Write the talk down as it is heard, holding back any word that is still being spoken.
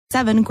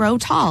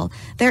1-877-GROW-TALL.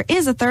 There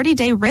is a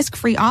 30-day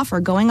risk-free offer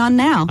going on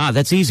now.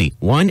 That's easy.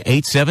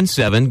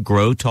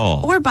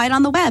 1-877-GROW-TALL. Or bite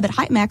on the web at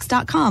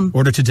HypeMax.com.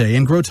 Order today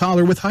and grow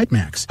taller with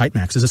HypeMax.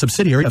 HypeMax is a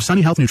subsidiary of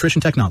Sunny Health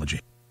Nutrition Technology.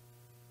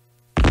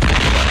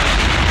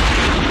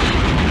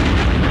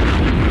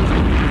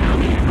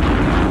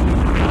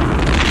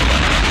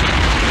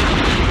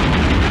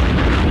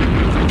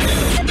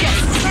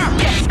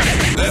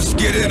 Let's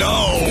get it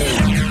on.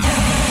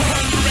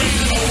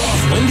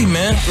 Wendy,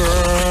 man.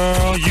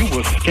 Girl, you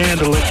were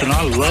scandalous and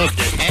I loved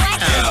it.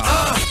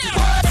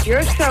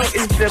 Your show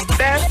is the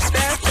best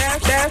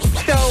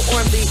show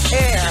on the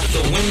air.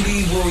 The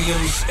Wendy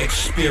Williams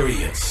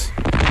Experience.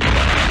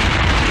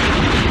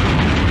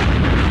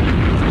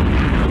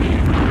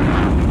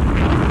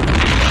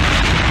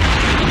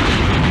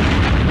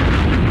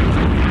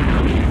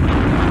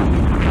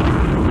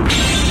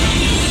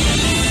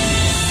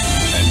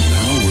 And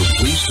now we're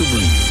pleased to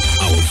bring you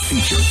our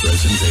feature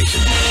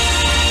presentation.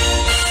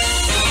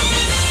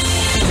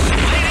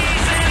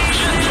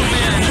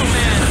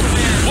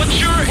 What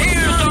you're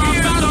here are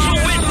about to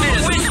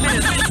witness,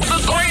 the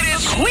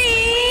greatest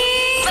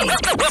queen of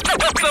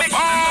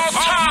all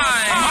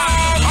time.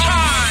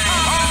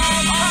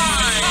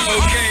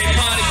 Okay,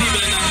 party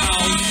people in the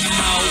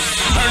house.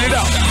 Turn it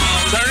up,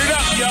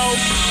 yo.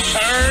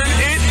 Turn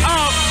it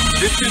up.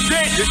 This is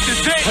it.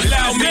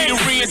 Allow me to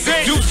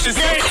reintroduce this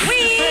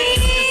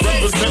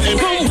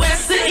From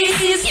west to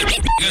east.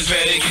 Just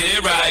better get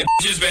it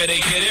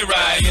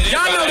right.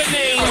 Y'all know the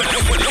name.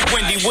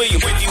 Wendy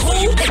Williams.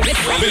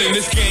 Been in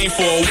this game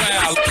for a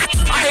while.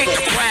 I hate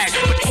to brag.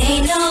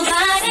 Ain't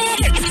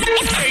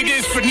nobody It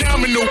is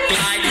phenomenal.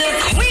 like the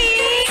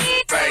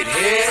queen. Right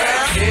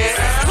here.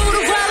 Who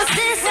the world is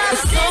this?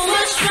 So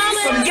much drama.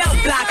 From yo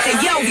block to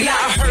yo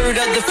block. I heard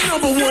of the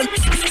Number one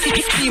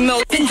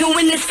female. Been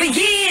doing this for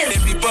years.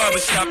 Every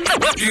barbershop,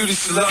 beauty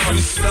salon.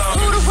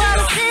 Who the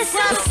world is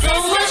this? So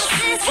much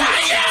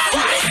business.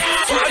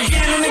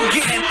 Again and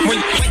again.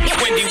 Wendy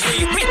Williams,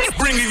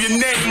 bringing your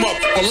name up.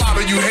 A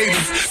lot of you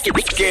haters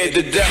scared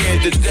to death. In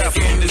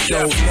the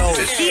show,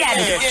 She had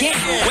it again.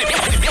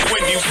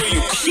 Wendy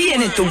Williams. She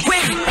in it to win.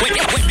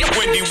 Wendy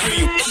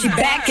Williams. She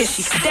back and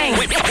she staying.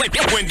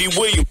 Wendy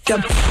Williams.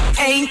 The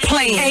ain't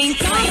playing. I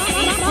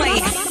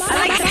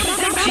like that.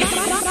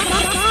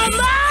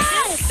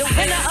 The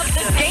winner of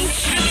the Game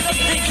of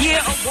the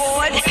Year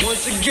award.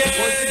 Once again.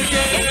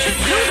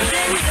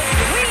 Introducing the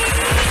queen.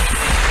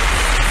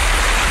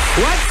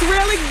 What's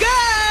really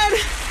good?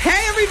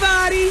 Hey,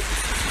 everybody.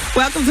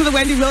 Welcome to the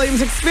Wendy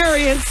Williams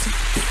Experience.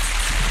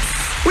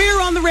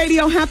 We're on the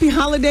radio. Happy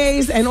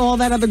holidays and all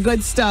that other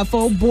good stuff.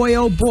 Oh, boy.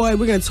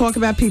 We're going to talk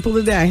about people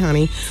today,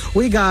 honey.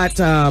 We got,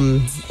 I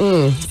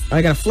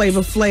got a Flavor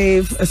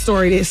Flav, a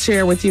story to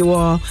share with you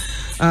all.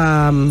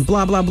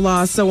 Blah, blah,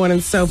 blah, so on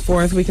and so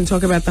forth. We can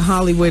talk about the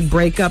Hollywood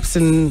breakups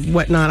and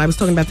whatnot. I was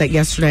talking about that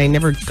yesterday.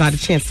 Never got a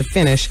chance to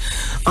finish.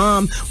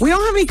 We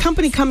don't have any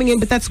company coming in,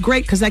 but that's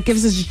great because that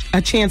gives us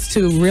a chance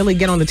to really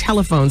get on the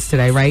telephones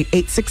today, right?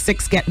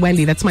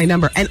 866-GET-WENDY. That's my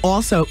number. And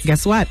also,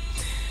 guess what?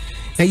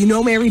 Now, you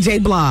know Mary J.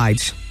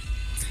 Blige.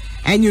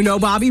 And you know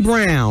Bobby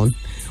Brown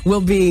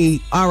will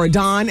be our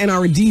Don and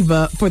our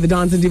Diva for the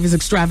Dons and Divas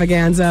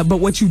extravaganza. But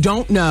what you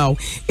don't know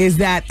is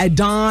that a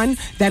Don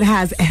that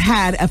has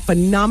had a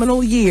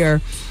phenomenal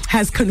year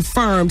has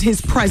confirmed his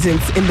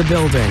presence in the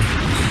building.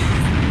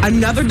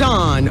 Another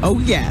Don, oh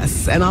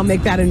yes, and I'll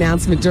make that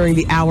announcement during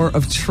the hour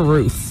of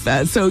truth.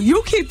 So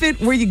you keep it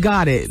where you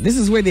got it. This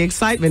is where the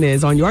excitement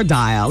is on your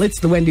dial.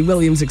 It's the Wendy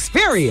Williams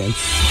Experience.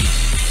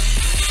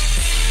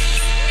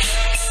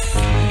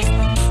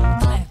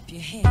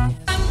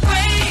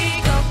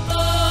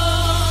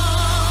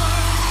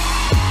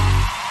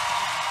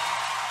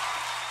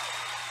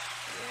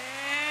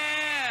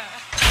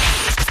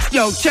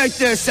 Yo, check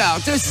this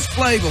out. This is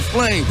Flavor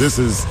Flav. This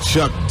is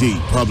Chuck D,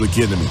 Public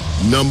Enemy,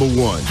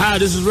 #1. Hi,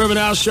 this is Reverend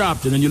Al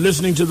Sharpton, and you're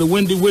listening to the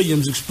Wendy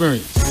Williams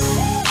Experience.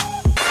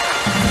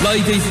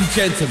 Ladies and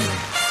gentlemen,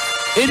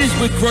 it is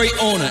with great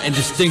honor and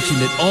distinction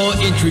that I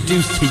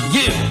introduce to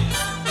you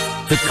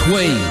the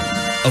queen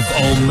of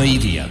all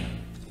media,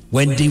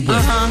 Wendy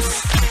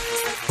Williams.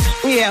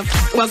 Yeah,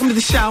 welcome to the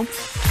show.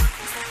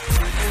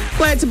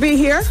 Glad to be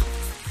here.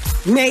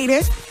 Made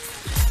it.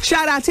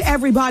 Shout out to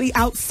everybody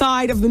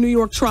outside of the New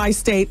York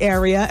tri-state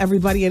area,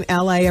 everybody in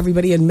LA,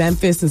 everybody in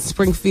Memphis and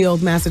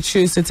Springfield,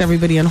 Massachusetts,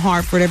 everybody in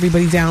Hartford,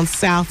 everybody down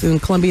south in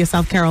Columbia,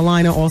 South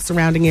Carolina, all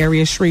surrounding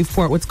areas,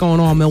 Shreveport, what's going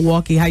on,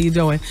 Milwaukee, how you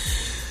doing?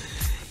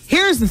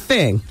 Here's the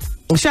thing.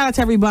 Shout out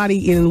to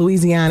everybody in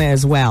Louisiana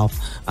as well.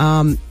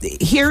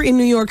 Here in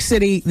New York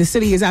City, the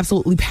city is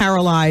absolutely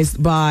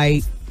paralyzed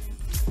by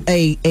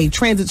a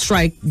transit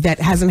strike that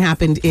hasn't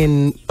happened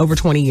in over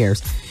 20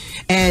 years.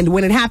 And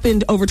when it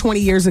happened over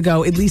 20 years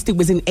ago, at least it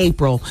was in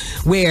April,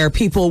 where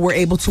people were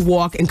able to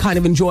walk and kind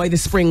of enjoy the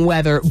spring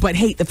weather, but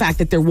hate the fact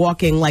that they're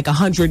walking like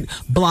 100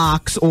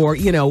 blocks or,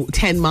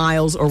 10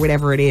 miles or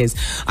whatever it is.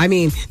 I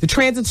mean, the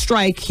transit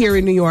strike here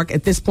in New York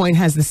at this point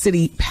has the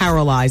city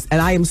paralyzed.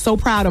 And I am so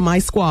proud of my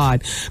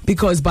squad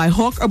because by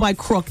hook or by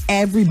crook,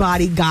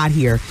 everybody got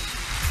here.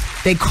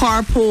 They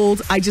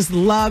carpooled. I just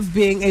love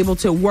being able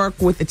to work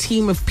with a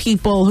team of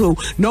people who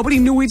nobody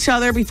knew each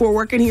other before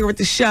working here at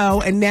the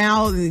show. And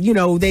now, you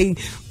know, they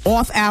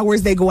off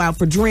hours, they go out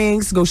for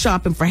drinks, go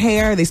shopping for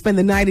hair. They spend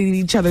the night at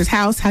each other's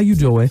house. How you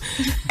doing?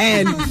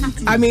 And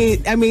I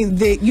mean,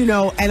 you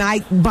know, and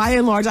I, by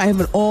and large, I have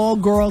an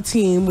all-girl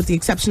team with the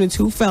exception of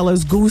two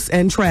fellas, Goose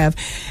and Trev.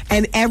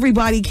 And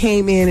everybody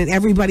came in and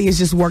everybody is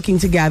just working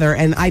together.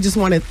 And I just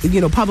want to,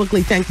 you know,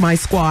 publicly thank my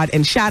squad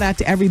and shout out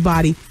to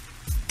everybody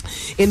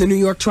in the New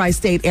York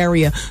tri-state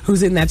area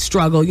who's in that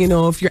struggle. You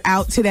know, if you're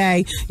out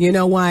today, you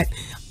know what?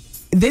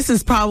 This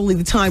is probably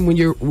the time when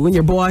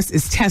your boss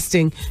is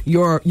testing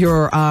your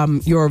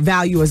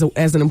value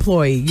as an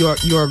employee, your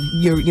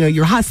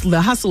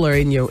the hustler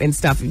in you and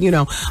stuff. You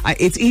know,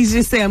 it's easy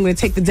to say I'm going to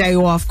take the day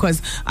off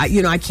because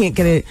I can't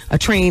get a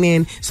train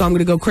in, so I'm going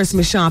to go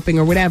Christmas shopping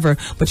or whatever.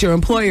 But your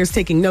employer is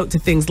taking note to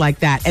things like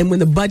that. And when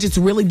the budgets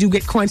really do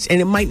get crunched,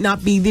 and it might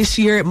not be this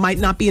year, it might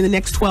not be in the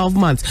next 12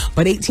 months,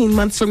 but 18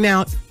 months from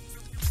now,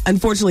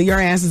 unfortunately, your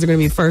asses are going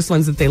to be the first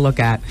ones that they look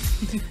at.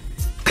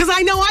 Because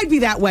I know I'd be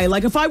that way.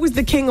 Like, if I was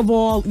the king of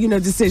all, you know,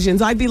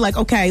 decisions, I'd be like,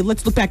 okay,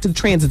 let's look back to the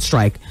transit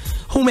strike.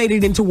 Who made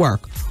it into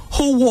work?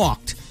 Who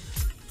walked?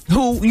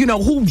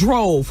 Who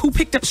drove? Who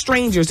picked up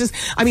strangers? Just,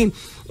 I mean,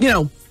 you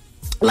know,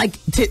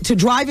 like to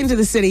drive into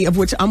the city, of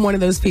which I'm one of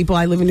those people.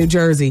 I live in New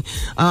Jersey.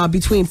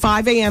 Between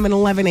 5 a.m. and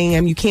 11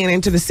 a.m., you can't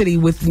enter the city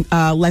with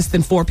less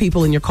than 4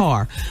 people in your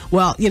car.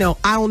 Well, you know,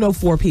 I don't know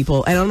 4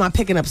 people, and I'm not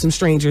picking up some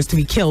strangers to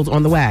be killed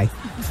on the way.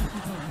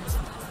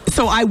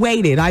 So I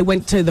waited. I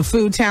went to the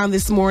food town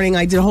this morning.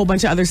 I did a whole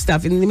bunch of other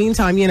stuff. In the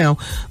meantime, you know,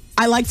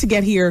 I like to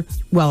get here.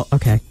 Well,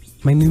 okay.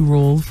 My new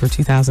rule for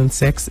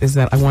 2006 is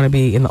that I want to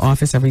be in the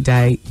office every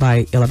day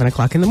by 11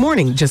 o'clock in the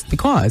morning, just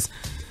because.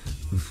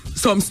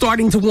 So I'm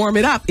starting to warm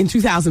it up in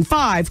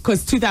 2005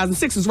 because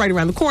 2006 is right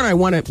around the corner. I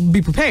want to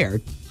be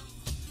prepared.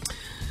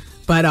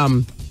 But,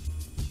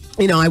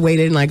 you know, I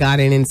waited and I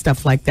got in and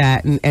stuff like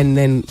that. And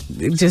then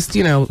just,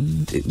 you know,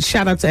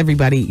 shout out to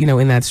everybody, you know,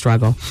 in that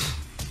struggle.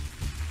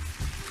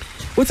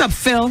 What's up,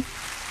 Phil?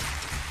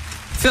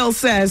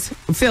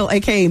 Phil,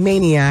 a.k.a.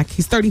 Maniac.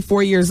 He's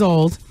 34 years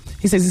old.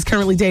 He says he's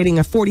currently dating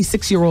a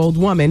 46-year-old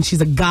woman.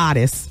 She's a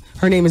goddess.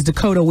 Her name is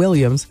Dakota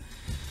Williams.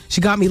 She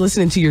got me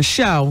listening to your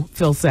show,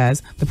 Phil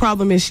says. The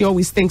problem is she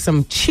always thinks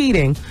I'm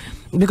cheating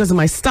because of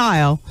my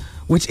style,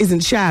 which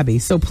isn't shabby.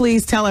 So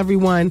please tell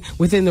everyone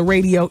within the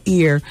radio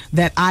ear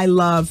that I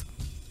love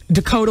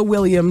Dakota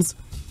Williams.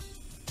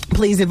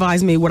 Please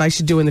advise me what I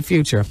should do in the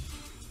future.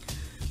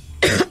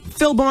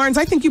 Phil Barnes,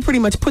 I think you pretty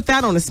much put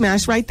that on a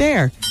smash right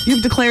there.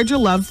 You've declared your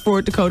love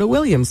for Dakota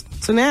Williams.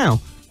 So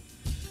now,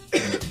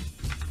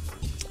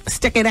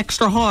 stick it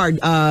extra hard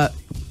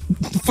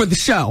for the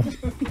show.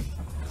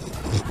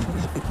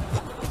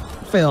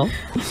 Phil.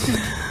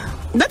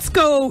 Let's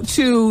go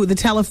to the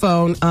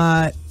telephone.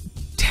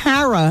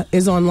 Tara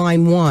is on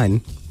line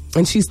 1,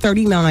 and she's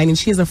 39, and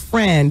she has a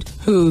friend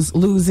who's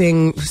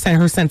losing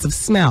her sense of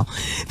smell.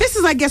 This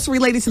is, I guess,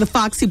 related to the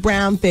Foxy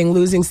Brown thing,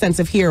 losing sense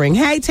of hearing.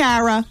 Hey,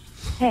 Tara.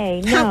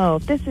 Hey, no,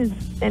 this is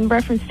in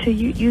reference to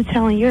you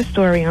telling your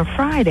story on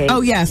Friday.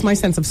 Oh, yes, my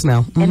sense of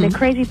smell. Mm-hmm. And the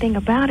crazy thing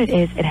about it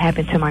is it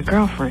happened to my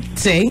girlfriend.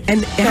 See?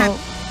 And so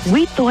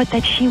we thought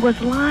that she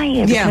was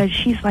lying because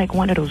she's like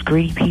one of those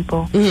greedy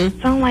people. Mm-hmm.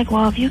 So I'm like,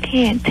 well, if you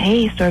can't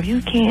taste or if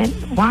you can't,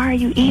 why are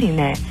you eating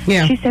that?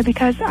 Yeah. She said,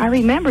 because I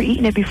remember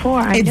eating it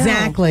before. I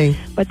know.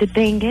 But the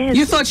thing is...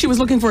 You thought she was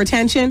looking for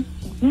attention?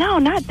 No,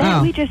 not that.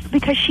 Oh. We just,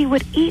 because she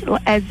would eat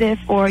as if,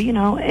 or, you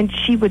know, and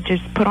she would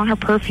just put on her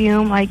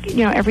perfume, like,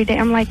 you know, every day.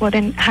 I'm like, well,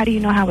 then how do you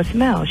know how it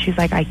smells? She's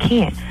like, I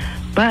can't.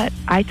 But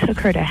I took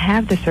her to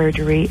have the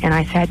surgery, and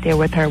I sat there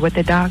with her with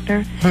the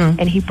doctor,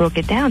 and he broke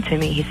it down to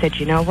me. He said,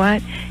 you know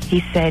what?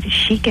 He said,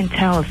 she can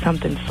tell if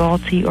something's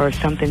salty or if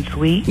something's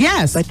sweet.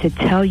 Yes. But to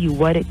tell you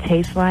what it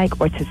tastes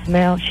like or to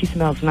smell, she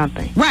smells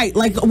nothing. Right.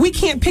 Like, we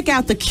can't pick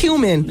out the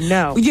cumin.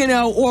 No. You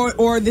know,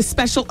 or the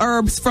special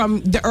herbs from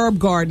the herb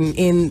garden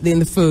in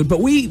the food. But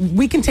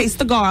we can taste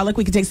the garlic.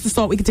 We can taste the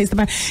salt. We can taste the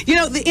pepper. You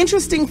know, the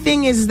interesting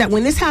thing is that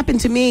when this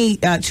happened to me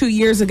 2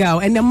 years ago,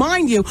 and now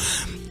mind you,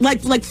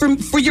 like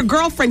for your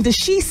girlfriend, does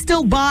she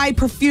still buy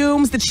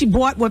perfumes that she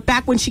bought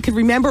back when she could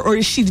remember, or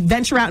does she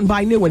venture out and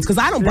buy new ones? Because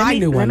I don't buy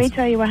new ones. Let me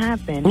tell you what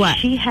happened. What?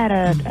 She had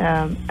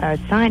a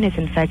sinus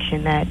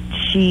infection that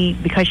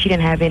because she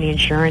didn't have any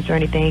insurance or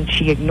anything,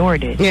 she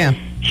ignored it. Yeah.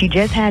 She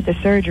just had the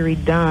surgery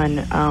done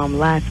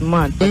last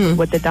month. But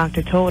what the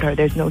doctor told her,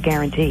 there's no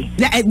guarantee.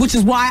 Yeah, which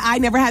is why I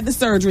never had the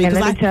surgery. And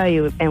let me tell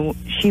you, and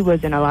she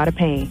was in a lot of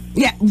pain.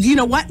 Yeah, you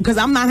know what? Because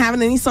I'm not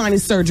having any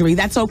sinus surgery.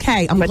 That's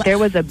okay. But there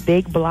was a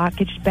big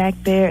blockage back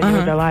there, and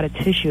there was a lot of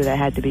tissue that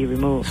had to be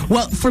removed.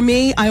 Well, for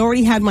me, I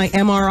already had my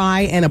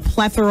MRI and a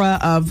plethora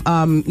of,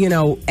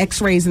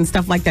 X-rays and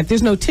stuff like that.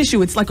 There's no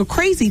tissue. It's like a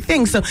crazy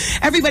thing. So,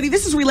 everybody,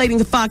 this is relating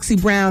to Foxy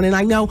Brown, and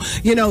I know,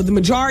 the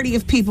majority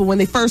of people, when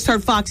they first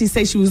heard Foxy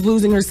say she was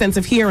losing her sense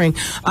of hearing,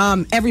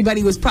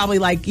 everybody was probably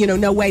like,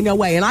 no way, no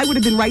way. And I would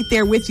have been right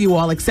there with you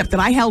all, except that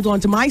I held on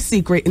to my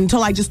secret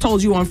until I just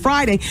told you on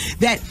Friday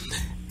that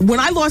when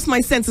I lost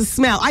my sense of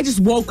smell, I just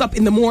woke up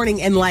in the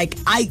morning and like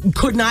I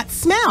could not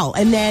smell.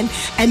 And then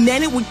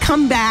it would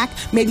come back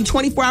maybe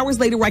 24 hours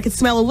later where I could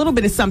smell a little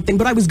bit of something,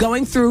 but I was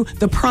going through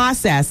the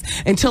process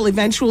until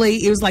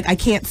eventually it was like I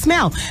can't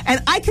smell.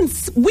 And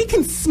we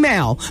can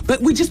smell,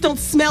 but we just don't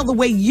smell the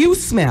way you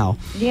smell.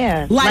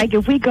 Yeah. Like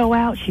if we go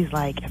out, she's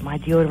like, if my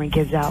deodorant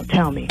gives out,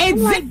 tell me. I'm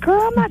like,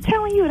 girl, I'm not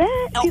telling you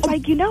that. She's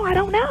like, I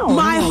don't know.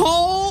 My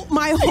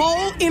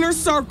whole inner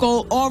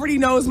circle already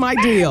knows my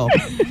deal.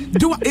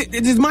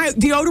 Does my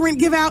deodorant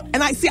give out?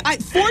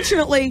 And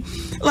fortunately,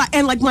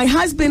 like my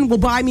husband will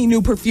buy me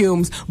new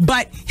perfumes,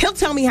 but he'll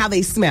tell me how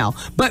they smell.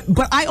 But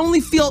I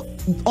only feel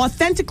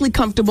authentically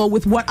comfortable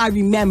with what I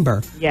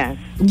remember. Yes.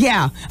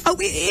 Yeah. Oh,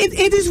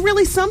 it is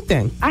really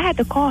something. I had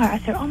to call her. I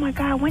said, oh my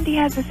God, Wendy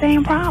has the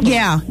same problem.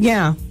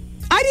 Yeah.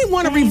 I didn't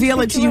want to reveal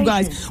it to you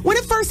guys. When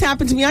it first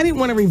happened to me, I didn't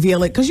want to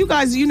reveal it because you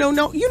guys, you know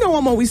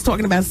I'm always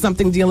talking about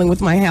something dealing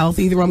with my health.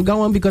 Either I'm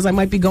going because I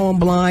might be going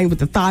blind with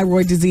the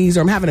thyroid disease,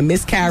 or I'm having a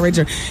miscarriage,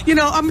 or,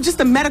 I'm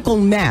just a medical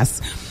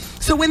mess.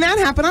 So when that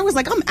happened, I was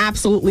like, I'm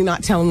absolutely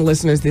not telling the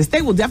listeners this.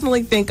 They will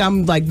definitely think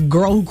I'm like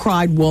girl who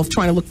cried wolf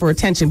trying to look for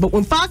attention. But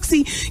when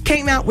Foxy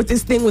came out with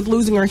this thing with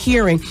losing her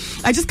hearing,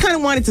 I just kind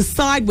of wanted to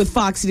side with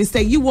Foxy to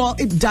say,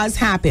 it does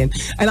happen.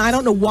 And I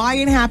don't know why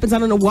it happens. I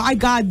don't know why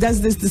God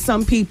does this to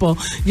some people,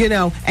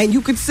 and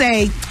you could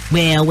say,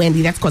 well,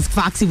 Wendy, that's because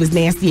Foxy was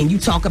nasty and you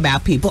talk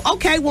about people.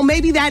 Okay, well,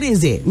 maybe that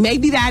is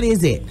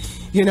it.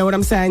 You know what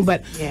I'm saying?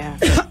 But yeah.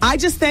 I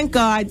just thank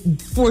God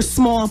for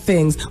small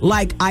things.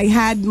 Like I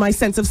had my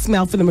sense of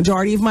smell for the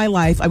majority of my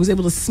life. I was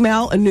able to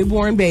smell a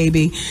newborn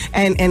baby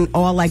and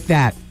all like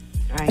that.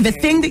 The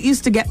thing that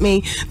used to get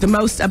me the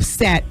most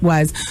upset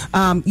was,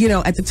 at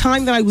the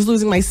time that I was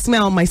losing my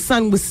smell, my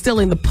son was still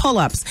in the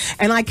pull-ups,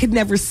 and I could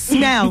never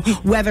smell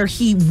whether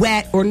he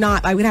wet or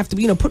not. I would have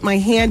to, put my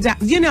hand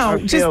out, or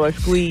feel or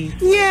squeeze.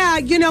 Yeah,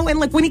 and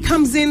like when he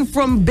comes in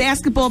from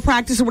basketball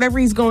practice or whatever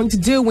he's going to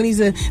do, when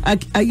he's when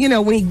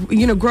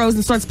he grows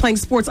and starts playing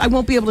sports, I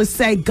won't be able to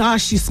say,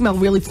 "Gosh, you smell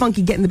really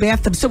funky. Get in the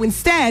bathtub." So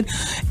instead,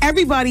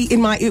 everybody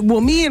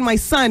me and my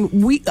son,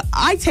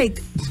 I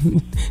take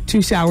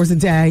 2 showers a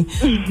day.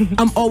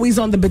 I'm always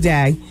on the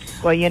bidet.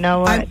 Well, you know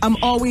what? I'm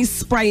always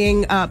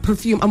spraying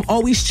perfume. I'm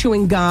always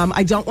chewing gum.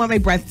 I don't want my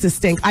breath to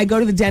stink. I go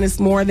to the dentist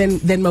more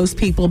than most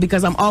people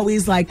because I'm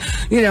always like,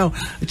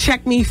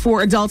 check me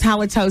for adult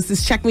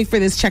halitosis, check me for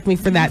this, check me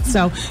for that.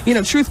 So,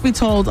 truth be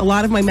told, a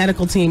lot of my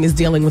medical team is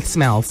dealing with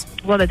smells.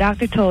 Well, the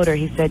doctor told her,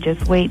 he said,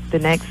 just wait the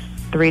next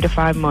 3 to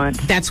 5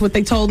 months. That's what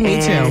they told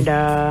me, too.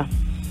 And,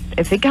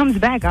 if it comes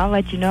back, I'll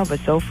let you know. But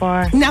so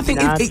far, nothing.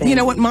 You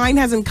know what? Mine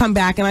hasn't come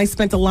back, and I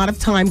spent a lot of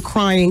time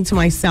crying to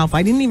myself.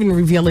 I didn't even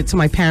reveal it to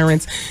my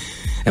parents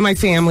and my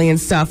family and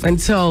stuff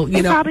until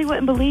they probably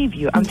wouldn't believe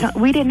you.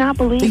 We did not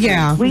believe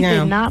her. We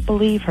did not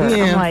believe her.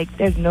 I'm like,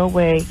 there's no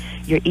way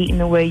you're eating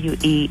the way you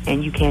eat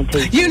and you can't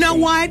taste. You know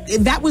what?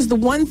 That was the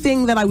one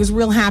thing that I was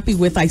real happy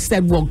with. I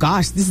said, well,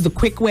 gosh, this is the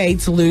quick way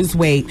to lose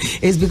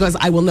weight is because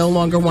I will no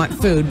longer want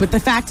food. But the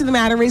fact of the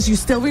matter is you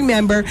still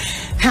remember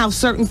how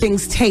certain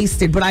things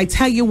tasted. But I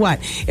tell you what,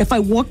 if I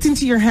walked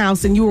into your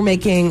house and you were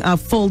making a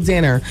full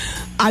dinner,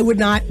 I would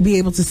not be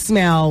able to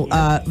smell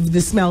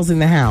the smells in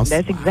the house.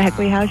 That's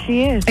exactly how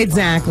she is.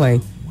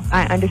 Exactly.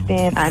 I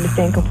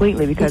understand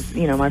completely because,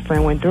 my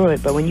friend went through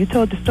it. But when you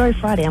told the story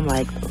Friday, I'm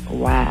like,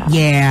 wow.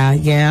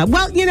 Yeah.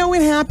 Well,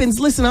 it happens.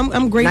 Listen,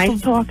 I'm grateful.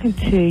 Nice talking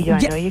to you. I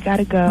know you got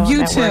to go.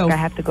 You At too. Work, I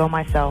have to go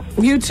myself.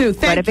 You too.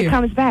 Thank you. But if it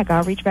comes back,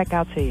 I'll reach back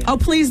out to you. Oh,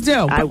 please do.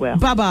 I will.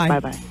 Bye-bye.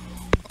 Bye-bye.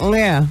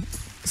 Yeah.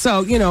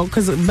 So,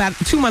 because about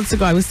 2 months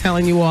ago, I was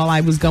telling you all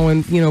I was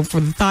going, for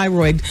the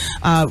thyroid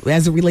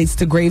as it relates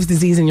to Graves'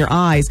 disease in your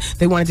eyes.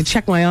 They wanted to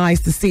check my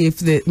eyes to see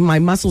if my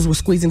muscles were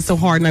squeezing so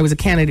hard and I was a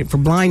candidate for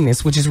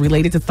blindness, which is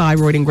related to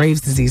thyroid and Graves'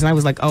 disease. And I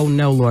was like, oh,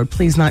 no, Lord,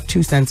 please not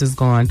 2 senses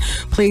gone.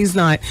 Please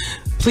not,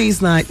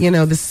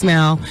 the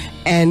smell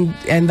and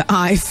the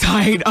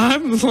eyesight.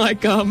 I'm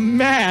like a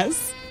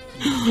mess.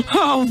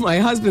 Oh, my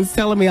husband's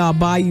telling me I'll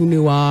buy you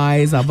new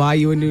eyes. I'll buy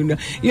you a new,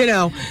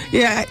 yeah,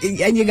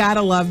 and you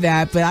gotta love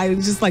that. But I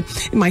just like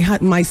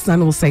my son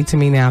will say to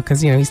me now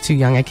because he's too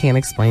young. I can't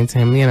explain to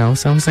him,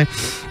 So I'm saying,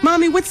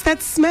 "Mommy, what's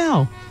that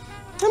smell?"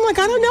 I'm like,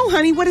 "I don't know,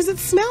 honey. What does it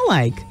smell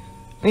like?"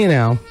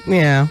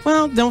 Yeah.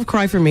 Well, don't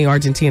cry for me,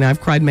 Argentina.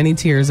 I've cried many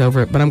tears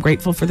over it, but I'm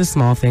grateful for the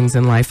small things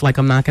in life. Like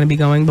I'm not going to be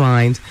going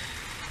blind.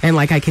 And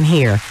like I can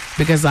hear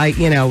because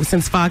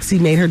since Foxy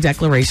made her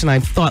declaration,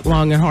 I've thought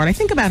long and hard. I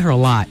think about her a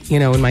lot,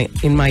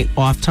 in my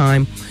off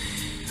time.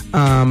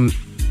 I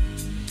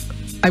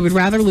would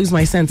rather lose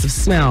my sense of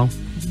smell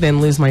than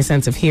lose my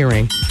sense of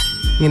hearing,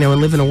 and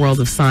live in a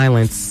world of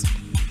silence.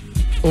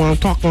 When I'm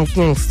talking like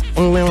this,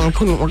 I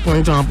couldn't work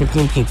my job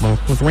between people.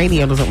 Because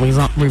radio doesn't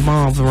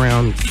revolve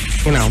around,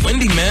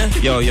 Wendy, man.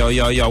 Yo,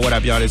 what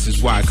up, y'all? This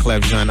is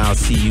Wyclef Jean. I'll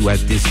see you at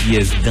this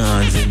year's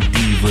Guns and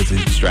Divas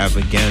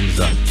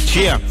Extravaganza.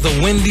 Cheer. The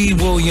Wendy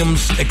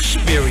Williams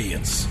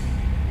Experience.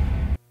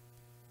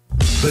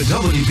 The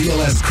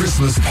WBLS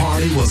Christmas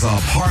party was a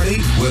party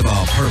with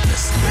a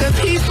purpose. The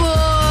people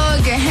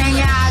get hang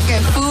out,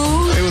 get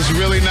food. It was a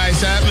really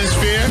nice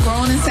atmosphere.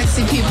 Grown and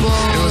sexy people.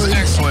 It was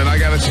excellent. I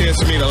got a chance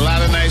to meet a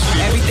lot of nice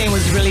people. Everything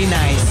was really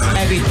nice.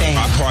 Everything.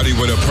 Our party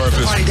with a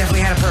purpose. Party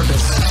definitely had a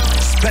purpose.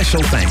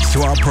 Special thanks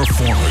to our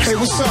performers. Hey,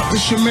 what's up?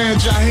 It's your man,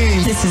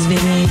 Jaheim. This is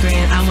Vivian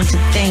Grant. I want to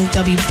thank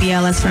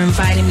WBLS for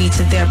inviting me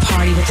to their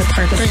party with a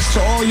purpose. Thanks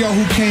to all y'all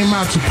who came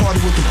out to party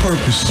with a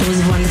purpose. It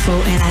was wonderful,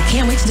 and I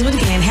can't wait to do it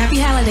again.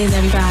 Happy holidays,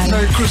 everybody.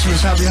 Merry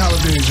Christmas. Happy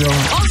holidays, y'all.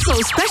 Also,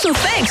 special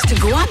thanks to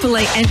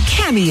Guapole and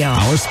Cameo.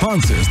 Our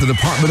sponsors, the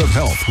Department of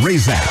Health,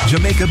 Razak,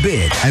 Jamaica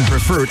Bid, and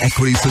Preferred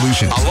Equity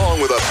Solutions. Along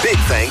with a big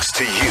thanks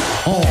to you.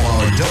 All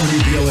our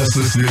WBLS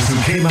listeners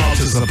who came out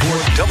to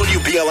support.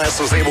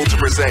 WBLS was able to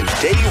present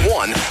Day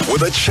One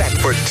with a check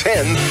for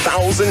 $10,000.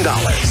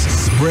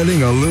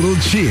 Spreading a little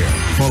cheer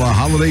for the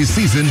holiday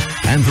season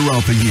and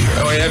throughout the year.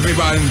 Oh, hey,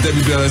 everybody in the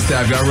WBLS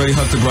staff, y'all really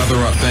hooked the brother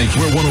up. Thank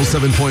you. We're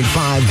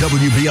 107.5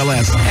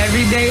 WBLS.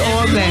 Every day,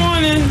 all day. Good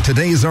morning.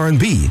 Today's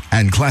R&B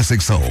and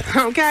classic soul.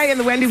 Okay, and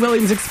the Wendy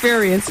Williams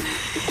Experience.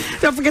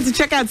 Don't forget to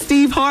check out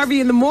Steve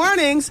Harvey in the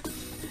mornings.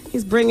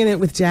 He's bringing it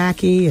with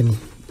Jackie and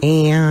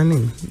Ann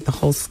and the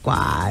whole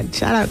squad.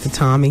 Shout out to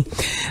Tommy.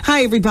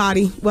 Hi,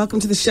 everybody.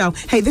 Welcome to the show.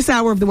 Hey, this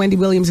hour of the Wendy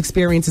Williams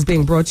Experience is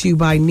being brought to you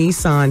by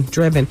Nissan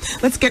Driven.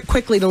 Let's get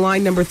quickly to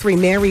line number 3.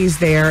 Mary's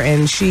there,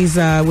 and she's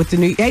with the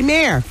new... Hey,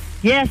 Mare.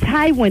 Yes,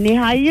 hi, Wendy.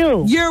 How are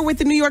you? You're with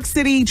the New York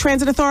City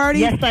Transit Authority?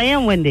 Yes, I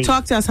am, Wendy.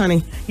 Talk to us,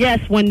 honey.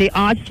 Yes, Wendy.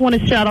 I just want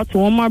to shout out to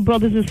all my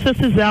brothers and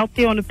sisters out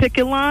there on the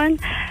picket line,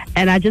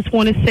 and I just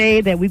want to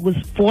say that we was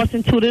forced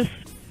into this.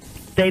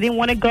 They didn't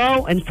want to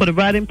go, and for the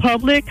right in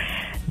public,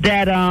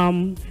 that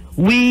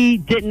we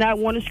did not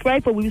want to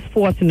strike, but we was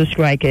forced into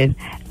striking,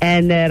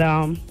 and that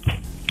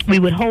we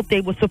would hope they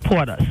would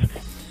support us.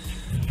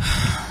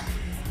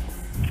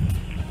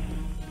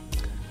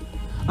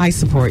 I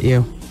support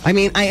you. I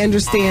mean, I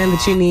understand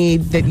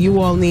that you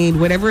all need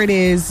whatever it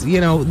is,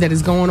 that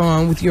is going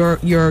on with your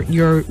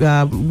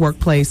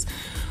workplace.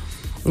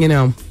 You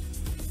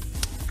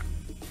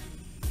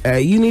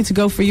need to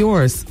go for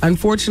yours.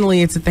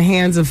 Unfortunately, it's at the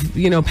hands of,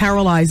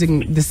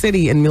 paralyzing the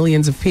city and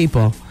millions of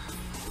people.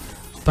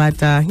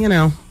 But,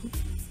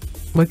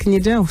 what can you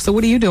do? So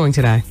what are you doing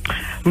today?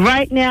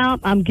 Right now,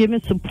 I'm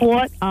giving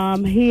support.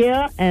 I'm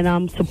here, and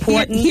I'm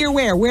supporting. Here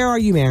where? Where are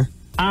you, Mayor?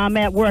 I'm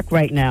at work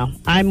right now.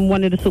 I'm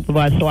one of the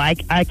supervisors, so I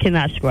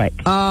cannot strike.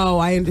 Oh,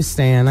 I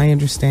understand.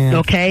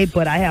 Okay,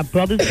 but I have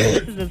brothers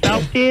and sisters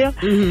out there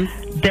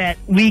that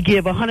we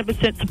give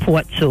 100%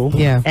 support to.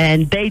 Yeah.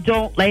 And they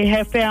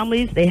have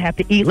families. They have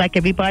to eat like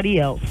everybody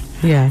else.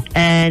 Yeah.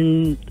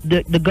 And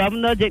the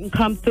governor didn't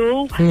come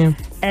through. Yeah.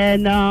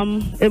 And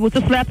it was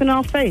a slap in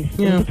our face.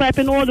 Yeah. It was a slap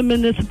in all the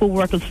municipal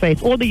workers'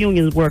 face, all the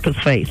union workers'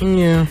 face.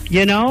 Yeah.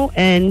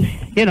 And,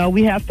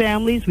 we have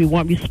families. We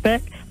want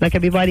respect like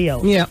everybody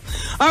else. Yeah.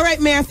 All right,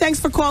 Mayor, thanks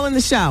for calling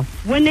the show.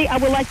 Wendy, I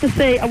would like to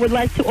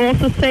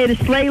also say the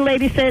Slay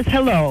Lady says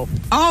hello.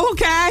 Oh,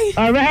 okay.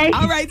 All right.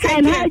 All right.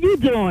 And how you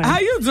doing? How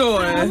you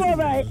doing? I'm all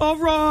right. All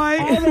right.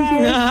 All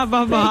right.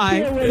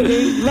 Bye-bye. Thank you,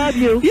 Wendy. Love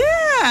you.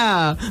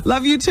 Yeah.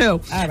 Love you,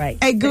 too. All right.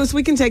 Hey, Goose,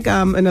 we can take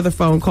another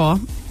phone call.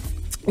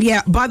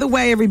 Yeah, by the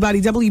way, everybody,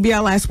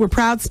 WBLS, we're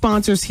proud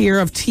sponsors here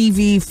of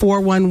TV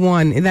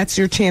 411. And that's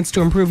your chance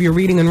to improve your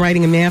reading and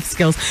writing and math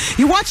skills.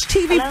 You watch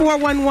TV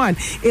 411.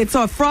 It's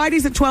on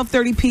Fridays at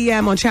 12:30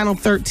 p.m. on Channel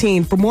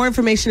 13. For more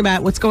information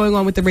about what's going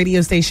on with the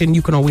radio station,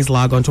 you can always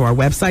log on to our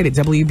website at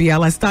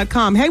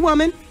WBLS.com. Hey,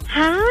 woman.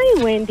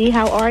 Hi, Wendy.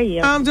 How are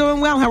you? I'm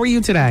doing well. How are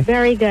you today?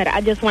 Very good. I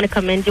just want to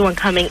commend you on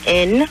coming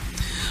in.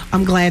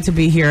 I'm glad to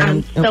be here.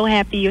 I'm so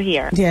happy you're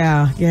here.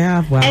 Yeah.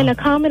 Wow. And a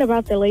comment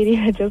about the lady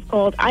that just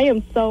called. I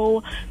am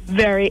so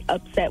very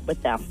upset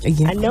with them.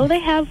 Yeah. I know they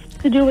have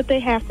to do what they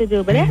have to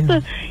do, but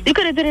you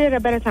could have did it at a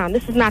better time.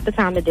 This is not the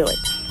time to do it.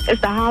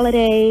 It's the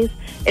holidays.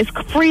 It's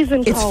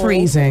freezing cold. It's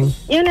freezing.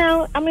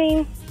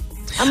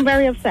 I'm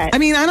very upset. I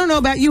don't know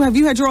about you. Have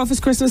you had your office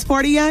Christmas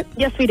party yet?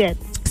 Yes, we did.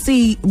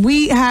 See,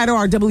 we had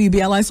our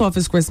WBLS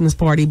office Christmas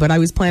party, but I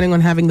was planning on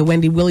having the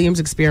Wendy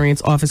Williams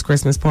Experience office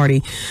Christmas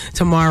party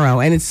tomorrow,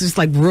 and it's just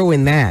like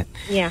ruined that.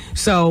 Yeah.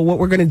 So what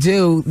we're going to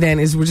do then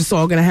is we're just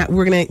all going to have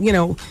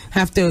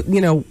to,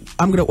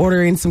 I'm going to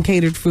order in some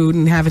catered food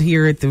and have it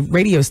here at the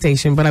radio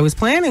station, but I was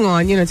planning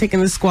on,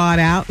 taking the squad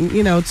out,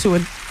 to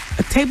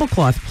a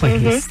tablecloth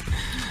place.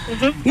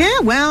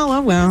 Yeah, well,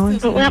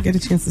 I get a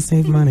chance to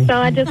save money. So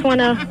I just want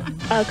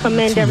to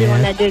commend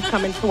everyone that did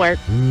come into work.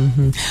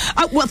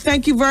 Well,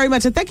 thank you very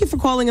much, and thank you for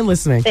calling and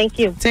listening. Thank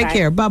you. Take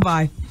care.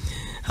 Bye-bye.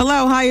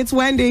 Hello. Hi, it's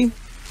Wendy.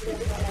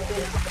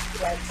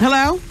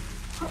 Hello.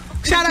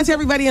 Shout out to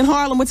everybody in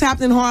Harlem. What's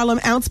happening in Harlem?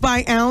 Ounce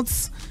by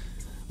Ounce.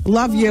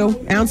 Love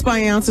you. Ounce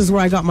by Ounce is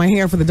where I got my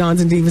hair for the Dons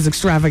and Divas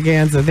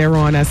extravaganza. They're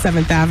on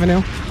 7th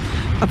Avenue.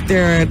 Up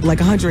there at like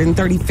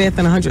 135th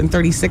and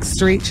 136th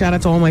Street. Shout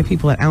out to all my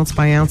people at Ounce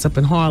by Ounce up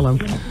in Harlem.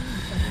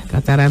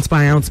 Got that Ounce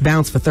by Ounce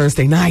bounce for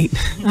Thursday night.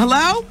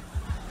 Hello?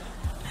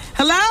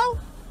 Hello?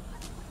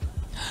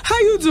 How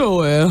you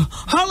doing?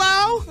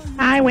 Hello?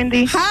 Hi,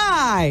 Wendy.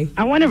 Hi.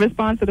 I want to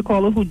respond to the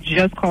caller who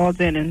just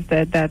called in and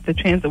said that the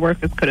transit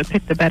workers could have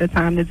picked a better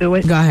time to do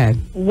it. Go ahead.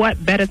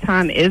 What better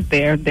time is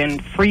there than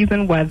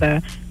freezing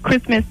weather,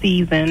 Christmas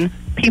season?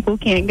 People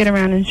can't get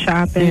around and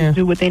shop and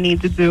do what they need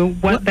to do.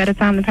 What better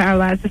time to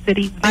paralyze the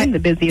city than the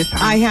busiest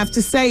time? I have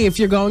to say, if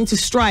you're going to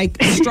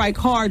strike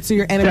hard so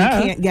your enemy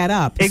can't get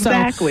up.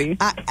 Exactly.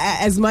 So,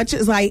 as much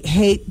as I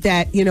hate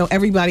that,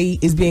 everybody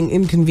is being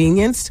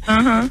inconvenienced,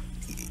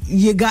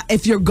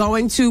 if you're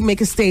going to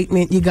make a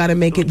statement, you got to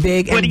make it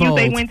big and bold. What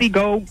do you say, Wendy?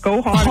 Go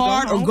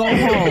hard or go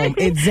home.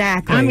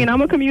 Exactly. I mean,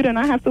 I'm a commuter and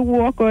I have to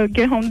walk or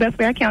get home the best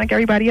way I can like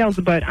everybody else.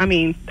 But, I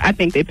mean, I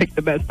think they picked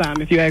the best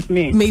time, if you ask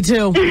me. Me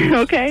too.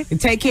 Okay.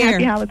 Take care.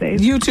 Happy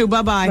holidays. You too.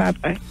 Bye-bye.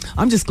 Bye-bye.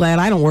 I'm just glad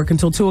I don't work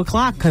until 2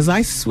 o'clock because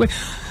I swear.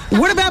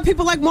 What about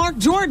people like Mark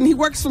Jordan? He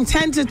works from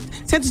 10 to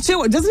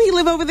 2. Doesn't he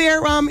live over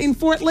there in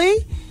Fort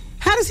Lee?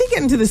 How does he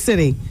get into the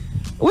city?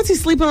 What's he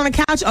sleeping on a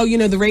couch? Oh,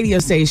 the radio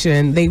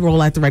station. They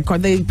roll out the red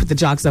card. They put the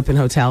jocks up in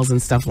hotels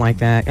and stuff like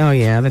that. Oh,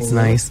 yeah, that's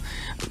nice.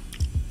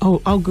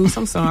 Oh, Goose,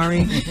 I'm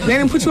sorry. They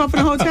didn't put you up in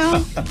a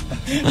hotel?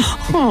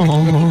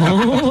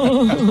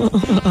 Oh.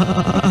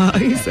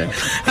 He said,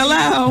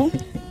 hello.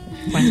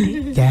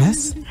 Wendy?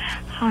 Yes?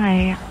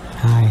 Hi.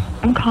 Hi.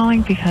 I'm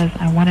calling because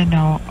I want to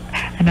know,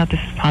 I know this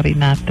is probably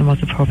not the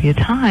most appropriate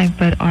time,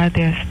 but are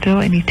there still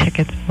any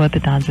tickets for the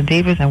Dons and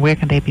Divas, and where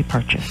can they be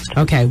purchased?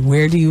 Okay,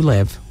 where do you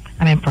live?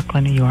 I'm in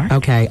Brooklyn, New York.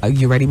 Okay. Are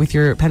you ready with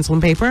your pencil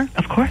and paper?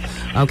 Of course.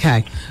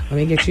 Okay. Let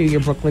me get you your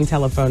Brooklyn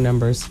telephone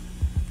numbers.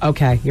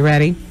 Okay. You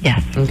ready?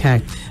 Yes.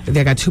 Okay.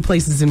 They got 2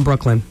 places in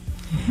Brooklyn.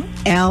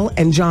 L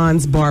and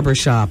John's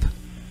Barbershop.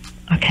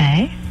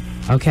 Okay.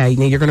 Okay.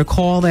 Now you're going to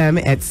call them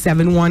at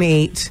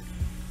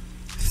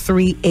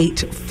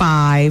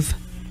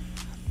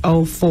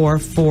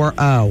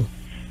 718-385-0440.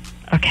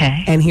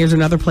 Okay. And here's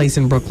another place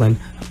in Brooklyn.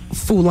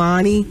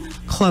 Fulani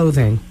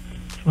Clothing.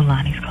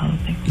 Fulani's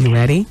Clothing. You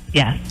ready?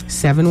 Yes.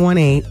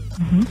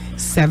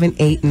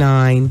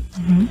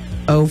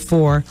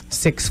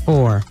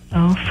 718-789-0464.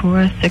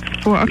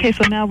 0464. Okay,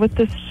 so now with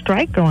this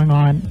strike going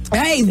on,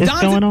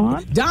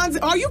 Don's,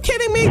 are you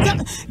kidding me?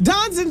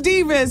 Dons and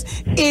Divas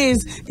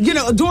is,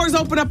 doors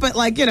open up at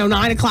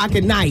 9 o'clock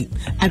at night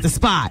at the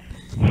spot.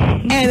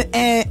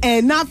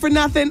 And not for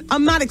nothing,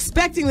 I'm not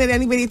expecting that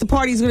anybody at the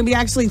party is going to be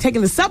actually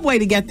taking the subway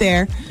to get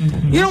there.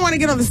 You don't want to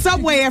get on the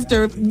subway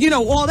after,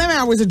 all them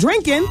hours of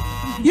drinking.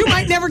 You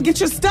might never get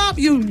your stop.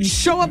 You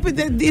show up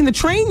in the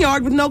train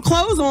yard with no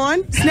clothes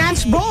on,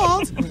 snatched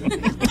bald.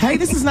 Hey,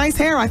 this is nice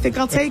hair. I think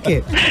I'll take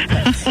it.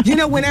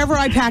 Whenever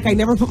I pack, I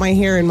never put my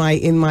hair in my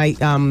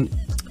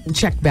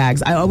check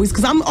bags.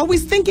 Because I'm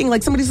always thinking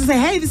somebody's going to say,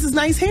 hey, this is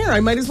nice hair.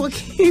 I might as well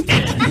keep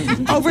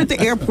it. Over at the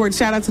airport.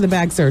 Shout out to the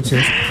bag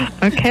searchers.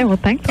 Okay, well,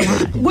 thanks a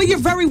lot. Well, you're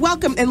very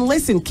welcome. And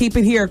listen, keep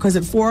it here because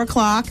at 4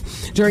 o'clock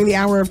during the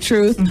hour of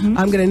truth,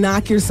 I'm going to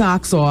knock your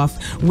socks off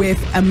with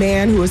a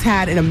man who has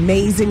had an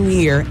amazing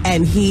year,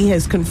 and he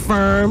has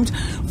confirmed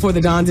for the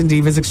Dons and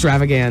Divas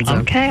extravaganza.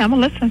 Okay, I'm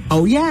going to listen.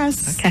 Oh,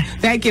 yes. Okay.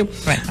 Thank you.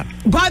 Right.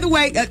 By the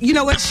way, you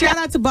know what? Shout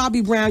out to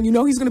Bobby Brown.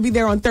 He's going to be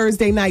there on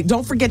Thursday night.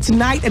 Don't forget,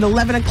 tonight at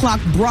 11 o'clock,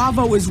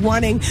 Bravo is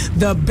running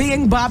the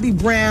Being Bobby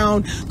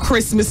Brown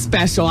Christmas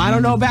special. I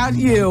don't know about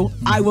you.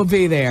 I will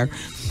be there.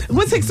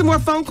 We'll take some more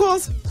phone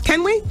calls.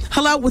 Can we?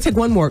 Hello? We'll take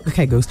one more.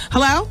 Okay, Goose.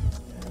 Hello?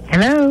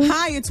 Hello.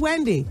 Hi, it's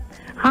Wendy.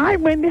 Hi,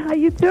 Wendy. How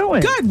you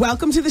doing? Good.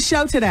 Welcome to the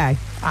show today.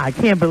 I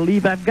can't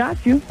believe I've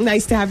got you.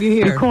 Nice to have you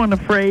here. The corner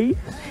phrase.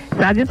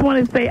 So I just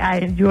want to say I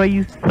enjoy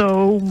you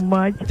so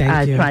much.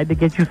 Thank you. I tried to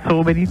get you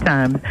so many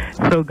times.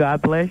 So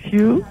God bless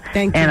you.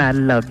 Thank you. And I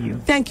love you.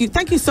 Thank you.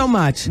 Thank you so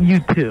much.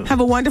 You too. Have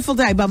a wonderful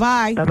day.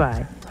 Bye-bye.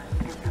 Bye-bye.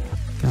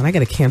 God, I got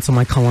to cancel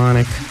my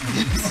colonic.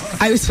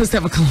 I was supposed to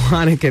have a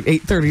colonic at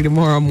 8:30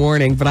 tomorrow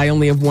morning, but I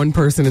only have one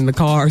person in the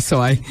car,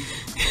 so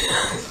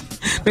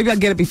maybe I'll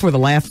get it before the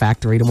Laugh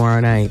Factory tomorrow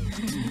night.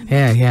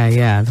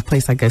 Yeah. The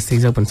place I guess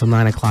stays open until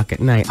 9 o'clock at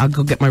night. I'll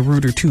go get my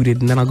rooter tooted,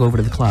 and then I'll go over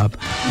to the club.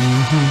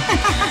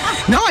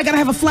 No, I got to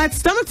have a flat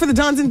stomach for the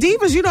Dons and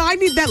Divas. I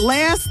need that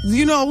last,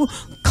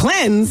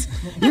 cleanse.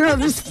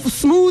 Just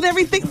smooth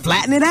everything,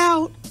 flatten it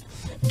out.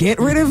 Get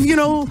rid of,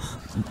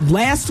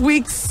 last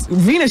week's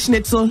Wiener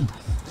Schnitzel.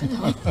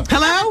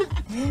 Hello?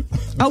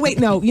 Oh, wait,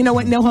 no. You know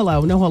what? No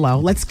hello.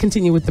 Let's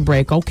continue with the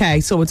break.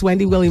 Okay, so it's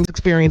Wendy Williams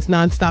Experience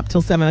nonstop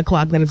till 7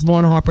 o'clock. Then it's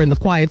Vaughn Harper in the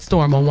Quiet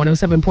Storm on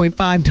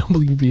 107.5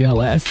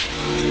 WBLS.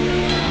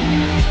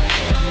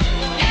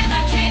 And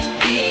I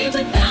can't be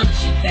without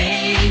you,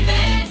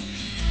 baby.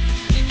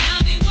 And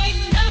I'll be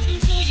waiting up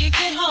until you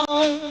get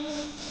home.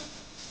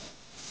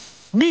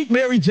 Meet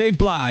Mary J.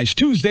 Blige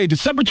Tuesday,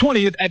 December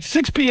 20th at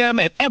 6 p.m.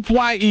 at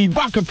FYE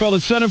Rockefeller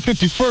Center,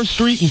 51st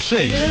Street in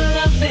Sig.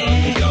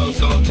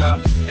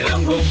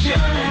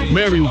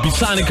 Mary will be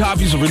signing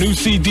copies of her new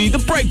CD, The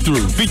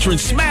Breakthrough, featuring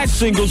smash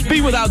singles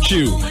Be Without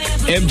You,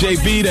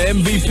 MJB to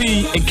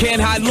MVP, and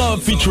Can't Hide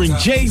Love featuring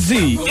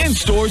Jay-Z in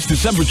stores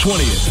December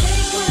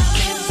 20th.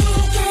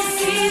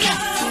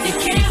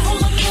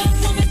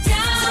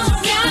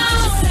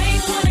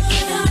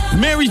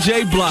 Mary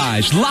J.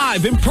 Blige,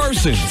 live in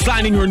person,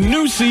 signing her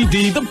new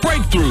CD, The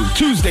Breakthrough,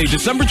 Tuesday,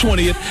 December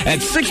 20th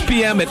at 6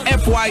 p.m. at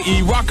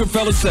FYE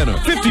Rockefeller Center,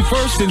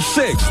 51st and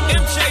 6th.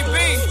 MJB,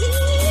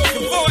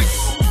 the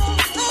voice.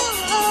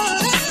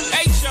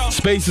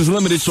 Space is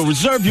limited, so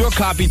reserve your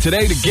copy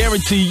today to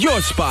guarantee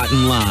your spot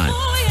in line.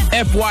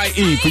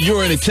 FYE for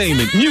your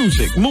entertainment,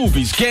 music,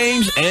 movies,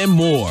 games, and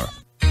more.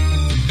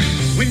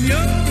 When you're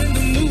in the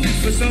mood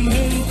for some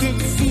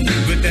home-cooked food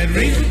with that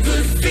real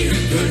good feel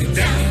good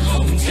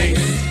down-home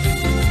taste,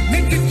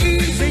 make it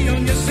easy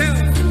on yourself.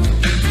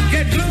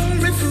 Get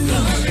Glory Food,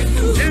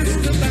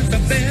 just about the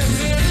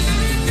best.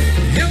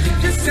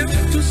 Help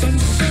yourself to some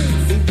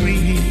soulful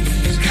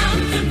greens.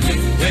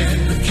 Compliment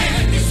well,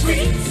 candy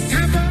sweets.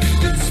 Top off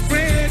the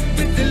spread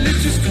with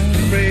delicious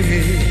cornbread.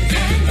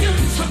 And you're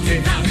talking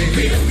about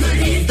real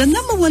good. The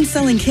number one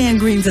selling canned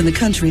greens in the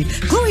country,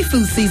 Glory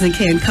Foods seasoned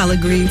canned collard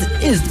greens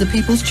is the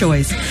people's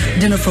choice.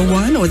 Dinner for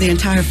one or the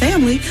entire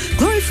family,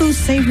 Glory Foods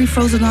savory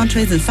frozen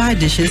entrees and side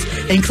dishes,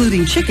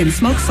 including chicken,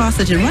 smoked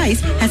sausage, and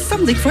rice, has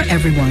something for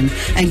everyone.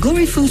 And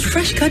Glory Foods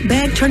fresh cut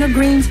bag turnip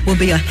greens will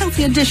be a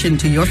healthy addition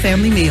to your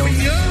family meals. When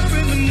you're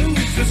in the mood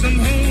for some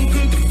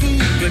home-cooked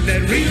food with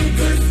that real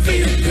good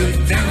feel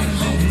good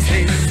down-home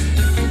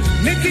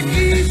taste, make it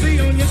easy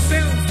on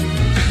yourself.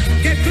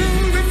 Get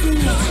Glory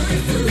Foods.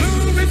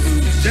 Glory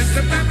Foods, just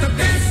about the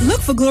best.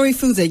 Look for Glory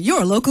Foods at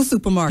your local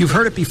supermarket. You've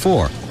heard it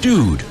before.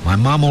 Dude, my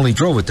mom only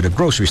drove it to the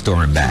grocery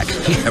store and back.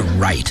 Yeah,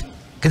 right.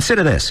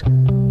 Consider this.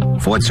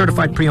 Ford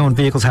certified pre-owned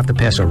vehicles have to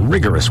pass a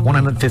rigorous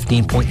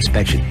 115-point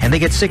inspection, and they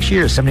get 6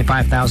 years,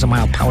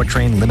 75,000-mile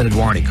powertrain limited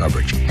warranty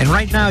coverage. And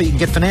right now, you can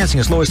get financing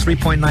as low as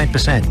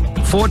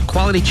 3.9%. Ford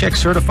Quality Check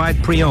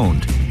certified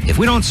pre-owned. If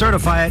we don't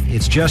certify it,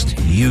 it's just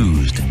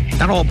used.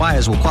 Not all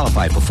buyers will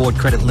qualify for Ford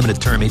Credit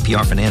Limited Term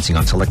APR financing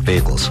on select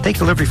vehicles. Take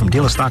delivery from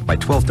dealer stock by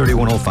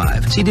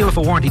 12/31/05. See dealer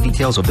for warranty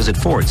details or visit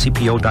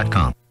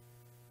FordCPO.com.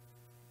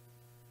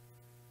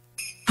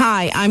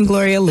 Hi, I'm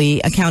Gloria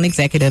Lee, Account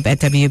Executive at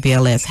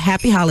WBLS.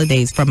 Happy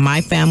holidays from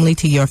my family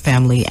to your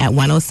family at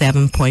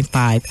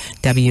 107.5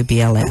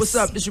 WBLS. What's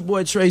up? This your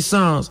boy Trey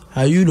Songz.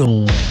 How you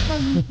doing?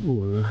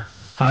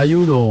 How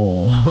you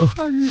doing?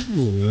 How you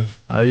doing?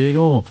 How you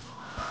doing?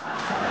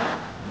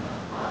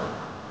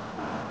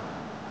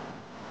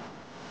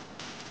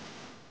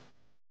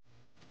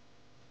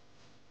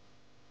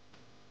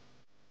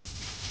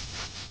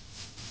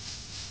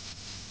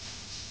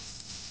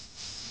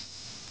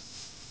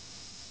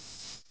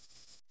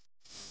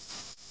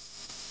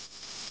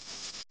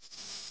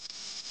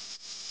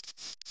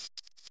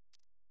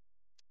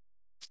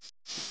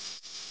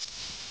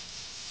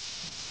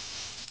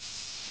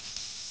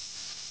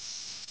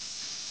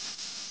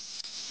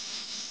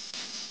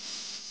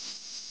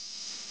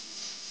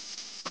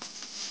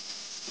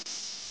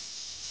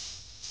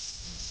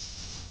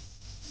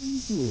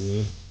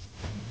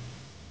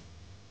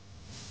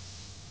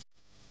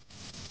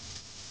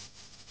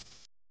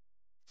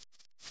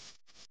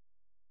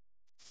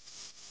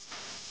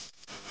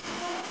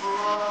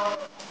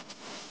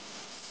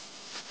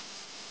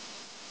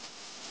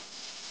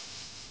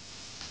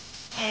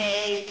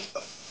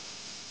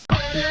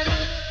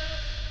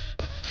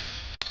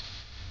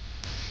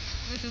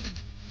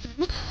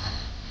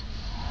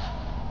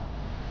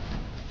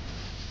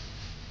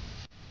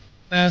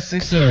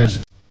 Plastic surge.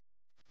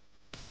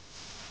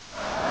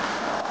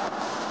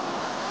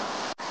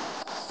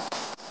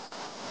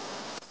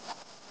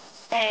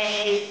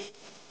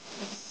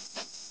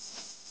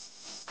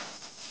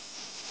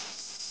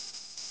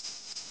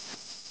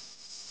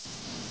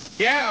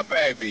 Yeah,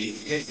 baby.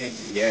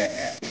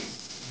 Yeah.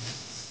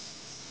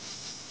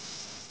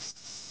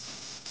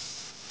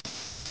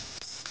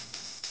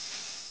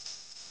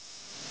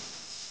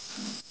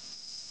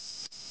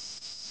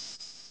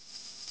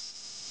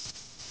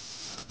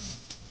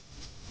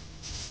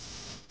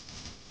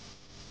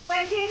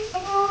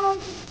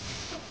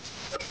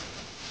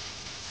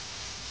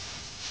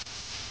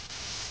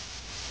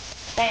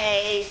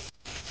 Hey.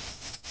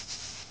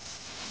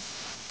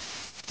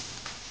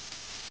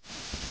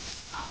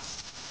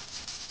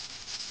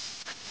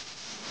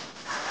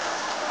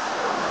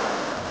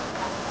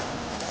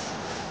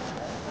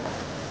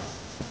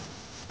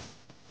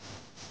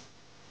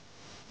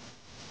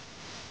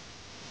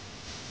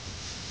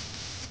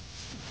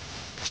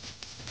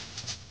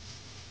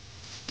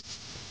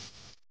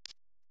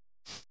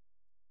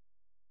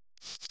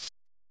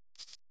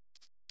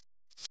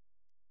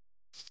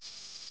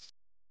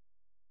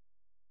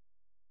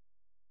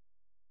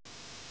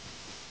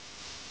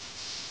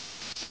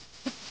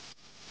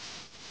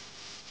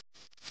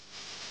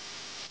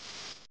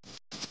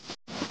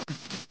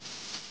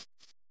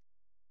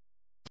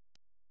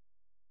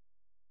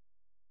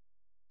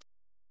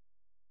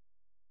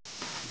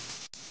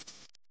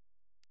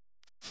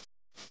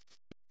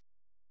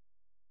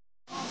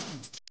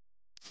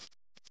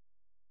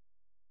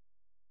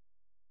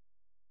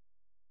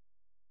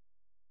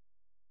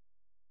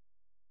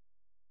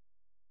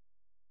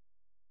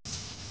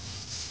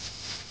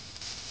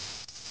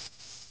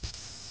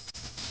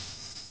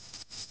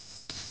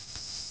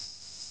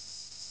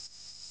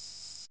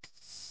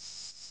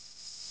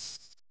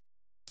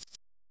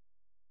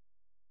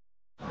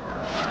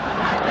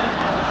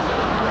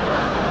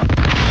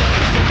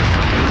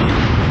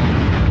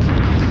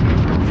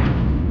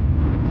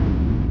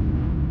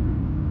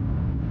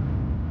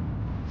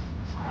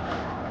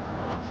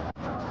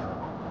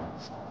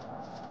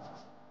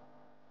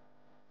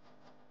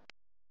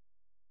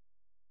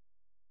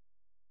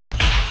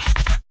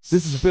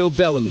 This is Bill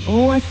Bellamy.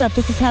 Oh, what's up?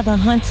 This is Heather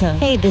Hunter.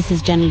 Hey, this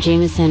is Jenna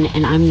Jameson,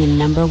 and I'm the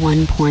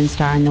 #1 porn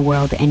star in the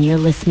world, and you're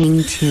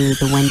listening to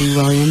the Wendy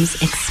Williams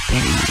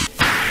Experience.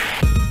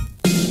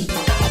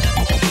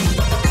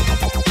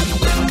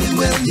 Wendy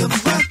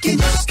Williams rocking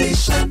your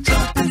station,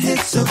 dropping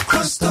hits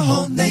across the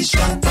whole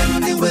nation.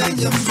 Wendy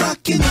Williams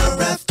rocking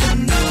your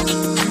afternoon.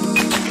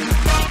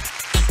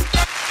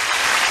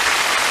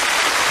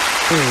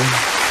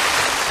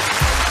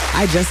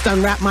 I just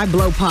unwrapped my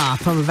blow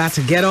pop. I'm about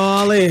to get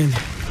all in.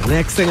 The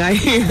next thing I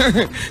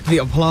hear, the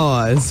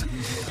applause.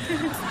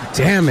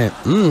 Damn it.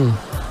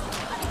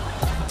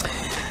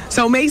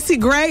 So Macy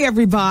Gray,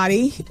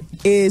 everybody,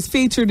 is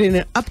featured in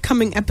an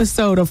upcoming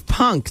episode of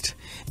Punk'd.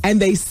 And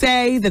they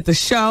say that the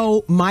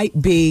show might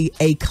be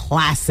a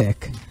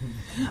classic.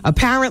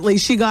 Apparently,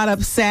 she got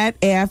upset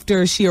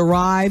after she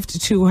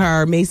arrived to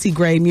her Macy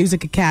Gray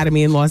Music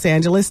Academy in Los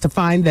Angeles to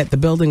find that the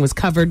building was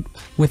covered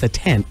with a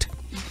tent.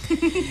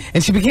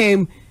 And she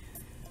became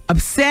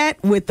upset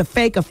with the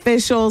fake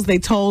officials. They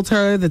told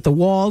her that the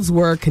walls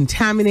were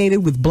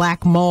contaminated with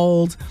black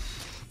mold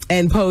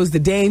and posed a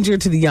danger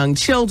to the young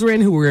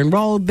children who were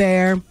enrolled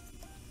there.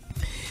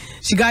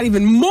 She got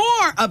even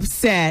more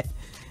upset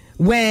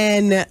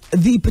when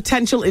the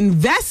potential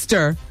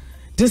investor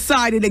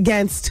decided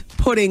against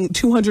putting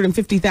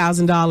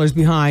 $250,000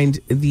 behind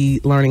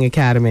the Learning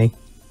Academy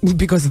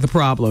because of the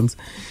problems.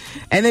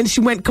 And then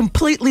she went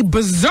completely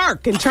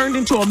berserk and turned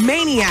into a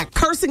maniac,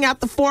 cursing out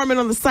the foreman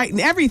on the site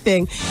and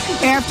everything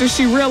after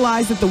she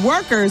realized that the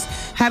workers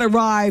had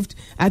arrived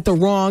at the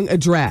wrong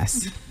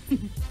address.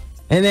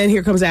 And then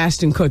here comes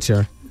Ashton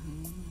Kutcher.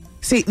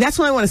 See, that's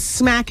when I want to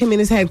smack him in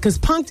his head, because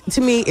Punk'd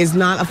to me is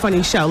not a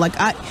funny show. Like,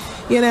 I'm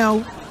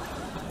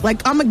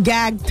a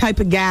gag type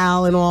of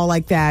gal and all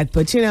like that,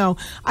 but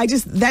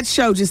that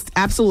show just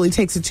absolutely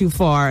takes it too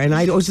far, and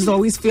I just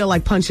always feel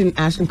like punching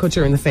Ashton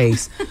Kutcher in the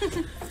face.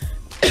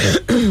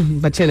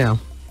 But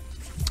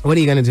what are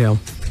you gonna do?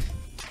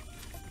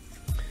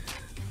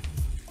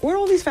 Where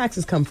all these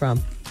faxes come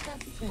from?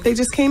 They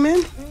just came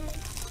in?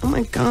 Oh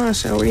my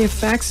gosh, I already have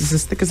faxes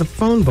as thick as a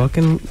phone book,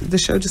 and the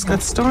show just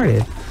got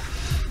started.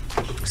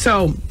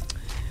 So,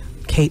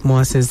 Kate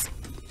Moss's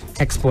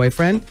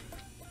ex-boyfriend,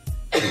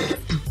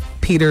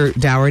 Peter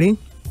Dougherty.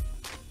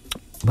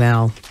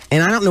 Well,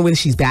 and I don't know whether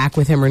she's back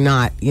with him or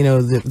not.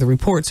 The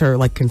reports are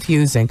like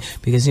confusing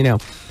because,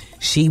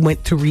 she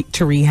went to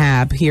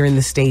rehab here in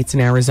the States in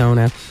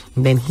Arizona.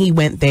 And then he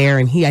went there,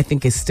 and he, I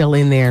think, is still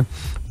in there.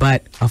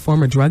 But a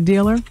former drug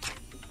dealer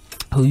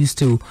who used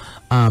to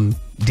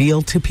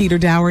deal to Peter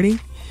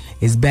Dougherty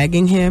is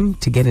begging him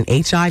to get an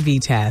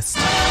HIV test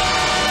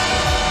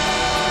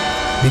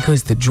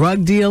because the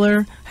drug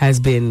dealer has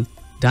been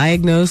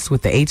diagnosed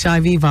with the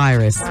HIV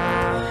virus.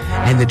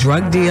 And the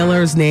drug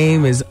dealer's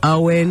name is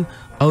Owen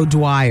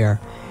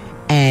O'Dwyer.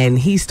 And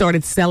he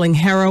started selling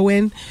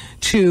heroin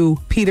to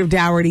Peter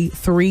Dougherty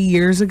 3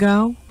 years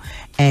ago.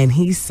 And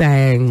he's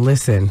saying,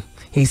 listen,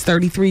 he's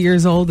 33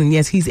 years old, and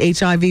yes, he's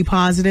HIV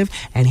positive.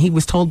 And he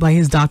was told by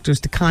his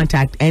doctors to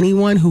contact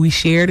anyone who he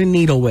shared a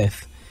needle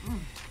with.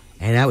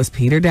 And that was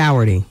Peter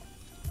Dougherty,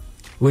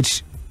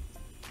 which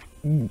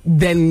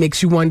then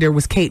makes you wonder,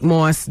 was Kate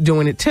Moss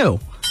doing it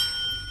too?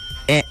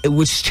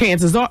 Which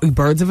chances are,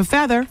 birds of a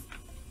feather.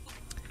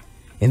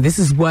 And this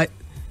is what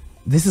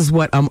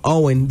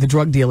Owen, the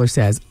drug dealer,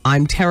 says.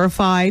 I'm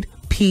terrified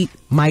Pete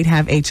might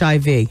have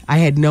HIV. I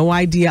had no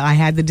idea I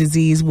had the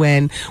disease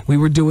when we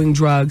were doing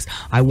drugs.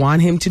 I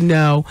want him to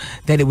know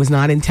that it was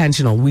not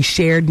intentional. We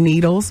shared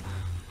needles,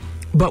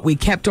 but we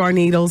kept our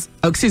needles.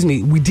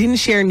 We didn't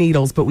share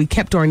needles, but we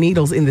kept our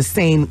needles in the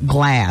same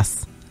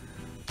glass.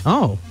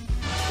 Oh,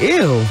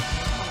 ew.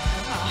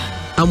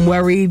 I'm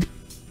worried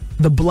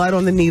the blood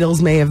on the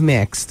needles may have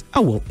mixed.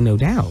 Oh, well, no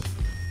doubt.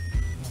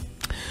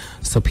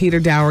 So Peter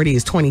Dougherty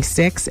is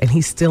 26, and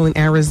he's still in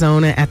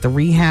Arizona at the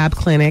rehab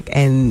clinic,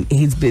 and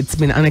it's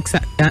been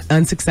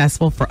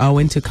unsuccessful for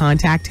Owen to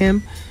contact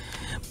him.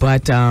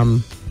 But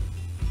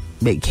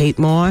Kate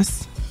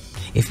Moss,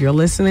 if you're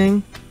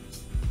listening,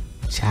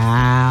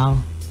 child,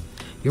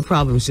 your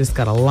problem's just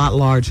got a lot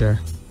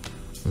larger.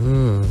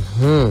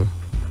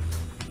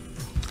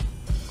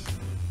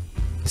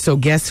 So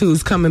guess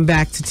who's coming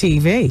back to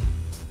TV?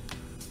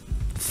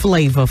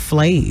 Flavor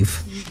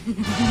Flav.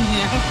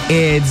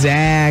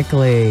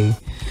 Exactly.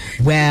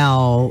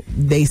 Well,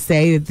 they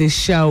say that this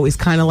show is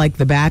kind of like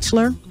The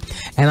Bachelor.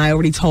 And I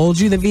already told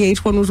you that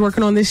VH1 was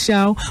working on this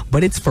show,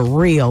 but it's for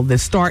real. The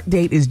start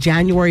date is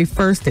January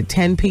 1st at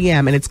 10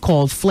 p.m. and it's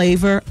called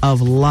Flavor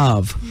of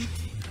Love.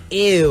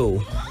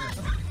 Ew.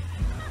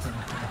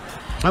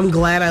 I'm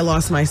glad I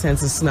lost my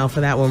sense of smell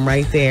for that one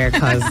right there,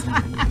 because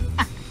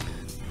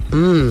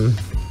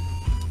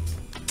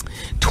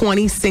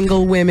 20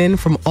 single women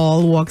from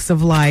all walks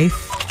of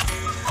life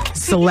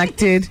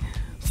selected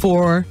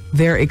for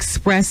their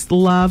expressed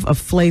love of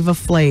Flavor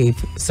Flav.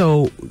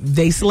 So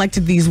they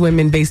selected these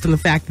women based on the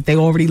fact that they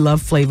already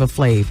love Flavor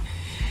Flav.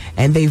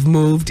 And they've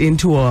moved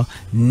into a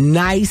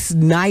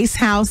nice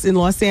house in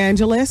Los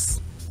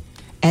Angeles.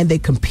 And they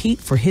compete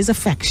for his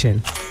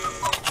affection.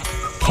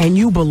 Can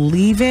you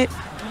believe it?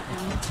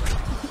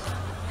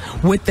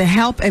 with the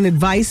help and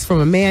advice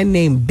from a man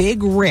named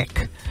Big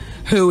Rick,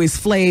 who is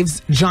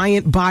Flav's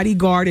giant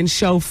bodyguard and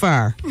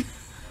chauffeur.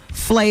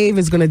 Flav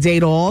is going to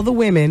date all the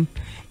women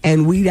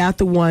and weed out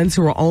the ones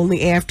who are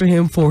only after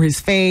him for his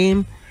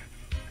fame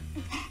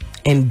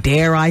and,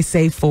 dare I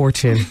say,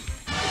 fortune.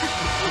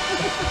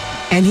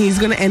 And he's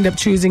going to end up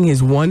choosing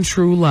his one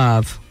true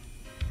love.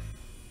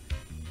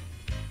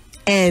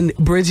 And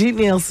Bridget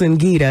Nielsen,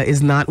 Gita,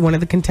 is not one of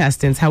the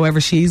contestants.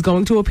 However, she's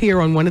going to appear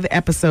on one of the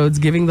episodes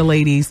giving the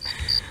ladies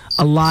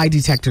a lie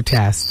detector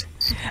test.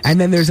 And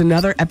then there's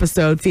another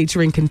episode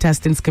featuring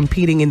contestants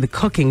competing in the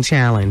cooking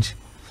challenge.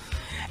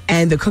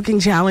 And the cooking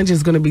challenge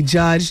is going to be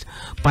judged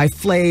by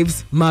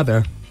Flav's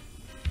mother.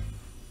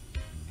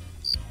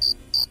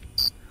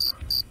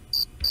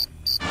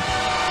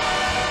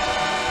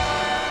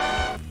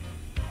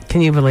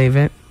 Can you believe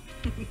it?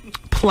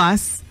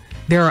 Plus,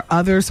 there are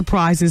other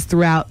surprises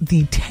throughout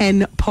the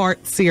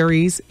 10-part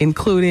series,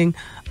 including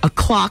a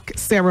clock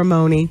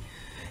ceremony,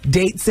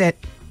 dates at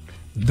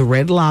the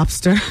Red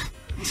Lobster,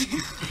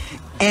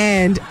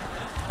 and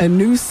a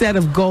new set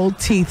of gold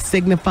teeth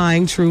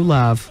signifying true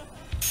love.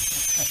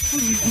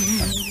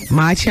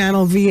 My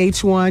channel,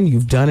 VH1,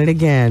 you've done it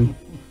again.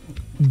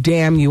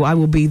 Damn you, I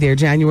will be there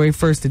January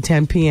 1st at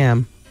 10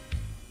 p.m.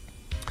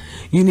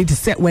 You need to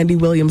set Wendy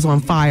Williams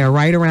on fire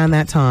right around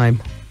that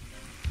time.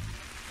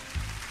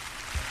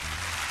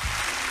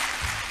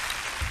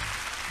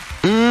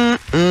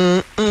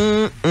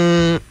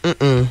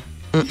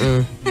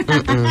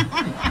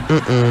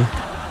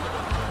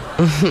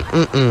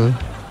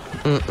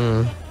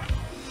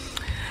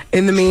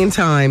 In the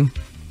meantime,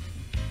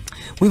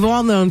 we've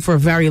all known for a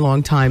very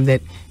long time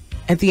that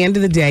at the end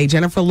of the day,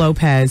 Jennifer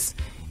Lopez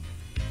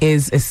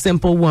is a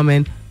simple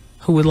woman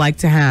who would like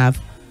to have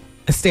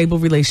a stable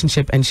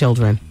relationship and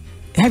children.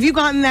 Have you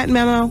gotten that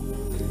memo?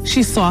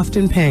 She's soft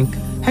and pink.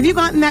 Have you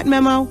gotten that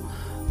memo?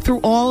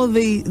 Through all of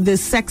the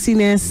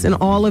sexiness and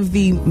all of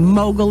the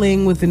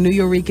moguling with the New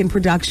Yorican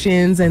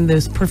productions and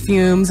the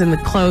perfumes and the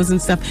clothes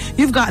and stuff,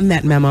 you've gotten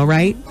that memo,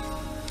 right?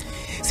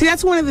 See,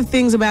 that's one of the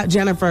things about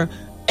Jennifer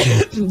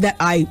that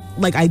I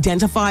like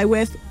identify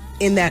with,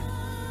 in that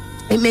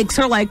it makes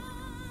her like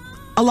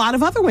a lot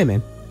of other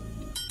women.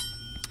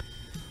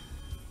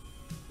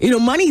 You know,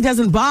 money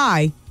doesn't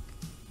buy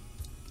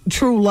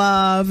true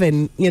love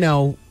and, you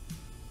know,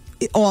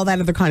 all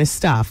that other kind of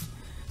stuff.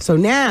 So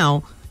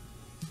now,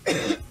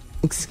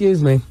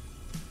 excuse me,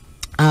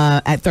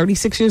 at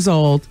 36 years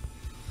old,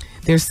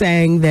 they're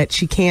saying that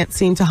she can't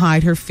seem to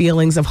hide her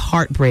feelings of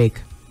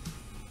heartbreak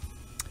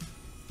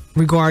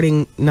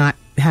regarding not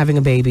having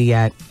a baby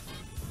yet.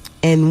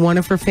 And one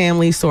of her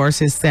family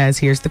sources says,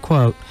 here's the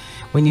quote,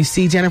 "When you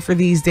see Jennifer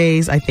these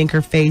days, I think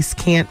her face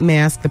can't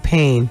mask the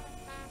pain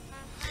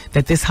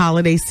that this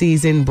holiday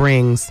season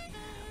brings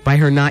by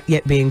her not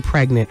yet being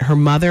pregnant. Her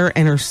mother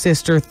and her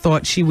sister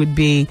thought she would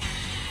be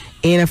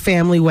in a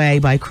family way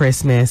by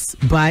Christmas,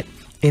 but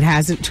it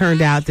hasn't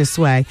turned out this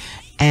way,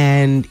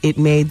 and it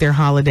made their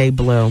holiday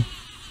blue."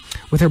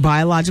 With her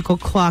biological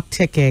clock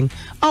ticking.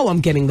 Oh, I'm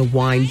getting the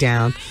wind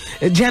down.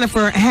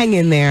 Jennifer, hang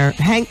in there.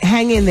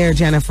 Hang in there,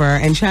 Jennifer.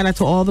 And shout out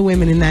to all the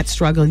women in that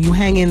struggle. You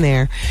hang in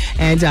there.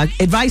 And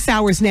Advice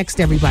Hour's next,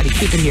 everybody.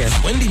 Keep it here.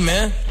 Wendy,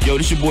 man. Yo,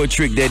 this your boy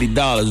Trick Daddy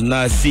Dollars, and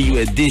I see you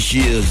at this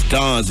year's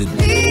Dons.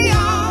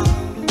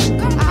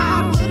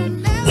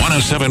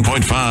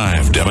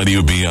 107.5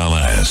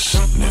 WBLS,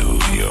 New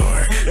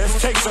York.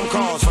 Let's take some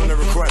calls from the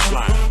request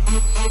line.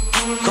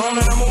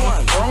 Caller number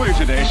one. Earlier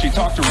today, she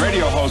talked to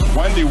radio host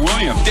Wendy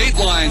Williams.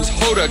 Dateline's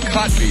Hoda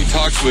Kotb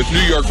talks with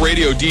New York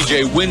radio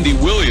DJ Wendy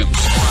Williams.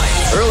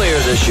 Earlier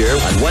this year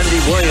on Wendy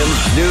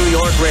Williams' New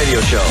York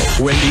radio show.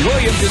 Wendy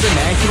Williams is a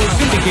national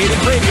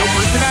syndicated radio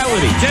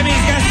personality.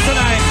 Demi's guest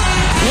tonight,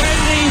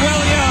 Wendy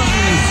Williams.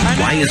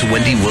 Why is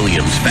Wendy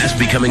Williams fast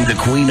becoming the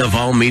queen of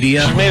all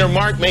media? She's made her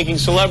mark making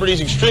celebrities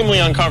extremely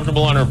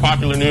uncomfortable on her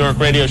popular New York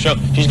radio show.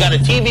 She's got a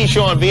TV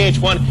show on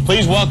VH1.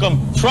 Please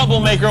welcome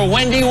troublemaker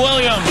Wendy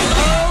Williams.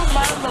 Oh,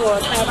 my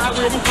Lord, am I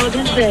ready for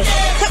this day?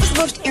 That was the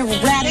most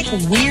erratic,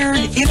 weird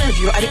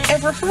interview I'd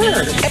ever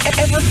heard.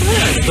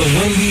 The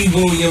Wendy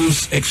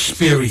Williams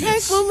Experience.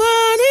 Thanks for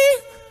money.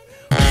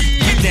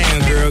 Get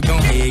down, girl. Go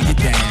ahead. Get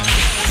down.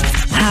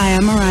 Hi,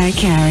 I'm Mariah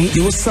Carey.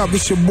 Yo, what's up?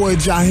 It's your boy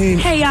Jaheim.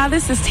 Hey, y'all,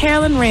 this is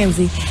Terrellyn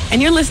Ramsey,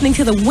 and you're listening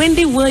to the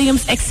Wendy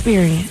Williams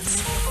Experience.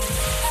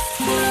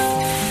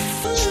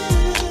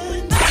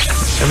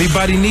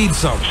 Everybody needs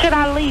something. Should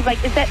I leave?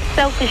 Like, is that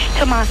selfish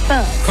to my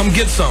son? Come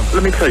get some.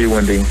 Let me tell you,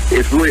 Wendy,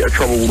 it's really a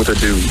trouble with a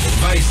dude.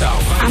 Advice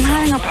out. I'm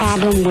having a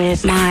problem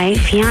with my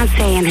fiance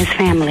and his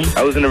family.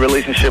 I was in a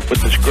relationship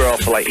with this girl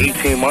for like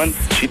 18 months.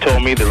 She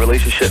told me the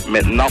relationship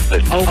meant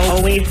nothing.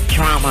 Always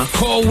drama.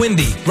 Call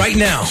Wendy right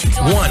now.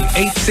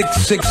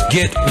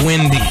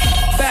 1-866-GET-WENDY.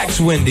 Fax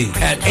Wendy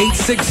at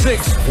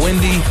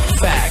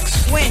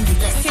 866-WENDY-FAX. Wendy,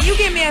 can you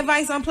give me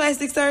advice on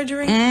plastic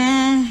surgery?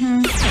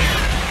 Mm-hmm.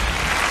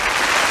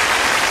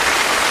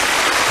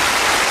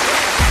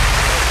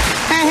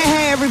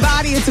 Hey,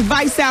 everybody. It's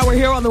Advice Hour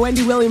here on the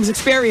Wendy Williams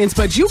Experience.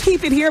 But you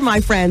keep it here,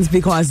 my friends,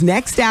 because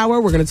next hour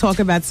we're going to talk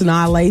about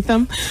Sanaa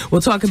Lathan.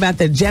 We'll talk about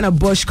the Jenna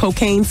Bush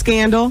cocaine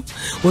scandal.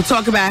 We'll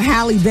talk about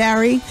Halle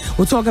Berry.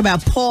 We'll talk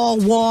about Paul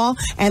Wall.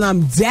 And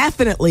I'm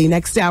definitely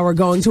next hour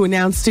going to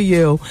announce to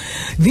you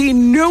the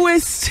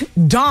newest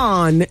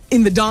Don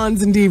in the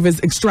Dons and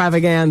Divas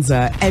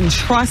extravaganza. And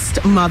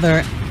trust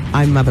Mother,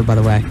 I'm Mother, by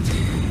the way.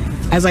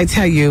 As I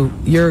tell you,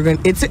 you're going.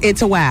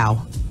 It's a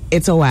wow.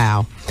 It's a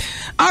wow.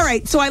 All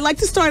right, so I like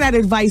to start out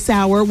Advice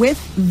Hour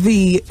with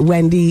the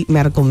Wendy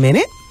Medical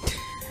Minute.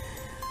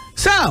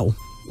 So,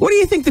 what do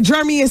you think the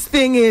germiest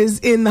thing is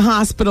in the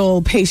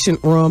hospital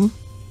patient room?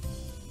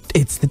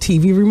 It's the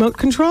TV remote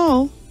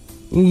control.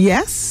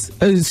 Yes,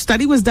 a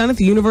study was done at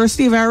the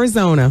University of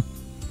Arizona,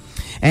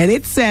 and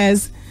it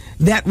says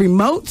that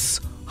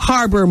remotes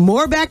harbor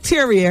more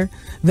bacteria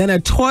than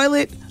a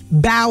toilet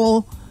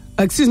bowel.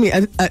 A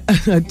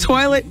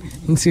toilet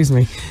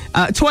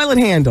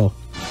handle.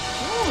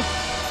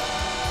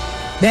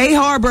 They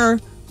harbor,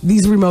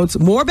 these remotes,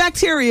 more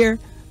bacteria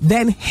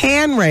than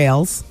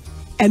handrails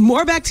and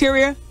more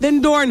bacteria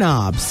than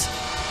doorknobs.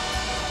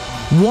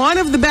 One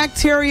of the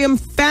bacterium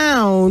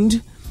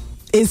found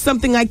is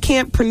something I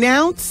can't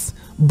pronounce,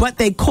 but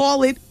they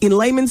call it, in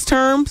layman's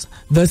terms,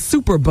 the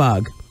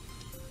superbug.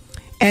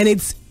 And they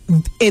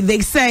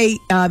say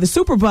the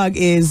superbug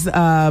is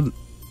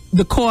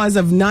the cause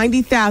of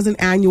 90,000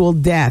 annual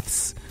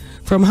deaths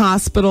from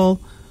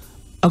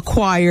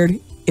hospital-acquired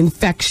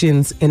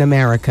infections in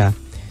America.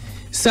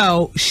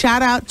 So,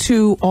 shout out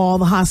to all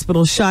the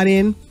hospitals shut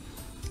in.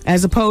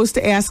 As opposed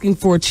to asking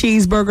for a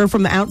cheeseburger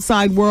from the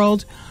outside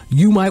world,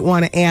 you might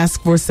want to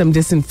ask for some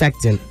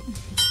disinfectant.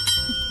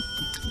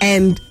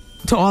 And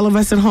to all of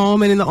us at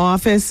home and in the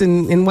office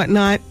and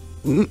whatnot,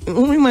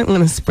 we might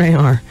want to spray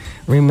our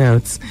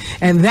remotes.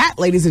 And that,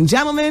 ladies and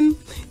gentlemen,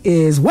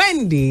 is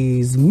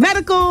Wendy's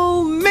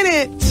Medical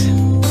Minute.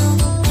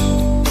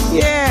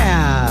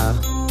 Yeah.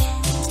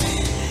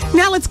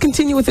 Now let's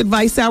continue with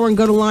Advice Hour and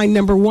go to line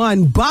number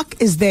 1. Buck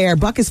is there.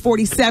 Buck is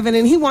 47,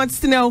 and he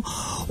wants to know,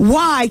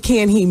 why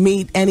can't he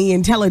meet any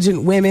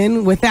intelligent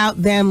women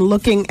without them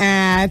looking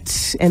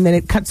at, and then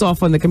it cuts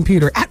off on the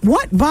computer. At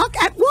what, Buck?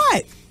 At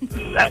what?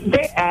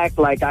 They act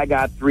like I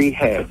got 3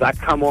 heads. I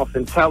come off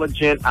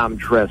intelligent. I'm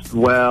dressed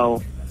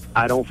well.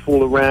 I don't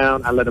fool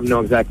around. I let them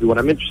know exactly what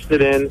I'm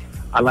interested in.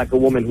 I like a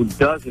woman who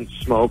doesn't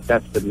smoke.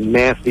 That's the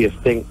nastiest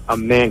thing a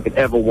man could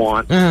ever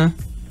want.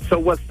 So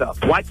what's up?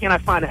 Why can't I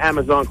find an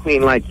Amazon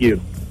queen like you?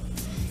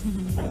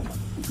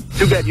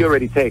 Too bad you're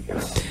already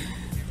taken.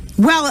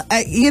 Well,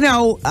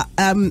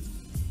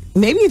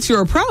 maybe it's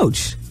your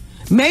approach.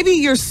 Maybe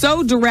you're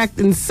so direct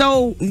and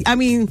so,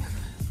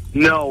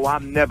 No,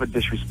 I'm never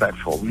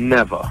disrespectful.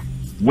 Never.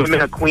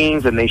 Women are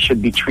queens and they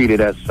should be treated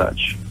as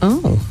such.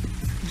 Oh.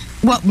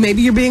 Well,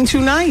 maybe you're being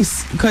too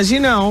nice because,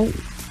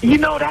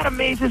 that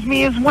amazes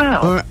me as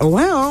well.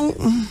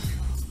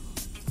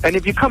 And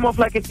if you come off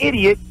like an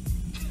idiot,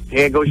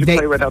 there goes your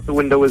play right out the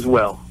window as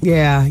well.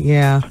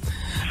 Yeah.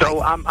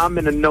 So I'm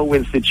in a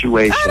no-win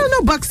situation. I don't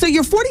know, Buck. So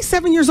you're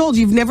 47 years old.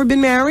 You've never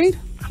been married?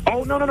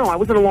 Oh, no. I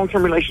was in a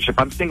long-term relationship.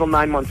 I'm single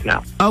 9 months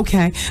now.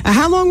 Okay.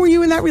 How long were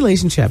you in that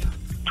relationship?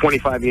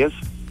 25 years.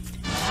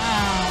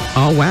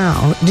 Oh,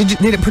 wow.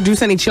 Did it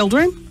produce any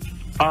children?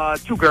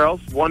 2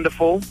 girls.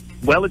 Wonderful.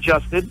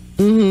 Well-adjusted.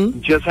 Mm-hmm.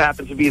 Just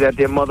happened to be that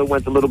their mother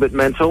went a little bit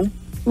mental.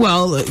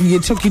 Well,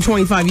 it took you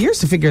 25 years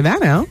to figure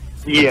that out.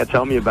 Yeah,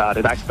 tell me about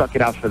it. I stuck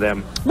it out for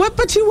them. What?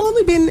 But you've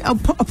only been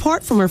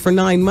apart from her for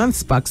 9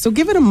 months, Buck, so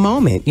give it a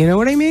moment. You know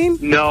what I mean?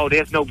 No,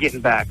 there's no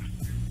getting back.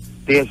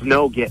 There's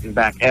no getting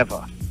back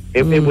ever.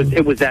 It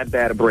was that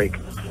bad a break.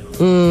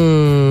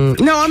 No,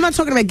 I'm not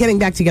talking about getting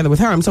back together with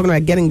her. I'm talking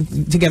about getting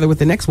together with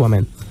the next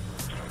woman.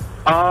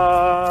 It's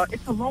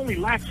a lonely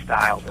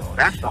lifestyle, though.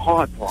 That's the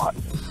hard part.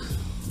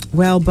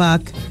 Well,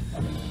 Buck...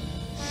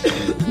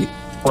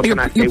 What can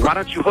I say? Why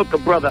don't you hook a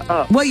brother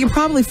up? Well, you're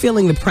probably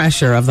feeling the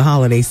pressure of the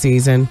holiday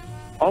season.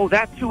 Oh,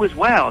 that too as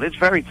well. It's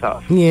very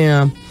tough.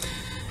 Yeah.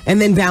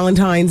 And then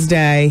Valentine's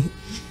Day.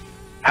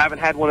 Haven't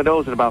had one of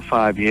those in about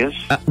 5 years.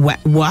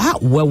 Wow.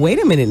 Well, wait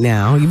a minute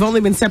now. You've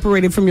only been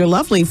separated from your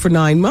lovely for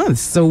 9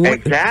 months. So what?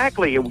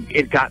 Exactly.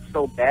 It got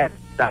so bad.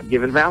 Stopped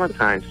giving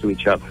Valentines to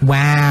each other.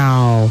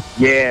 Wow.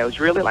 Yeah, it was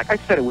really, like I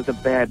said, it was a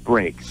bad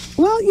break.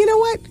 Well, you know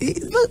what?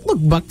 Look,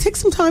 Buck, take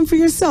some time for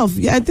yourself.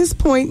 At this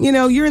point,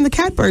 you're in the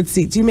catbird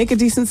seat. Do you make a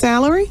decent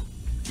salary?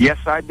 Yes,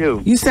 I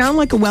do. You sound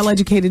like a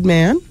well-educated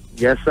man.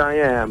 Yes, I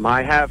am.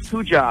 I have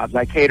 2 jobs.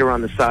 I cater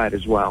on the side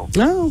as well.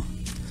 Oh.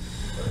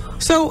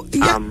 So,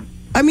 yeah.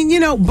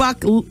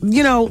 Buck,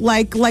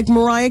 like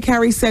Mariah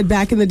Carey said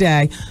back in the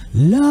day,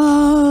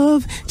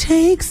 love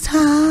takes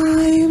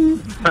time.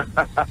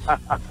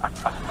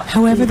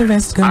 However the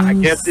rest goes. I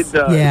guess it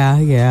does.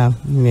 Yeah.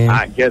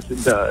 I guess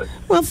it does.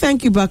 Well,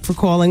 thank you, Buck, for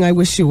calling. I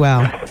wish you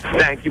well.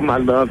 Thank you, my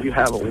love. You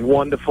have a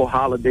wonderful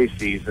holiday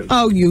season.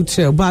 Oh, you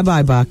too.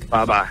 Bye-bye, Buck.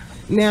 Bye-bye.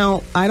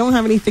 Now, I don't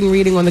have anything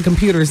reading on the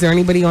computer. Is there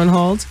anybody on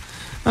hold?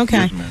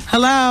 Okay. Yes, ma'am.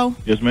 Hello.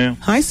 Yes, ma'am.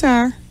 Hi,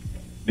 sir.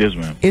 Yes,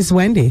 ma'am. It's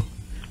Wendy.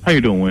 How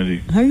you doing, Wendy?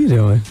 How you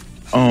doing?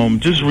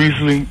 Just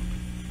recently,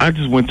 I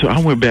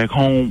went back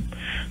home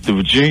to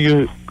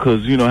Virginia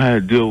because, you know, I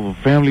had to deal with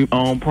family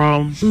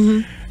problems.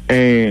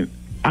 And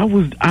I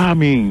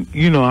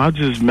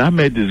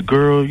met this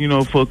girl, you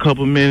know, for a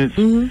couple of minutes.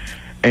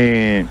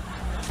 And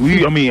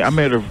I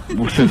met her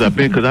since I've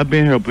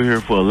been up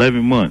here for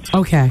 11 months.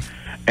 Okay.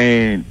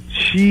 And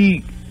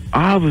she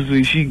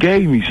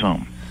gave me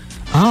something.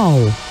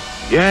 Oh.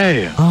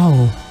 Yeah.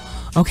 Oh.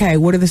 Okay,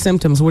 what are the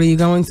symptoms? What are you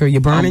going through?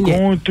 You're burning? I'm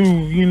going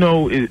through, you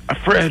know, the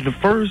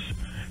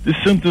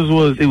symptoms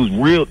was, it was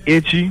real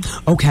itchy.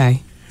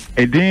 Okay.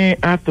 And then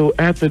after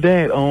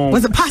that,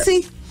 was it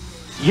pussy?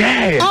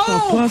 Yeah.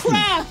 Oh,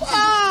 crap.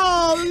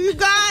 Oh, you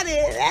got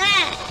it.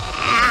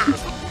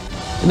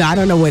 No, I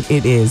don't know what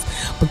it is.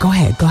 But go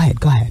ahead.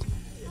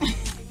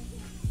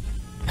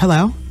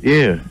 Hello?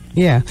 Yeah.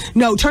 Yeah.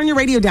 No, turn your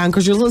radio down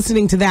because you're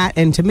listening to that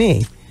and to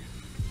me.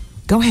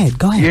 Go ahead.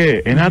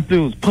 Yeah, and after it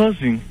was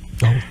pussy,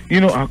 you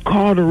know, I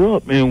called her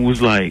up and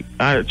was like,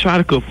 I tried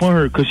to confront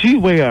her because she's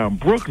way out in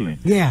Brooklyn.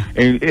 Yeah.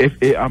 And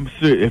if it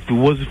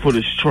wasn't for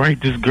the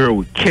strike, this girl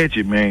would catch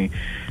it, man.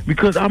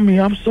 Because, I mean,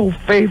 I'm so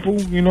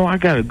faithful. You know, I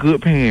got a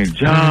good paying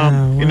job.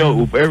 Wow. You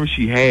know, whatever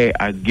she had,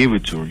 I'd give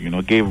it to her. You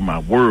know, gave her my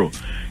world.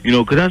 You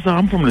know, because that's how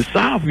I'm from the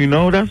South, you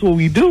know. That's what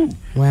we do.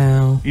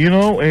 Wow. You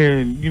know,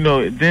 and, you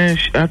know, then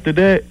after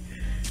that,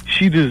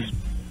 she just...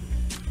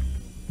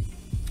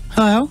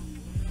 Hello?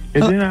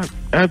 And then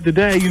after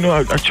that, you know,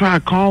 I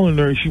tried calling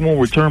her and she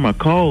won't return my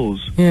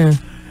calls. Yeah.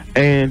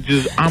 And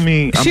just, I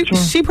mean,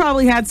 she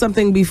probably had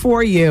something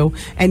before you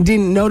and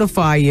didn't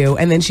notify you,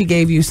 and then she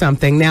gave you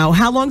something. Now,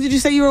 how long did you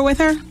say you were with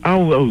her? I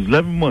was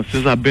 11 months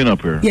since I've been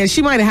up here. Yeah,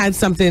 she might have had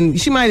something.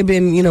 She might have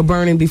been, you know,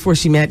 burning before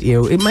she met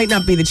you. It might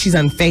not be that she's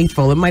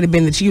unfaithful. It might have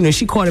been that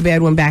she caught a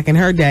bad one back in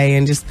her day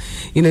and just,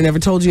 you know, never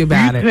told you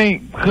about it. You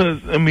think, because,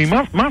 I mean,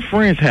 my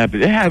friends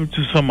happened. It happened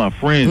to some of my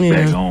friends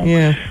back home.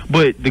 Yeah.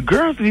 But the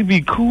girls, they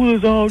be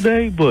coolers all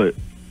day, but...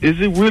 Is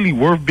it really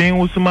worth being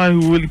with somebody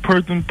who really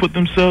put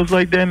themselves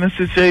like that in a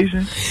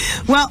situation?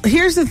 Well,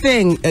 here's the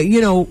thing.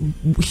 You know,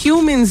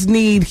 humans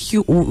need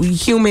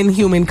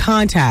human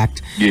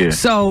contact. Yeah.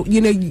 So,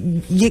 you know,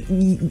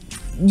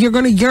 you're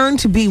going to yearn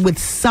to be with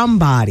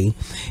somebody.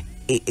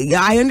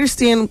 I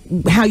understand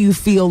how you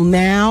feel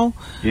now.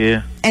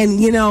 Yeah. And,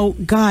 you know,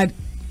 God,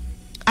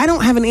 I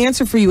don't have an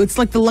answer for you. It's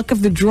like the luck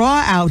of the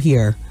draw out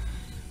here.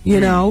 You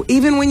know,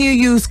 even when you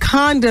use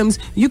condoms,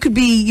 you could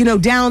be, you know,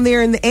 down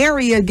there in the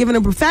area giving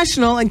a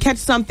professional and catch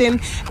something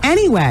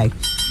anyway.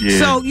 Yeah.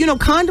 So, you know,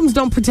 condoms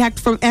don't protect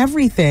from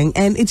everything.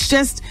 And it's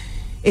just,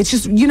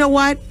 you know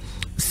what?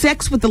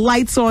 Sex with the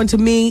lights on to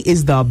me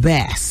is the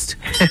best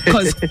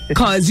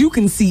because you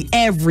can see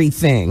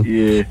everything.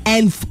 Yeah.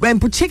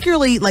 And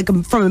particularly like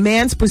from a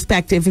man's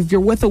perspective, if you're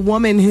with a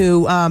woman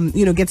who,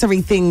 you know, gets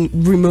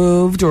everything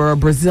removed or a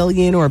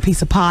Brazilian or a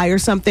piece of pie or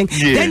something,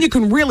 then you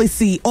can really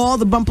see all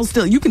the bumbles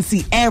still. You can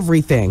see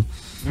everything.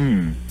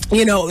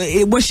 You know,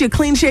 was she a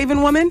clean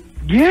shaven woman?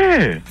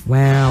 Yeah.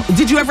 Wow.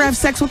 Did you ever have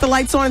sex with the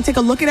lights on and take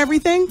a look at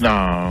everything? No,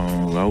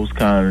 I was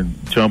kind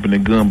of jumping the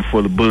gun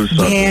before the bullets.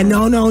 Yeah,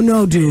 no,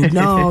 dude.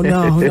 No,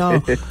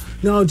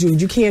 dude,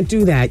 you can't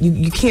do that.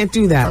 You can't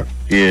do that.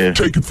 Yeah.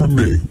 Take it from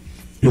me.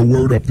 Yo,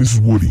 word up, this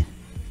is Woody.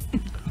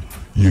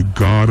 You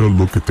gotta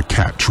look at the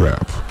cat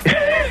trap.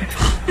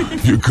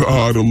 You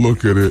gotta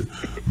look at it.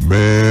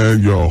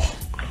 Man, yo,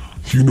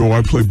 you know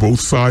I play both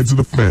sides of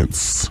the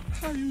fence.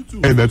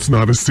 And that's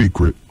not a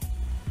secret.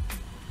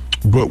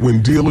 But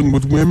when dealing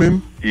with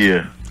women,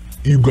 yeah,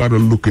 you gotta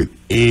look at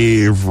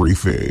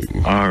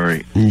everything. All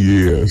right.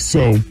 Yeah.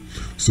 So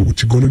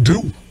what you gonna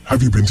do?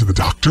 Have you been to the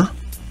doctor?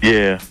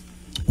 Yeah.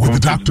 What the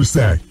doctor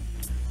say?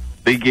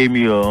 They gave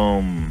me a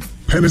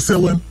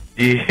penicillin.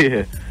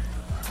 Yeah.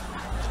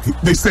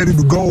 They said it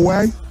would go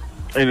away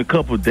in a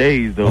couple of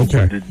days, though.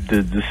 Okay.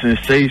 The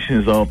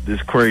sensations off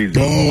is crazy.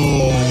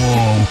 Oh,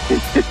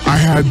 I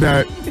had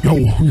that. Yo.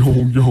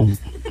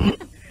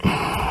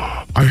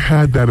 I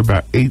had that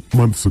about 8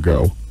 months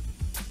ago.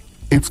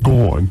 It's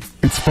gone.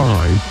 It's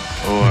fine.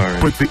 Oh, all right.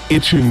 But the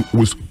itching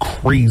was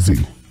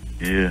crazy.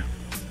 Yeah.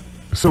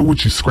 So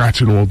what, you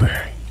scratching all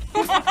day?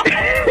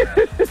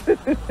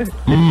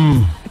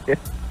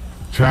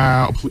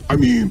 Child, I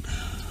mean,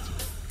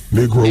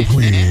 Negro,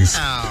 please.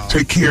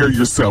 Take care of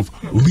yourself.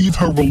 Leave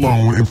her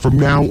alone. And from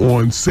now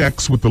on,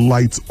 sex with the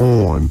lights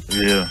on.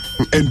 Yeah.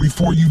 And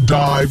before you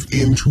dive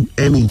into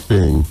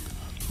anything,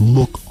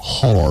 look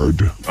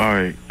hard. All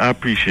right. I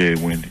appreciate it,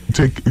 Wendy.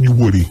 Take you,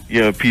 Woody.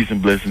 Yeah, peace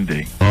and blessing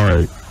day. All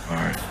right. All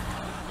right.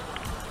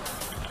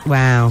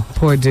 Wow.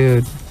 Poor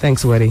dude.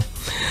 Thanks, Woody.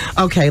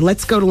 Okay,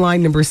 let's go to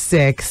line number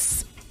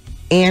 6.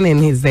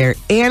 Annan is there.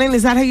 Annan,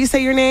 is that how you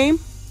say your name?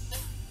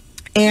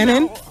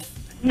 Annan?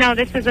 No,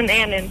 this isn't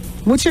Annan.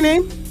 What's your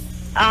name?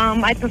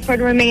 I prefer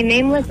to remain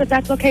nameless, if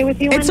that's okay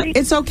with you, Wendy.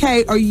 It's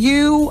okay. Are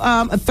you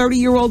a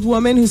 30-year-old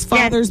woman whose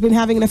father's been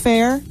having an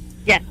affair?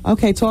 Yes.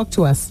 Okay, talk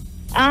to us.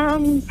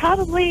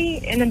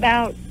 Probably in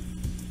about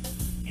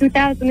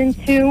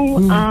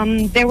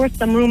 2002, there were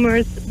some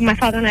rumors. My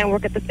father and I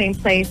work at the same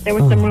place. There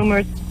were some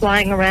rumors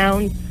flying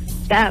around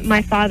that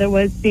my father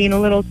was being a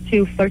little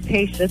too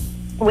flirtatious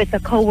with a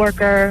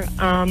coworker.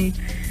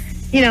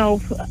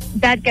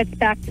 That gets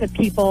back to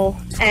people.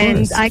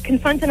 And I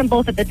confronted them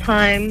both at the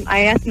time.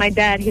 I asked my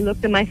dad. He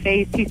looked in my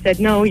face. He said,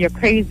 "No, you're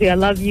crazy. I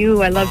love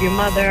you. I love your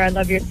mother. I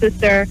love your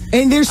sister."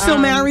 And they're still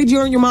married,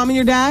 your mom and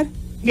your dad?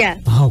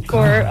 Yes. Oh,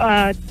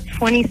 for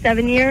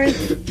 27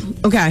 years.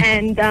 Okay.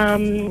 And,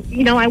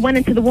 I went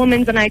into the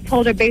woman's and I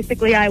told her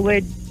basically I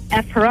would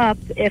F her up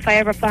if I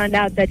ever found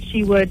out that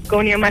she would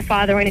go near my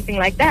father or anything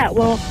like that.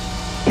 Well,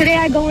 today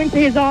I go into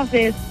his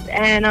office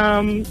and,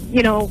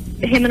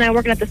 him and I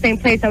working at the same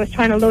place. I was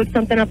trying to load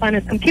something up on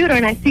his computer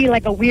and I see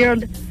like a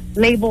weird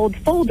labeled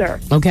folder.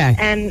 Okay.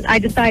 And I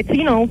decide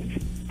to,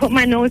 put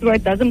my nose where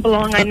it doesn't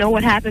belong. I know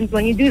what happens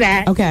when you do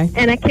that. Okay.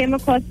 And I came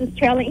across this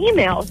trail of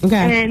emails.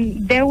 Okay.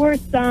 And there were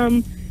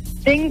some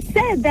things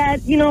said that,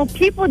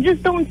 people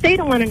just don't say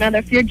to one another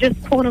if you're just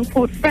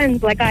quote-unquote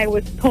friends, like I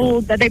was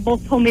told that they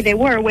both told me they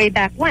were way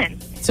back when.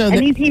 And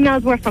these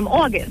emails were from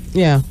August.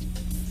 Yeah.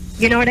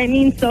 You know what I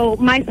mean? So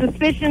my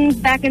suspicions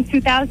back in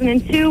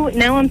 2002,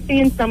 now I'm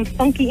seeing some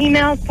funky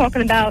emails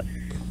talking about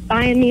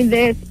buying me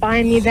this,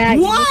 buying me that.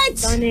 What?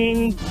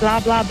 Stunning,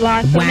 blah, blah,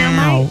 blah. So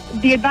now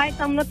the advice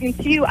I'm looking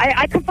to you,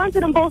 I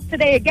confronted them both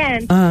today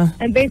again.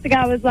 And basically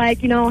I was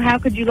like, how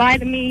could you lie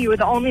to me? You were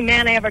the only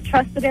man I ever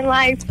trusted in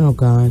life. Oh,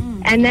 God.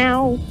 And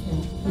now...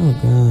 Oh,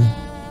 God.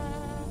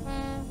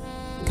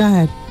 Go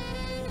ahead.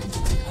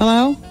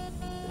 Hello?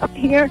 Up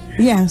here?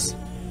 Yes.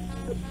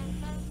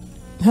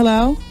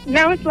 Hello?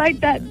 Now it's like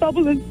that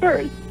bubble is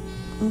burst.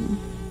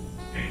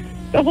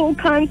 The whole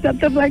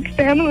concept of like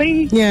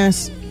family.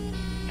 Yes.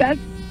 That's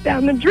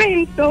down the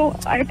drain, so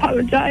I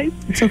apologize.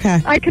 It's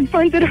okay. I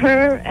confronted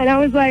her and I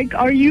was like,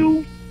 "Are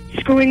you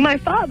screwing my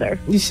father?"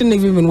 You shouldn't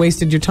have even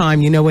wasted your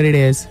time. You know what it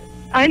is.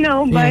 I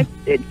know, but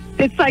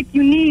it's like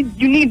you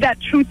need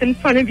that truth in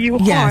front of you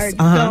hard.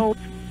 So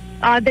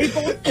they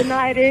both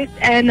denied it,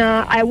 and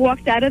I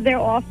walked out of their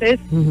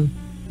office. Mm-hmm.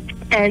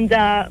 And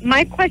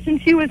my question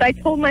to you is, I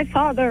told my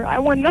father I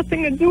want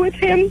nothing to do with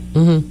him,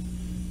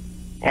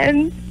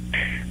 and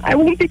I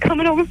won't be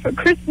coming over for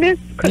Christmas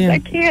because I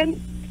can't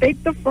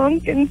fake the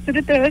funk and sit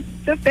at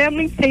the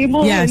family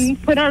table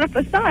and put on a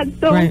facade.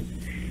 So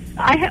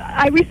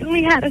I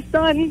recently had a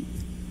son,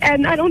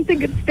 and I don't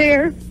think it's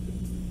fair.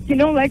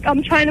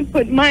 I'm trying to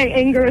put my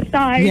anger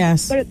aside,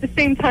 but at the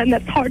same time,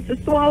 that's hard to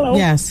swallow.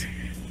 Yes.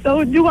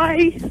 So do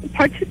I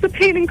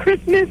participate in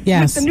Christmas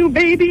with the new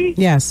baby?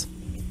 Yes.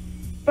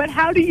 But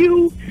how do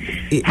you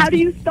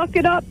suck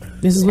it up?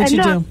 This is what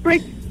you do.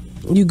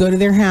 You go to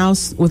their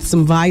house with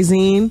some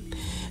Visine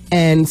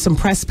and some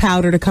pressed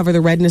powder to cover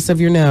the redness of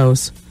your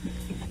nose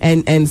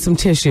and some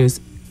tissues.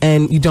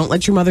 And you don't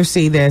let your mother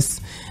see this.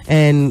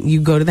 And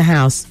you go to the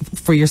house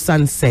for your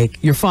son's sake.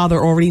 Your father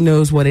already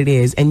knows what it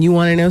is. And you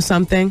want to know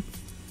something?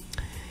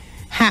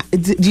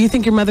 Do you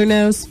think your mother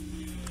knows?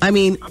 I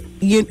mean,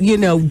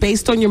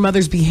 based on your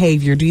mother's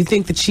behavior, do you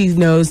think that she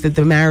knows that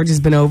the marriage has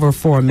been over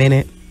for a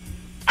minute?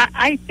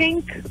 I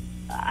think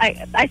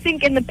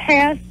in the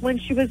past when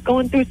she was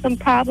going through some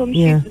problems,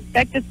 she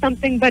suspected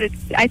something, but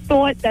I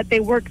thought that they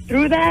worked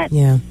through that.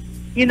 Yeah.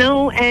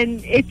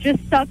 And it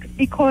just sucks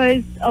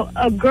because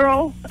a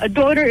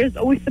daughter is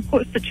always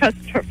supposed to trust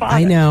her father.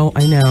 I know.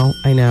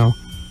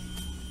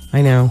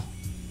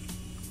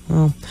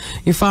 Well,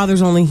 your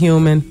father's only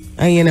human.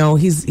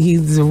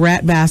 He's a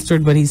rat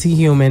bastard, but he's a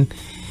human.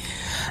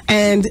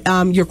 And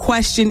your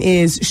question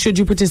is, should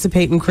you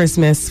participate in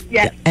Christmas?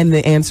 Yes. And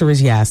the answer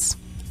is yes.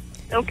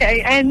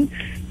 Okay, and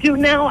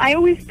now I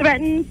always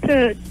threaten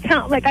to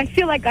tell, I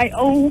feel like I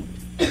owe,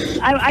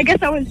 I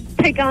guess I was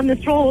taking on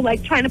this role,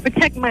 trying to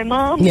protect my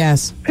mom.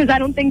 Yes. Because I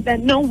don't think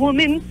that no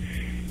woman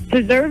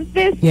deserves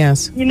this.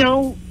 Yes.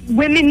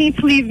 Women need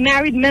to leave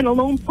married men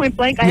alone, point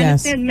blank. I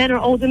understand men are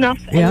old enough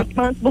and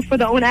responsible for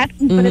their own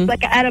actions, but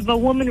it's out of a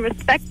woman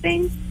respect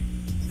thing.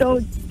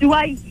 So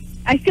I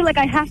feel like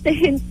I have to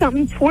hint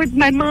something towards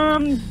my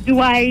mom.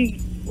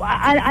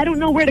 I don't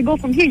know where to go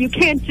from here. You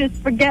can't just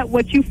forget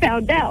what you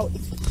found out.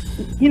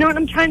 You know what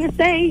I'm trying to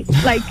say?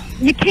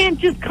 You can't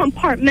just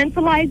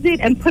compartmentalize it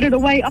and put it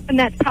away up in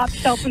that top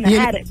shelf in the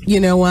attic. You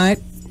know what?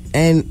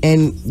 And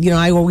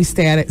I always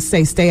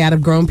stay out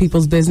of grown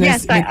people's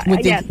business.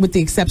 Yes, with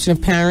the exception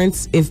of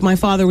parents. If my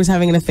father was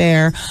having an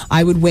affair,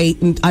 I would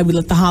wait and I would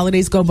let the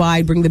holidays go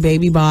by, bring the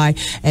baby by,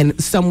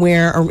 and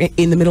somewhere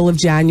in the middle of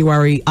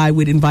January, I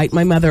would invite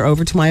my mother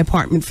over to my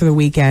apartment for the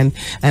weekend,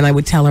 and I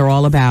would tell her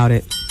all about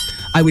it.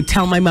 I would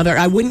tell my mother.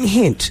 I wouldn't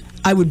hint.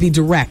 I would be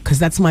direct because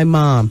that's my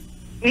mom,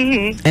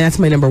 and that's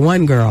my number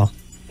one girl.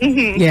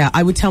 Yeah,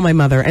 I would tell my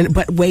mother,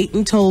 but wait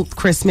until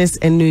Christmas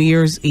and New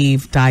Year's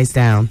Eve dies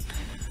down.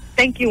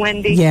 Thank you,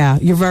 Wendy. Yeah,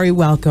 you're very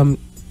welcome.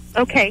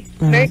 Okay.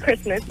 Merry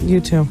Christmas.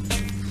 You too.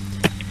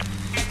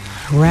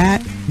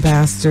 Rat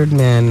bastard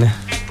men.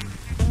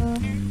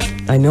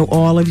 I know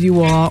all of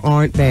you all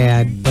aren't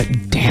bad, but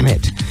damn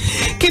it.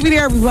 Keep it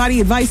here,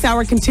 everybody. Advice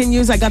Hour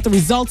continues. I got the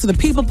results of the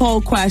People Poll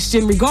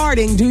question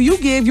regarding, do you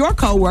give your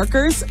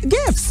coworkers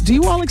gifts? Do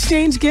you all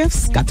exchange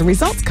gifts? Got the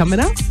results coming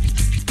up.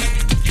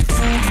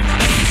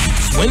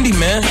 Wendy,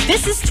 man.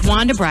 This is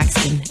Twanda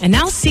Braxton, and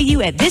I'll see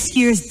you at this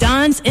year's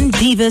Dons and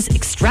Divas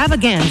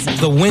Extravaganza.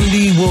 The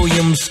Wendy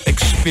Williams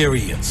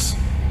Experience.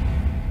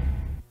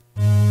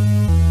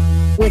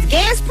 With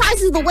gas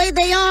prices the way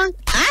they are,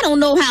 I don't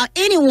know how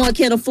anyone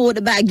can afford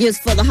to buy gifts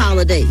for the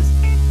holidays.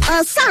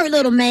 Sorry,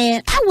 little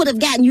man, I would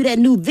have gotten you that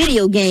new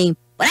video game,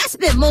 but I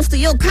spent most of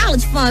your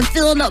college fund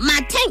filling up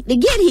my tank to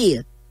get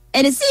here.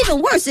 And it's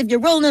even worse if you're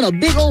rolling a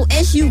big old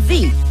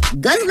SUV,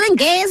 guzzling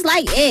gas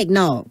like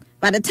eggnog.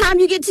 By the time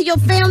you get to your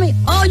family,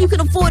 all you can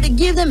afford to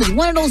give them is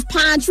one of those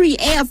Pine Tree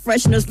air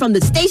fresheners from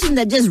the station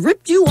that just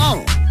ripped you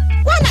off.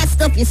 Why not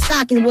stuff your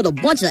stocking with a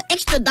bunch of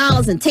extra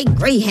dollars and take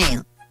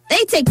Greyhound?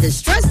 They take the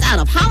stress out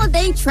of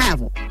holiday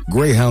travel.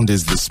 Greyhound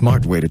is the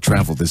smart way to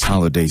travel this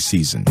holiday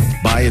season.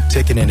 Buy a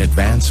ticket in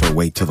advance or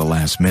wait till the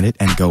last minute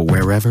and go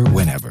wherever,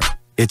 whenever.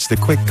 It's the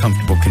quick,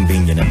 comfortable,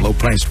 convenient, and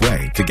low-priced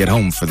way to get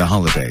home for the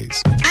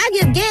holidays. I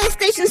give gas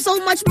stations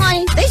so much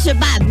money, they should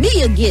buy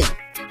me a gift.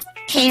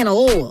 Can of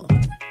oil.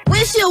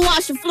 Windshield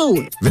washer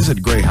fluid.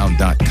 Visit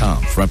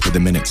Greyhound.com for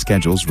up-to-the-minute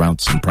schedules,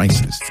 routes, and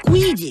prices.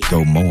 Squeegee.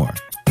 Go more.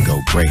 Go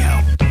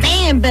Greyhound.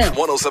 Fan belt.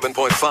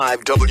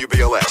 107.5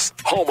 WBLS,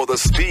 home of the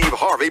Steve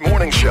Harvey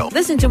Morning Show.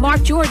 Listen to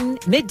Mark Jordan,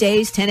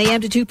 middays 10 a.m.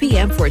 to 2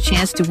 p.m. for a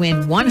chance to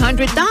win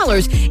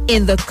 $100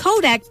 in the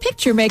Kodak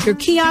Picture Maker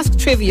Kiosk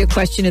Trivia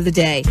Question of the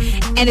Day.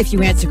 And if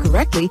you answer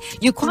correctly,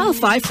 you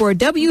qualify for a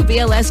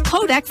WBLS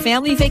Kodak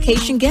Family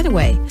Vacation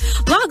Getaway.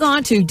 Log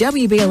on to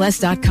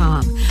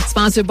WBLS.com.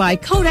 Sponsored by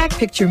Kodak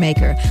Picture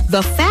Maker,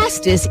 the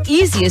fastest,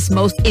 easiest,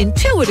 most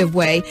intuitive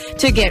way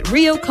to get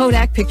real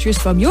Kodak pictures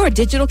from your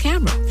digital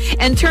camera.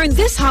 And turn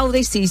this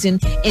holiday season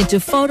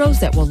into photos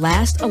that will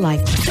last a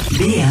lifetime.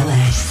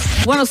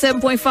 BLS.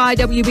 107.5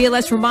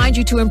 WBLS reminds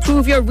you to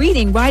improve your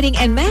reading, writing,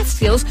 and math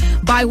skills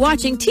by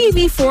watching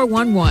TV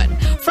 411.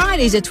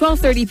 Fridays at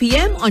 12:30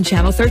 p.m. on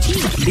Channel 13.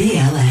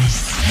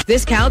 BLS.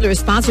 This calendar is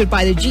sponsored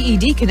by the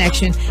GED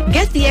Connection.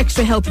 Get the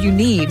extra help you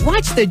need.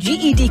 Watch the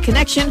GED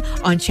Connection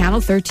on Channel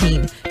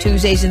 13.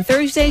 Tuesdays and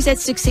Thursdays at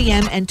 6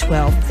 a.m. and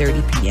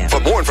 12:30 p.m. For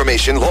more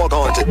information, log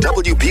on to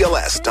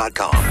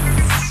WBLS.com.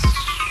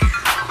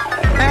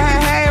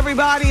 Hey,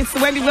 everybody. It's the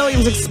Wendy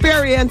Williams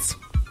Experience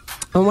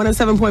on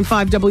 107.5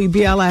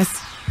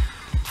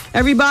 WBLS.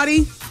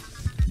 Everybody,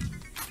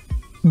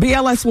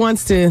 BLS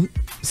wants to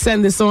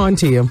send this on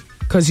to you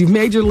because you've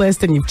made your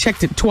list and you've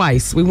checked it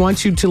twice. We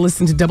want you to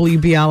listen to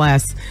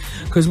WBLS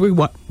because we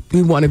want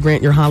to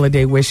grant your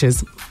holiday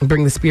wishes and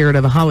bring the spirit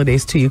of the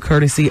holidays to you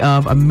courtesy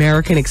of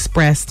American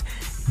Express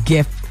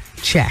gift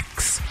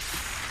checks.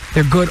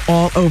 They're good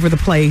all over the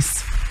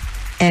place.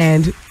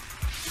 And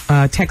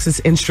Texas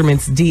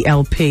Instruments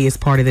DLP is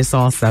part of this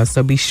also.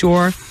 So be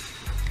sure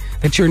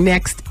that your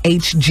next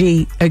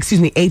HD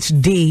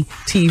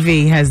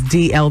TV has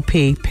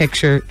DLP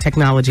picture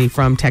technology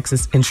from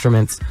Texas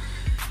Instruments.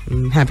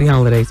 Happy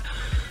holidays.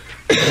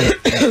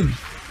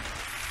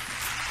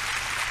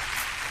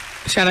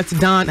 Shout out to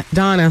Donna.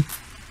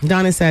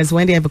 Donna says,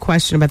 Wendy, I have a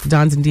question about the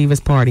Dons and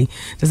Divas party.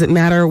 Does it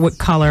matter what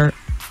color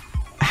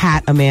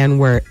hat a man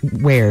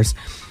wears?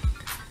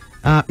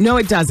 No,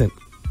 it doesn't.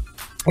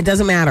 It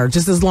doesn't matter,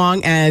 just as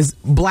long as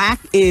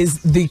black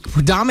is the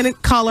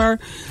predominant color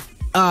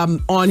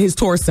on his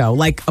torso,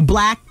 like a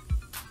black,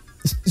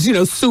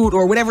 suit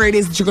or whatever it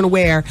is that you're going to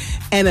wear,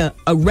 and a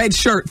red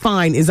shirt,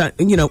 fine, is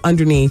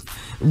underneath.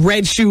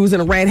 Red shoes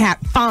and a red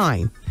hat,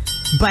 fine.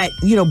 But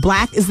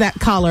black is that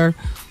color,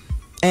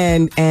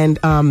 and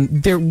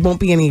there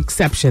won't be any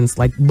exceptions.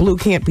 Like blue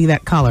can't be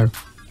that color.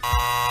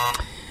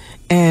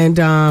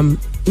 And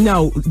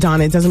no,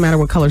 Donna, it doesn't matter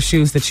what color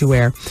shoes that you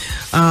wear.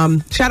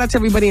 Shout out to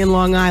everybody in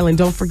Long Island.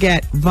 Don't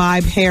forget,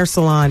 Vibe Hair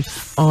Salon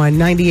on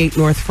 98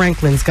 North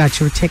Franklin's got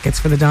your tickets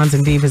for the Dons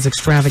and Divas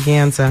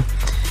Extravaganza.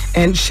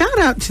 And shout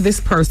out to this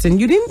person.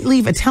 You didn't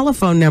leave a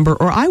telephone number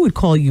or I would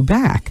call you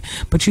back,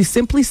 but you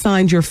simply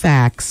signed your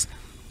fax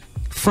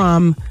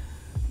from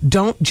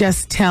don't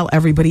just tell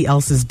everybody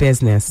else's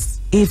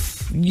business.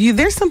 If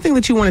there's something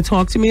that you want to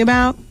talk to me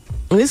about,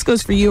 and this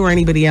goes for you or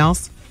anybody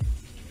else,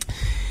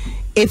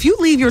 if you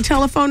leave your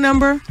telephone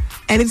number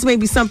and it's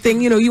maybe something,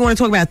 you want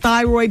to talk about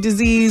thyroid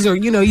disease or,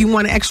 you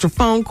want an extra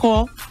phone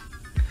call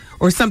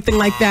or something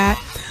like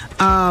that,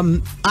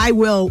 I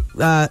will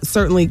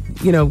certainly,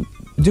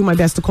 do my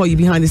best to call you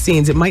behind the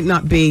scenes. It might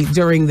not be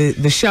during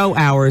the show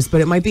hours,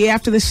 but it might be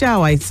after the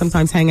show. I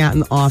sometimes hang out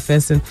in the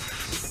office and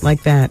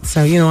like that.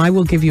 So, I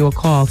will give you a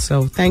call.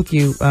 So thank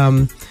you.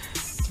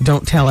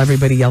 Don't tell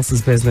everybody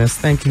else's business.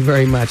 Thank you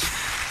very much.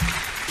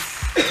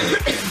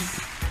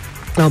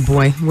 Oh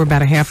boy, we're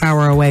about a half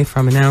hour away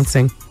from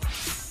announcing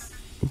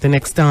the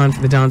next Don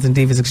for the Dons and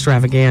Divas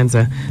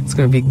Extravaganza. It's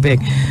going to be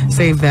big.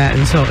 Save that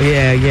until,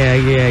 yeah.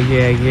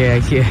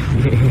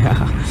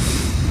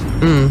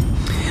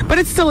 But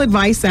it's still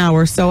advice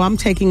hour, so I'm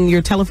taking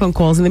your telephone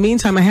calls. In the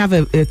meantime, I have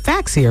a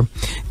fax here.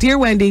 Dear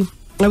Wendy,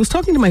 I was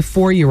talking to my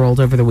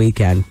 4-year-old over the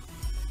weekend,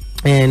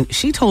 and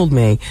she told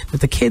me that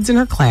the kids in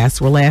her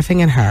class were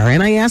laughing at her,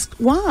 and I asked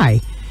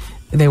why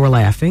they were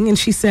laughing, and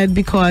she said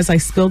because I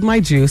spilled my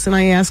juice, and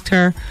I asked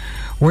her,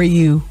 were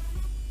you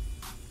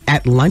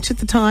at lunch at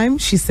the time?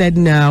 She said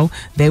no.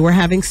 They were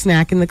having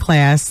snack in the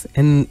class,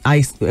 and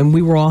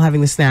we were all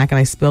having the snack, and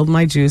I spilled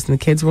my juice, and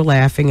the kids were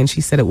laughing, and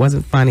she said it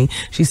wasn't funny.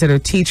 She said her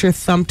teacher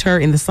thumped her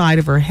in the side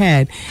of her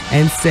head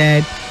and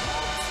said,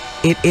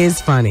 "It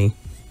is funny."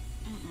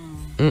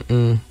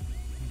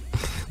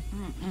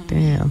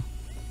 Damn.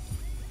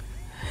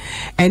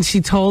 And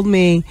she told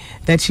me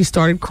that she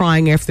started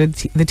crying after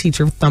the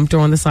teacher thumped her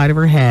on the side of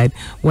her head.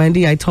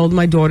 Wendy, I told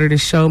my daughter to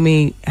show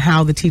me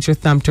how the teacher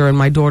thumped her, and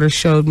my daughter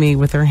showed me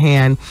with her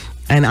hand,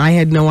 and I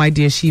had no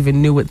idea she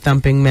even knew what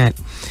thumping meant.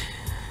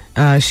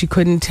 She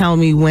couldn't tell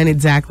me when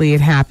exactly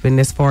it happened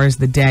as far as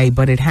the day,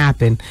 but it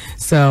happened.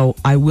 So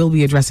I will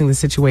be addressing the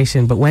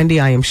situation. But Wendy,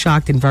 I am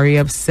shocked and very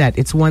upset.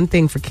 It's one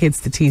thing for kids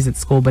to tease at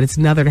school, but it's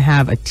another to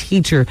have a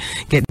teacher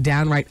get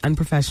downright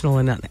unprofessional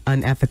and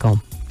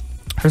unethical.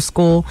 Her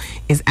school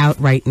is out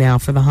right now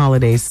for the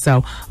holidays,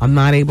 so I'm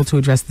not able to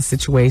address the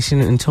situation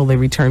until they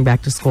return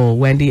back to school.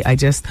 Wendy, I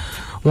just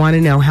want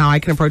to know how I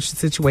can approach the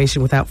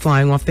situation without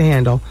flying off the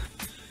handle.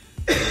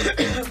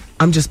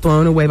 I'm just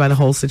blown away by the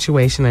whole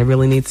situation. I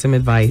really need some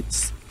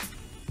advice.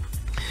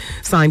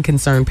 Signed,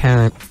 concerned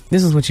parent.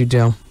 This is what you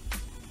do.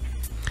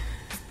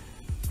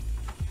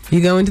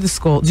 You go into the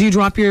school. Do you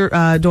drop your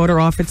daughter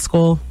off at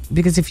school?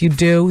 Because if you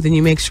do, then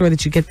you make sure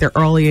that you get there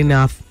early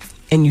enough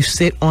and you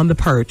sit on the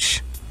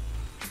perch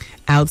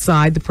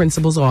outside the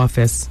principal's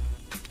office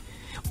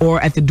or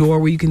at the door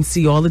where you can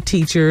see all the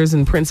teachers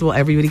and principal,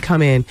 everybody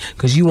come in,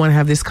 because you want to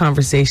have this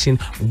conversation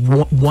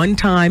one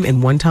time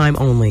and one time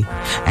only.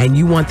 And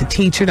you want the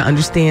teacher to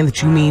understand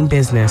that you mean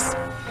business.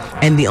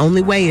 And the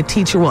only way a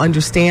teacher will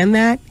understand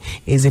that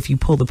is if you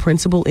pull the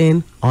principal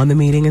in on the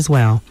meeting as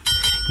well.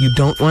 You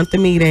don't want the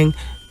meeting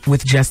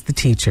with just the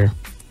teacher.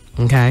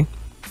 Okay?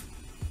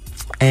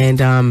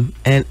 And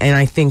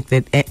I think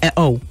that,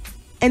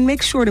 and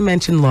make sure to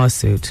mention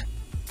lawsuit.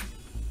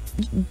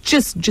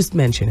 Just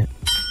mention it.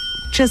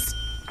 Just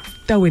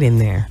throw it in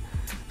there.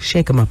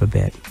 Shake them up a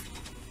bit.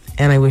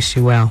 And I wish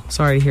you well.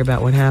 Sorry to hear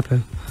about what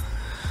happened.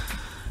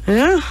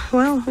 Yeah,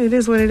 well, it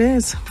is what it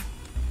is.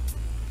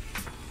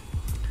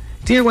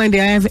 Dear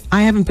Wendy,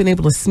 I haven't been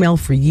able to smell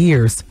for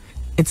years.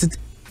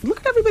 Look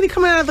at everybody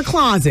coming out of the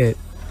closet.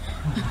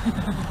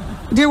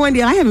 Dear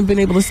Wendy, I haven't been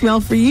able to smell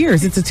for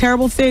years. It's a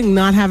terrible thing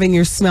not having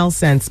your smell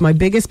sense. My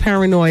biggest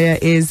paranoia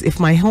is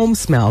if my home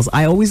smells.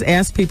 I always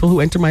ask people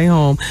who enter my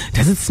home,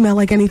 does it smell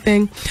like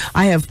anything?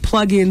 I have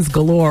plug-ins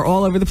galore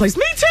all over the place.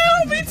 Me too,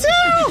 me too.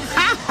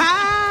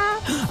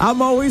 I'm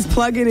always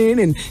plugging in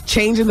and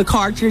changing the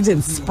cartridge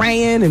and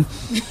spraying and...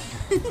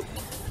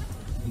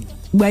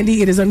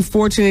 Wendy, it is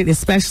unfortunate,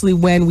 especially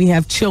when we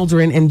have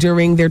children, and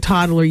during their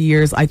toddler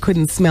years, I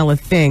couldn't smell a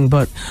thing.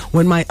 But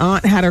when my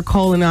aunt had her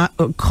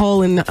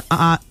colonoscopy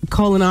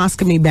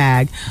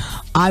bag,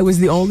 I was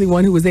the only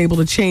one who was able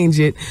to change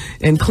it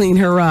and clean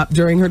her up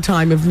during her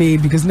time of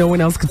need because no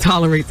one else could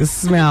tolerate the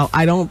smell.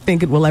 I don't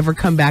think it will ever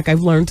come back. I've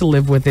learned to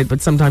live with it,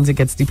 but sometimes it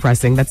gets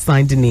depressing. That's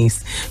signed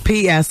Denise.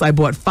 P.S. I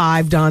bought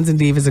 5 Dons and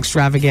Divas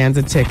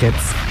extravaganza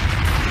tickets.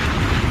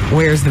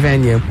 Where's the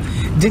venue?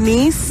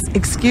 Denise,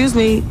 excuse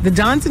me, the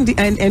Dons and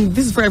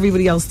this is for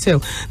everybody else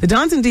too. The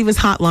Dons and Divas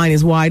hotline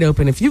is wide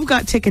open. If you've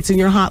got tickets in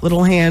your hot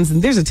little hands,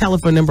 and there's a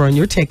telephone number on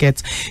your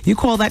tickets, you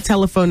call that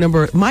telephone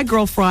number. My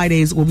Girl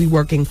Fridays will be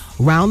working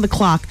round the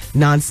clock,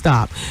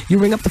 nonstop. You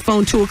ring up the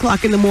phone 2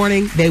 o'clock in the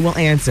morning, they will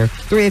answer.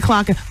 3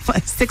 o'clock,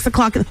 6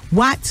 o'clock.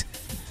 What?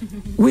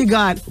 We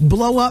got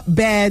blow up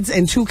beds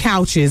and 2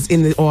 couches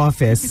in the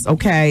office.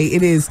 Okay,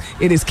 it is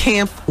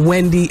Camp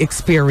Wendy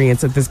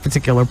experience at this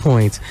particular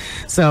point.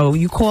 So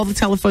you call the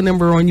telephone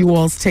number on you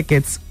all's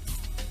tickets.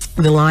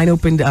 The line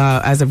opened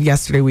as of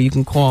yesterday where you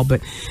can call,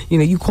 but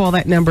you call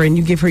that number and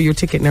you give her your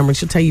ticket number and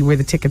she'll tell you where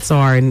the tickets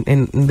are, and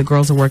the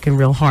girls are working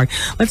real hard.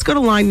 Let's go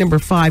to line number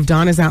 5.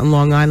 Donna's out in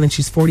Long Island.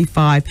 She's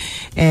 45,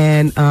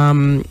 and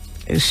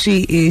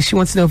she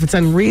wants to know if it's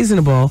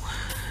unreasonable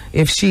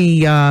if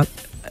she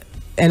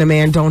and a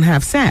man don't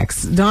have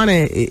sex.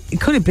 Donna,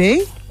 could it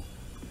be?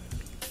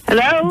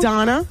 Hello?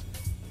 Donna?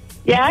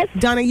 Yes?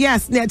 Donna,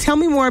 yes. Now, tell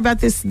me more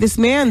about this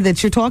man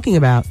that you're talking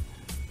about.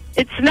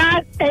 It's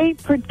not a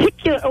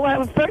particular...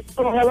 Well, first of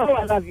all, hello,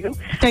 I love you.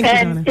 Thank you,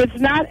 and Donna.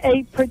 It's not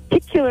a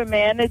particular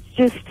man. It's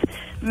just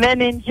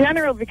men in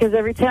general, because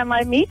every time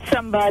I meet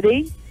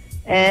somebody,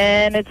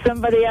 and it's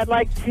somebody I'd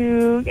like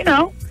to,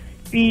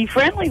 be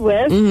friendly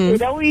with,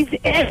 it always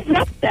ends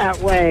up that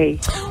way.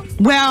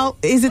 Well,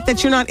 is it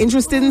that you're not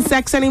interested in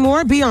sex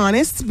anymore? Be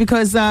honest,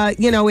 because,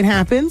 it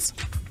happens.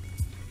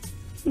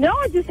 No,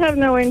 I just have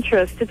no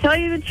interest. To tell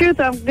you the truth,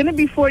 I'm going to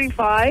be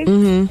 45,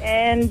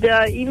 and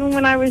even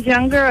when I was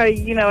younger, I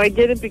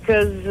did it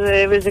because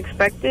it was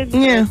expected.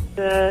 Yeah.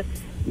 But,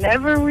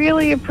 never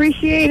really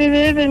appreciated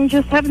it and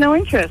just have no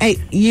interest. Hey,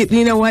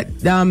 you know what?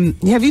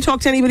 Have you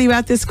talked to anybody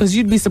about this? Because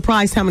you'd be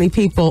surprised how many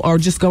people are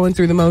just going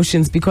through the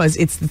motions because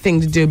it's the thing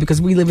to do,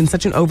 because we live in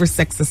such an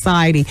oversexed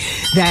society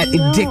that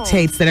it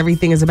dictates that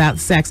everything is about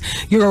sex.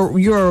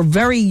 You're a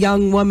very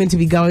young woman to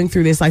be going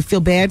through this. I feel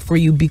bad for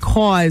you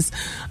because,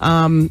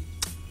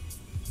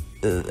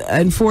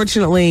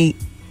 unfortunately,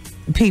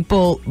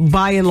 people,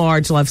 by and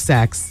large, love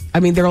sex. I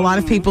mean, there are a lot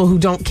of people who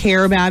don't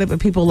care about it, but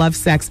people love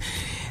sex.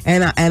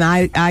 And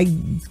I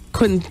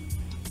couldn't...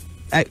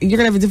 you're going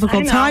to have a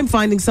difficult time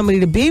finding somebody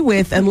to be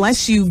with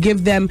unless you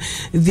give them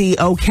the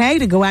okay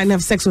to go out and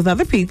have sex with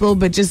other people,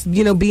 but just,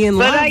 be in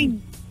love.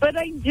 But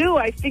I do.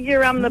 I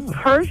figure I'm the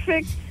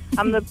perfect...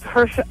 I'm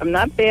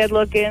not bad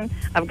looking.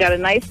 I've got a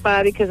nice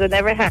body because I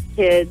never had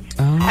kids.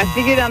 Oh. I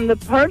figured I'm the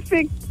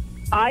perfect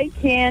eye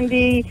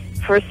candy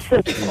for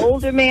an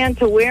older man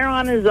to wear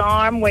on his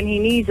arm when he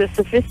needs a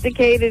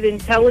sophisticated,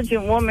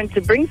 intelligent woman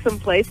to bring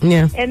someplace.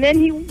 Yeah. And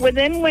then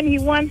when he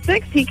wants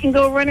sex, he can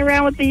go run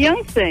around with the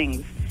young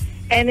things.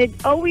 And it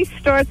always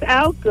starts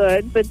out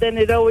good, but then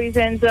it always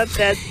ends up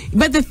that...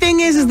 But the thing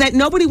is that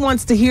nobody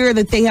wants to hear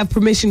that they have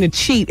permission to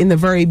cheat in the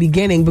very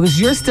beginning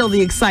because you're still the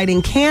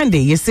exciting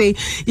candy. You see,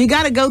 you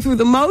got to go through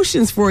the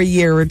motions for a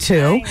year or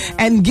two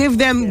and give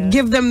them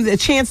the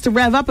chance to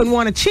rev up and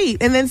want to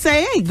cheat and then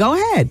say, hey, go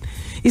ahead.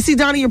 You see,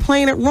 Donna, you're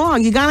playing it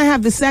wrong. You got to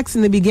have the sex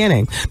in the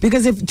beginning.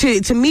 Because if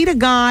to meet a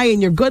guy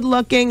and you're good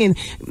looking and,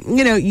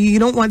 you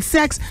don't want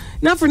sex,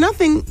 not for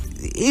nothing,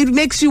 it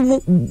makes you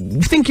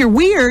think you're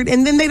weird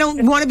and then they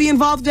don't want to be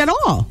involved at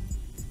all.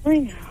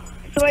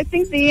 So I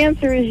think the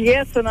answer is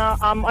yes, and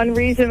I'm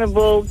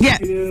unreasonable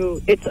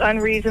to... It's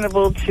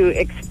unreasonable to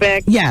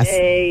expect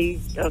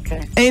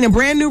Okay. In a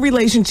brand new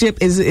relationship,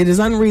 it is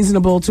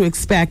unreasonable to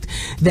expect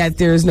that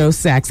there's no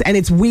sex. And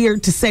it's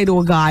weird to say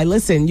to a guy,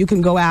 listen, you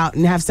can go out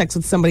and have sex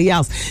with somebody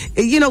else.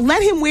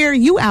 Let him wear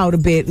you out a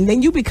bit, and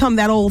then you become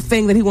that old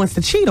thing that he wants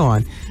to cheat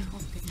on.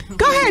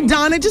 Go ahead,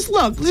 Donna. Just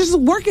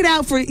work it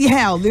out for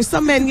hell. There's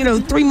some men,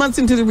 3 months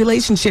into the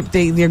relationship,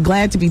 they're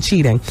glad to be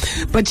cheating,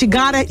 but you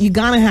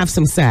gotta have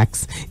some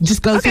sex.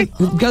 Just go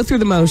through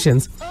the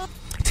motions.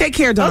 Take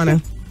care, Donna.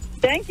 Okay.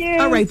 Thank you.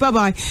 All right,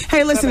 bye-bye.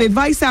 Hey, listen,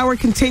 Advice Hour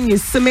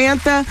continues.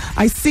 Samantha,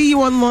 I see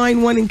you on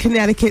line 1 in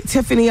Connecticut.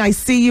 Tiffany, I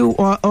see you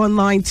on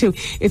line 2.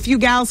 If you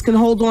gals can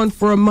hold on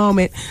for a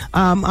moment,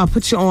 I'll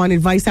put you on.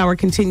 Advice Hour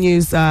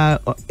continues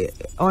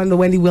on the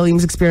Wendy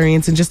Williams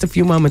Experience in just a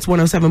few moments.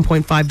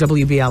 107.5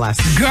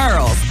 WBLS.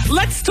 Girls,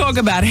 let's talk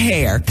about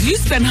hair. You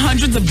spend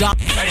hundreds of dollars.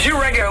 As you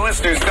regular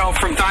listeners know,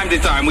 from time to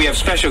time, we have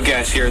special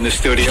guests here in the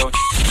studio.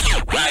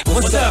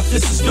 What's up?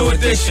 This is New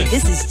Edition.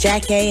 This is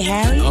Jack A.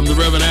 Harry. I'm the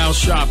Reverend Al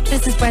Shop.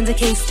 This is Brenda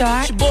K.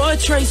 Starr. It's your boy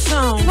Trey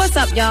Songz. What's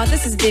up, y'all?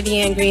 This is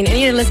Vivian Green, and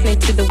you're listening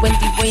to the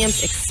Wendy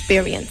Williams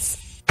Experience.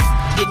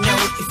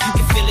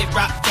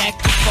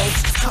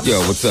 Yo,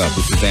 what's up?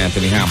 This is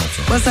Anthony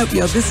Hamilton. What's up,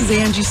 yo? This is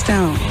Angie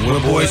Stone.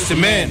 We're Boys to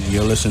Men.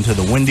 You're listening to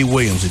the Wendy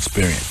Williams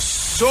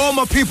Experience. To all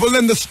my people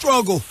in the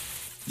struggle,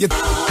 so I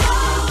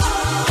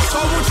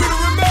want you to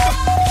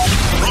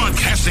remember.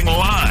 Broadcasting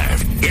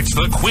live, it's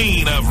the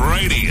queen of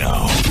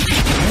radio,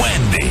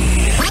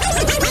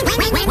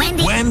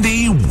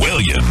 Wendy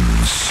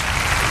Williams.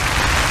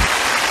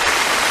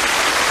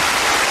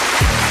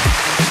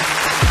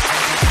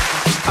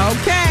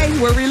 Okay,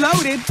 we're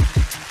reloaded.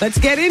 Let's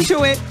get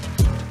into it.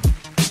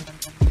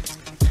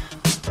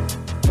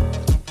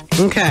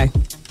 Okay,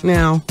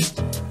 now,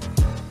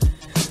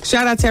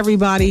 shout out to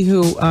everybody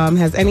who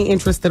has any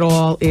interest at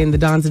all in the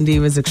Dons and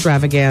Divas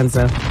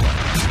extravaganza.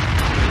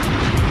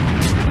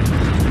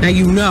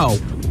 Now,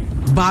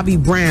 Bobby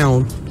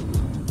Brown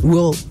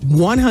will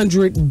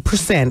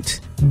 100%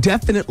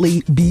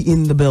 definitely be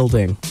in the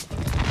building.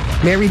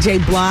 Mary J.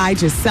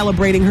 Blige is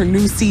celebrating her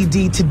new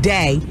CD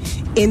today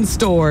in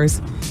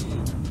stores,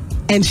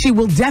 and she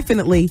will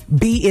definitely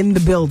be in the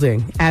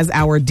building as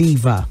our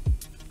diva.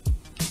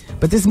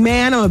 But this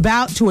man I'm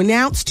about to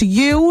announce to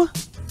you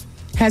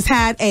has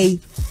had a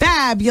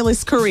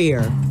fabulous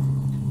career.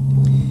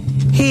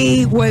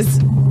 He was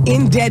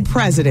in Dead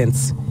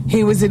Presidents.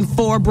 He was in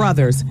Four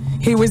Brothers.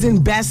 He was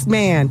in Best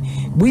Man.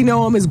 We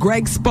know him as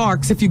Greg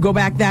Sparks if you go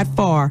back that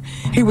far.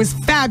 He was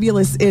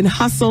fabulous in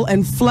Hustle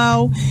and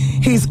Flow.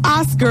 He's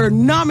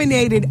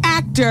Oscar-nominated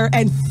actor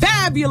and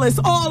fabulous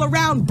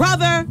all-around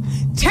brother,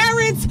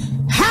 Terrence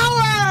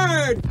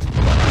Howard!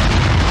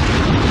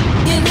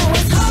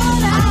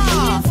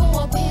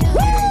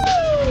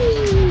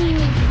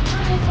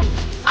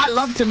 I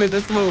loved him in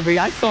this movie.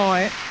 I saw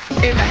it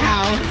in the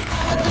house.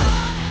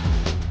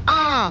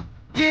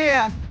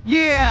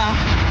 Yeah.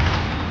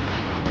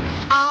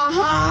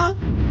 Uh-huh.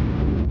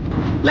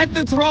 Let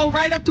this roll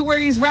right up to where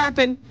he's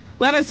rapping.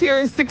 Let us hear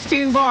his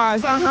 16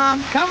 bars. Uh-huh.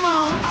 Come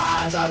on.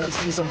 I done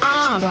seen some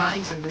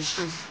lines and the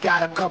streets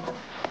got a couple.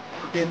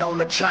 Been on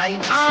the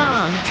chain.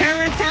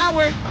 Terrence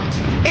Howard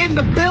in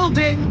the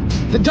building.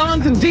 The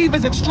Dons and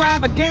Divas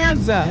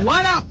extravaganza.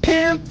 What up,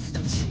 pimp?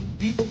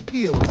 People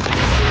kill.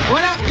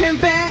 What up,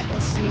 pimpette?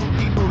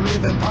 People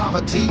live in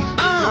poverty.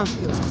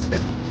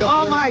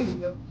 Oh my.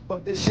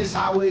 But this is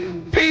how it is.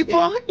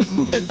 People.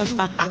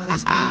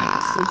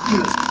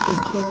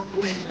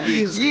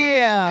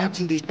 Yeah.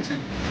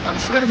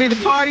 It's going to be the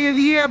party of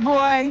the year,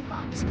 boy.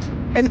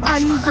 An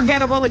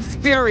unforgettable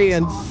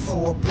experience.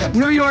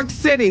 New York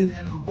City.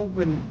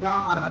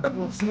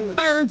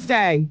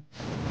 Thursday,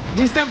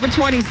 December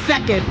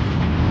 22nd.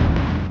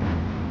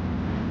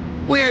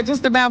 We're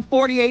just about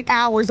 48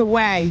 hours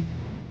away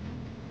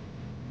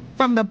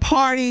from the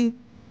party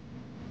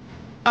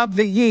of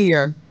the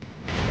year.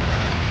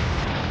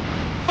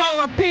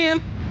 For a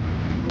pimp.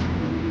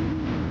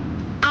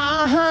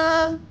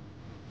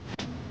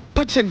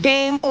 Put your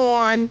game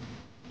on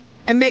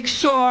and make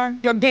sure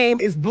your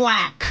game is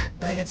black.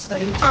 Make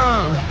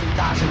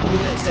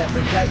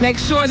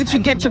sure that you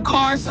get your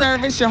car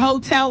service, your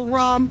hotel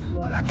room.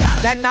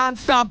 That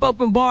non-stop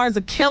open bar is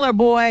a killer,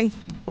 boy.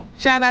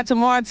 Shout out to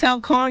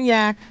Martell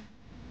Cognac.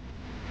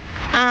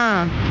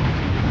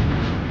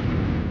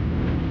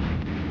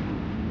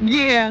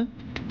 Yeah.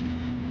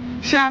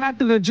 Shout out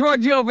to the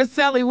Giorgio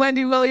Vasselli,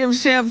 Wendy Williams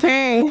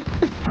champagne.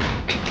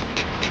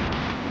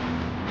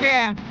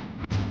 Yeah.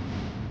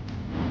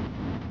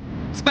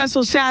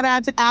 Special shout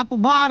out to Apple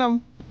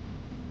Bottom.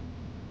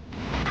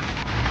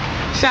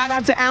 Shout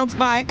out to Ounce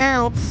by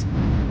Ounce.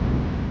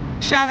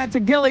 Shout out to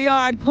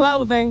Gilliard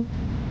Clothing.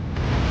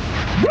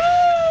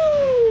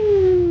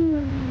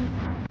 Woo!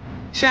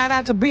 Shout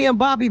out to B and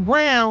Bobby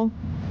Brown.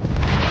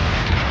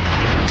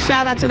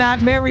 Shout out to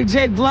that Mary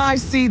J. Blige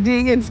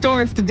CD in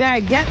stores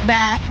today. Get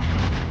that.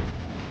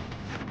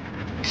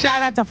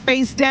 Shout out to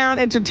Face Down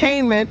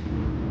Entertainment.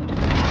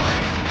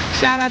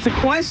 Shout out to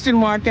Question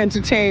Mark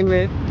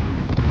Entertainment.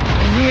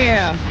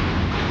 Yeah.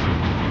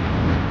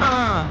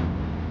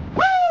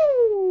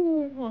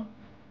 Woo!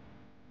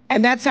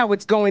 And that's how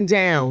it's going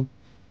down.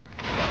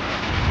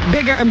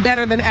 Bigger and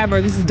better than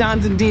ever. This is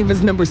Dons and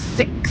Divas number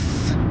 6.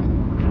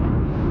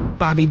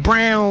 Bobby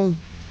Brown,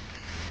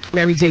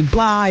 Mary J.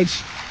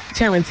 Blige,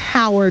 Terrence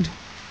Howard,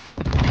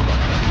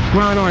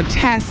 Ron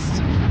Artest,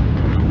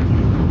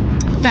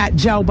 Fat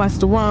Joe,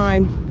 Busta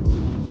Rhymes,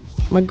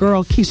 my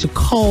girl Keisha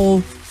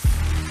Cole.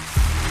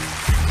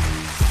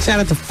 Shout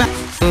out to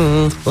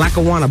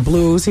Lackawanna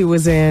Blues he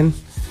was in.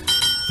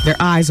 Their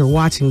Eyes Are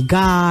Watching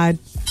God.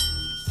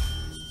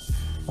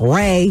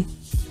 Ray.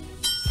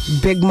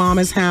 Big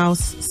Mama's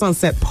House.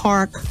 Sunset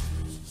Park.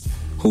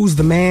 Who's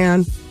the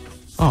Man?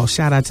 Oh,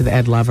 shout out to the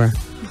Ed Lover.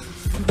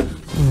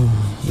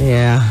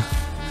 Yeah.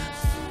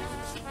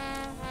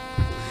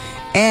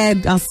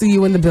 Ed, I'll see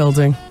you in the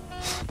building.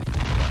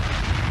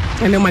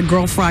 I know my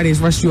Girl Fridays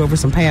rushed you over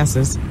some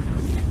passes.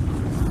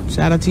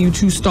 Shout out to you,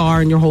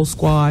 2-Star, and your whole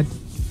squad.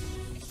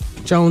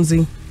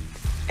 Jonesy,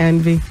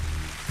 Envy,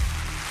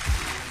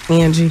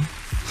 Angie.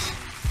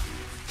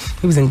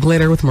 He was in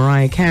Glitter with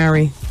Mariah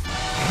Carey.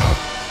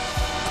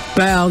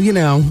 Well, you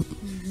know,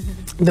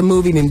 the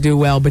movie didn't do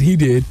well, but he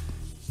did.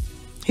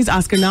 He's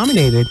Oscar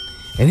nominated,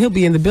 and he'll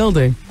be in the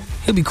building.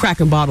 He'll be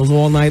cracking bottles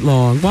all night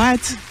long.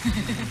 What?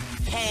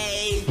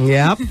 Hey.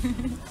 Yep.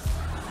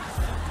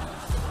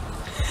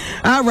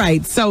 All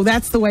right, so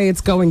that's the way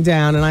it's going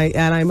down, and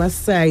I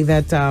must say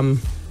that,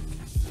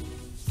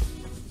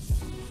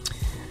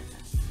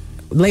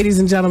 ladies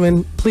and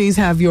gentlemen, please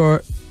have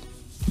your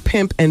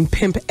pimp and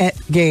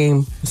pimpette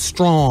game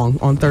strong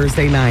on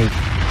Thursday night.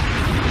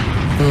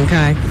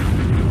 Okay.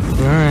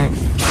 All right.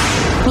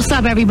 What's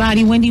up,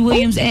 everybody? Wendy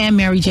Williams and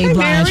Mary J.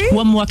 Blige. Mary.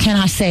 What more can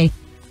I say?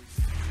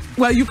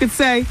 Well, you could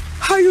say,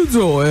 how you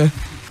doing?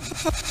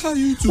 How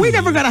you doing? We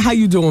never got a how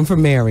you doing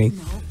from Mary.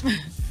 No.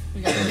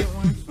 We gotta get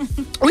one.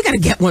 We gotta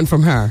get one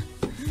from her.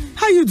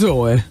 How you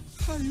doing?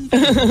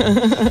 Let's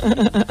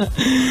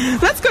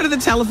go to the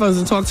telephones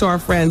and talk to our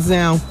friends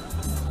now.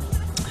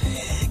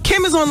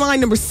 Kim is on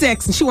line number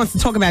 6, and she wants to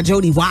talk about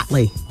Jody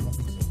Watley.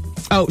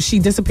 Oh, she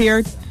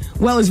disappeared?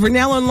 Well, is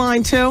Vernell on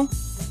line too?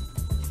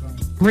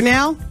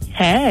 Vernell?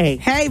 Hey.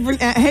 Hey,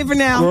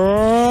 Vernell.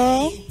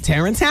 Girl.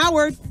 Terrence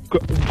Howard.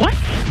 What?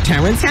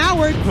 Terrence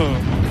Howard.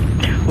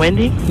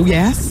 Wendy?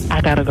 Yes?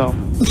 I gotta go.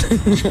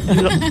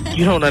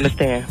 you don't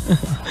understand.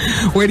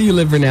 Where do you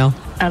live, Vernell?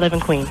 I live in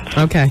Queens.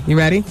 Okay, you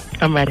ready?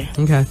 I'm ready.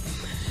 Okay.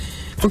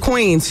 For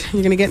Queens,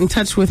 you're going to get in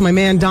touch with my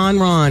man, Don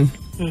Ron.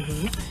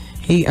 Mm-hmm.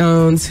 He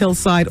owns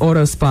Hillside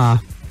Auto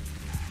Spa.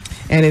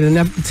 And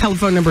the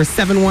telephone number is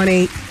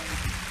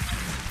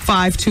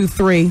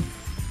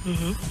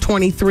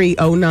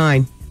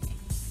 718-523-2309.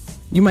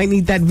 You might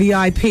need that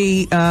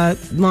VIP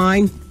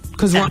line.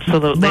 Because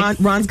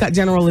Ron's got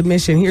general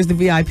admission. Here's the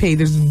VIP.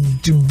 There's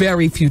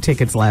very few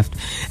tickets left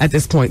at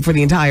this point for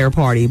the entire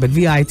party. But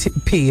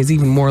VIP is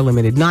even more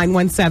limited.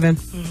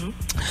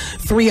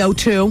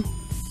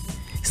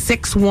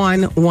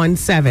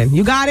 917-302-6117.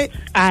 You got it?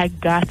 I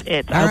got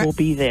it. I will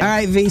be there. All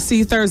right, V. See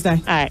you Thursday. All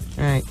right.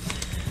 All right.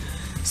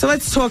 So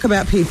let's talk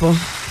about people.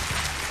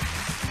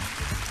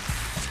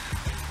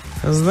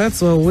 Because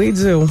that's what we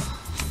do.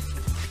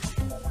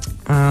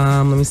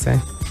 Let me see.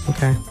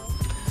 Okay.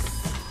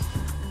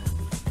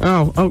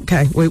 Oh,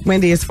 okay. Wait,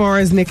 Wendy, as far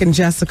as Nick and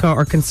Jessica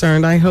are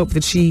concerned, I hope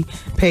that she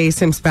pays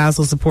him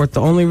spousal support. The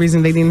only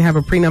reason they didn't have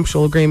a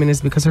prenuptial agreement is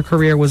because her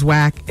career was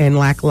whack and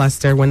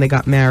lackluster when they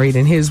got married,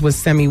 and his was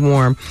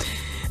semi-warm.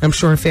 I'm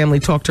sure her family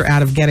talked her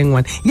out of getting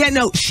one. Yeah,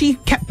 no, she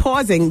kept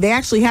pausing. They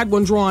actually had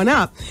one drawn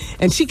up,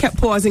 and she kept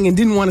pausing and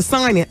didn't want to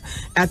sign it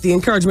at the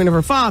encouragement of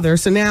her father.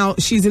 So now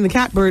she's in the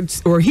catbird,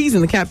 or he's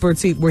in the catbird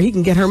seat where he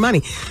can get her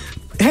money.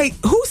 Hey,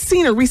 who's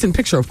seen a recent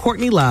picture of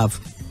Courtney Love?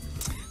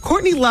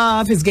 Courtney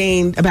Love has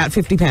gained about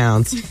 50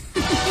 pounds.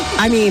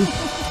 I mean,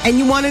 And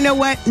you want to know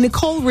what?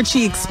 Nicole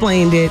Richie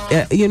explained it,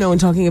 in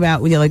talking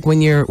about like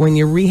when you're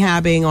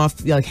rehabbing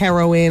off like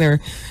heroin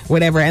or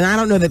whatever. And I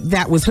don't know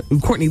that was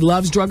Courtney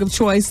Love's drug of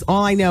choice.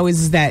 All I know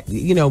is that,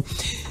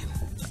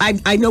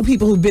 I know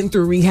people who've been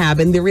through rehab,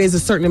 and there is a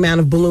certain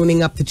amount of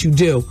ballooning up that you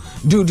do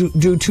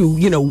due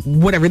to,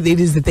 whatever it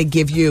is that they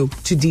give you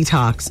to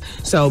detox.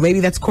 So maybe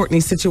that's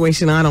Courtney's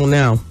situation. I don't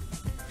know.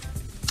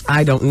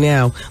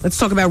 Let's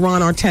talk about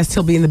Ron Artest.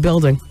 He'll be in the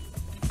building.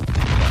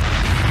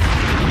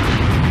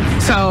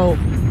 So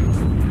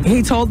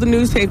he told the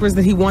newspapers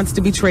that he wants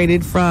to be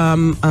traded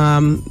from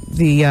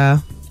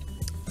the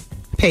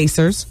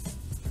Pacers.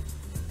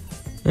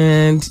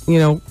 And,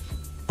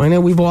 I know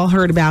we've all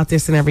heard about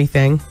this and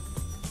everything.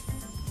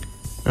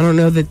 I don't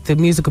know that the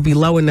music will be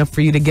low enough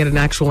for you to get an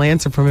actual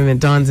answer from him at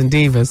Dons and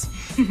Divas.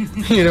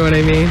 You know what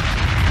I mean?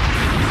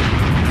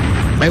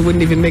 I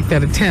wouldn't even make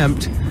that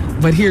attempt.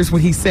 But here's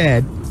what he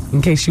said,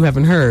 in case you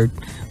haven't heard,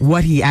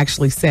 what he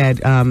actually said,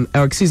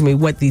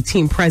 what the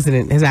team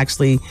president has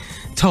actually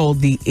told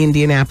the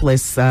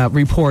Indianapolis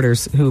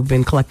reporters who've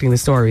been collecting the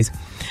stories.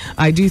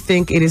 I do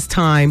think it is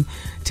time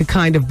to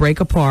kind of break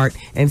apart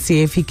and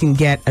see if he can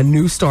get a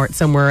new start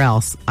somewhere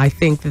else. I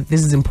think that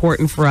this is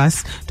important for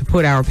us to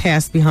put our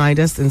past behind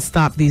us and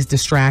stop these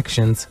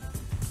distractions.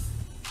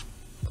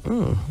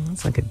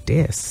 That's like a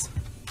diss.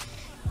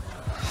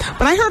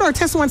 But I heard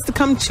Artest wants to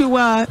come to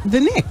the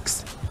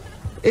Knicks.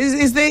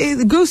 Is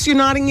the Goose? You're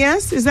nodding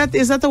yes. Is that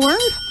the word?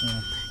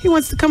 Yeah. He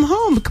wants to come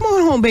home. Come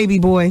on home, baby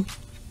boy.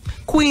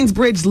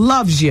 Queensbridge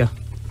loves you.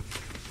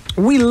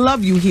 We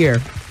love you here.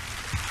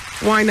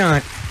 Why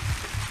not?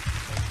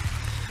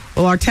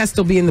 Well, Artest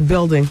will be in the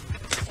building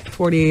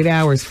 48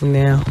 hours from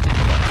now,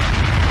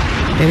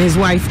 and his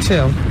wife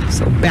too.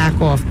 So back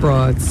off,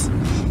 broads.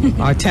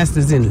 Artest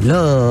is in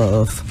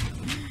love.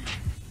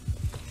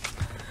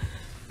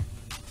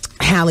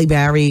 Halle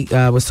Berry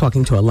was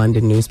talking to a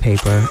London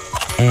newspaper.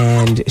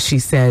 And she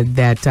said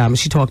that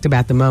she talked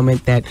about the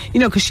moment that,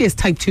 because she has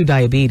type 2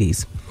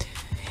 diabetes.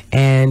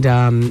 And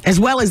as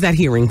well as that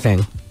hearing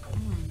thing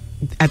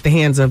at the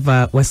hands of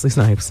Wesley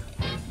Snipes.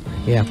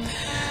 Yeah.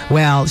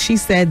 Well, she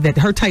said that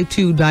her type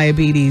 2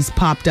 diabetes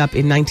popped up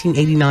in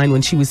 1989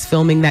 when she was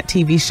filming that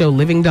TV show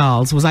Living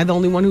Dolls. Was I the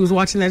only one who was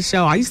watching that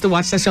show? I used to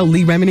watch that show.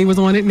 Lee Remini was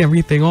on it and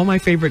everything. All my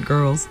favorite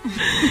girls.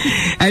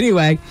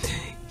 Anyway,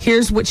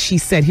 here's what she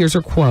said. Here's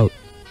her quote.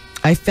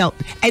 I felt,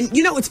 and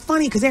it's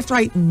funny because after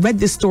I read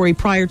this story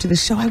prior to the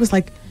show, I was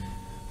like,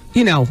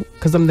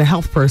 because I'm the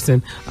health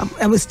person,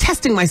 I was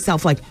testing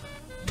myself like,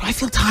 do I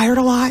feel tired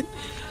a lot?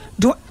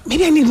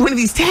 Maybe I need one of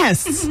these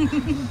tests.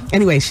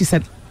 Anyway, she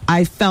said,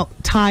 I felt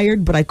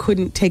tired, but I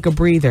couldn't take a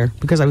breather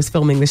because I was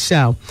filming the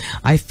show.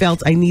 I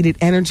felt I needed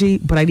energy,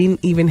 but I didn't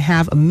even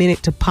have a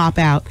minute to pop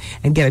out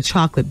and get a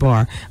chocolate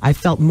bar. I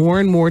felt more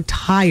and more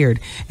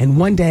tired, and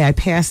one day I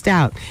passed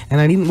out,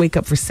 and I didn't wake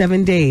up for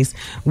 7 days,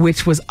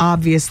 which was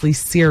obviously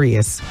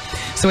serious.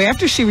 So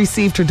after she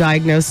received her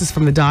diagnosis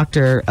from the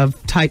doctor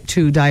of type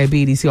 2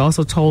 diabetes, he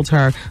also told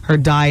her her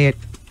diet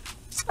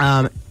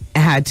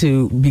had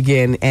to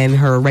begin and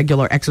her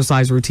regular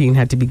exercise routine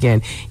had to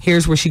begin.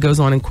 Here's where she goes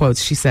on in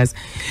quotes. She says,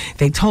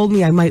 they told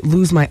me I might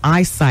lose my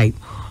eyesight.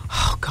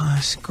 Oh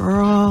gosh,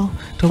 girl,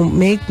 don't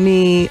make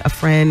you a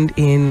friend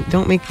in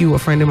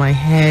my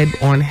head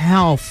on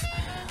health.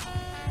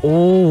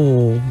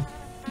 Oh,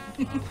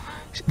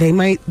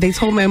 they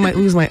told me I might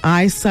lose my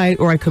eyesight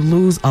or I could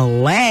lose a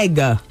leg.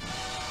 I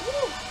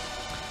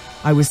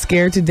was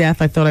scared to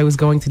death. I thought I was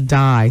going to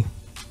die.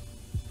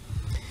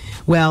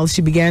 Well,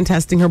 she began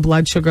testing her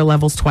blood sugar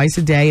levels twice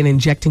a day and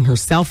injecting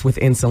herself with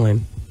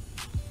insulin.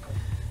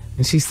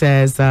 And she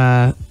says,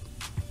 well,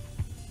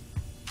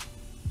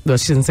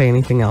 she didn't say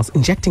anything else.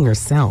 Injecting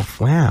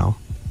herself. Wow.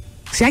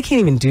 See, I can't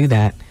even do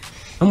that.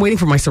 I'm waiting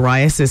for my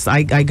psoriasis.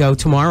 I go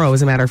tomorrow,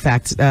 as a matter of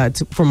fact,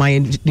 for my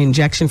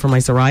injection for my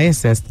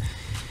psoriasis.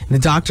 The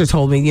doctor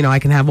told me, I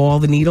can have all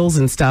the needles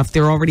and stuff.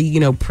 They're already,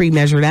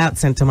 pre-measured out,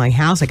 sent to my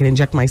house. I can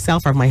inject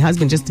myself or my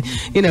husband, just,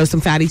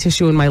 some fatty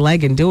tissue in my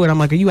leg and do it. I'm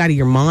like, are you out of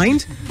your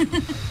mind?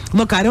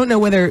 Look, I don't know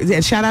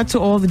whether, shout out to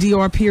all the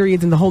DR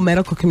periods and the whole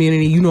medical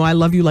community. I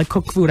love you like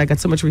cook food. I got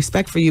so much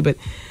respect for you, but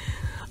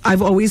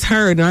I've always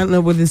heard, and I don't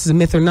know whether this is a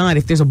myth or not,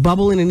 if there's a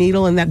bubble in a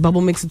needle and that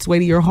bubble makes its way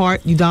to your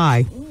heart, you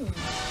die.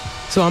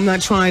 So I'm not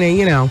trying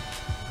to,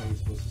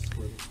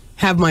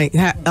 have my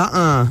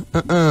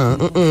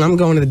I'm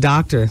going to the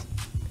doctor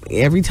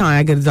every time.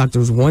 I go to the doctor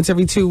once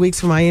every 2 weeks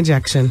for my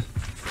injection.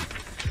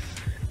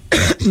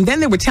 Then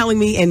they were telling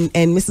me, and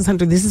Mrs.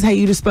 Hunter, this is how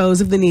you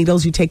dispose of the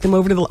needles. You take them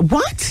over to the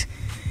what?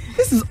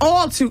 This is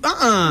all too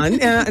no.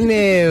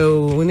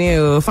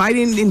 If I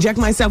didn't inject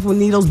myself with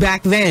needles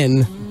back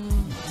then,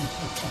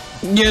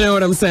 you know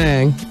what I'm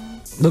saying?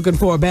 Looking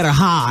for a better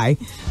high,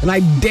 and I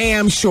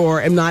damn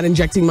sure am not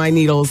injecting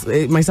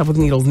myself with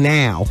needles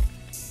now.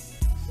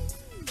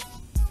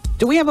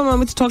 Do we have a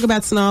moment to talk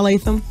about Sanaa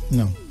Lathan?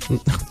 No.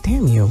 Oh,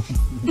 damn you.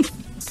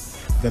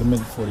 Got a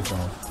minute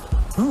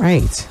 45. All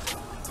right.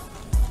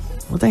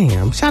 Well,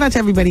 damn. Shout out to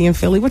everybody in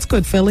Philly. What's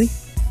good, Philly?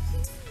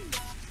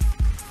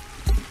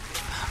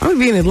 I'm going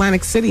to be in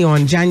Atlantic City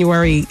on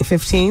January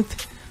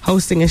 15th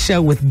hosting a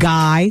show with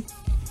Guy.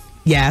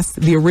 Yes,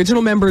 the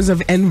original members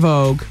of En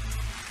Vogue,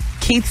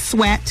 Keith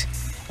Sweat,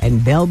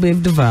 and Belle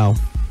Biv DeVoe.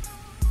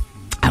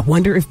 I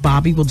wonder if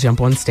Bobby will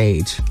jump on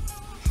stage.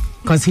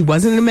 Because he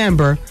wasn't a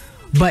member,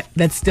 but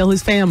that's still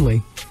his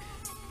family.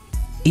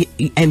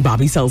 And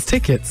Bobby sells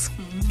tickets.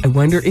 I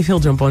wonder if he'll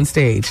jump on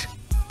stage.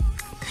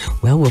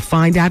 Well, we'll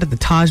find out at the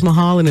Taj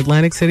Mahal in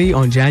Atlantic City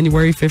on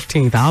January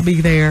 15th. I'll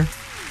be there.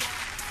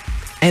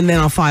 And then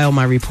I'll file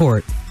my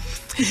report.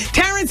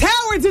 Terrence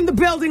Howard's in the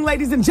building,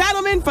 ladies and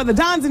gentlemen, for the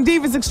Dons and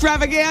Divas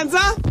extravaganza.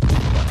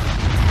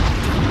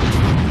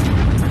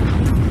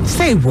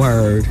 Say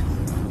word.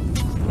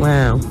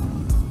 Wow.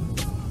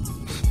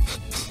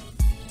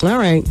 All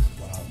right.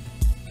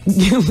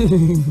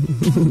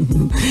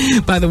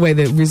 By the way,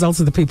 the results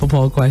of the People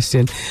Poll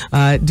question.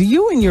 Do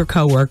you and your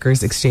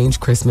coworkers exchange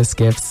Christmas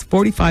gifts?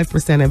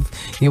 45% of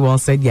you all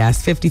said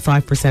yes.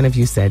 55% of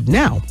you said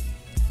no.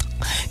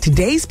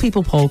 Today's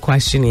People Poll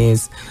question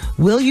is,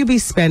 will you be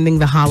spending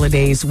the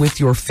holidays with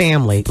your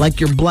family,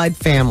 like your blood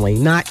family,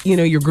 not,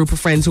 your group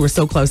of friends who are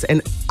so close?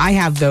 And I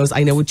have those.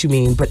 I know what you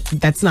mean, but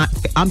that's not,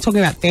 I'm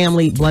talking about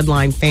family,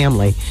 bloodline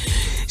family.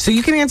 So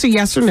you can answer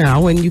yes or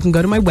no, and you can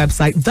go to my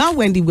website,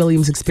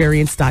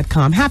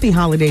 thewendywilliamsexperience.com. Happy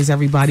holidays,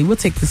 everybody. We'll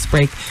take this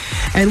break,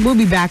 and we'll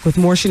be back with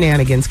more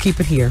shenanigans. Keep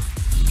it here.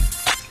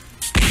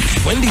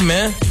 Wendy,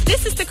 man.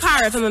 This is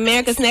Takara from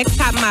America's Next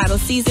Top Model,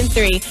 Season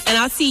 3, and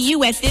I'll see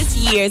you at this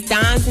year's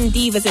Dons and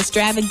Divas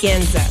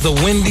extravaganza. The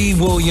Wendy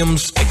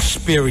Williams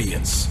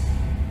Experience.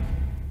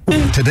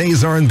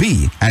 Today's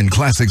R&B and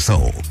classic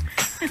soul.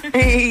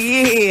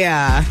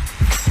 Yeah.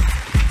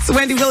 It's the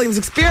Wendy Williams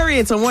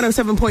Experience on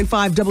 107.5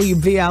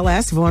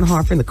 WBLS. Vaughn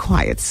Harper and the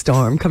Quiet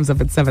Storm comes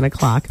up at 7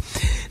 o'clock.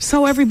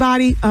 So,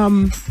 everybody,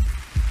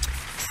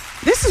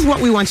 this is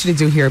what we want you to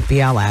do here at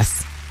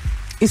BLS.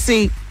 You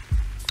see,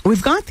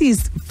 we've got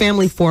these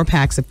family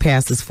 4-packs of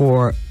passes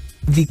for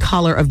the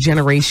Color of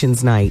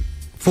Generations night,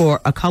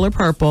 for a color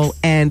purple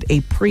and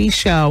a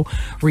pre-show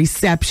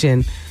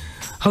reception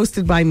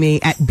hosted by me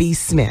at B.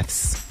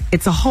 Smith's.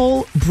 It's a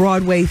whole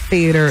Broadway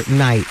theater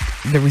night.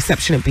 The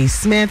reception at B.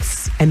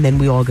 Smith's, and then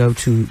we all go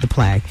to the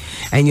play.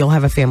 And you'll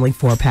have a family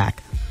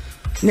 4-pack.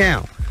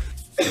 Now,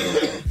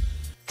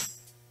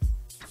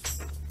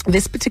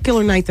 this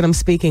particular night that I'm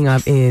speaking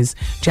of is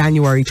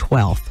January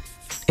 12th.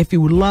 If you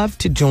would love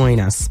to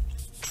join us,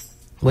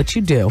 what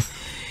you do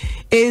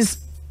is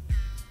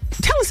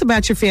tell us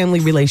about your family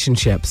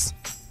relationships.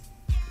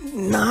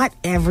 Not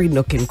every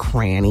nook and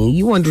cranny.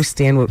 You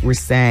understand what we're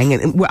saying.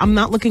 And we're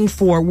not looking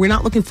for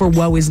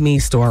woe is me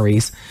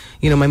stories.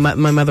 My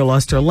mother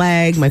lost her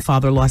leg, my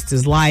father lost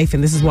his life,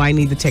 and this is why I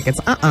need the tickets.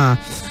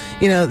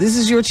 This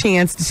is your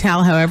chance to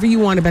tell however you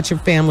want about your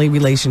family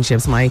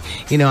relationships.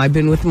 I've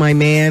been with my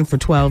man for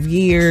 12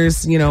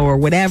 years, or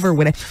whatever.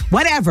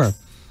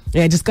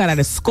 I just got out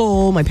of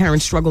school. My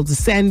parents struggled to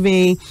send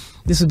me.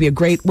 This would be a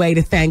great way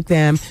to thank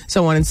them,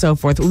 so on and so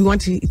forth. We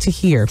want to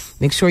hear.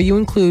 Make sure you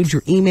include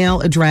your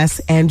email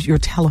address and your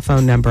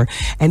telephone number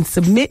and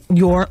submit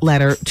your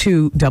letter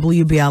to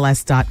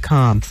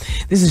WBLS.com.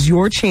 This is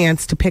your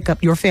chance to pick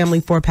up your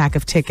family 4-pack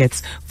of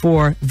tickets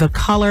for the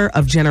Color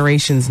of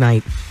Generations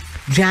night.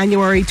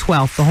 January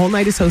 12th. The whole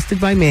night is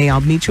hosted by me.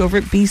 I'll meet you over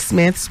at B.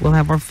 Smith's. We'll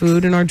have our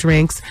food and our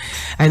drinks,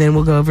 and then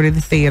we'll go over to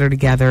the theater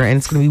together, and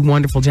it's going to be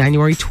wonderful.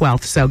 January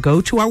 12th. So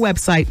go to our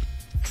website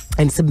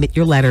and submit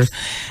your letters,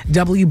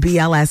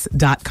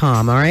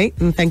 WBLS.com, all right?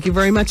 And thank you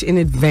very much in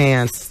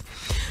advance.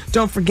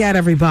 Don't forget,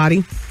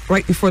 everybody,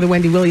 right before the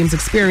Wendy Williams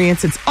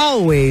Experience, it's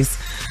always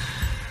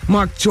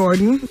Mark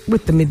Jordan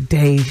with the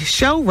Midday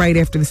Show, right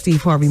after the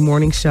Steve Harvey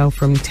Morning Show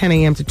from 10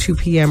 a.m. to 2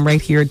 p.m.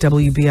 right here at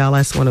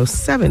WBLS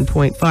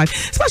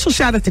 107.5. Special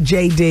shout out to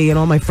JD and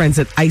all my friends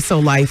at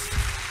ISO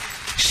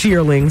Life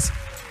Shearlings.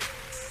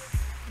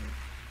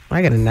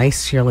 I got a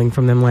nice shearling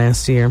from them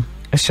last year.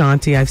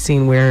 Ashanti, I've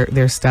seen wear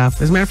their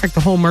stuff. As a matter of fact,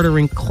 the whole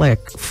Murdering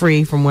Clique,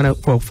 free from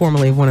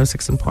formerly of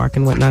 106 and Park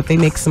and whatnot. They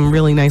make some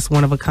really nice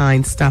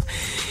one-of-a-kind stuff.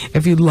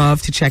 If you'd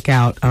love to check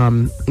out,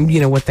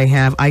 what they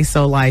have,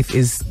 ISO Life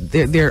is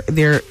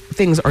their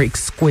things are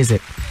exquisite,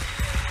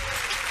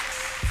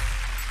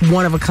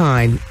 one of a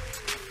kind.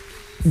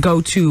 Go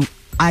to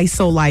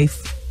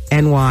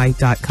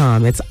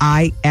isolifeny.com. It's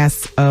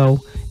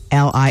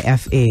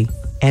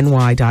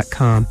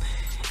ISOLIFENY.com.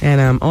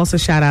 And also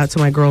shout out to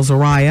my girl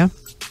Zariah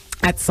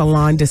at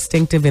Salon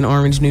Distinctive in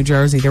Orange, New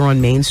Jersey. They're on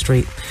Main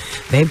Street.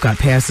 They've got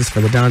passes for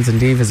the Dons and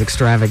Divas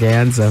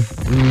extravaganza.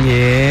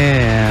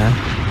 Yeah.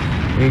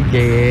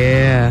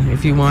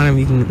 If you want them,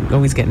 you can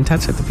always get in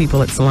touch with the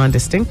people at Salon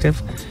Distinctive.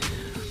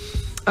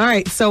 All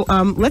right, so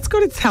let's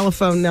go to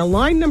telephone. Now,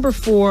 line number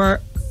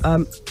 4,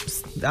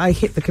 I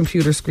hit the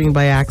computer screen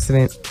by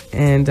accident.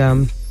 And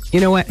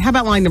you know what? How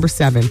about line number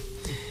 7?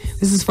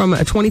 This is from a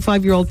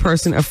 25-year-old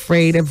person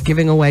afraid of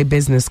giving away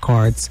business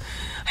cards.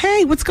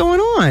 Hey, what's going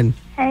on?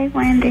 Hey,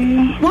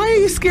 Wendy. Why are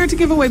you scared to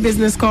give away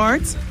business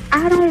cards?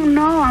 I don't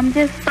know. I'm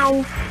just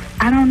so,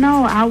 I don't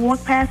know. I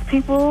walk past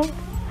people,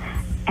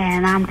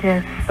 and I'm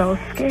just so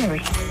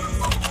scary.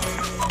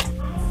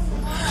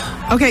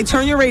 Okay,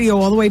 turn your radio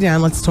all the way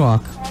down. Let's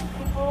talk.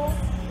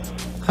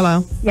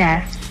 Hello?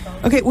 Yes.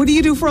 Okay, what do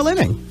you do for a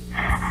living?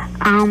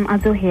 I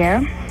do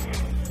hair.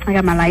 I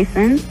got my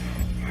license.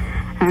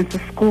 I went to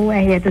school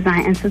at Hair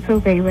Design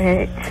Institute, Bay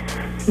Ridge,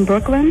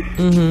 Brooklyn.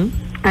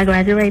 Mm-hmm. I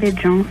graduated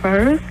June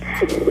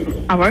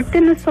 1st. I worked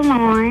in the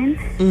salon.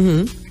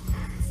 Mm-hmm.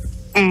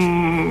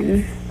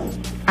 And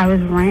I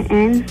was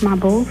renting my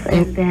booth,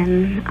 and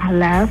then I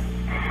left.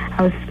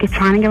 I was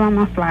trying to get on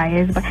my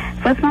flyers, but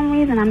for some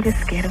reason, I'm just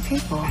scared of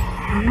people.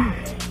 I don't know.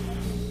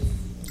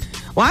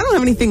 Well, I don't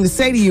have anything to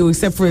say to you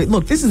except for,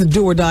 look, this is a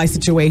do or die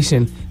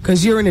situation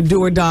because you're in a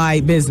do or die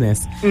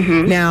business.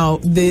 Mm-hmm. Now,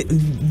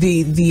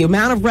 the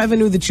amount of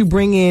revenue that you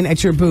bring in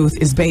at your booth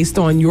is based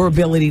on your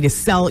ability to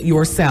sell it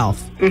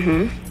yourself.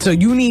 Mm-hmm. So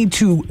you need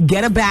to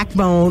get a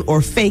backbone or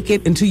fake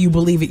it until you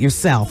believe it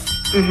yourself.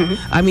 Mm-hmm.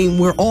 I mean,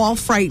 we're all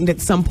frightened at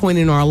some point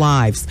in our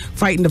lives.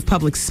 Frightened of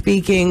public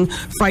speaking,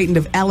 frightened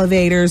of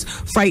elevators,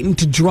 frightened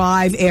to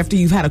drive after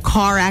you've had a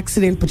car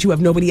accident but you have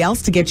nobody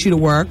else to get you to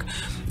work.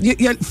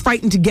 You're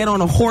frightened to get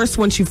on a horse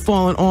once you've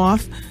fallen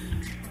off.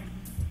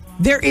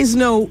 There is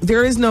no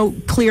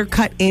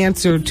clear-cut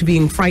answer to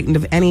being frightened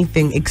of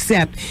anything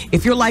except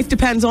if your life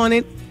depends on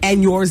it,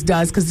 and yours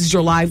does because it's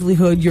your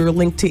livelihood, you're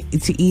linked to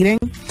eating.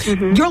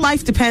 Mm-hmm. Your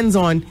life depends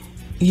on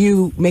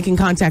you making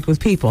contact with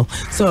people.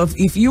 So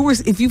if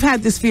you've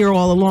had this fear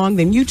all along,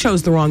 then you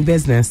chose the wrong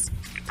business.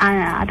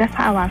 That's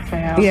how I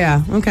feel.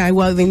 Yeah, okay.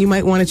 Well, then you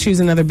might want to choose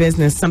another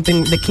business,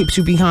 something that keeps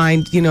you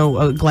behind,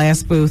 a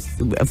glass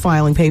booth,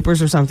 filing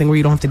papers or something where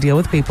you don't have to deal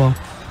with people.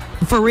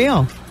 For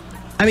real.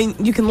 I mean,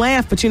 you can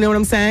laugh, but you know what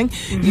I'm saying?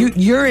 Mm-hmm.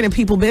 You're in a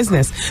people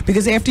business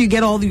because after you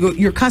get all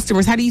your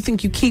customers, how do you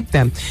think you keep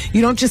them?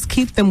 You don't just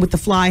keep them with the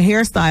fly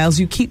hairstyles.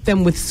 You keep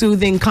them with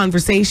soothing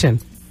conversation.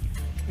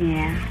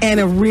 Yeah. And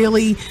a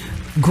really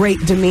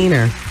great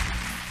demeanor.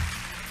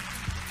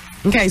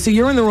 Okay, so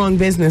you're in the wrong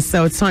business,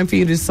 so it's time for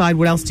you to decide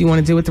what else do you want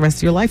to do with the rest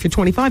of your life. You're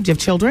 25. Do you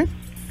have children?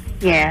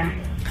 Yeah.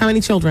 How many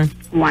children?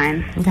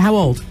 1. Okay, how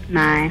old?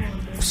 9.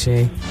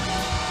 She.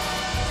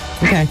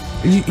 Okay.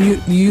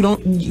 You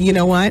don't, you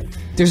know what?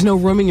 There's no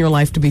room in your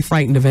life to be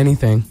frightened of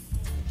anything.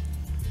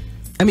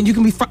 I mean, you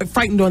can be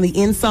frightened on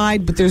the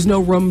inside, but there's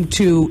no room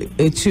to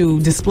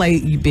display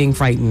you being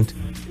frightened.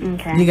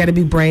 Okay. You got to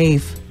be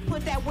brave.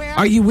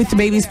 Are you with the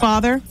baby's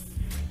father?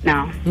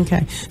 No.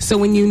 Okay. So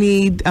when you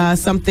need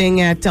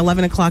something at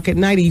 11 o'clock at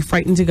night, are you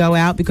frightened to go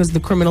out because of the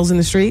criminals in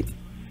the street?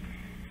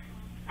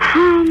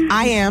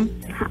 I am.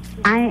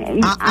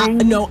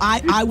 No,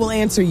 I will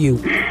answer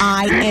you.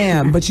 I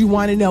am. But you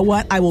want to know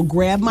what? I will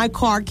grab my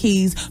car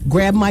keys,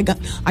 grab my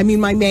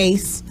my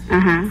mace,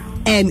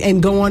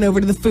 and go on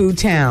over to the food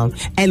town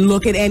and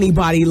look at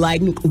anybody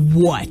like,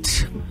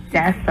 what?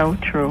 That's so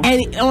true.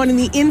 And on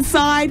the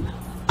inside,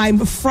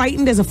 I'm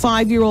frightened as a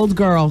 5-year-old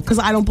girl because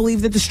I don't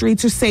believe that the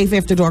streets are safe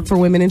after dark for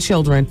women and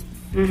children.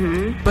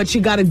 Mm-hmm. But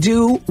you got to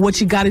do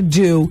what you got to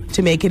do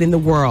to make it in the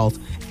world.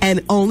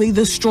 And only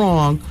the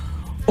strong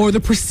or the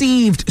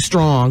perceived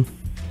strong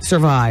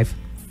survive.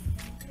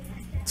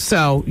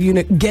 So,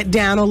 get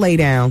down or lay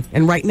down.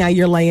 And right now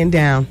you're laying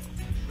down.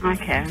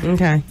 Okay.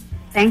 Okay.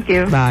 Thank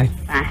you. Bye.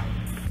 Bye.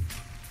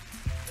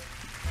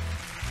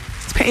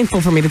 It's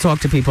painful for me to talk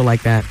to people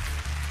like that.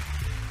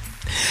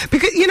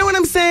 Because you know what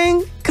I'm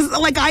saying? Because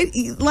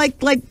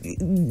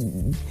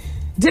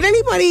did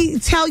anybody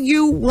tell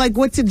you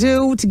what to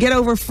do to get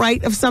over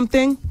fright of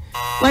something?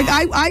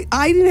 I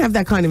didn't have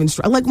that kind of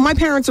instruction. My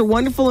parents are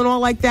wonderful and all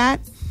like that,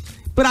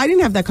 but I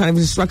didn't have that kind of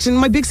instruction.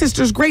 My big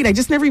sister's great. I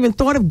just never even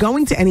thought of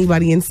going to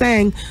anybody and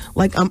saying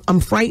I'm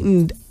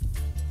frightened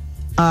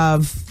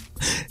of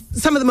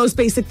some of the most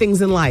basic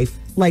things in life,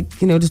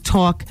 to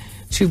talk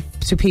to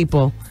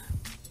people,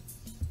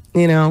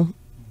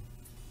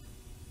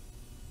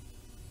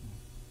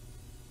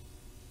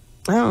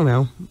 I don't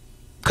know,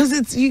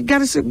 because you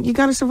gotta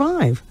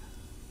survive.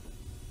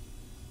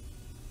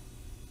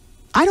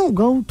 I don't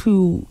go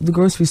to the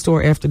grocery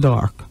store after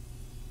dark,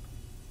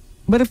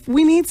 but if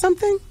we need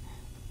something,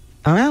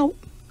 I'm out,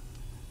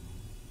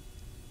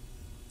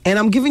 and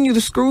I'm giving you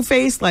the screw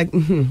face,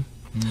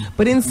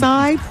 but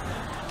inside,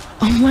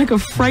 I'm like a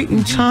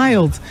frightened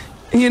child.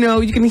 You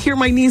can hear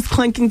my knees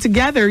clanking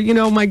together.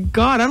 My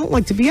God, I don't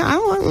like to be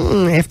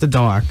after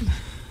dark.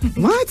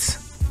 What?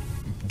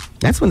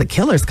 That's when the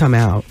killers come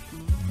out.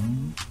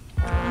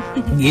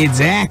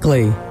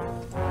 Exactly.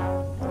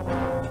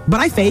 But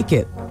I fake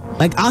it.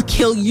 I'll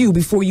kill you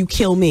before you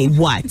kill me.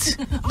 What?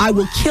 I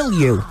will kill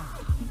you.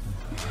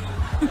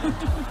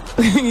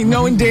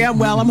 Knowing damn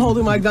well I'm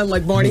holding my gun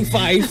like Barney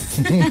Fife.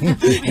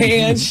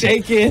 Hands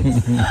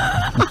shaking.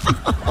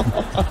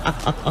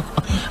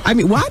 I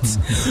mean, what?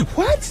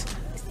 What?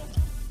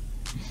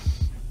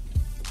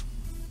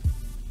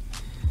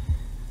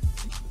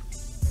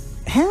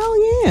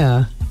 Hell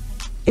yeah.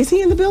 Is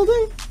he in the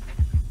building?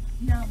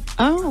 No.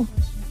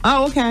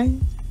 Oh, okay.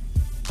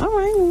 All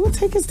right, well, we'll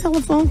take his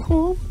telephone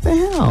call. What the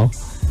hell?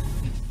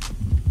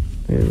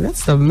 Dude,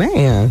 that's the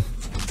man.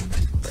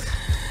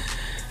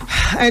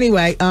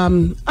 Anyway,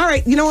 all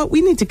right, you know what?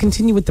 We need to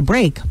continue with the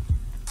break.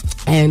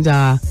 And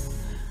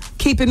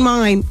keep in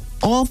mind,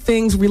 all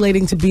things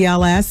relating to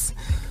BLS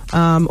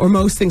or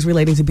most things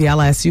relating to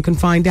BLS, you can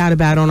find out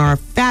about on our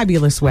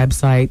fabulous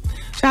website.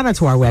 Shout out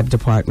to our web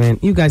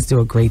department. You guys do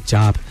a great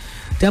job.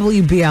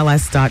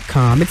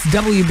 WBLS.com. It's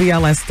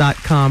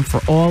WBLS.com for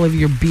all of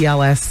your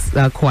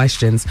BLS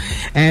questions.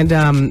 And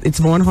it's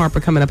Vaughn Harper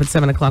coming up at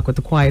 7 o'clock with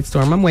The Quiet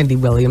Storm. I'm Wendy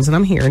Williams, and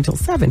I'm here until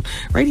 7,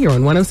 right here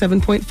on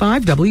 107.5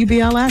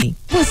 WBLS.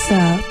 What's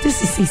up?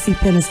 This is CeCe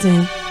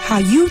Peniston. How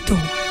you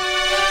doing?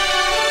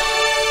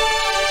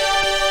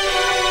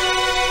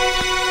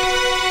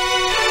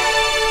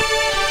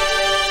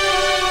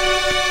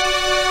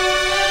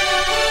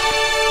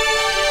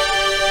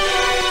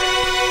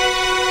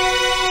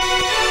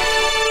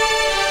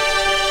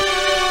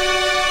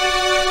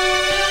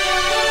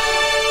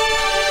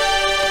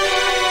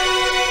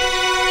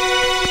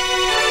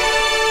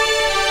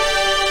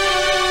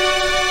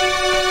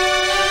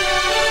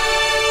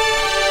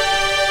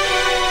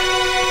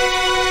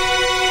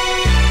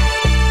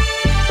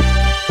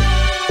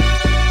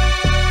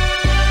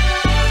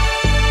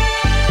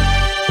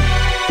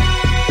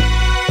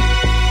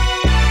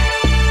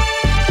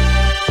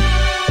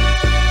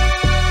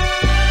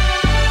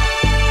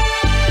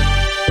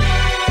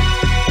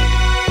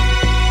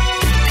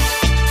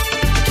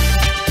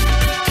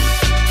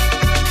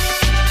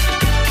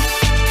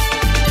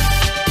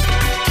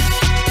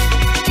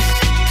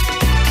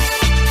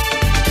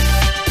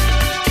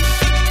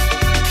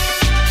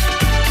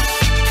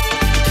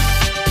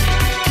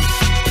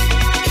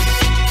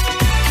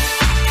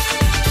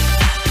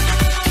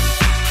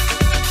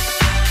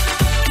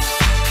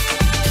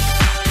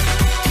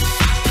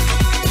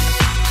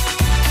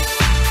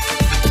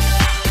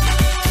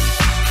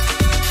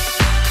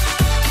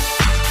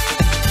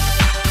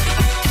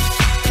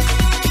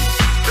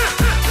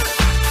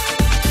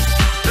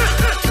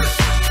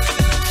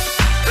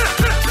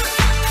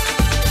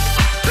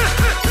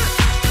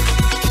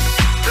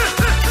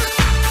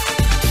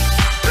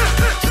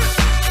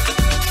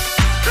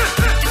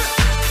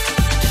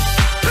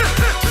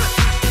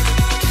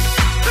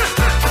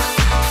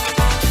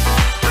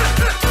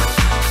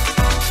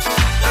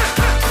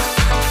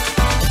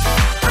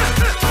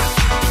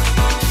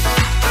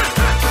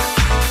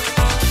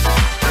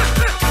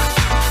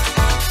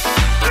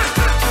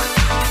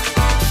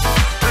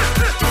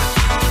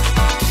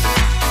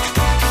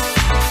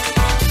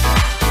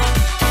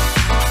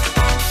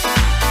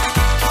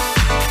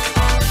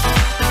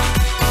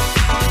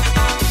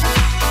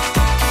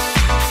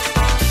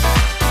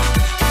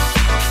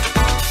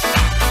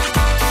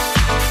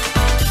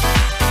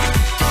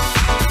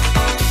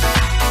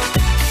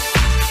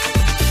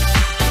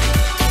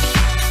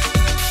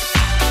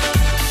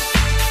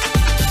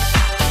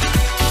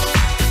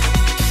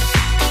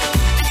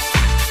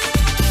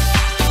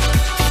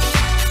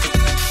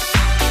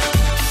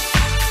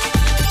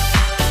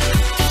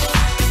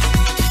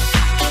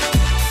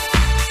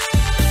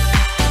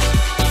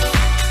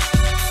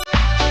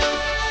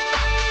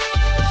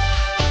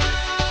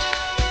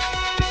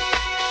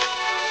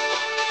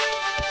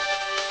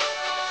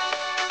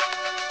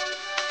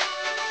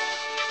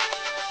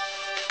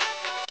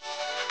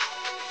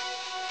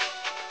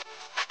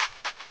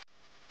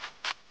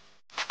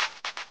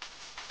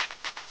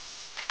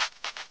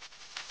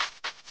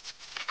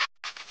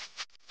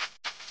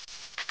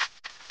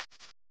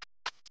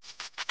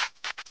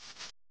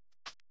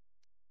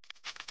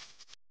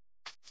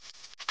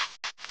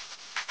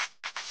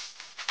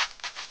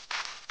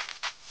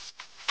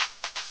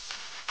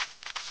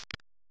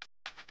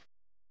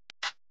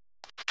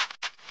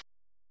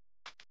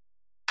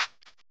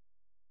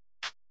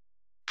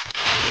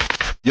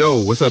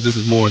 Yo, what's up? This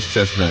is Morris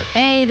Chestnut.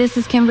 Hey, this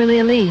is Kimberly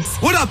Elise.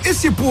 What up?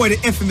 It's your boy, the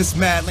infamous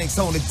Mad Links,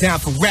 holding it down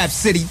for Rap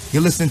City.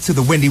 You're listening to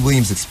the Wendy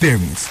Williams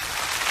Experience.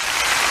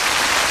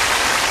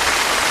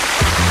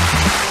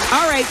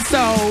 All right,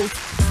 so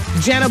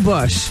Jenna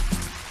Bush,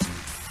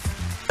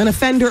 an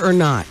offender or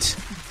not?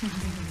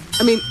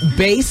 I mean,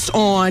 based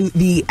on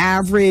the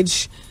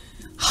average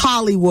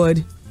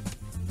Hollywood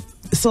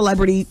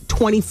celebrity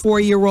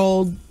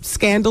 24-year-old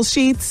scandal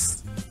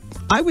sheets,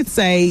 I would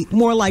say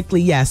more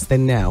likely yes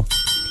than no.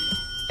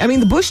 I mean,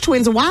 the Bush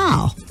twins,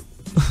 wow.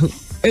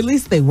 At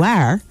least they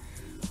were.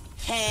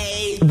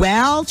 Hey.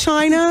 Well,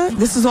 China,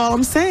 this is all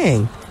I'm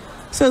saying.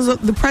 So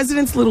the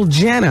president's little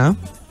Jenna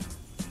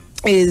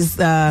is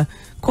caught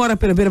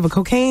up in a bit of a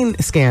cocaine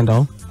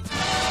scandal.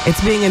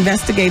 It's being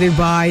investigated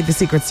by the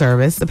Secret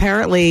Service.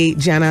 Apparently,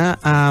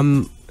 Jenna's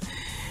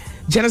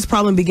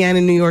problem began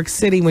in New York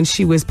City when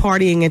she was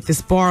partying at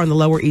this bar on the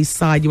Lower East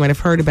Side. You might have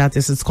heard about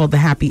this. It's called The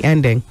Happy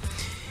Ending.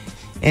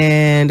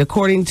 And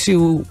according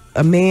to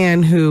a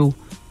man who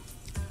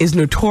is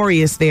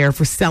notorious there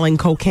for selling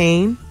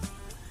cocaine,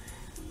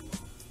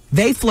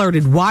 they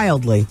flirted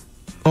wildly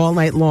all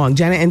night long.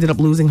 Jenna ended up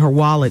losing her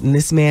wallet, and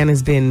this man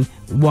has been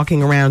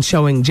walking around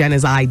showing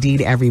Jenna's ID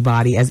to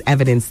everybody as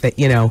evidence that,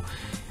 you know,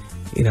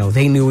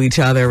 they knew each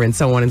other and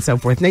so on and so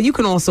forth. Now, you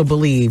can also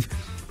believe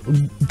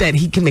that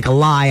he can make a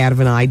lie out of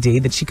an ID,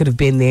 that she could have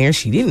been there.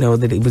 She didn't know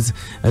that it was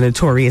a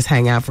notorious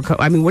hangout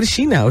for I mean, what does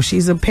she know?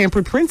 She's a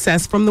pampered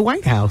princess from the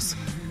White House.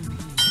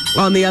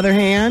 On the other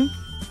hand,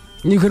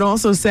 You could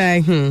also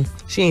say,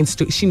 she ain't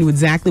she knew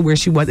exactly where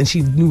she was and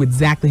she knew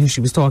exactly who she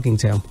was talking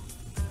to.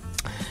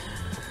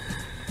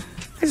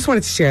 I just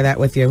wanted to share that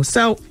with you.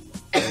 So,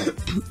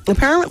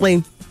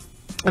 apparently,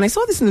 and I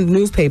saw this in the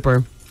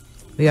newspaper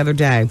the other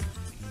day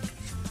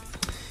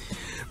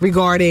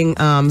regarding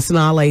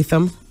Sanaa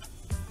Lathan.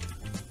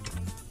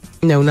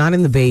 No, not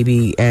in The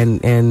Baby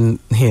and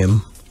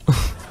him.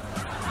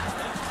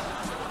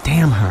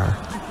 Damn her.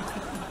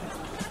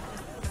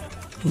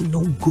 Ain't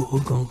no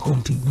good gonna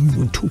come to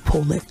you until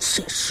Paulette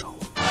says so.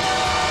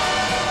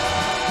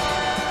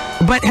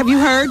 But have you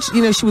heard,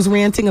 she was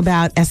ranting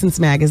about Essence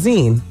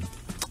Magazine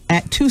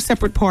at 2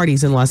 separate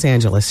parties in Los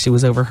Angeles. She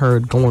was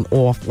overheard going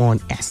off on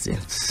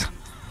Essence.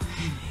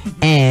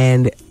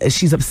 And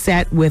she's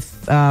upset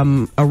with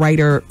a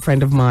writer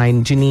friend of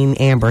mine, Janine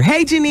Amber.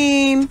 Hey,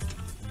 Janine!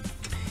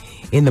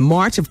 In the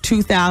March of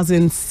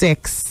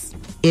 2006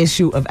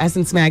 issue of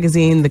Essence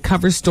Magazine, the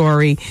cover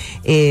story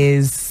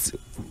is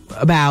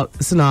about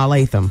Sanaa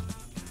Lathan.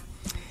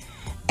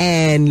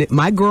 And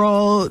my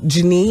girl,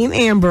 Janine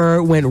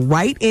Amber, went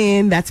right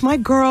in. That's my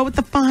girl with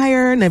the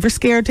fire, never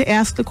scared to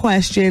ask the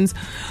questions.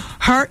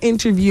 Her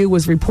interview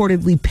was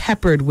reportedly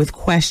peppered with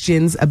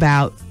questions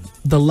about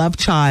the love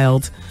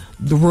child,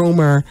 the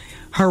rumor,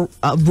 her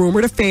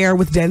rumored affair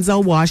with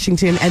Denzel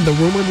Washington, and the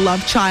rumored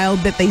love child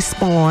that they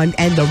spawned,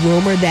 and the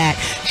rumor that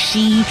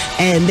she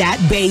and that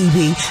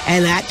baby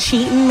and that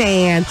cheating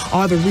man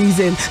are the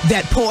reason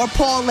that poor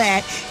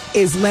Paulette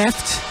is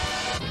left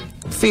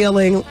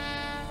feeling,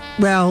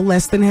 well,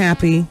 less than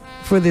happy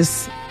for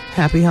this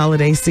happy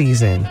holiday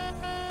season.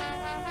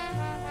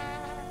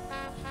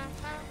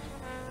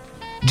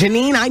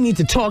 Janine, I need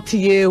to talk to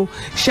you.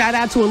 Shout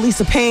out to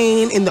Elisa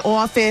Payne in the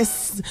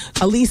office.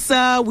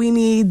 Elisa, we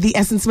need the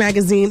Essence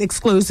Magazine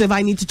exclusive.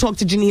 I need to talk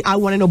to Janine. I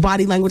want to know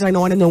body language. I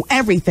want to know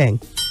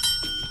everything.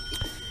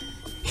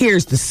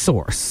 Here's the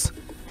source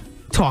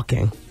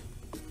talking.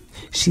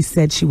 She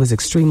said she was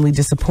extremely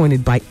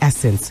disappointed by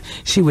Essence.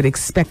 She would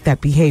expect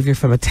that behavior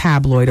from a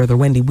tabloid or the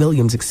Wendy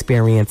Williams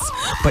Experience,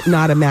 but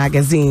not a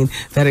magazine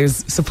that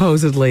is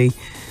supposedly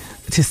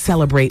to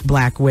celebrate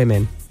black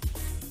women.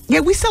 Yeah,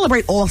 we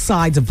celebrate all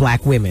sides of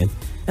black women.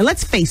 And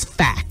let's face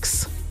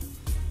facts.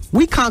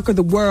 We conquer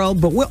the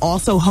world, but we're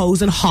also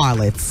hoes and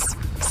harlots.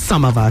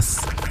 Some of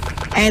us.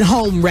 And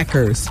home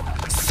wreckers.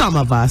 Some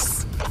of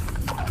us.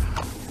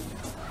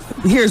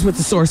 Here's what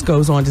the source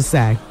goes on to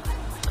say.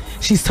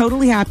 She's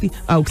totally happy.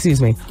 Oh,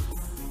 excuse me.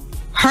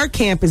 Her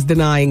camp is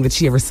denying that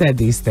she ever said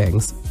these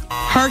things.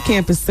 Her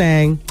camp is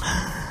saying,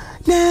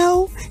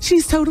 no,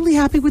 she's totally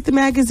happy with the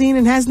magazine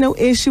and has no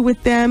issue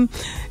with them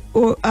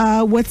or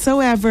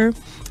whatsoever.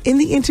 In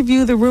the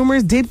interview, the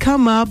rumors did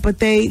come up, but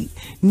they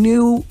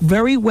knew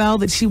very well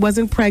that she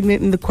wasn't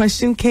pregnant, and the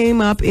question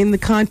came up in the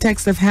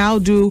context of how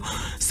do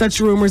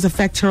such rumors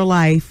affect her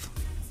life.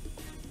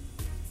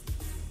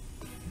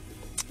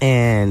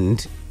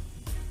 And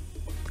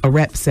a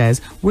rep says,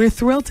 we're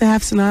thrilled to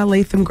have Sanaa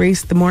Lathan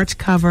grace the March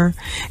cover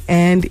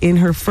and in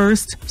her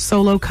first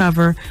solo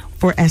cover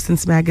for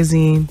Essence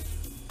Magazine.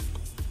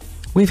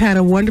 We've had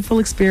a wonderful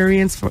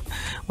experience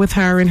with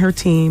her and her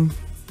team.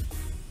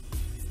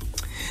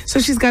 So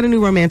she's got a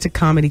new romantic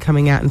comedy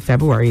coming out in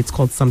February. It's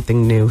called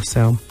Something New.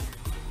 So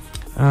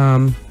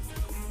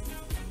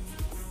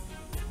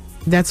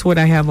that's what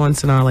I have on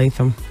Sanaa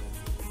Lathan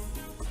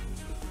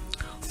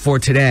for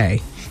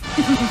today.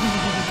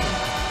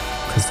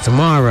 Because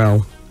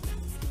tomorrow,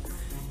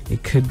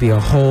 it could be a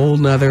whole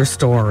nother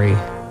story.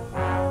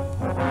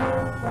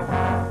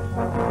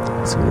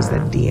 As soon as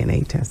that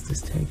DNA test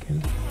is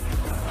taken.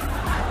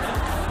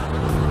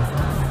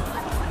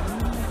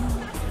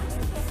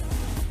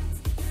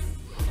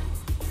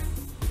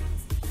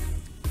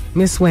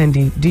 Miss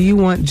Wendy, do you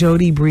want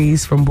Jody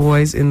Breeze from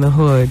Boys in the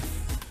Hood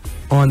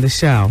on the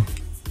show?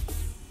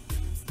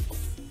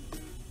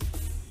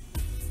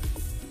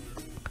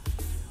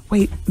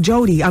 Wait,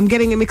 Jody, I'm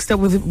getting it mixed up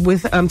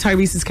with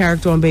Tyrese's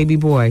character on Baby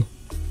Boy.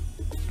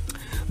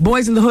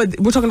 Boys in the Hood,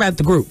 we're talking about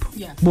the group.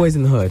 Yeah. Boys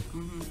in the Hood.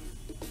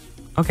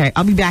 Mm-hmm. Okay,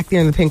 I'll be back there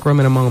in the pink room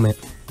in a moment.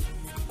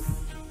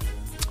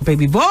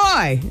 Baby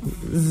Boy!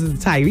 This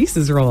is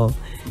Tyrese's role.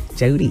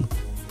 Jody.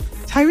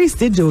 Tyrese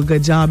did do a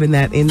good job in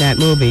that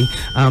movie,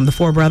 The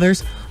Four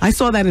Brothers. I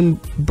saw that in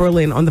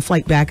Berlin on the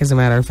flight back, as a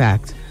matter of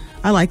fact.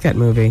 I like that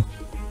movie.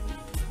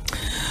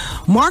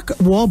 Mark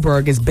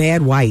Wahlberg is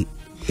bad white.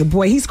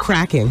 Boy, he's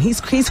cracking. He's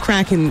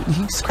cracking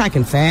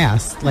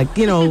fast. Like,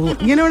 you know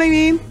what I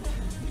mean?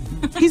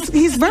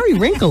 He's very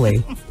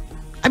wrinkly.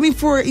 I mean,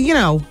 for,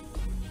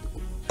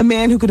 a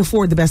man who could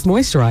afford the best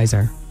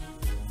moisturizer.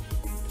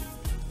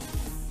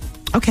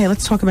 Okay,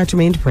 let's talk about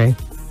Jermaine Dupri.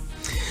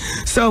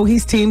 So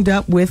he's teamed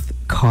up with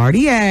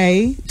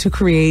Cartier to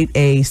create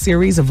a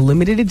series of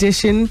limited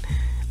edition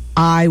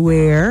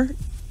eyewear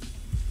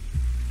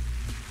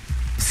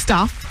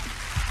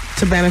stuff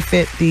to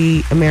benefit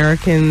the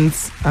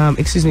Americans,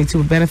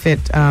 to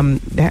benefit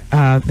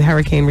the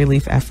hurricane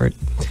relief effort.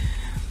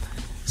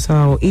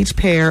 So each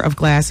pair of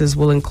glasses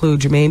will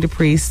include Jermaine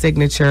Dupri's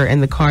signature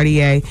and the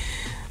Cartier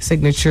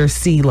signature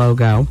C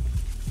logo.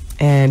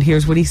 And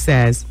here's what he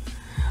says.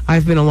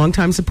 I've been a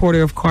longtime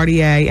supporter of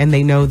Cartier, and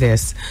they know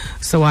this.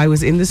 So I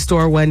was in the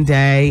store one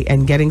day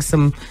and getting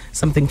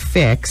something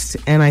fixed,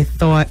 and I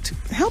thought,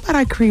 how about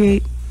I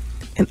create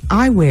an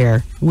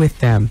eyewear with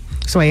them?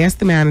 So I asked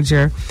the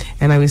manager,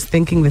 and I was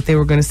thinking that they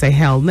were going to say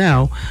hell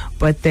no,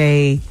 but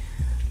they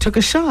took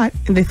a shot,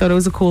 and they thought it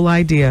was a cool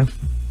idea.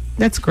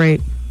 That's great.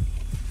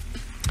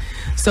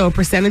 So a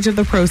percentage of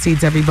the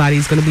proceeds, everybody,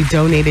 is going to be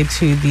donated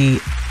to the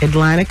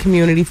Atlanta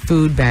Community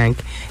Food Bank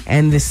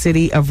and the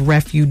City of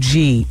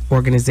Refugee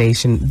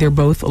organization. They're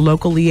both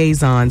local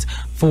liaisons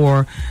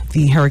for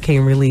the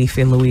hurricane relief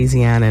in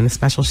Louisiana. And a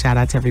special shout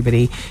out to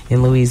everybody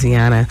in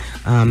Louisiana.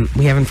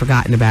 We haven't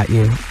forgotten about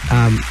you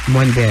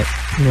one bit.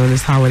 You know, in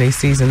this holiday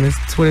season,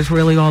 that's what it's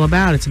really all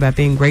about. It's about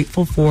being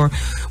grateful for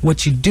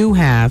what you do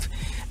have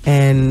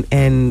and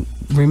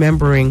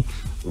remembering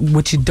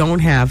what you don't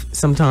have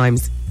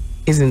sometimes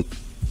isn't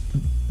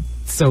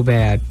so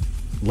bad.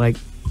 Like,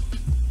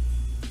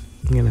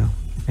 you know,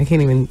 I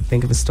can't even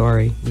think of a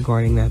story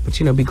regarding that.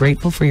 But, you know, be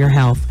grateful for your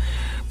health.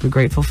 Be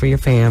grateful for your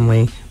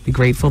family. Be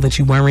grateful that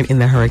you weren't in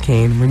the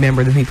hurricane.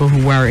 Remember the people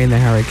who were in the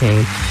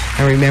hurricane.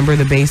 And remember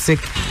the basic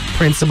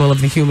principle of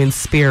the human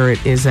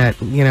spirit is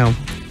that, you know,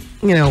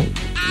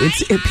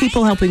 it's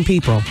people helping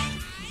people.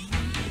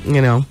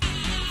 You know.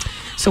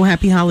 So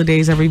happy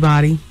holidays,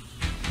 everybody.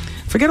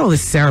 Forget all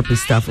this therapy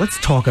stuff. Let's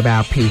talk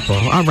about people.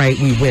 All right,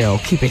 we will.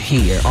 Keep it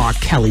here. R.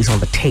 Kelly's on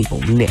the table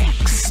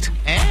next.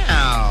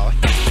 Ow.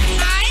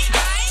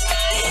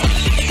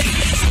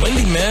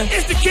 Wendy, man.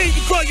 It's the king.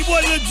 You call your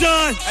boy Lil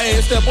Jon. Hey,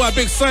 it's that boy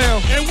Big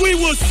Sam. And we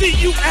will see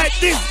you at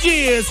this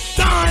year's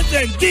Dons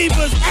and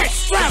Divas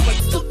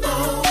Extravaganza.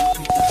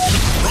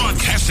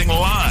 Broadcasting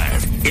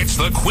live, it's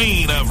the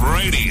queen of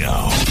radio,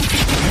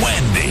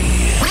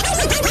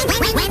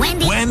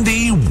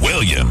 Wendy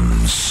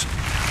Williams.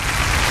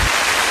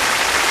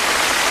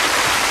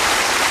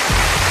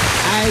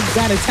 I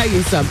gotta tell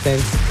you something.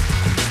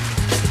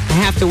 I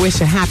have to wish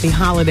a happy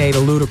holiday to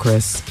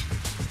Ludacris.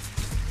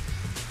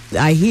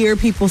 I hear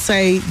people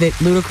say that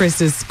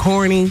Ludacris is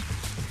corny.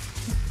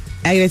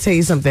 I gotta tell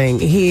you something.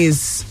 He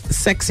is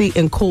sexy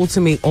and cool to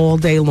me all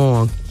day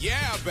long.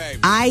 Yeah, baby.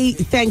 I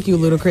thank you,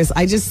 Ludacris.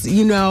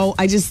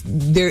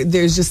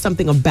 There's just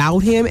something about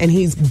him, and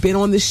he's been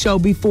on the show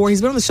before.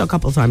 He's been on the show a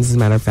couple of times, as a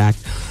matter of fact.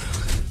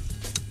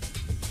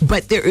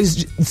 But there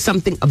is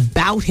something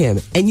about him.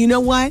 And you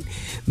know what?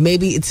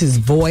 Maybe it's his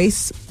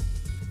voice.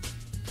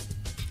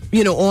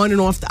 You know, on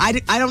and off. I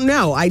don't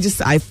know. I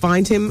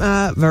find him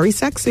very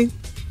sexy.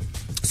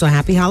 So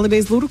happy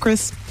holidays,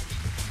 Ludacris.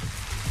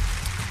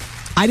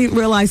 I didn't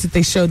realize that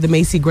they showed the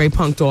Macy Gray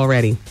Punk'd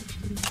already.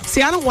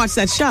 See, I don't watch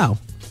that show.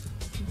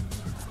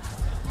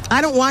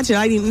 I don't watch it.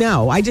 I didn't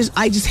know. I just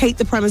hate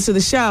the premise of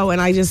the show, and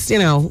I just,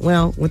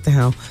 well, what the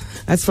hell?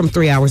 That's from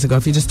 3 hours ago.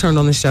 If you just turned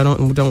on the show,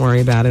 don't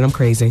worry about it. I'm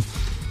crazy.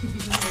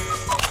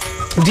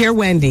 Dear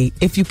Wendy,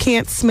 if you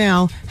can't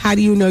smell, how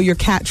do you know your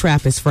cat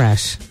trap is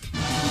fresh?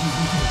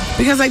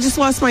 Because I just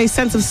lost my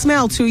sense of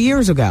smell 2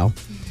 years ago.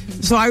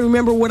 So I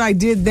remember what I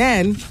did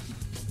then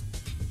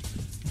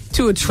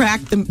to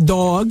attract the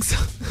dogs.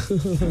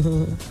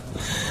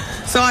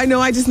 So I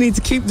know I just need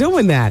to keep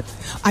doing that.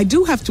 I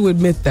do have to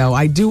admit, though,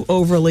 I do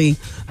overly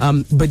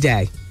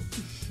bidet.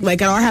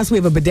 Like at our house, we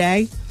have a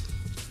bidet.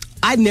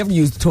 I'd never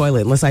use the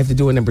toilet unless I have to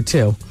do a number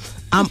 2.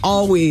 I'm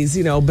always,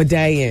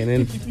 bidet-ing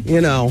and,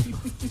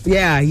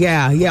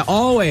 yeah,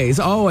 always.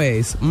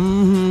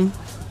 Mm-hmm.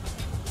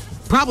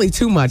 Probably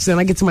too much. Then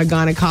I get to my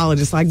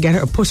gynecologist, I get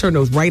her, push her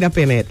nose right up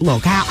in it.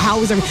 Look, how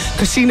is everything?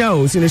 Because she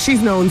knows,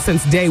 she's known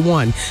since day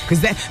one.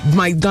 Because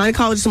my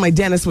gynecologist and my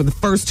dentist were the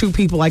first 2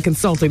 people I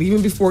consulted,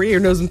 even before ear,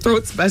 nose, and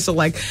throat special.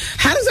 Like,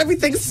 how does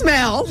everything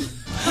smell?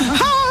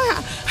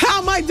 How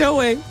am I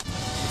doing?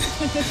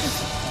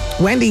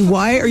 Wendy,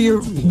 why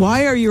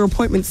are your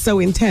appointments so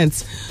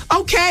intense?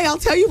 Okay, I'll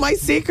tell you my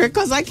secret,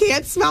 because I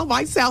can't smell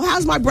myself.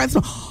 How's my breath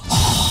smell?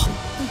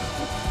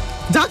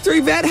 Dr.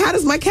 Yvette, how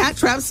does my cat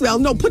trap smell?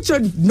 No, put your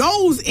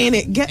nose in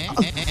it. Yeah.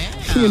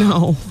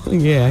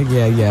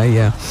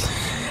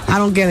 I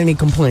don't get any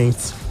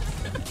complaints.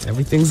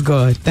 Everything's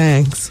good.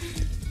 Thanks.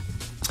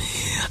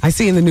 I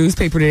see in the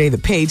newspaper today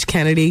that Paige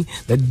Kennedy,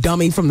 the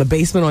dummy from the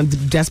basement on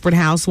Desperate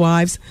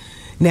Housewives,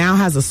 now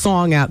has a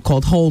song out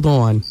called Hold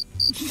On.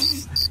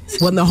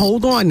 Well, the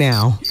Hold On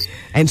now.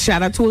 And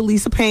shout out to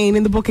Elisa Payne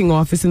in the booking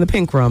office in the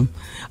Pink Room.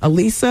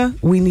 Elisa,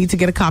 we need to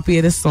get a copy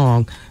of this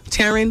song.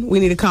 Taryn, we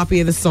need a copy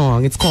of the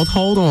song. It's called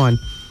Hold On.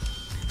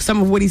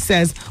 Some of what he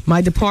says,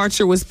 my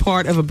departure was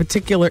part of a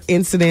particular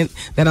incident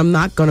that I'm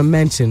not going to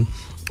mention.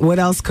 What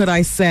else could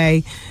I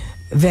say?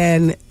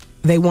 Then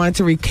they wanted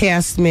to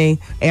recast me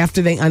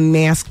after they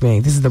unmasked me.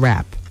 This is the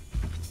rap.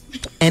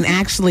 And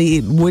actually,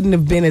 it wouldn't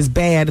have been as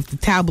bad if the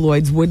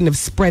tabloids wouldn't have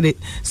spread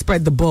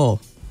the bull.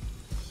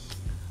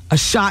 A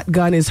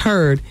shotgun is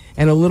heard,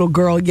 and a little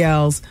girl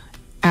yells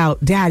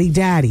out, "Daddy,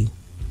 Daddy."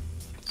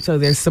 So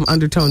there's some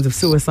undertones of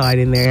suicide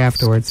in there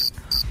afterwards.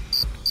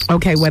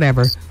 Okay,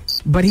 whatever.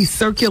 But he's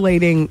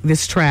circulating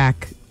this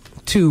track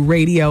to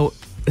radio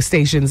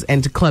stations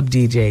and to club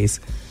DJs.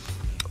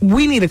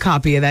 We need a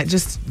copy of that.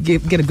 Just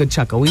get a good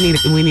chuckle. We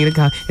need a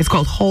copy. It's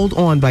called Hold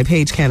On by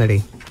Paige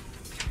Kennedy.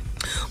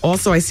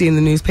 Also, I see in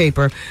the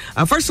newspaper,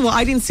 first of all,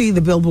 I didn't see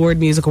the Billboard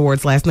Music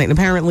Awards last night, and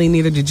apparently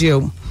neither did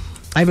you.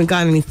 I haven't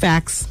gotten any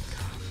facts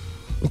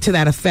to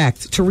that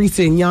effect.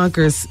 Teresa in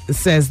Yonkers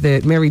says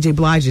that Mary J.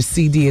 Blige's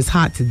CD is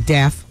hot to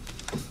death,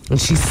 and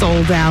she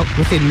sold out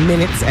within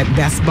minutes at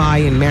Best Buy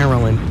in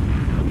Maryland.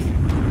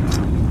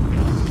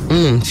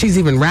 She's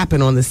even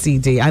rapping on the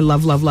CD. I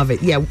love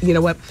it. Yeah, you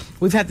know what?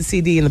 We've had the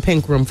CD in the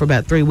Pink Room for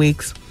about 3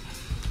 weeks.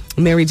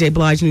 Mary J.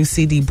 Blige's new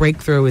CD,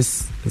 Breakthrough,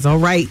 is all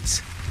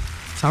right.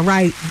 It's all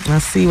right.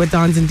 I'll see you at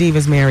Dons and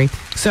Divas, Mary.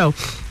 So,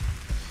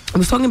 I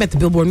was talking about the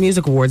Billboard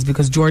Music Awards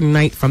because Jordan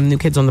Knight from New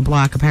Kids on the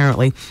Block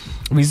apparently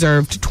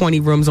reserved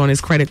 20 rooms on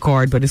his credit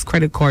card, but his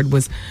credit card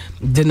was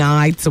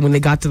denied. So when they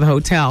got to the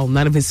hotel,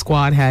 none of his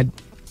squad had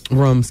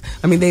rooms.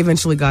 I mean, they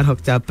eventually got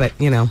hooked up, but,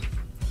 you know.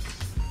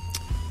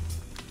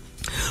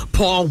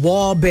 Paul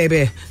Wall,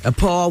 baby.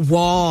 Paul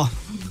Wall.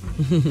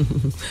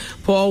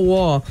 Paul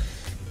Wall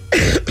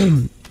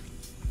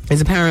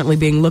is apparently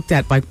being looked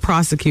at by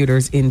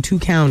prosecutors in 2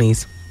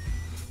 counties.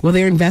 Well,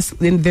 they're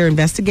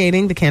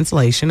investigating the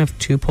cancellation of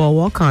 2 Paul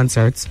Wall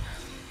concerts,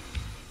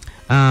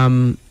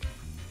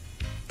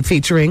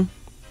 featuring,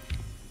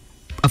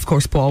 of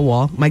course, Paul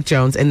Wall, Mike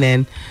Jones, and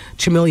then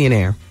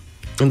Chamillionaire.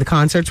 And the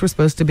concerts were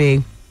supposed to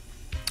be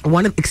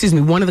one of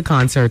the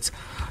concerts.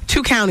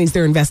 2 counties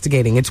they're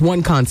investigating. It's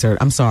 1 concert,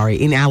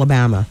 in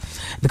Alabama.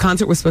 The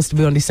concert was supposed to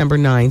be on December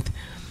 9th.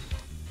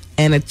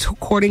 And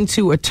according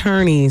to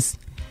attorneys,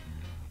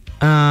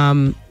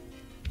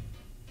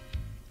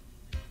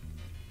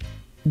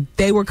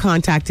 they were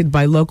contacted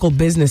by local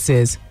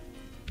businesses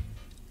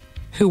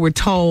who were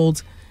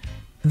told,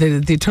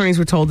 the attorneys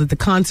were told that the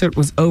concert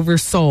was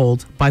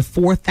oversold by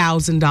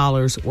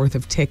 $4,000 worth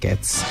of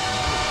tickets.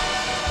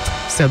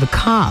 So the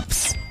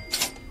cops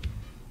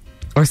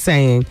are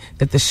saying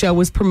that the show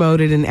was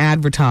promoted and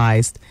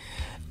advertised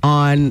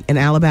on an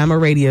Alabama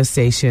radio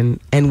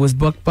station and was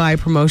booked by a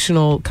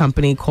promotional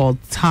company called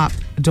Top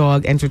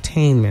Dog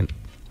Entertainment.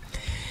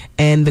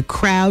 And the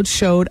crowd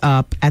showed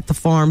up at the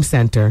Farm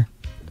Center.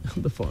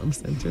 The Farm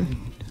Center.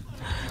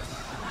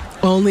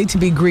 Only to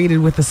be greeted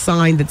with a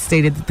sign that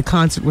stated that the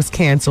concert was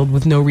canceled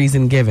with no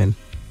reason given.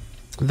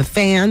 The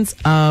fans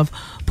of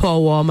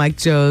Paul Wall, Mike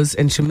Jones,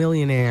 and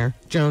Chamillionaire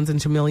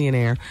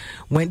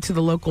went to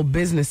the local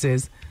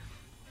businesses,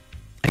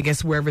 I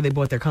guess wherever they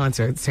bought their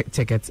concert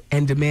tickets,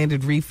 and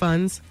demanded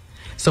refunds.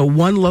 So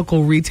one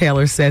local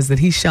retailer says that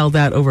he shelled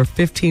out over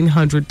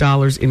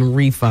 $1,500 in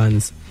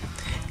refunds,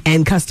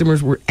 and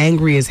customers were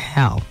angry as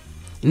hell.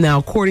 Now,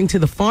 according to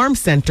the Farm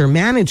Center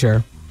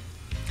manager,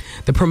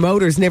 the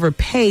promoters never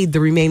paid the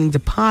remaining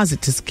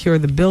deposit to secure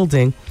the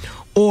building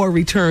or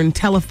return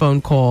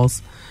telephone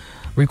calls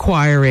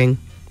inquiring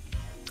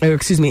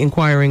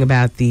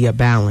about the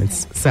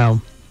balance.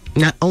 So,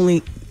 not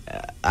only,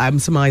 I'm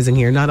surmising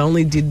here, not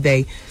only did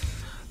they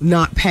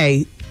not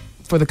pay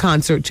for the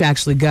concert to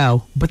actually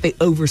go, but they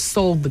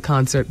oversold the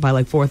concert by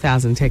like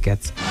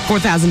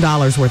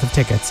 $4,000 worth of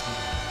tickets.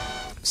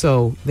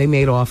 So they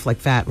made off like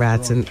fat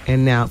rats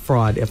and now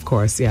fraud, of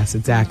course. Yes,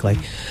 exactly.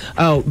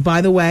 Oh, by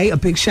the way, a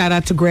big shout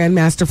out to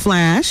Grandmaster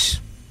Flash,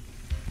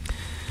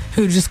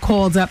 who just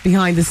called up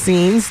behind the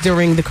scenes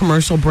during the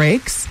commercial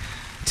breaks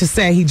to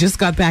say he just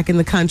got back in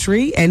the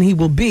country and he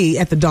will be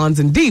at the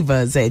Dons and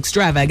Divas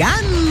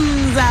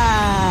extravaganza.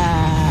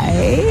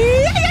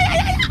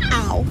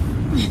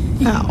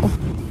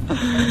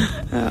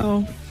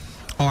 Ow.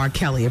 R.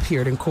 Kelly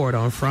appeared in court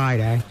on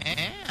Friday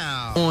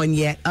on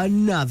yet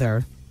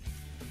another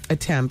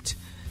attempt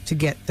to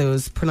get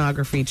those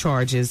pornography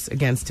charges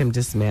against him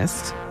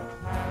dismissed.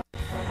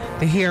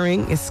 The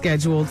hearing is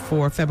scheduled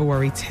for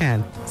February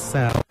 10th.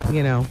 So,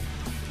 you know.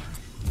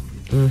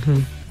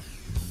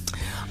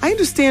 I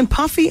understand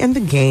Puffy and the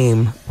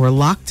Game were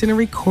locked in a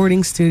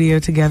recording studio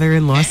together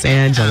in Los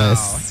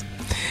Angeles.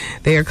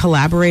 They are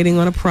collaborating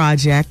on a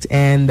project,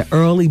 and the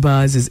early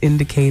buzz is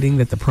indicating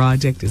that the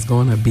project is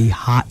going to be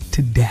hot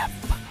to death.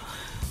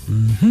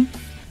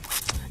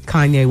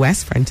 Kanye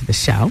West, friend to the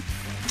show,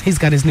 he's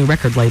got his new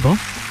record label,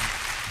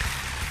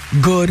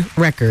 Good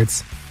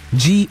Records,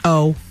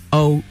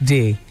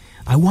 G-O-O-D.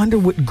 I wonder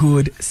what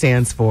good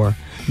stands for.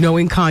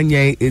 Knowing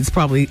Kanye, it's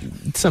probably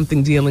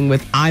something dealing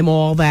with I'm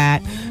all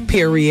that,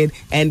 period,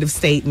 end of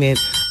statement.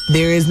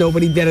 There is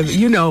nobody better.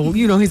 You know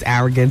his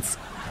arrogance.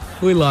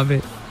 We love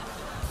it.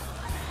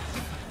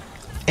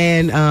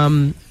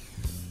 And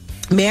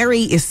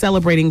Mary is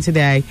celebrating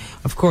today,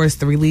 of course,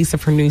 the release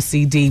of her new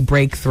CD,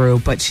 Breakthrough,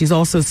 but she's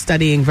also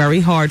studying very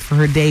hard for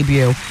her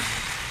debut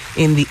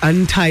in the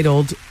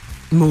untitled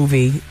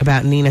movie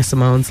about Nina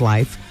Simone's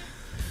life.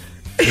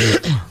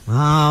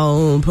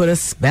 I'll put a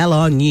spell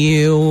on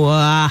you.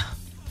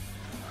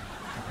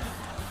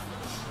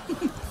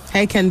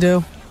 Hey, can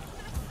do.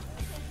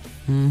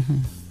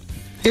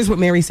 Here's what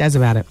Mary says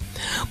about it.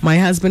 My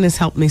husband has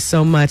helped me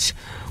so much.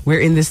 We're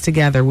in this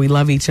together. We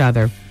love each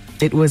other.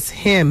 It was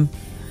him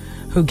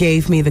who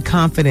gave me the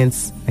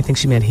confidence. I think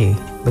she meant he,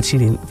 but she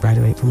didn't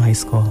graduate from high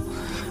school.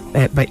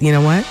 But you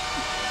know what?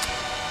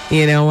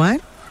 You know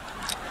what?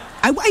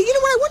 I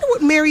wonder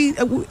what Mary,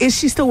 is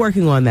she still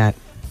working on that?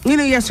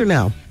 Yes or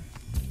no?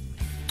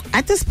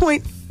 At this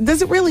point,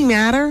 does it really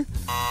matter?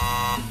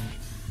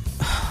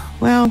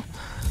 Well,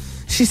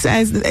 she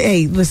says,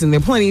 hey, listen, there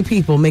are plenty of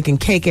people making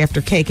cake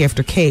after cake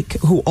after cake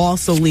who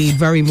also lead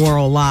very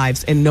moral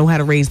lives and know how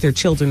to raise their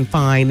children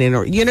fine. You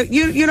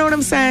know what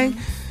I'm saying?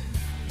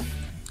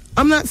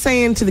 I'm not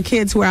saying to the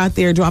kids who are out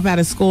there, drop out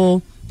of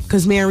school,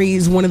 because Mary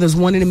is one of those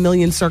 1 in a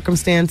million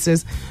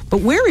circumstances.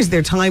 But where is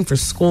there time for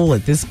school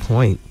at this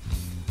point?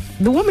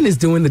 The woman is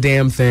doing the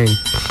damn thing.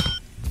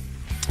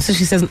 So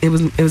she says, it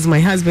was my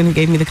husband who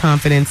gave me the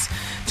confidence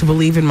to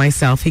believe in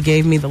myself. He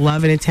gave me the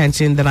love and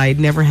attention that I had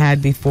never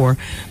had before.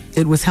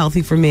 It was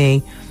healthy for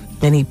me,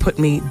 and he put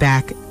me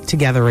back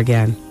together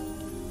again.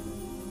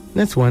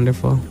 That's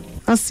wonderful.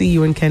 I'll see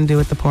you and Ken do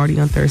at the party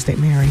on Thursday,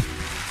 Mary.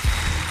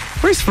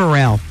 Where's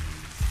Pharrell?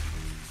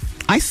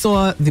 I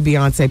saw the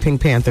Beyonce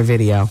Pink Panther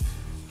video.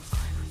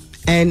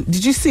 And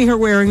did you see her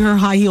wearing her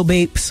high heel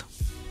babes?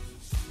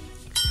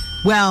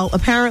 Well,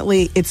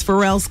 apparently it's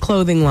Pharrell's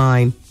clothing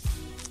line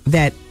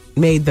that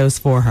made those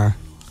for her.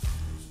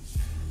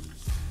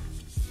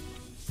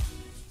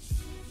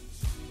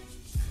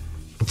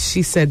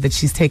 She said that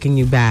she's taking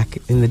you back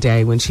in the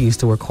day when she used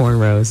to wear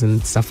cornrows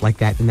and stuff like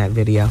that in that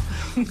video.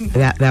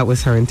 That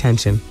was her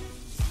intention.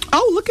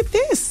 Oh, look at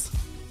this.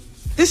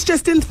 This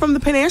just in from the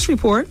Panache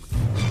Report.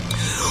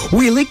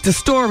 We leaked a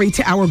story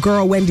to our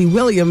girl Wendy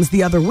Williams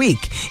the other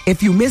week.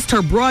 If you missed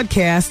her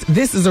broadcast,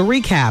 this is a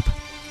recap.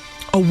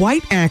 A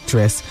white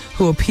actress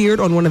who appeared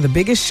on one of the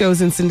biggest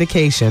shows in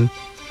syndication,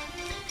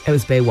 it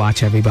was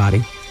Baywatch,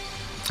 everybody,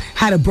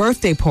 had a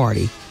birthday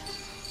party.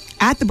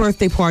 At the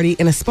birthday party,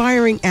 an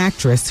aspiring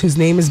actress whose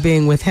name is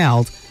being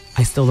withheld,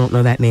 I still don't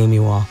know that name,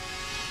 you all,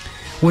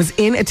 was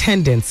in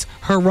attendance.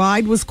 Her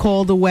ride was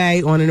called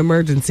away on an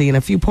emergency, and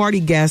a few party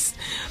guests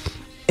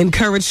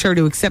encouraged her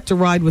to accept a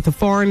ride with a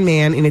foreign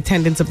man in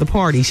attendance of the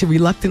party. She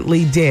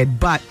reluctantly did,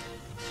 but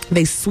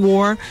they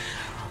swore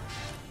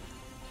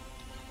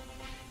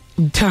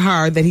to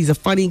her that he's a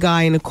funny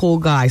guy and a cool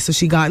guy. So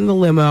she got in the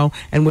limo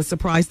and was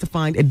surprised to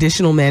find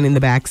additional men in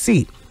the back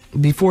seat.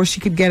 Before she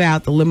could get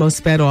out, the limo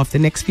sped off. The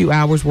next few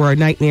hours were a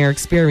nightmare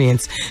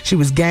experience. She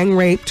was gang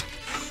raped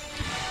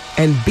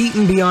and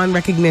beaten beyond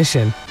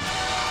recognition.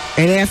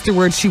 And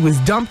afterwards, she was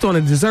dumped on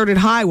a deserted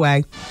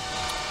highway.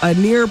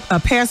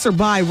 A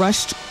passerby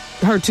rushed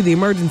her to the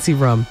emergency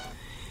room.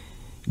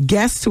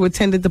 Guests who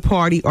attended the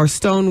party are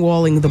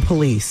stonewalling the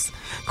police,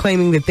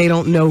 claiming that they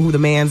don't know who the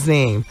man's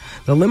name.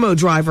 The limo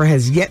driver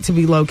has yet to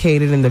be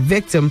located, and the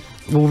victim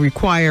will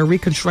require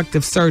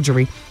reconstructive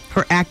surgery.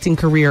 Her acting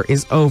career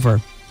is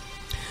over.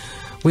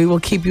 We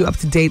will keep you up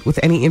to date with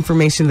any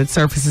information that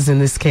surfaces in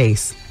this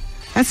case.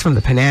 That's from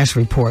the Panache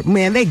Report.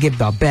 Man, they give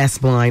the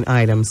best blind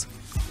items.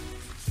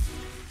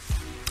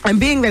 And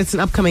being that it's an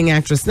upcoming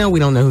actress, no, we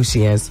don't know who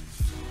she is.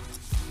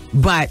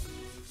 But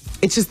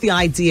it's just the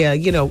idea,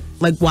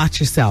 like,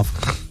 watch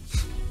yourself.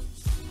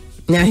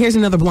 Now, here's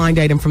another blind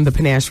item from the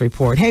Panache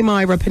Report. Hey,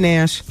 Myra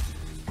Panache.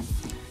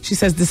 She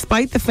says,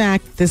 despite the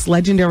fact this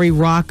legendary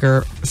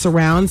rocker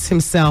surrounds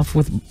himself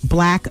with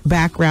black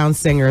background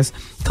singers,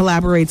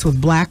 collaborates with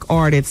black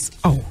artists.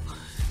 Oh,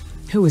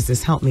 who is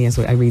this? Help me as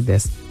I read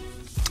this.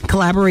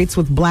 Collaborates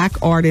with black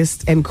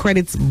artists and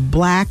credits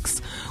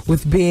blacks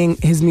with being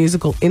his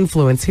musical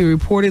influence. He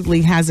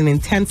reportedly has an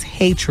intense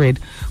hatred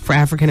for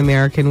African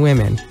American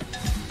women.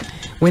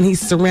 When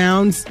he's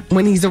around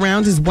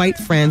his white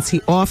friends,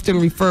 he often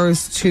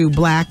refers to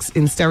blacks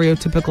in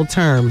stereotypical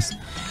terms.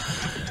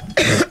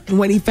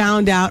 When he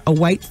found out a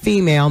white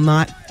female,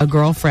 not a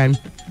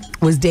girlfriend,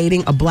 was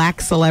dating a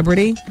black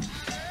celebrity,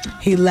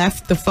 he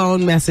left the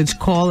phone message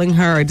calling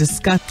her a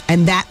disgust,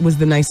 and that was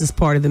the nicest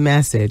part of the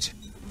message.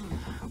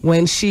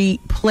 When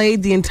she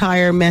played the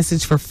entire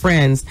message for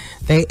friends,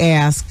 they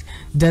asked,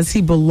 does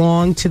he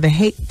belong to a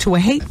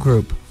hate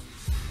group?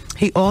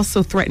 He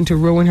also threatened to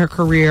ruin her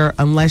career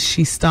unless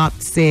she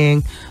stopped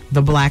seeing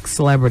the black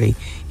celebrity.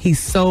 He's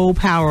so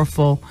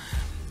powerful,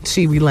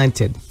 she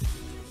relented.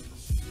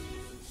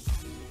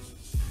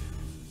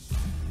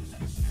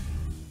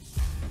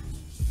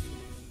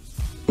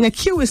 Now,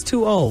 Q is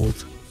too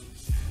old.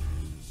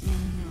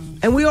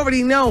 And we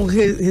already know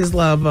his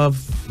love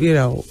of,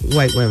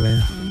 white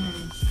women.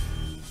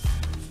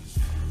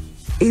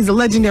 He's a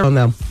legendary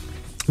though,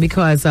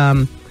 because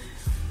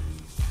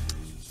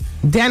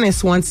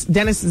Dennis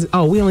is,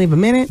 we only have a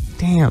minute?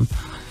 Damn.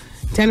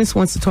 Dennis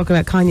wants to talk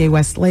about Kanye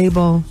West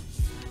label.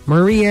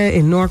 Maria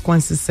in Newark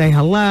wants to say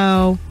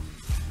hello.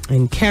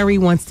 And Kerry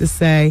wants to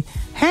say,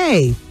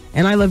 hey.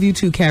 And I love you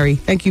too, Kerry.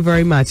 Thank you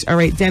very much. All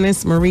right,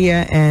 Dennis,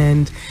 Maria,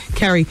 and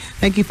Kerry,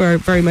 thank you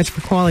very much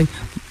for calling.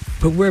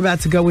 But we're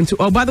about to go into,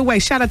 by the way,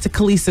 shout out to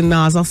Khalees and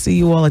Nas. I'll see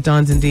you all at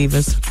Dons and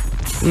Divas.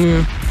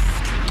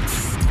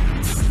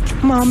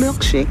 Come on,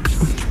 milkshake.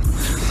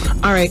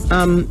 All right,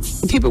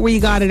 keep it where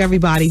you got it,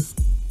 everybody.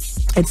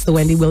 It's the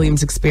Wendy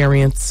Williams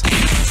Experience.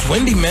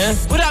 Wendy, man.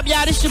 What up,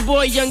 y'all? This your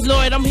boy, Young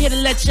Lloyd. I'm here to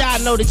let y'all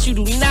know that you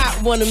do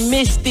not want to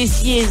miss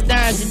this year's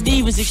Dons and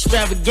Divas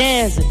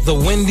Extravaganza. The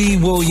Wendy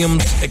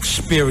Williams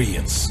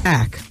Experience.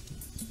 Back.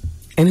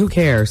 And who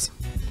cares?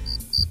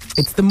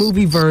 It's the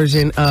movie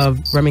version of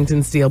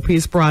Remington Steele.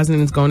 Pierce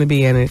Brosnan is going to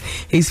be in it.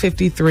 He's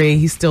 53.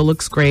 He still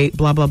looks great.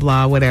 Blah, blah,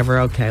 blah. Whatever.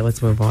 Okay,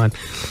 let's move on.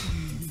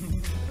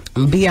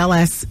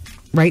 BLS,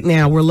 right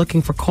now, we're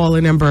looking for caller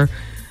number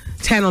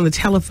 10 on the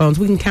telephones.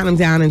 We can count them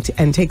down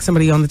and take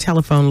somebody on the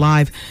telephone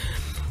live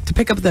to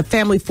pick up the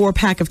family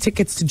 4-pack of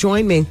tickets to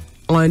join me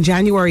on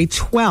January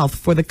 12th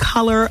for the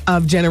Color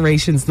of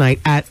Generations night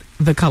at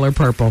the Color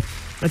Purple.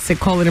 Let's say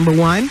caller number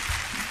 1,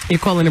 you're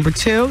caller number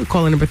 2, you're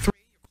caller number 3,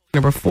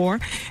 you're caller number 4,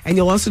 and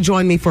you'll also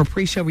join me for a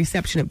pre-show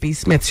reception at B.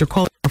 Smith's. You're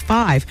caller number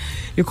 5,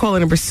 you're caller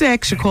number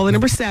 6, you're caller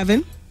number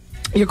 7,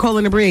 you're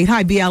caller number 8.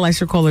 Hi, BLS,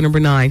 you're caller number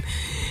 9.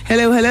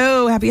 Hello,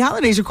 hello, happy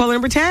holidays, you're caller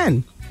number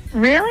 10.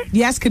 Really?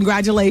 Yes,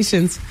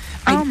 congratulations.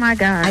 Oh, my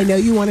God. I know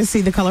you want to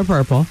see the Color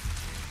Purple.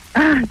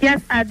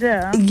 Yes, I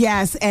do.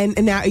 Yes, and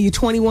now are you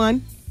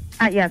 21?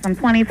 Yes, I'm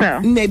 22.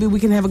 Maybe we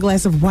can have a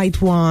glass of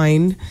white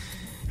wine,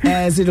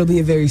 as it'll be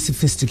a very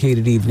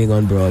sophisticated evening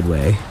on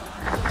Broadway.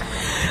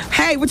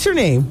 Hey, what's your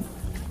name?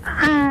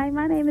 Hi,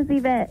 my name is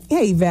Yvette.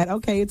 Hey, Yvette.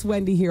 Okay, it's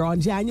Wendy here.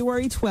 On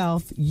January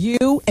 12th,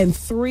 you and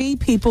 3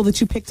 people that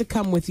you picked to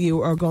come with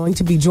you are going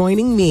to be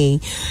joining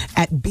me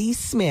at B.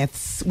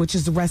 Smith's, which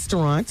is a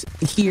restaurant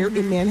here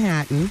in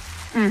Manhattan.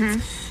 Mm-hmm.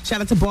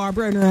 Shout out to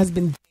Barbara and her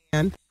husband,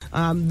 Dan.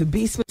 The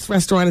B. Smith's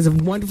restaurant is a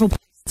wonderful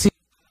place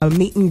to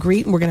meet and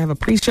greet, and we're going to have a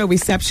pre-show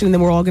reception, and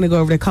then we're all going to go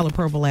over to Color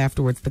Purple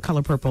afterwards, the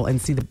Color Purple,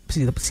 and see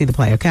the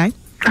play, okay?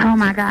 Oh,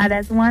 my God,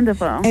 that's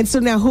wonderful. And so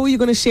now, who are you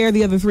going to share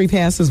the other 3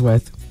 passes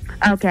with?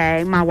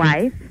 Okay, my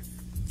wife.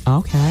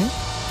 Okay.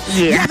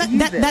 Yeah,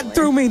 that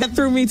threw me. That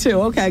threw me too.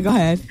 Okay, go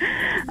ahead.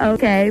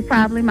 Okay,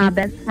 probably my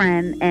best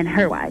friend and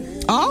her wife.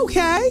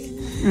 Okay.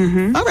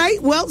 Mm-hmm. All right.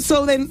 Well,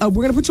 so then we're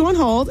going to put you on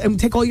hold and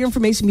take all your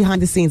information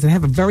behind the scenes and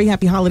have a very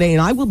happy holiday.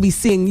 And I will be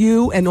seeing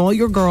you and all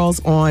your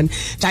girls on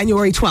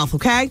January 12th,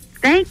 okay?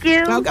 Thank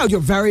you. Oh, you're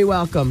very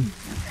welcome.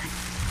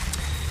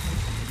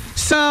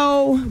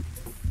 So,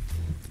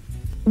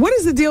 what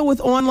is the deal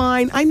with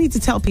online? I need to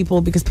tell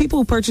people, because people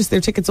who purchase their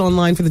tickets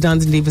online for the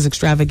Dons and Divas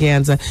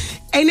Extravaganza.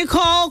 Hey,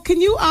 Nicole,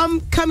 can you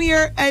come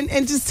here and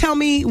just tell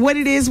me what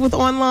it is with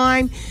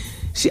online?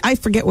 I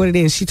forget what it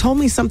is. She told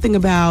me something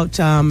about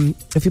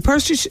if you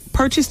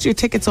purchased your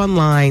tickets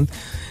online,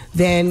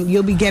 then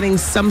you'll be getting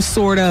some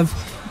sort of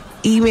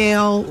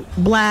email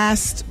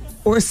blast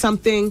or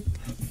something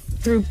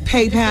through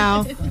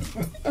PayPal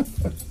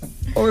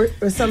or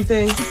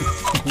something.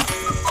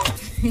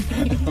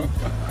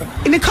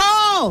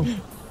 Nicole!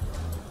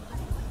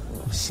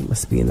 She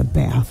must be in the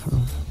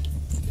bathroom.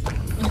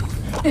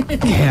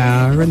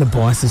 Yeah, or in the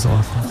boss's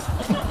office.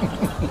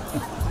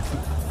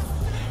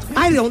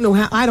 I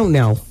don't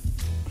know.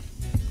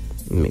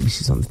 Maybe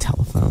she's on the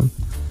telephone.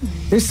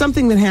 There's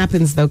something that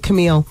happens, though.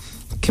 Camille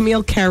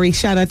Carey,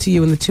 shout out to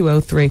you in the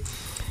 203.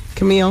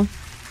 Camille.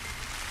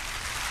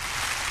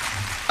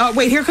 Oh,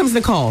 wait, here comes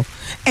Nicole.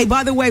 Hey,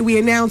 by the way, we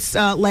announced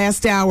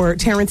last hour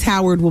Terrence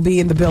Howard will be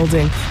in the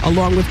building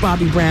along with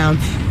Bobby Brown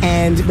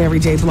and Mary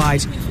J.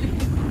 Blige.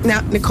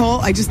 Now,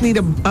 Nicole, I just need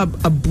a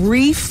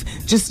brief,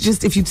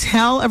 just if you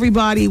tell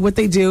everybody what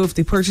they do, if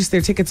they purchase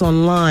their tickets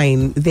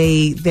online,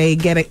 they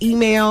get an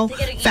email,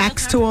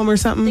 fax to them or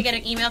something? They get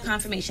an email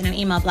confirmation, an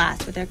email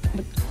blast with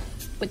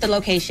the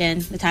location,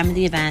 the time of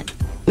the event.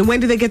 And when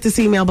do they get this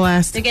email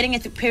blast? They're getting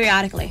it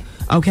periodically.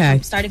 Okay.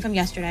 Starting from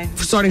yesterday.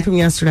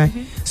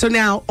 Mm-hmm. So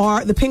now,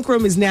 the Pink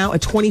Room is now a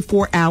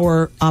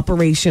 24-hour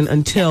operation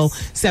until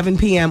 7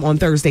 p.m. on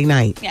Thursday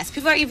night. Yes,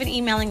 people are even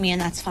emailing me,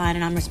 and that's fine,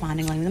 and I'm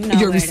responding, letting them know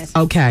where it is.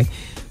 Okay.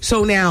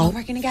 So now, we're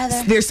working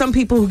together. There's some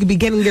people who could be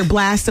getting their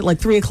blast at like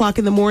 3 o'clock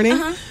in the morning.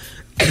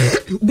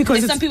 Because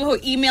there's some people who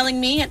are emailing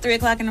me at 3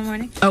 o'clock in the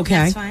morning.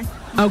 Okay. That's fine.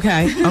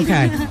 Okay.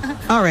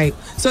 All right.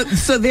 So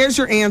there's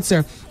your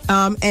answer.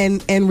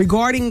 And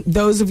regarding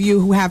those of you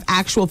who have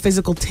actual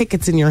physical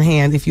tickets in your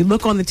hand, if you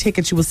look on the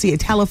tickets, you will see a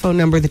telephone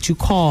number that you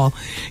call.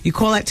 You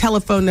call that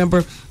telephone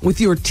number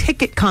with your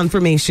ticket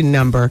confirmation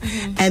number.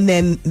 Mm-hmm. And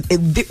then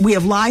we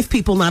have live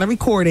people, not a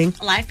recording.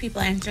 Live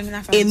people answering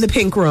their phones. In the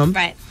Pink Room.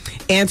 Right.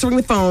 Answering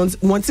the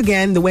phones. Once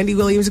again, the Wendy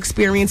Williams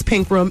Experience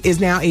Pink Room is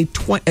now a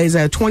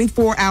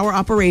 24-hour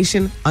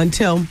operation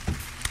until,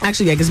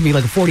 actually, I guess it'd be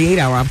like a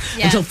 48-hour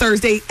until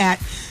Thursday at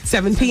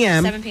 7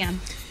 p.m. 7 p.m.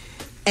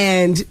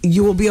 And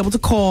you will be able to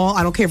call.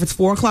 I don't care if it's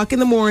 4 o'clock in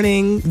the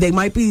morning. They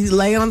might be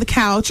laying on the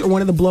couch or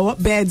one of the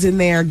blow-up beds in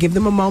there. Give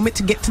them a moment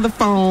to get to the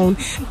phone.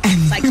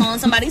 It's like calling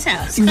somebody's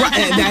house.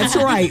 Right, that's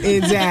right.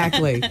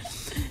 Exactly.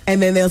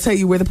 And then they'll tell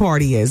you where the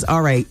party is.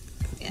 All right.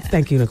 Yeah.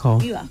 Thank you,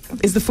 Nicole. You're welcome.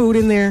 Is the food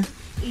in there?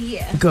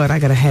 Yeah. Good. I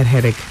got a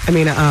headache. I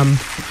mean, a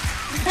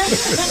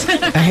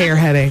hair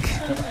headache.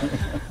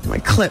 My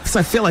clips.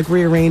 I feel like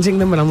rearranging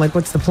them, but I'm like,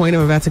 what's the point?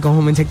 I'm about to go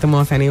home and take them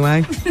off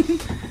anyway.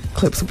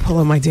 Clips will pull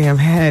on my damn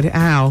head.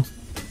 Ow.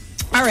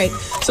 All right.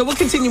 So we'll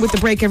continue with the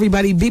break,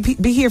 everybody.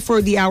 Be here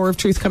for the Hour of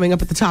Truth coming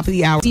up at the top of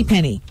the hour. D.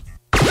 Penny.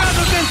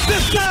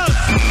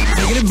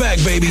 Taking it back,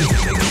 baby.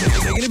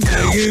 Taking it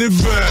back. Taking it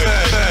back.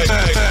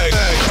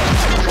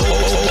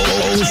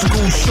 Old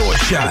school short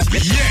shot.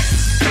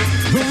 Yes.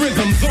 The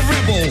rhythm, the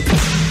rebel.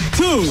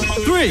 2,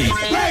 3,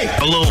 play.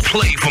 A little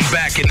play from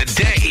back in the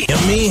day.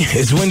 And me,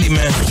 it's Wendy,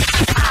 man.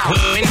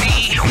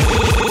 Wendy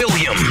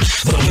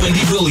Williams. The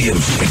Wendy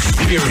Williams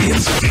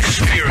Experience.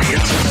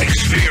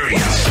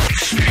 Experience.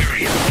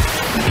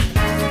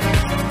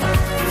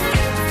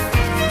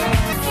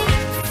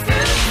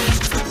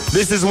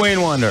 This is Wayne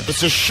Wonder.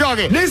 It's a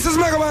shoggy. This is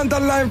Mega Man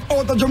live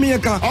out of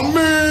Jamaica. And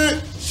me,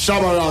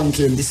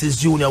 Shabarankin. This is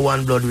Junior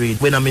One Blood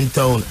Reed. When I'm in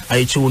town,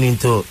 I tune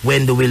into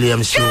Wendy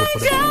Williams show.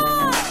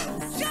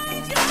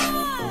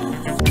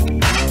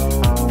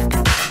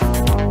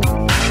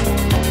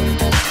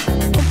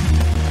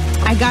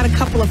 I got a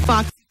couple of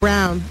Foxy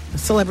Brown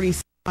celebrity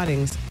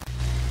spottings.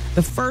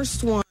 The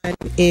first one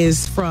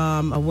is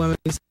from a woman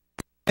who's...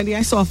 Wendy,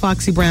 I saw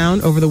Foxy Brown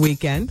over the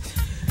weekend.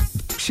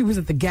 She was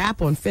at the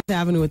Gap on 5th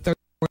Avenue at 34th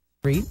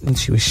Street, and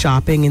she was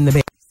shopping in the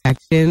baby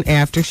section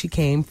after she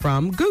came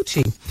from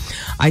Gucci.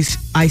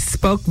 I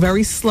spoke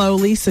very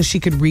slowly so she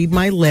could read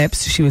my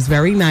lips. She was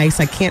very nice.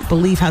 I can't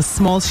believe how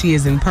small she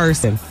is in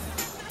person.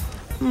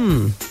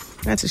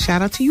 That's a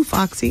shout out to you,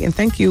 Foxy, and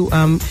thank you.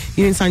 You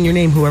didn't sign your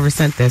name, whoever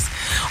sent this.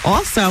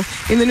 Also,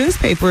 in the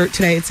newspaper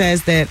today, it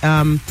says that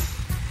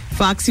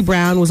Foxy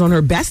Brown was on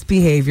her best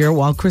behavior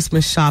while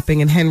Christmas shopping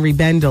in Henry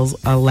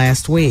Bendel's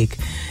last week.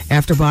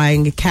 After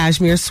buying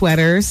cashmere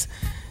sweaters,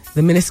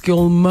 the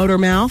minuscule motor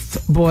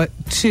mouth bought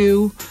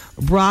 2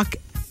 Brock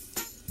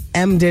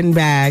Emden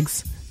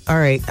bags. All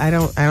right, I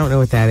don't know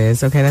what that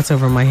is. Okay, that's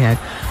over my head.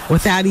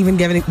 Without even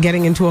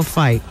getting into a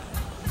fight.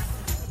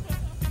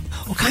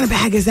 What kind of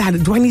bag is that?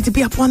 Do I need to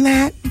be up on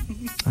that?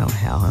 Oh,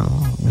 hell,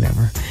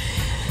 whatever.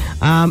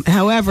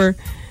 However,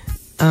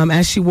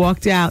 as she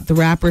walked out, the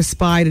rapper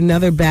spied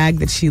another bag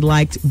that she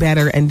liked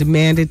better and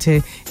demanded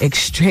to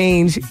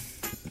exchange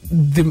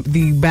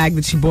the bag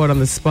that she bought on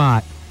the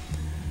spot.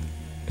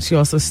 She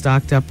also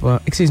stocked up,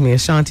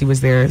 Ashanti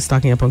was there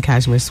stocking up on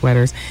cashmere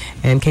sweaters,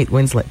 and Kate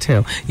Winslet,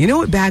 too. You know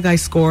what bag I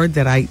scored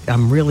that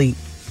I'm really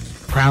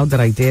proud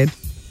that I did?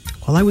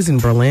 While I was in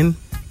Berlin,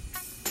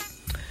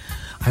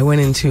 I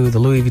went into the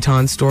Louis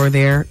Vuitton store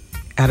there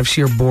out of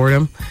sheer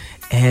boredom,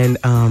 and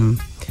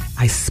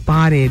I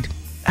spotted,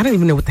 I don't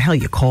even know what the hell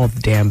you call the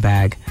damn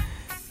bag.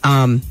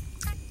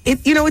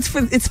 It's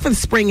for the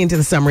spring into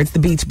the summer. It's the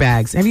beach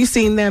bags. Have you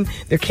seen them?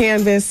 They're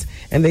canvas,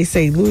 and they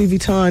say Louis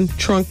Vuitton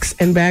trunks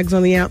and bags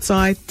on the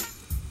outside.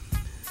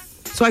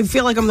 So I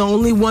feel like I'm the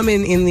only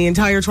woman in the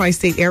entire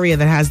tri-state area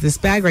that has this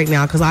bag right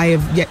now, because I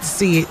have yet to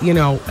see it,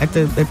 at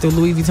the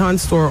Louis Vuitton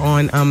store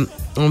on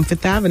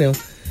 5th Avenue.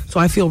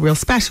 So I feel real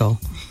special.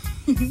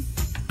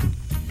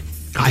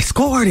 I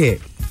scored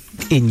it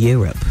in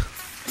Europe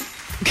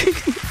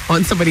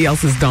on somebody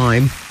else's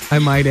dime, I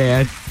might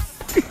add.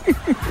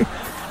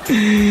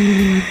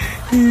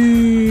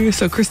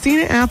 So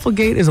Christina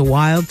Applegate is a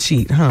wild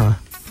cheat, huh?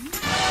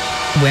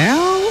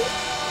 Well,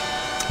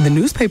 the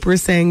newspaper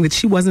is saying that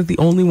she wasn't the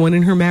only one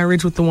in her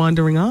marriage with the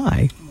wandering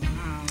eye.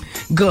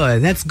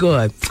 Good, that's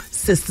good.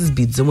 Sisters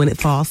be doing it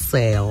for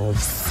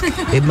ourselves.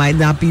 It might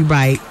not be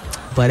right,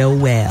 but oh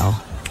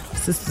well.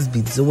 Sisters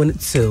be doing it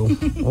too.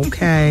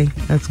 Okay,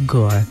 that's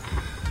good.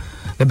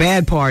 The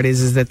bad part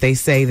is that they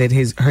say that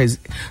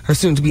her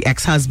soon-to-be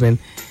ex-husband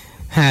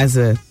has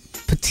a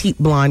petite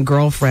blonde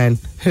girlfriend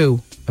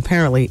who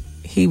apparently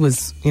he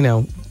was,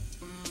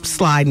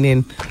 sliding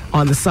in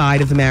on the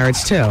side of the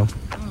marriage too.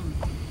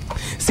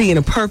 See, in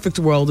a perfect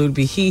world, it would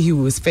be he who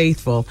was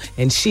faithful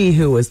and she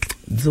who was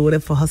doing it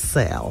for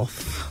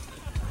herself.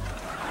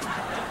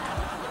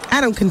 I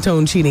don't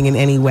condone cheating in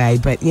any way,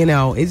 but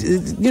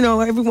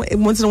everyone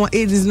once in a while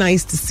it is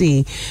nice to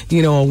see,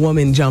 a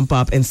woman jump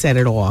up and set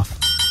it off,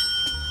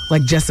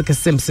 like Jessica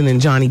Simpson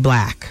and Johnny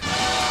Black,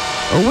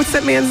 or what's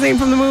that man's name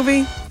from the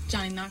movie?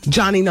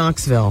 Johnny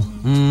Knoxville.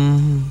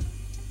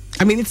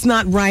 I mean, it's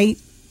not right,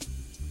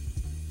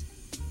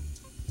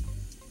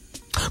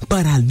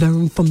 but I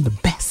learned from the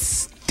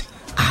best.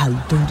 I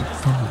learned it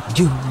from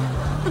you.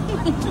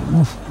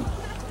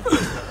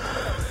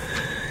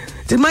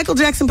 Did Michael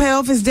Jackson pay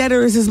off his debt,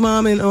 or is his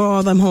mom and all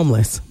of them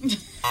homeless?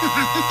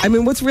 I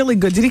mean, what's really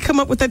good? Did he come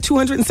up with that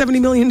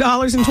 $270 million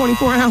in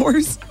 24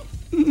 hours?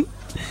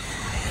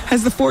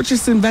 Has the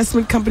Fortress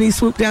Investment Company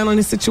swooped down on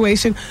his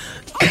situation?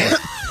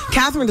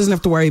 Catherine doesn't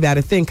have to worry about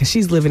a thing because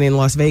she's living in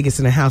Las Vegas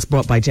in a house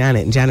bought by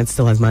Janet, and Janet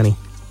still has money.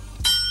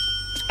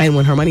 And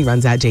when her money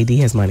runs out, JD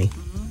has money.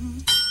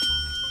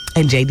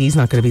 And JD's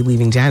not going to be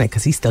leaving Janet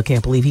because he still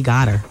can't believe he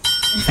got her.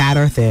 Fat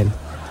or thin.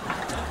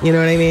 You know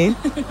what I mean?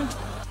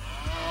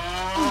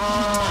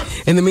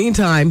 In the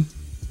meantime,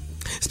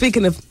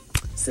 speaking of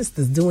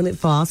sisters doing it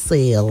for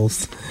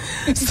ourselves,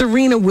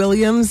 Serena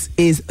Williams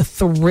is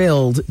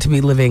thrilled to be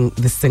living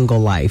the single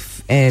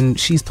life, and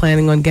she's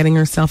planning on getting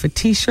herself a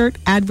t-shirt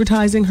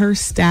advertising her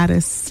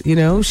status.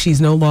 She's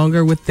no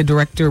longer with the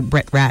director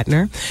Brett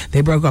Ratner.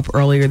 They broke up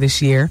earlier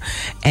this year,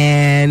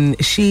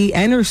 and she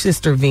and her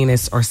sister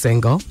Venus are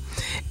single.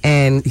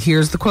 And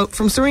here's the quote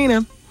from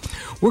Serena: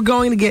 we're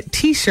going to get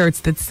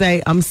T-shirts that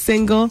say I'm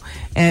single,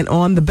 and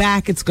on the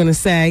back it's going to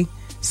say,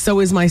 so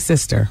is my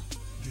sister.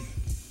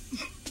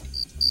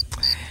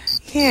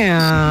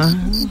 Yeah.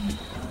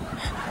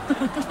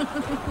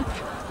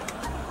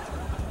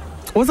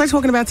 Was I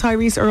talking about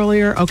Tyrese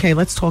earlier? Okay,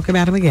 let's talk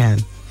about him again.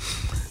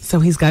 So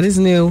he's got his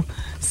new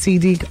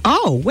CD.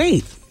 Oh,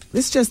 wait.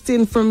 This just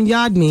in from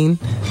Yadmin.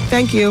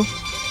 Thank you.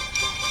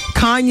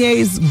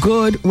 Kanye's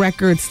Good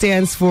record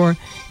stands for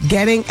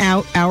Getting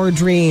Out Our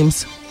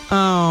Dreams.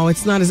 Oh,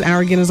 it's not as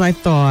arrogant as I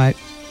thought.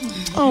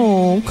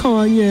 Oh,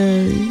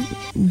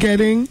 Kanye.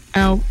 Getting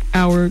Out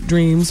Our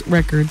Dreams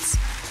records.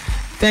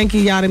 Thank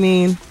you,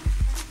 Yadmin.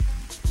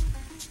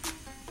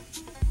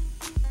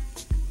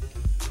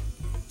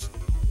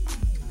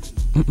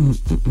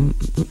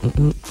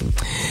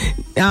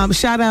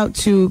 Shout out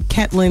to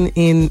Ketlin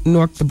in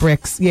Nork the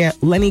Bricks. Yeah,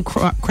 Lenny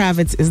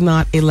Kravitz is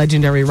not a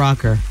legendary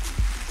rocker.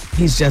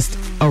 He's just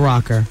a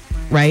rocker,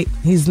 right?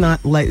 He's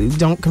not,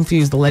 don't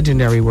confuse the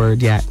legendary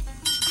word yet.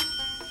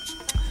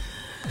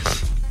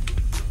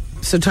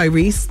 So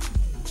Tyrese,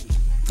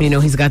 you know,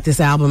 he's got this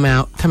album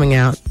coming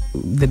out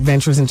that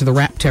ventures into the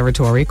rap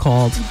territory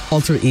called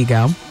Alter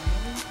Ego.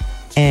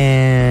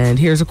 And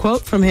here's a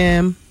quote from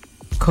him,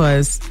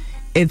 because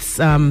it's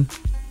a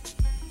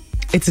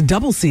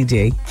double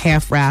CD,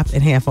 half rap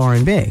and half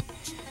R&B.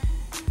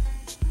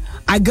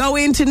 I go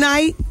in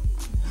tonight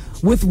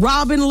with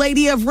Robin,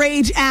 Lady of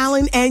Rage,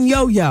 Allen, and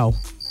Yo-Yo.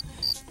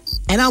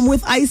 And I'm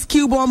with Ice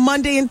Cube on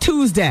Monday and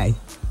Tuesday.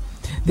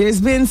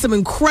 There's been some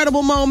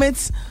incredible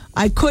moments.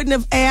 I couldn't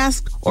have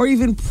asked or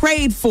even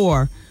prayed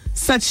for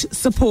such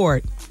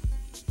support.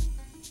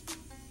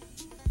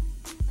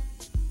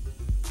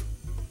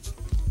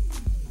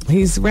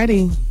 He's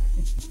ready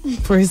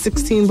for his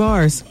 16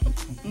 bars.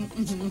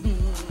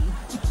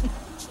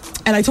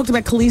 And I talked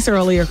about Khalees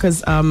earlier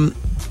because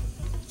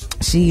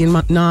she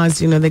and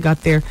Nas, you know, they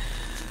got their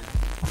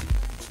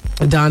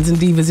Dons and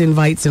Divas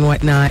invites and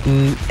whatnot.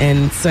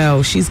 And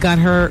so she's got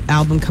her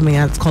album coming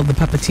out. It's called The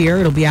Puppeteer.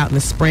 It'll be out in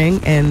the spring.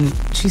 And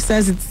she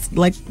says it's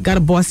like got a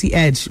bossy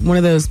edge. One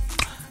of those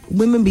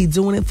women be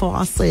doing it for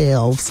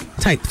ourselves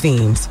type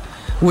themes,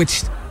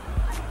 which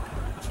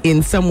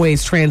in some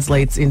ways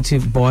translates into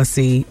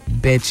bossy,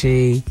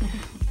 bitchy.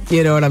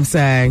 You know what I'm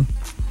saying?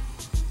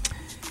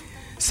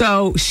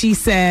 So she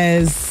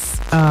says,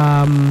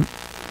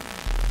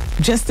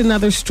 just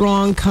another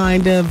strong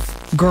kind of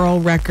girl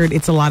record.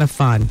 It's a lot of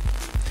fun.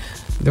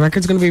 The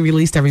record's going to be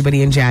released,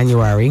 everybody, in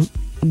January.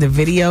 The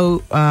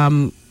video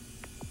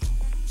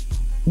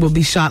will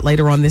be shot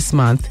later on this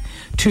month.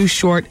 Too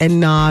Short and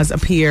Nas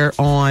appear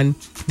on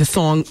the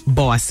song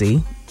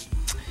Bossy.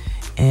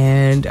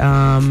 And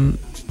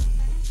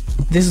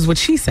this is what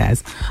she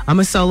says. I'm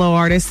a solo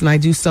artist and I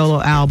do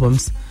solo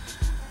albums.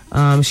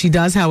 She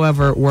does,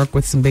 however, work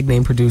with some big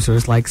name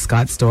producers like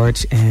Scott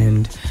Storch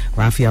and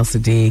Raphael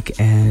Sadiq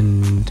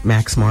and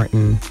Max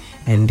Martin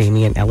and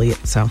Damian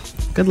Elliott. So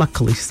good luck,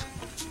 Khalees.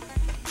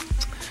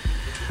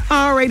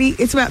 Alrighty,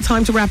 it's about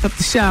time to wrap up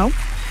the show.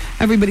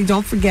 Everybody,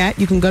 don't forget,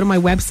 you can go to my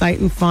website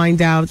and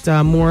find out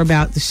more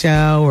about the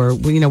show or,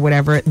 you know,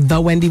 whatever at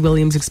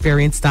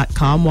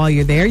thewendywilliamsexperience.com. While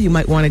you're there, you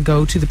might want to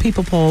go to the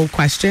people poll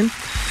question.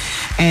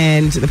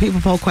 And the people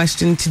poll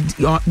question,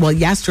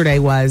 yesterday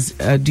was,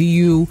 do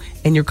you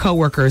and your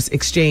coworkers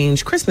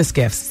exchange Christmas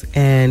gifts?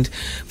 And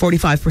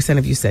 45%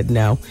 of you said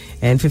no.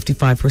 And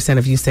 55%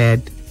 of you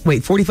said,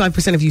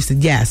 45% of you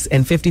said yes.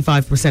 And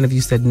 55% of you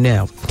said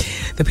no.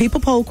 The people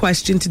poll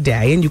question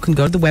today, and you can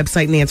go to the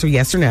website and answer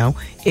yes or no,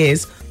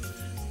 is,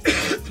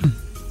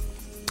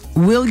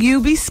 will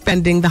you be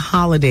spending the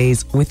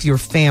holidays with your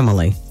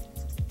family?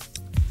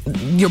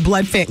 Your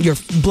blood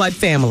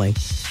family.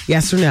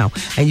 Yes or no?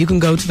 And you can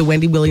go to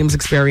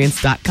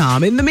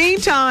thewendywilliamsexperience.com. In the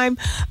meantime,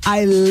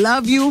 I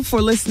love you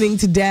for listening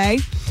today.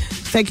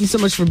 Thank you so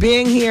much for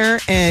being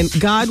here. And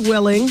God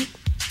willing,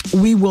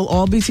 we will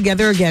all be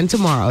together again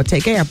tomorrow.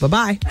 Take care.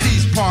 Bye-bye.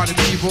 Peace, party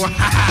people.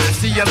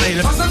 See you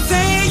later. I'm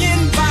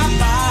saying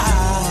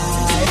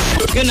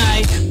bye-bye. Good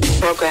night.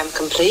 Program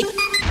complete.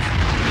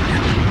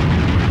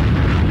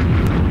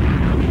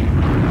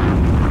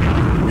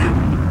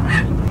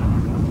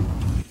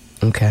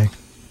 Okay.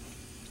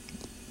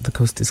 The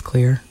coast is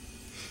clear.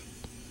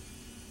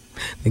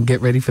 Then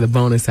get ready for the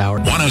bonus hour.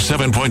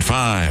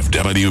 107.5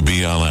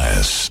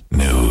 WBLS,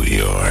 New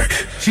York.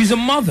 She's a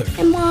mother.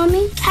 Hey,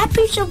 Mommy,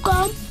 happy to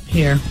go.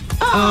 Here.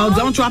 Oh,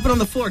 don't drop it on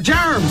the floor.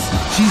 Germs.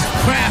 She's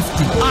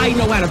crafty. I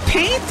know how to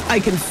paint. I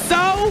can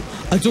sew.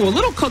 I do a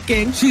little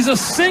cooking. She's a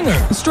singer.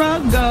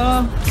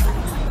 Struggle.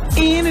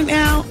 In and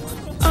out.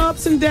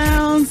 Ups and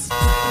downs.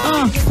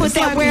 Put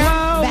that where?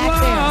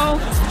 Back there.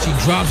 She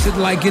drops it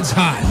like it's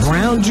hot.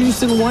 Brown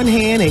juice in one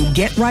hand and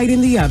get right in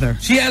the other.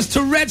 She has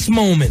Tourette's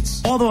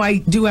moments. Although I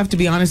do have to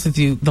be honest with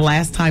you, the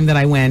last time that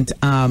I went,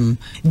 Dame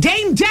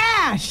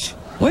Dash!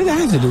 What did that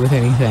have to do with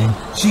anything?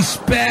 She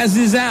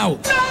spazzes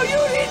out. No, you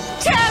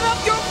didn't tear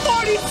up your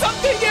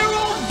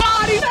 40-something-year-old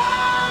body! No!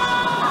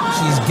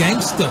 She's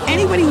gangster.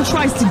 Anybody who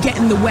tries to get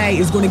in the way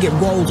is going to get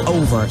rolled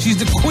over. She's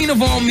the queen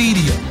of all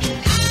media.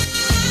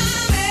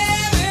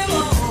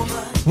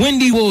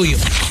 Wendy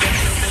Williams.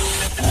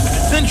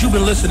 Since you've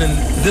been listening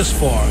this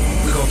far,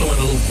 we're going to throw in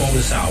a little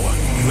bonus hour.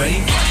 You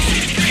ready?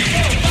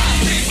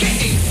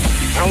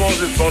 How long is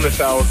this bonus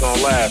hour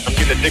gonna last? I'm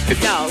getting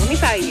addicted. No, let me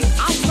tell you.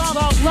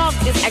 I love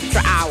this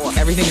extra hour.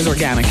 Everything is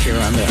organic here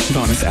on the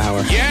bonus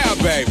hour. Yeah,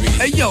 baby.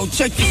 Hey, yo,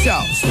 check this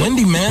out. It's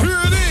Wendy, man.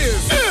 Here it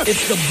is.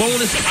 It's the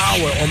bonus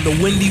hour on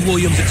the Wendy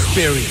Williams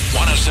Experience.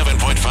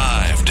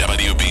 107.5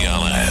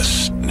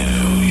 WBLS,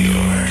 New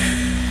York.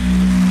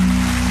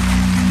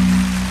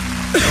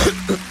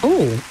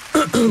 Oh.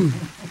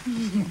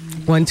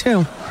 1,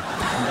 2.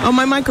 Oh,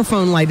 my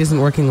microphone light isn't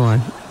working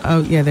on.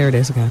 Oh, yeah, there it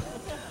is again.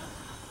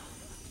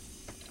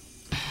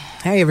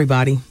 Hey,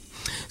 everybody.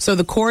 So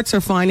the courts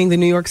are fining the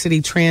New York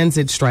City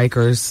transit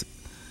strikers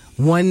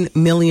 $1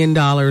 million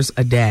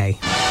a day.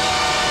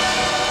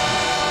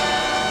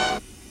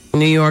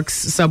 New York's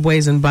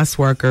subways and bus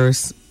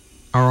workers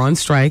are on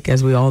strike,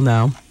 as we all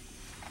know.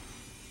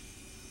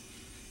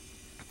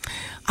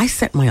 I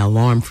set my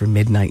alarm for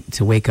midnight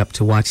to wake up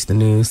to watch the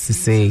news to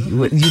see.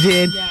 You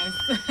did? Yes.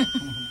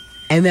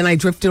 And then I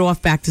drifted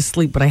off back to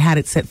sleep, but I had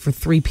it set for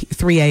 3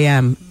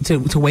 a.m.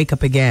 to wake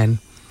up again.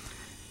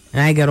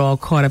 And I got all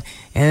caught up.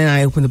 And then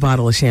I opened a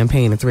bottle of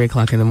champagne at 3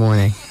 o'clock in the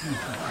morning.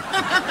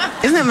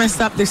 Isn't that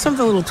messed up? There's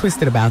something a little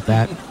twisted about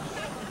that.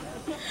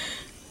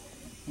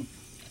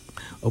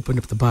 Opened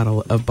up the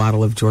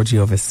bottle of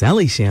Giorgio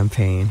Vasselli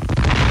champagne.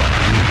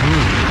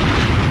 Mm-hmm.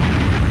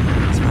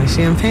 It's my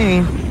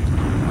champagne.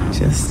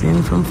 Just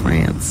in from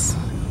France.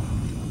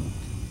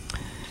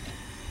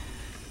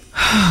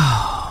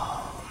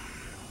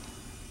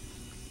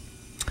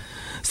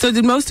 So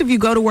did most of you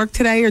go to work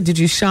today, or did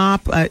you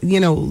shop?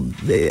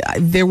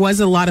 There was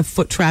a lot of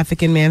foot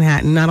traffic in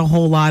Manhattan, not a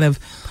whole lot of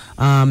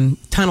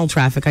tunnel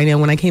traffic. I know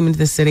when I came into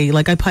the city,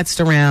 like I putzed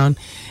around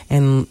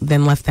and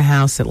then left the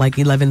house at like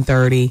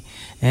 11:30,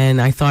 and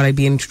I thought I'd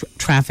be in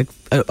traffic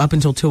up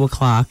until 2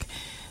 o'clock,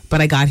 but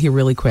I got here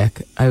really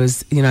quick. I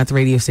was, at the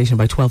radio station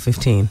by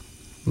 12:15.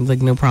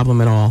 Like no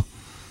problem at all.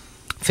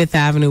 Fifth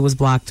Avenue was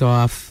blocked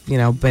off,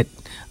 but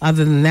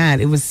other than that,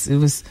 it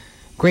was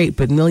great.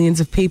 But millions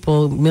of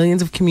people,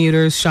 millions of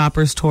commuters,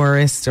 shoppers,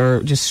 tourists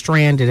are just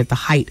stranded at the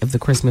height of the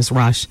Christmas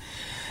rush.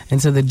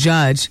 And so the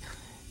judge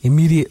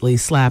immediately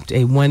slapped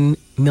a $1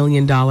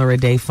 million a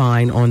day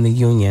fine on the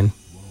union.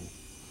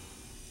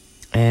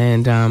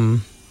 And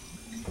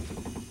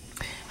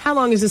how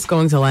long is this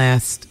going to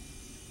last?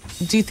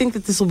 Do you think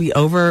that this will be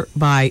over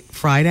by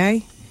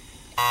Friday?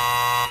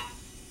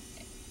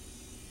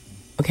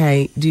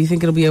 Okay, do you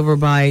think it'll be over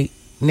by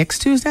next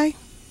Tuesday?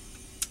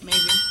 Maybe.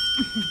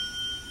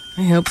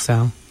 I hope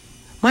so.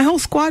 My whole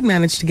squad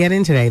managed to get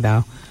in today,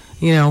 though.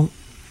 I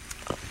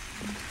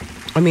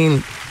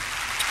mean,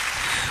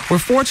 we're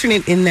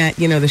fortunate in that,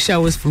 the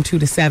show was from 2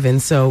 to 7,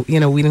 so, we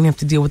didn't have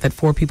to deal with that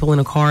 4 people in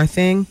a car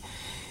thing.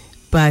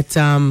 But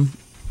I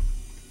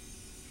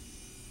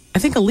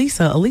think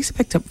Elisa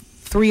picked up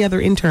 3 other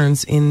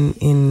interns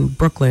in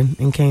Brooklyn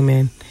and came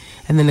in.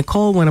 And then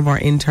Nicole, one of our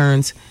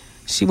interns,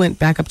 she went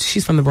back up.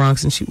 She's from the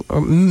Bronx,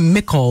 and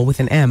Nicole with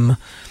an M.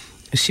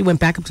 She went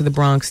back up to the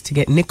Bronx to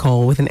get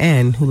Nicole with an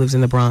N, who lives in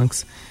the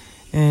Bronx.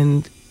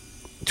 And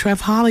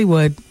Trev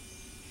Hollywood,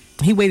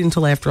 he waited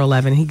until after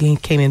 11. He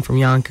came in from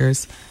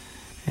Yonkers.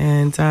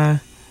 And,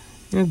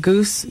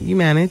 Goose, you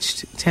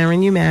managed.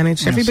 Taryn, you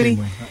managed. Everybody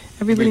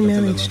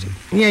managed.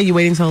 Yeah, you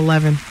waited until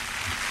 11.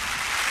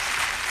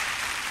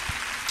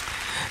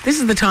 This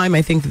is the time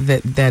I think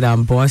that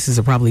bosses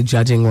are probably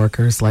judging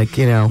workers, like,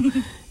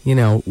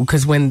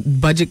 because when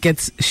budget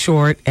gets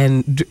short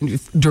and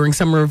during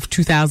summer of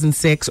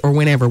 2006 or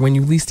whenever, when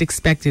you least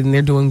expect it and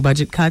they're doing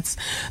budget cuts,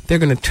 they're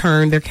going to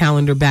turn their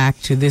calendar back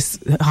to this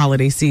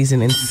holiday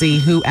season and see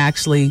who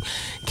actually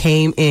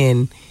came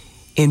in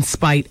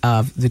spite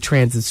of the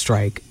transit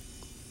strike.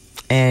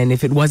 And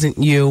if it wasn't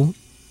you,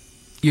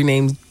 your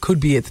name could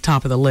be at the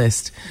top of the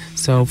list.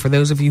 So for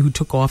those of you who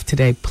took off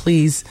today,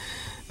 please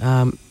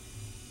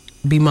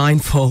be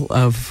mindful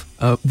of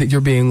that you're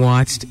being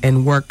watched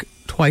and work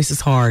twice as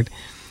hard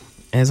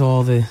as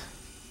all the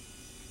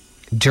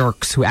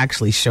jerks who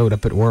actually showed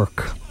up at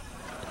work.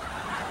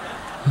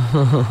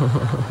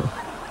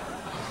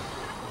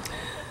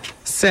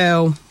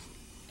 So,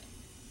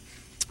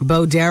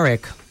 Bo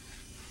Derek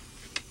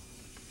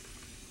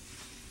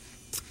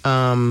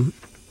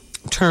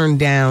turned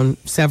down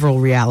several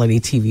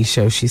reality TV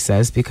shows, she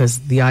says, because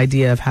the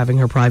idea of having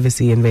her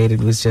privacy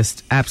invaded was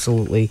just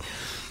absolutely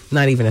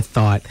not even a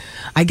thought.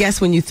 I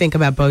guess when you think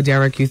about Bo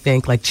Derek, you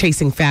think like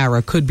Chasing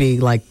Farrah could be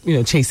like,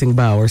 Chasing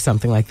Bo or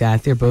something like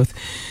that. They're both,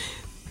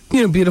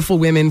 beautiful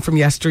women from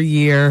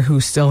yesteryear who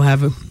still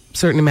have a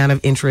certain amount of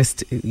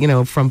interest,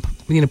 from,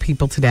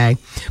 people today.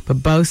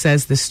 But Bo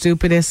says the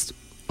stupidest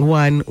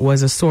one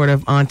was a sort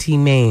of Auntie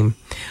Mame,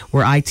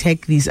 where I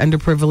take these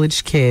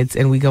underprivileged kids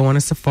and we go on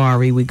a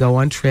safari, we go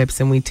on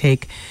trips, and we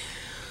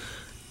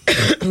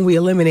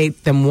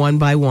eliminate them one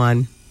by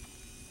one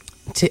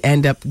to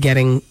end up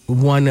getting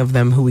one of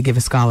them who we give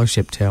a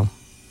scholarship to.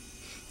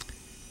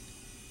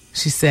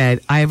 She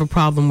said, I have a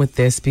problem with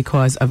this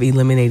because of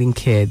eliminating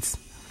kids.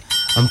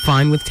 I'm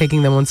fine with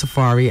taking them on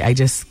safari. I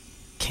just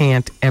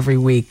can't every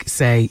week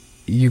say,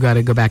 you got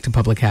to go back to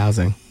public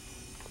housing.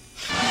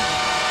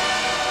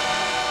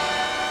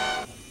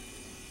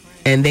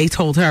 And they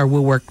told her,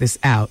 we'll work this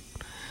out.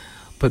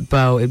 But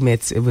Bo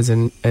admits it was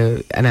an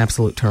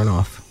absolute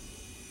turnoff.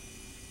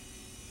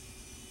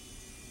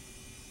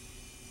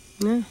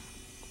 Yeah.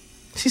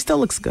 She still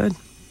looks good.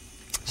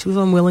 She was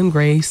on Will and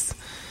Grace.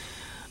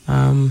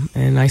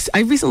 And I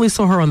recently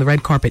saw her on the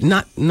red carpet.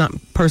 Not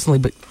personally,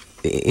 but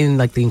in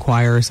like the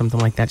Inquirer or something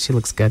like that. She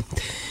looks good.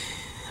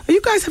 Are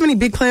you guys have any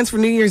big plans for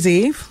New Year's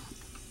Eve?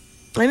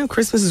 I know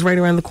Christmas is right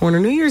around the corner.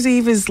 New Year's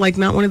Eve is like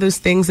not one of those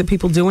things that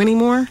people do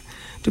anymore.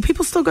 Do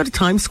people still go to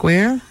Times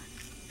Square?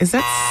 Is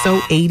that so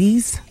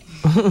 80s?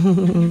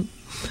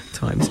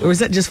 Times, or is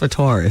that just for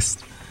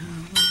tourists?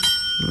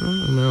 I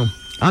don't know.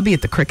 I'll be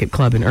at the Cricket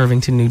Club in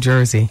Irvington, New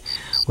Jersey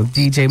with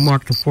DJ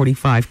Mark the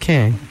 45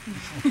 King.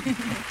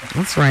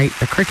 That's right.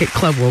 The Cricket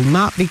Club will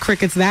not be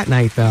crickets that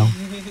night, though.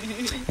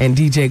 And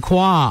DJ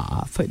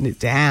Qua putting it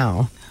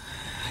down.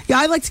 Yeah,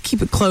 I like to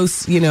keep it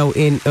close,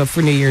 in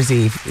for New Year's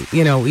Eve.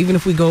 Even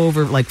if we go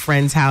over like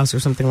friend's house or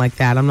something like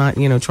that, I'm not,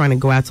 trying to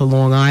go out to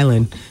Long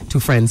Island to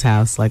friend's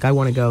house. Like I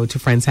want to go to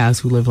friend's house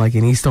who live like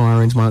in East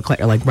Orange,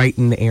 Montclair, like right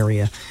in the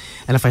area.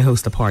 And if I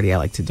host a party, I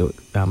like to do it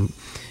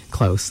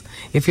close.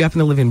 If you happen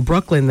to live in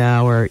Brooklyn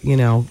now, or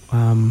in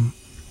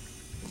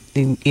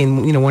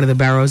one of the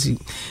boroughs,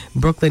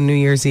 Brooklyn New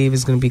Year's Eve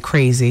is going to be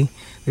crazy.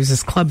 There's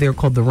this club there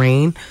called The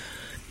Rain.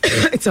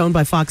 It's owned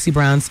by Foxy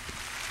Brown's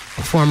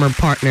former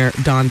partner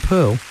Don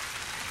Pooh.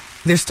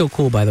 They're still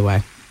cool, by the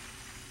way.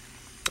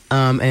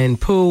 And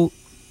Pooh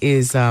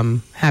is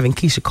having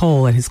Keisha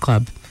Cole at his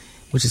club,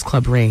 which is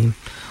Club Rain,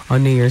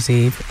 on New Year's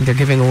Eve. They're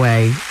giving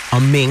away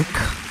a mink,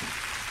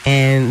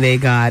 and they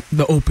got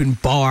the open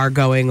bar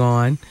going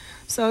on.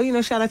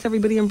 So, shout out to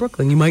everybody in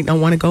Brooklyn. You might not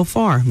want to go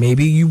far.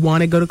 Maybe you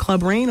want to go to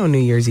Club Rain on New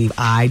Year's Eve.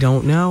 I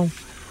don't know.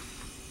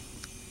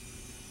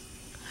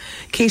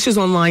 Keisha's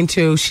online,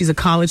 too. She's a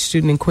college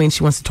student in Queens.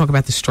 She wants to talk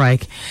about the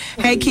strike.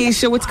 Hey,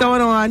 Keisha, what's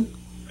going on?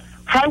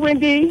 Hi,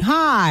 Wendy.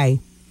 Hi.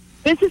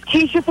 This is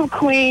Keisha from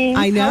Queens.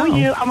 I know. How are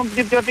you? I'm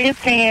your biggest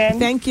fan.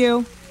 Thank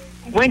you.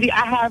 Wendy,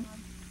 Hi,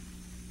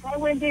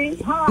 Wendy.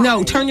 Hi.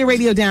 No, turn your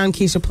radio down,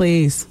 Keisha,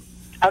 please.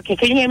 Okay,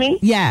 can you hear me?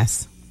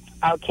 Yes.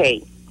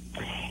 Okay.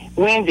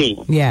 Wendy.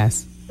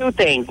 Yes. Two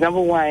things. Number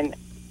one,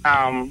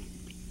 can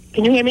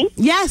you hear me?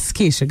 Yes,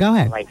 Keisha, go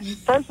ahead. Right.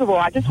 First of all,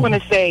 I just want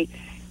to say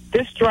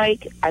this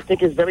strike, I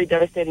think, is very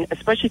devastating,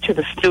 especially to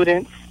the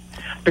students,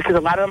 because a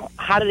lot of them,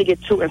 how do they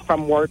get to and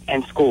from work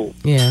and school?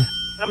 Yeah.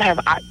 A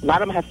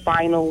lot of them have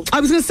finals.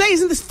 I was going to say,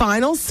 isn't this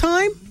finals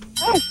time?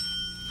 Yes.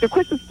 The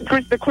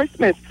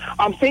Christmas.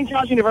 St.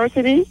 John's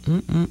University,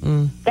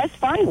 that's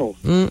finals.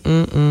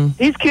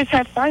 These kids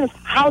have finals.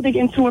 How are they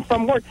getting to and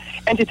from work?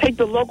 And to take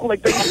the local,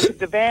 like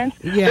the vans,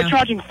 they're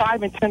charging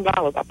 $5 and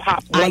 $10 a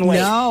pop one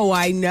way.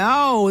 I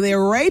know.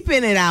 They're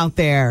raping it out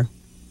there.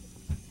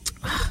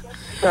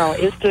 So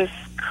it's just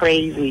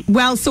crazy.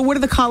 Well, so what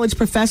are the college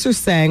professors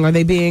saying? Are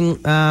they being,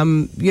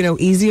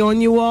 easy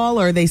on you all?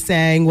 Or are they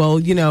saying, well,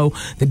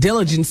 the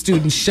diligent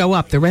students show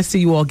up, the rest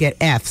of you all get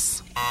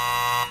Fs?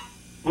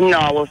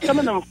 No, well, some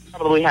of them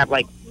probably have,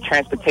 like,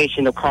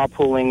 transportation or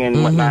carpooling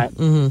and whatnot.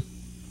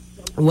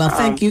 Well,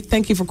 thank you.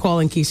 Thank you for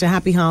calling, Keisha.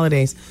 Happy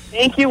holidays.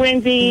 Thank you,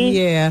 Wendy.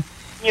 Yeah.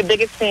 I'm your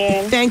biggest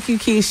fan. Thank you,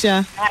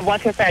 Keisha. I have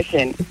one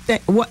confession.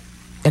 What?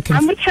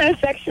 I'm a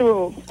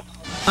transsexual.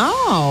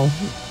 Oh.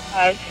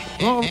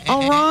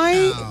 All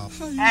right.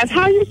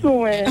 How you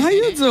doing? How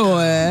you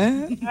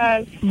doing?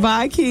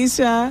 Bye,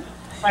 Keisha.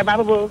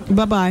 Bye-bye.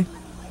 Bye-bye.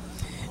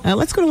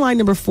 Let's go to line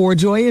number 4.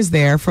 Joy is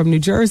there from New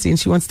Jersey, and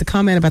she wants to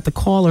comment about the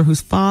caller whose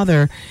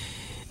father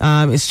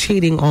is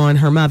cheating on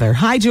her mother.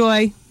 Hi,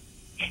 Joy.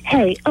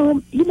 Hey,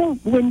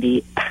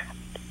 Wendy,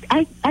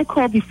 I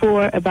called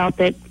before about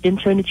that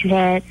intern that you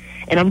had,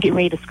 and I'm getting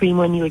ready to scream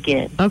on you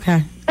again.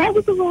 Okay. That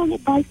was the wrong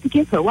advice to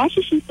give her. Why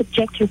should she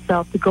subject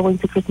herself to going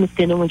to Christmas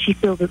dinner when she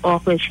feels as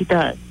awful as she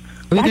does?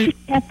 Why should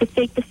she have to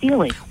fake the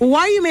feeling? Well,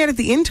 why are you mad at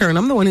the intern?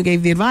 I'm the one who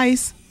gave the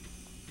advice.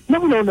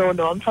 No.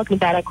 I'm talking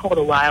about, I called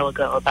a while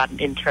ago about an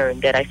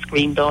intern that I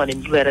screamed on,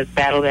 and you had us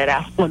battle that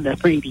out on the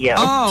radio.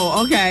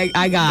 Oh, okay.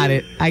 I got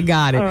it.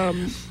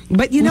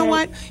 But you know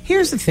what?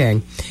 Here's the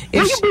thing.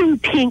 Were you being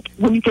pink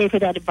when you gave her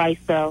that advice,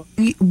 though?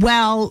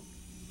 Well,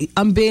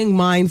 I'm being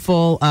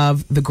mindful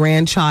of the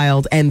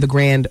grandchild and the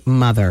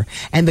grandmother.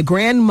 And the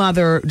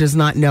grandmother does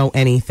not know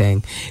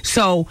anything.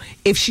 So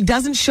if she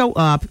doesn't show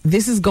up,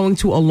 this is going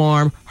to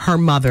alarm her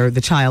mother,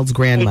 the child's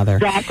grandmother.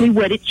 Exactly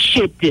what it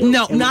should do.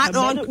 No, not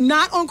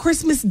on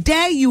Christmas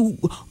Day, you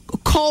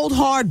cold,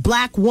 hard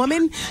black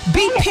woman.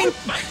 Be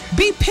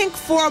pink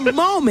for a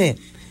moment.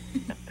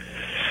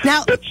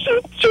 Now, but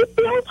she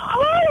feels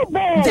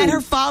horrible that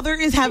her father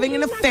is having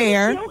an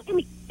affair.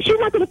 She's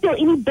not going to feel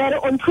any better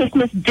on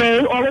Christmas Day,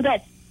 all of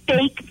that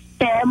fake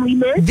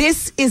family-ness.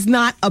 This is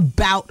not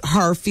about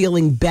her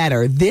feeling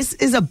better. This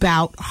is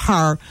about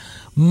her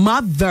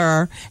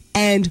mother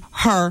and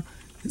her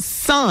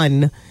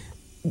son.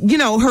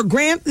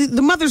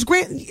 The mother's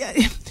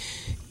the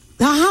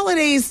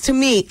holidays to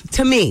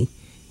me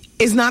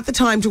is not the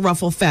time to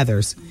ruffle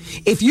feathers.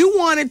 If you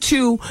wanted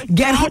to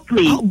get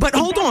but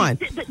hold on.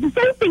 The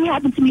same thing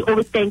happened to me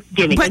over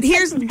Thanksgiving. But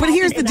here's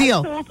the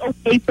deal. I pulled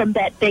away from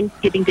that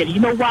Thanksgiving dinner. You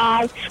know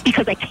why?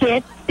 Because I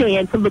can't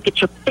stand to look at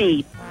your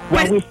face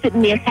while we're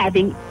sitting there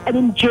having an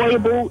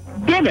enjoyable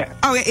dinner.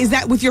 Oh, is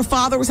that with your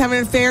father was having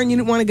an affair and you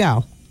didn't want to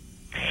go?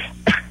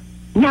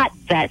 Not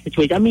that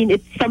situation. I mean,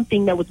 it's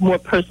something that was more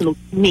personal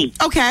to me.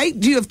 Okay.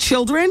 Do you have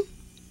children?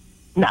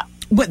 No.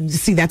 But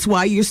see, that's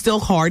why you're still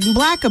hard and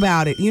black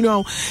about it. You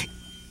know,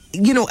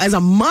 as a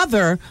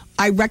mother,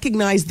 I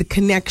recognize the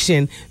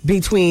connection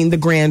between the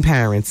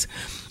grandparents.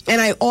 And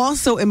I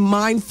also am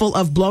mindful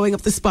of blowing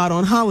up the spot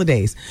on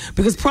holidays.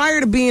 Because prior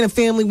to being a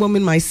family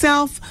woman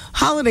myself,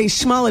 holiday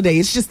schmoliday,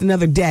 it's just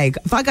another day.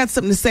 If I got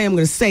something to say, I'm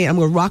going to say it. I'm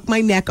going to rock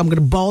my neck. I'm going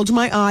to bulge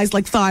my eyes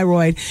like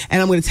thyroid.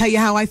 And I'm going to tell you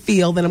how I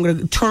feel. Then I'm going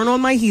to turn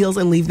on my heels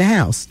and leave the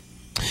house.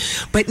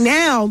 But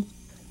now,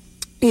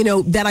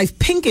 that I've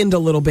pinkened a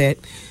little bit,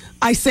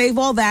 I save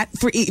all that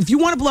for if you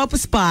want to blow up a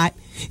spot,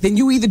 then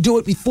you either do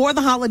it before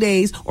the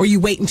holidays or you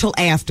wait until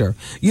after.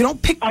 You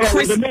don't pick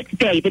Christmas. The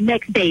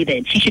next day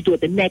then. She should do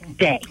it the next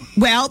day.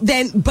 Well,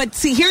 but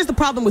see, here's the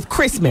problem with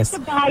Christmas. The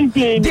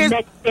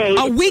next day.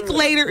 A week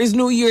later is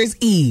New Year's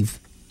Eve.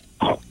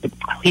 Oh,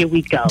 here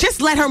we go.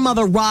 Just let her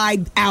mother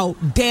ride out,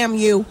 damn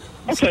you.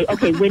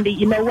 Okay, Wendy,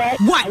 you know what?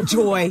 What,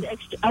 Joy?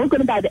 I was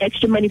going to buy the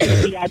extra money for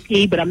the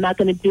VIP, but I'm not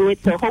going to do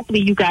it. So hopefully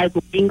you guys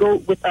will mingle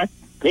with us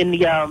in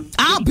the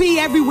I'll be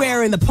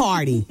everywhere in the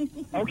party.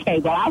 Okay,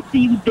 well, I'll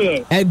see you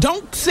there. And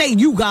don't say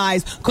you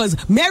guys, because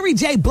Mary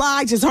J.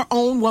 Blige is her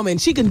own woman.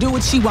 She can do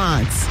what she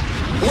wants.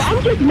 Well,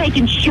 I'm just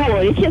making sure.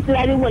 It's just that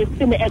I didn't want to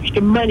spend the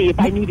extra money if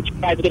I knew that you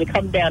guys were going to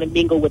come down and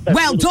mingle with us.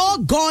 Well,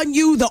 doggone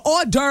you, the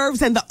hors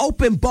d'oeuvres and the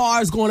open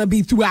bar is going to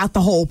be throughout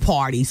the whole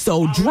party.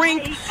 So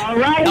drink. All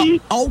right.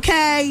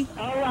 Okay.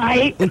 All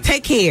right. And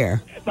take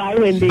care. Bye,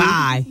 Wendy.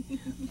 Bye.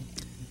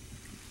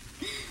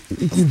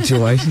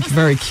 Joy. It's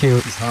very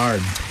cute. It's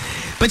hard.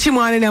 But you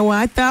want to know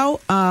what, though?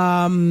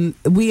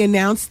 We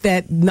announced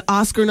that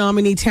Oscar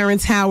nominee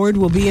Terrence Howard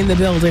will be in the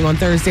building on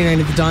Thursday night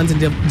at the Dons and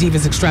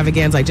Divas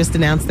Extravaganza. I just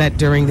announced that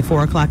during the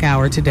 4 o'clock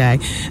hour today.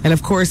 And,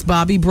 of course,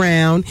 Bobby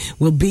Brown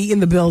will be in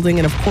the building.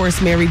 And, of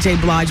course, Mary J.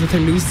 Blige with her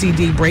new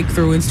CD,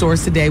 Breakthrough, in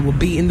stores today, will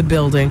be in the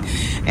building.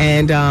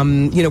 And,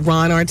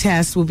 Ron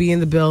Artest will be in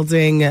the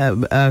building.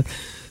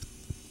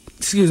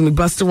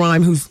 Busta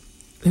Rhymes,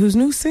 whose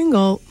new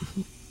single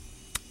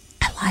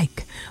I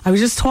like. I was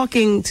just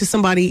talking to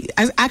somebody.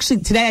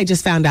 Actually, today I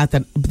just found out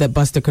that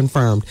Busta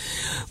confirmed.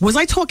 Was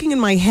I talking in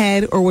my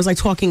head or was I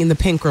talking in the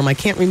pink room? I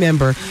can't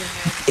remember.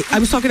 I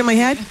was talking in my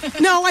head?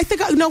 No,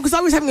 because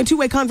I was having a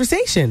two-way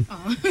conversation.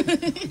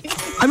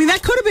 I mean,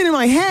 that could have been in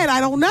my head. I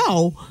don't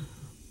know.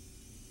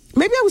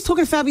 Maybe I was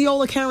talking to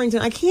Fabiola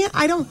Carrington. I think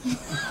I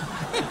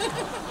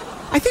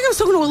was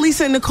talking to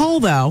Elisa and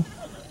Nicole, though.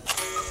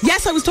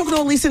 Yes, I was talking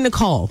to Elisa and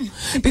Nicole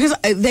because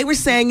they were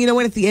saying,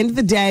 at the end of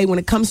the day, when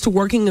it comes to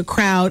working a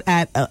crowd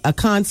at a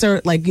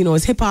concert, like,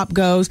 as hip hop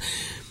goes,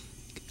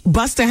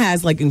 Busta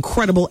has like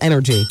incredible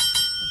energy.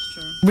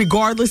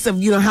 Regardless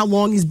of, how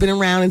long he's been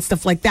around and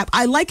stuff like that.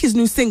 I like his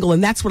new single,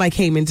 and that's what I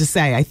came in to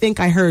say. I think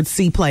I heard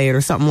C play it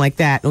or something like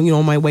that,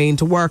 on my way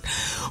into work.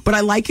 But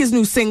I like his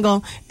new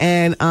single,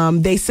 and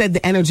they said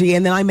the energy,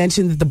 and then I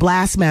mentioned that the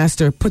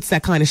Blastmaster puts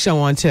that kind of show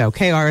on too,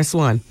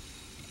 KRS-One.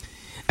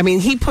 I mean,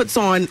 he puts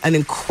on an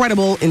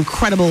incredible,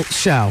 incredible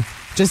show.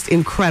 Just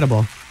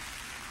incredible.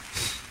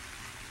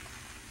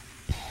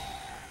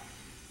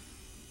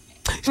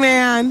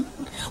 Man,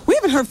 we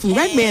haven't heard from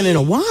Redman in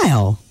a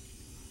while.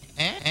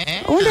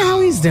 I wonder how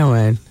he's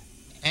doing.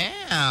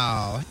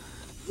 Ow.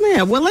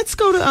 Yeah, well, let's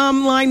go to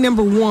line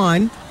number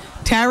 1.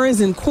 Tara's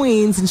in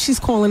Queens, and she's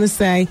calling to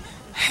say,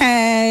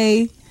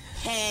 hey.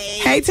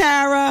 Hey,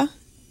 Tara.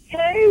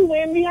 Hey,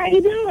 Wendy, how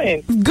you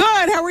doing?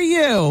 Good, how are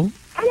you?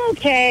 I'm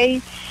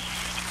okay.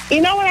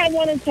 You know what I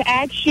wanted to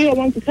ask you? I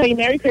wanted to tell you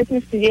Merry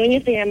Christmas to you and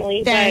your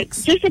family.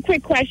 Thanks. But just a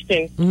quick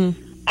question.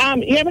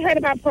 Mm-hmm. You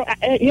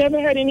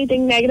ever heard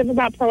anything negative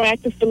about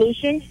Proactive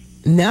Solution?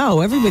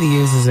 No, everybody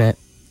uses it.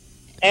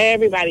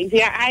 Everybody.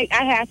 Yeah, I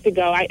have to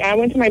go. I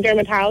went to my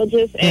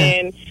dermatologist,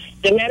 and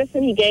the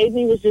medicine he gave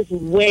me was just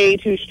way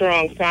too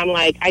strong. So I'm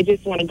like, I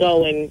just want to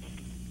go and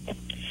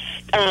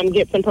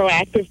get some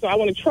Proactive. So I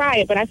want to try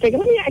it. But I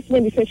figured, let me ask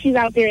Wendy, since she's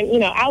out there and, you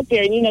know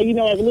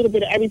a little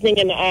bit of everything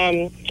in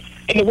the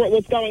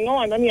what's going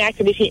on. Let me ask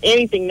her, did she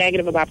anything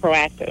negative about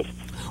Proactive?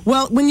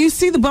 Well, when you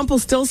see the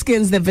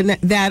Bumplestiltskins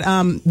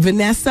that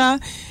Vanessa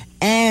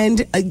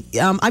and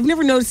I've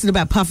never noticed it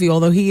about Puffy,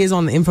 although he is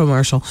on the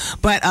infomercial.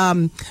 But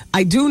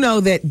I do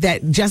know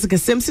that Jessica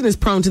Simpson is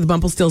prone to the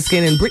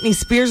Bumplestiltskin, and Britney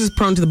Spears is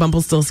prone to the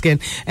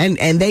Bumplestiltskin,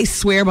 and they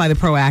swear by the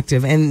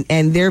Proactive,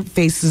 and their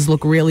faces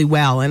look really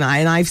well. And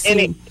I've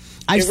seen.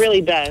 It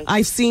really does.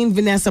 I've seen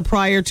Vanessa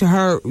prior to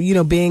her,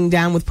 being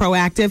down with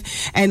Proactive,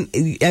 and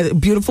a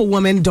beautiful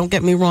woman, don't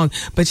get me wrong,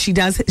 but she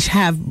does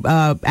have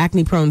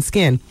acne-prone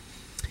skin.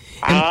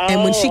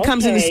 And when she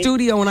comes in the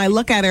studio and I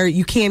look at her,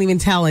 you can't even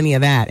tell any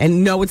of that.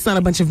 And no, it's not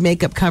a bunch of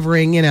makeup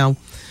covering, a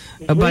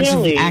bunch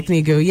of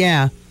acne goo.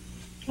 Yeah.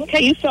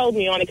 Okay, you sold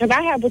me on it because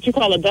I have what you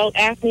call adult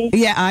acne.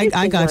 Yeah,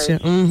 I got you.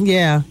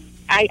 Yeah.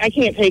 I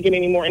can't take it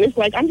anymore. And it's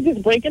like, I'm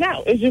just breaking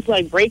out. It's just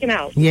like breaking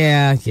out.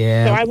 Yeah.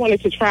 So I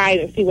wanted to try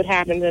it and see what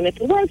happens. And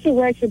if it works, it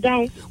works. If it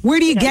don't. Where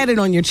do you get it?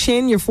 On your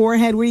chin, your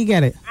forehead? Where do you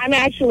get it? I'm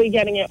actually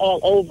getting it all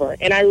over.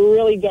 And I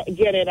really get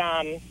it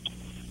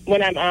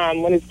when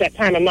it's that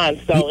time of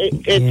month. So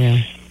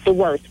it's the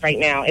worst right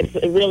now. It's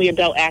really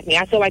adult acne.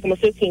 I feel like I'm a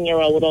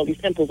 15-year-old with all these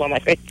pimples on my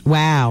face.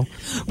 Wow.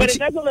 But it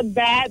doesn't look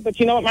bad. But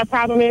you know what my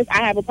problem is?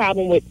 I have a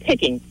problem with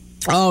picking.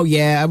 Oh,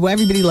 yeah. Well,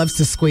 everybody loves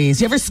to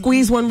squeeze. You ever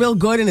squeeze one real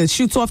good and it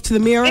shoots off to the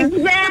mirror?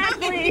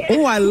 Exactly.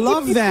 Oh, I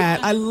love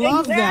that. I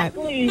love that.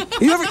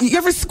 You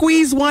ever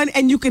squeeze one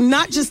and you can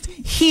not just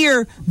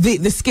hear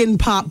the skin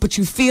pop, but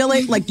you feel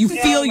it? Like you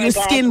feel your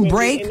skin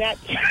break?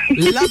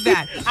 Love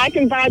that. I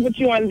can vibe with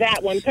you on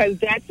that one because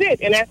that's it.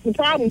 And that's the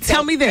problem.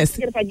 Tell me this.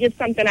 If I get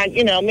something,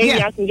 maybe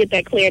I can get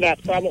that cleared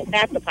up so I won't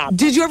have to pop.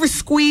 Did you ever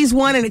squeeze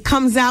one and it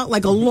comes out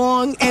like a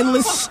long,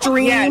 endless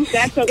stream? Yes,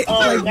 that's a good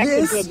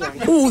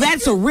one. Ooh,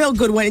 that's a real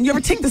good one. And you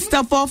ever take the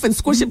stuff off and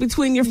squish it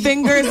between your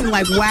fingers and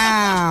like,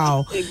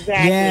 wow.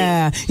 Exactly.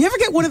 Yeah. You ever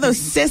get one of those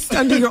cysts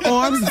under your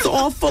arms? It's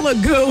all full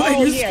of goo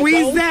and you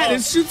squeeze that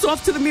and it shoots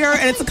off to the mirror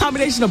and it's a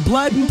combination of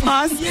blood and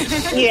pus.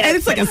 Yeah. And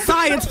it's like a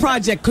science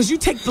project because you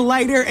take the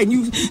lighter and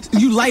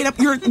you light up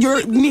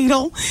your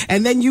needle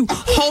and then you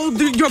hold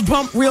your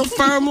bump real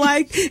firm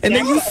and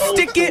then you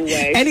stick it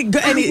and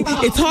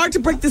it's hard to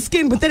break the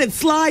skin, but then it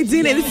slides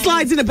in and it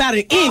slides in about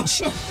an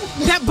inch.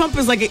 That bump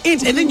is like an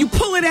inch and then you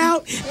pull it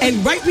out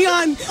and right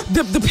beyond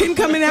the pin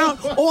coming out,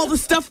 all the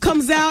stuff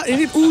comes out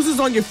and it oozes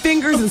on your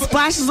fingers and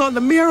splashes on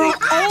the mirror.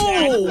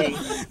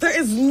 Oh, there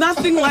is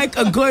nothing like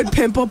a good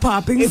pimple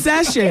popping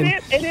session.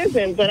 It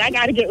isn't, but I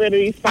got to get rid of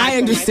these spots. I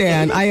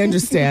understand.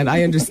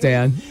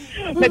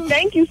 But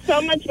thank you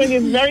so much, Wendy.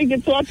 It's very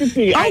good talking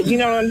to you. I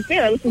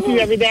listen to you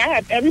every day. I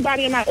have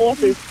everybody in my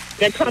office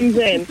that comes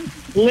in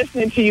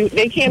listening to you.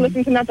 They can't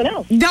listen to nothing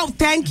else. No,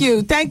 thank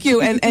you.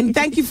 And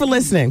thank you for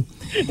listening.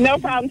 No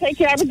problem. Take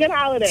care. Have a good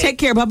holiday. Take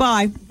care.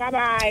 Bye-bye.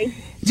 Bye-bye.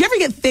 Do you ever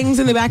get things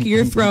in the back of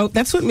your throat?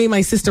 That's what me and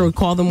my sister would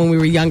call them when we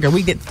were younger.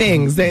 We get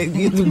things.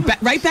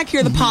 Right back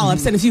here, the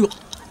polyps. And if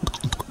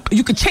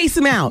you could chase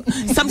them out.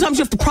 Sometimes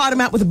you have to prod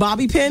them out with a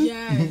bobby pin.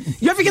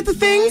 Yes. You ever get the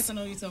things? Yes, I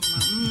know what you're talking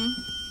about.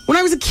 Mm-hmm. When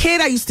I was a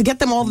kid, I used to get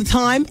them all the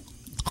time.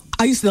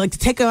 I used to like to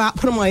take them out,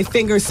 put them on my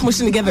fingers, smush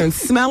them together, and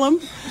smell them.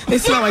 They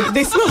smell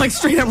like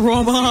straight up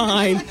raw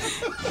behind.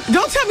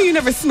 Don't tell me you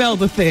never smelled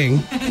the thing.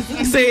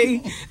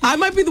 See, I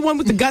might be the one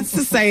with the guts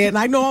to say it, and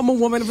I know I'm a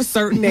woman of a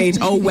certain age.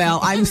 Oh well,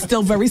 I'm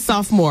still very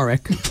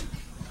sophomoric.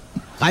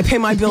 I pay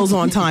my bills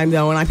on time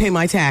though, and I pay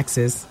my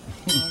taxes.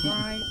 All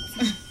right.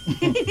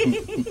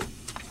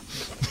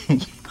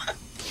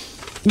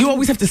 You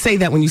always have to say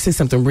that when you say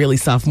something really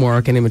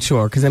sophomoric and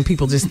immature, because then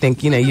people just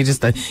think, you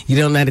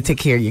don't know how to take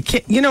care of your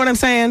kid. You know what I'm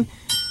saying?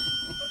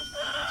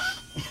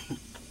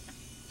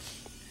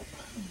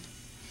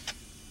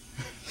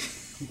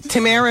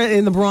 Tamara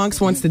in the Bronx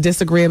wants to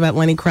disagree about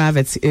Lenny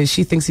Kravitz.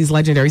 She thinks he's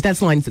legendary.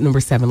 That's line number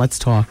 7. Let's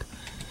talk.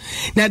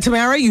 Now,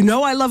 Tamara,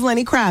 I love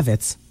Lenny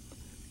Kravitz.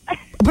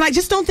 But I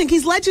just don't think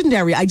he's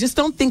legendary. I just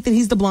don't think that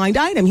he's the blind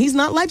item. He's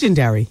not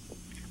legendary.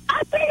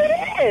 I think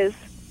it is.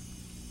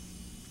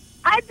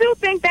 I do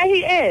think that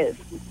he is.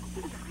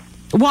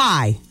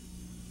 Why?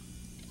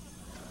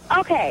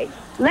 Okay,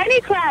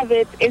 Lenny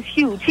Kravitz is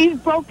huge. He's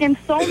broken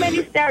so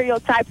many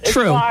stereotypes as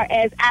far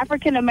as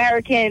African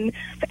American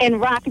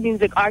and rock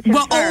music are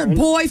concerned. Well, old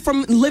boy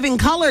from Living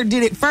Color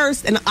did it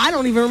first, and I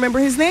don't even remember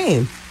his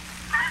name.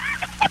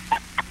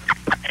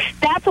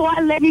 That's why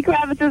Lenny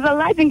Kravitz is a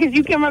legend, because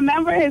you can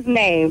remember his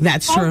name.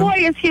 That's true. Old boy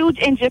is huge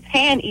in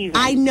Japan, even.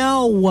 I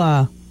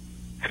know.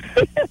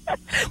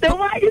 Then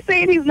why are you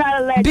saying he's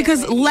not a legend?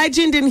 Because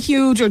legend and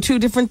huge are two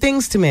different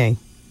things to me.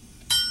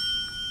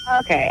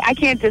 Okay, I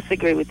can't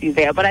disagree with you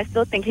there, but I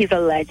still think he's a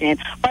legend.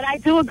 But I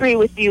do agree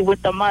with you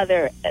with the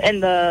mother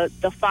and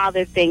the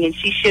father thing, and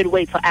she should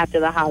wait till after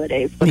the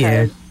holidays,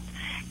 because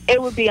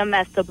it would be a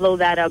mess to blow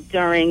that up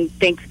during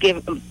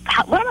Thanksgiving.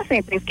 What am I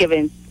saying?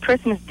 Thanksgiving,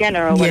 Christmas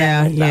dinner, or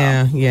whatever.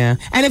 Yeah.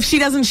 And if she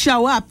doesn't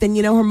show up, then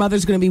her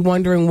mother's going to be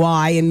wondering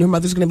why, and her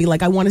mother's going to be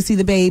like, "I want to see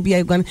the baby."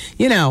 I'm going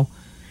to,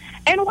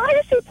 And why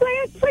is she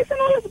placing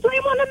all this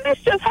blame on the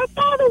mistress? Her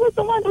father was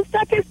the one who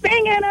stuck his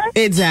thing in her.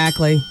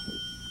 Exactly.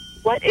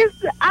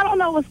 I don't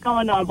know what's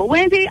going on. But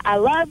Wendy, I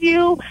love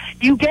you.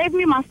 You gave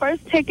me my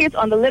first tickets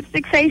on the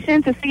lipstick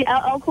station to see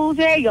LL Cool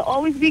J. You'll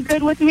always be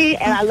good with me,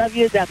 and I love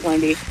you to death,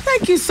 Wendy.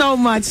 Thank you so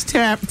much,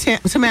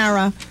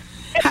 Tamara.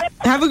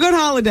 Have a good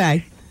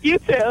holiday. You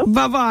too.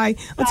 Bye-bye.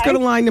 Let's go to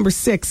line number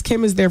 6.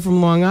 Kim is there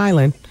from Long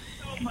Island.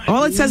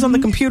 All it says on the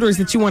computer is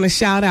that you want to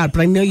shout out,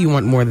 but I know you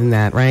want more than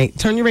that, right?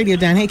 Turn your radio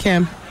down. Hey,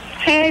 Kim.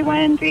 Hey,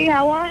 Wendy.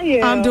 How are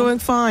you? I'm doing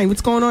fine.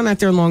 What's going on out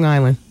there in Long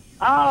Island?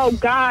 Oh,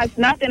 gosh,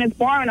 nothing. It's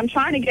boring. I'm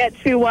trying to get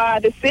to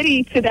the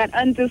city, to that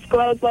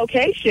undisclosed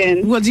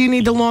location. Well, do you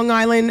need the Long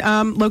Island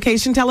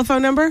location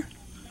telephone number?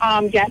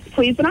 Yes,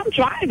 please, but I'm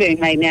driving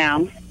right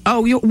now.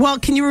 Oh, well,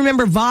 can you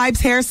remember Vibes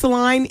Hair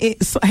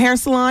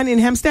Salon in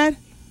Hempstead?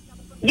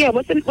 Yeah,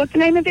 what's the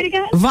name of it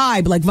again?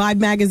 Vibe, like Vibe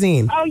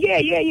magazine. Oh,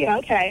 yeah,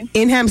 okay.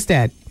 In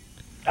Hempstead.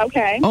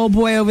 Okay. Old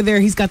boy over there,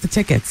 he's got the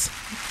tickets.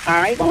 All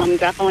right, well, I'm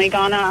definitely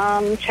going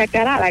to check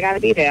that out. I got to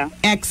be there.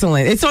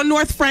 Excellent. It's on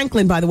North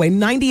Franklin, by the way,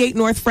 98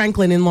 North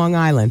Franklin in Long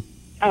Island.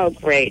 Oh,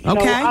 great.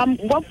 Okay.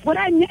 So, what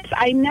I miss,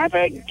 I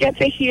never get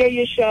to hear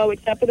your show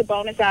except for the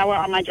bonus hour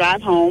on my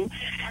drive home.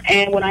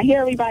 And when I hear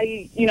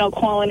everybody,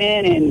 calling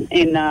in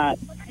and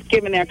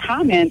giving their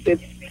comments,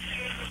 it's...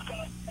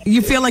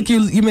 You feel like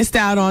you missed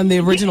out on the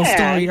original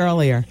story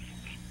earlier.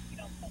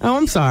 Oh,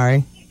 I'm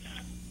sorry.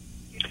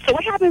 So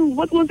what happened?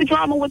 What was the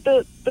drama with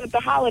the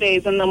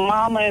holidays and the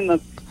mama and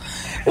the...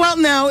 Well,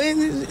 no.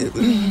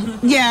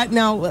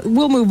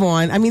 We'll move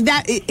on. I mean,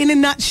 that, in a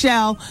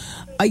nutshell,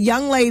 a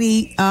young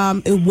lady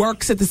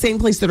works at the same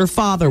place that her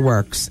father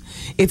works.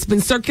 It's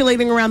been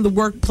circulating around the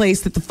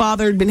workplace that the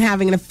father had been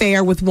having an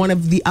affair with one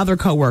of the other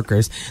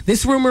coworkers.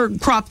 This rumor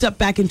cropped up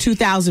back in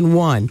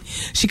 2001.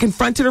 She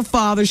confronted her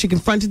father. She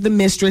confronted the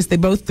mistress. They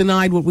both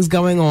denied what was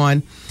going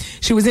on.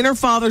 She was in her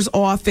father's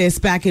office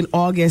back in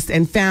August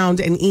and found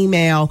an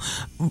email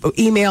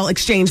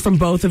exchange from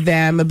both of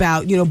them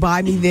about,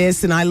 buy me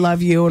this and I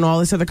love you and all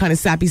this other kind of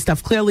sappy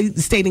stuff, clearly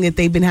stating that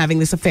they've been having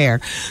this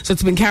affair. So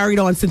it's been carried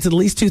on since at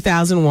least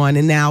 2001,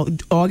 and now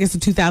August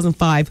of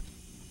 2005,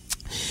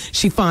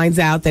 she finds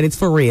out that it's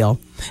for real.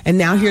 And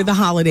now here are the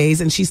holidays,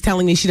 and she's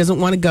telling me she doesn't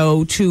want to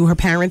go to her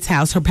parents'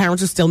 house. Her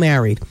parents are still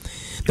married.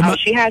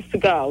 She has to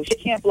go. She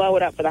can't blow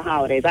it up for the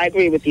holidays. I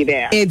agree with you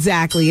there.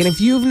 Exactly. And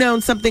if you've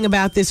known something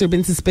about this or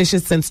been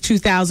suspicious since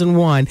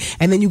 2001,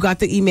 and then you got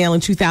the email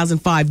in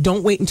 2005,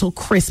 don't wait until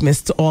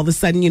Christmas to all of a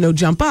sudden,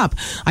 jump up.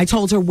 I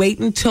told her, wait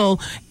until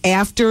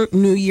after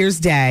New Year's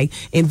Day.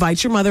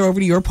 Invite your mother over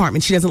to your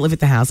apartment. She doesn't live at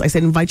the house. I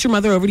said, invite your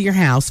mother over to your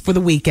house for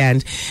the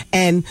weekend,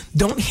 and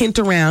don't hint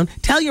around.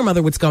 Tell your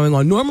mother what's going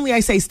on. Normally,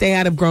 I say stay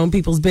out of grown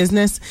people's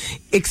business,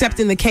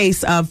 except in the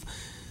case of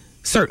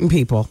certain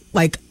people.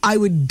 Like, I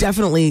would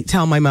definitely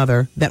tell my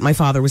mother that my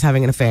father was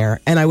having an affair,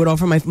 and I would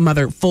offer my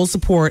mother full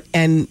support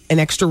and an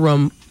extra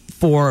room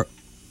for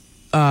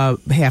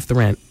half the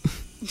rent.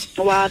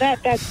 Wow,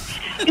 that's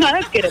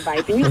good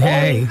advice. And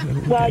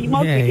you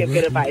mostly give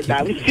good advice,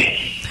 I would say.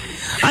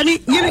 I mean,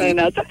 I don't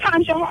know.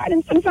 Sometimes you're hard,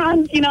 and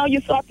sometimes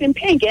you're soft and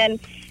pink. And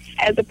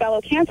as a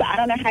fellow Cancer, I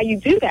don't know how you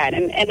do that.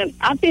 And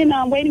I've been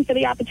waiting for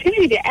the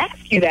opportunity to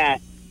ask you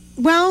that.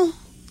 Well,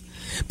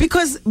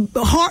 because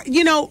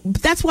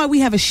that's why we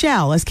have a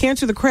shell. As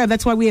Cancer the Crab,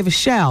 that's why we have a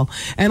shell.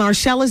 And our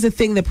shell is the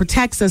thing that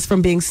protects us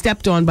from being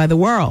stepped on by the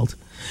world.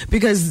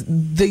 Because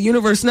the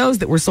universe knows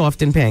that we're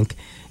soft and pink.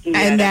 Yeah,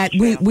 and that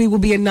we will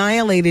be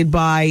annihilated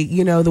by,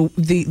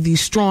 the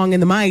strong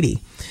and the mighty.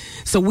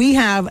 So we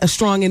have a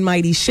strong and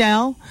mighty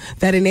shell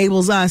that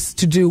enables us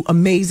to do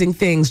amazing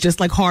things, just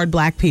like hard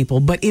black people.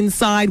 But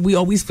inside, we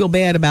always feel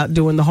bad about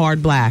doing the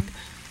hard black.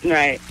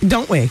 Right.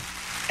 Don't we?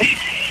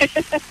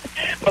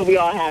 But we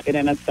all have it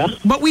in us, though.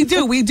 But we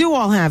do. We do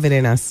all have it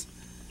in us.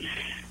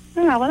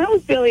 Oh, well, that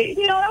was really,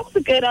 that was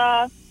a good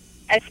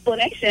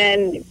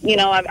explanation.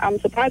 I'm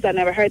surprised I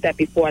never heard that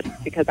before,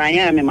 because I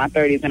am in my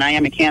 30s and I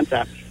am a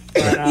Cancer.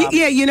 But,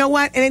 yeah, you know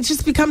what? And it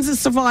just becomes a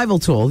survival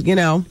tool,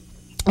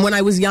 When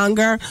I was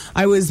younger,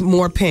 I was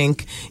more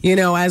pink.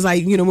 As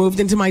I, moved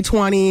into my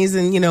 20s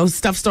and,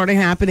 stuff started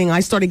happening, I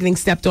started getting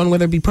stepped on,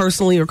 whether it be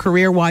personally or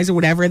career-wise or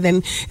whatever.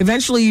 Then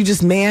eventually you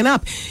just man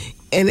up.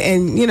 And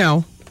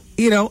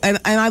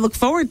I look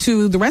forward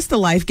to the rest of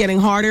life getting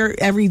harder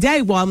every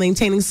day while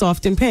maintaining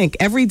soft and pink.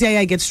 Every day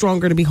I get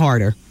stronger to be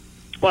harder.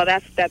 Well,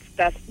 that's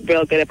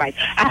real good advice.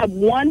 I have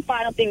one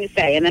final thing to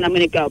say, and then I'm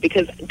going to go,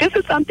 because this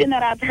is something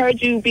that I've heard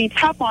you be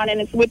tough on,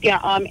 and it's with your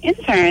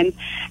interns.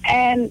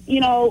 And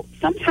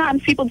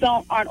sometimes people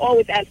aren't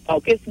always as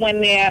focused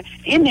when they're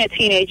in their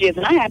teenage years,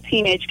 and I have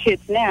teenage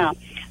kids now.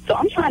 So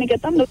I'm trying to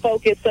get them to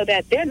focus so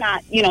that they're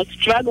not,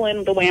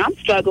 struggling the way I'm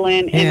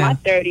struggling in my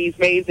 30s,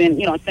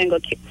 raising, a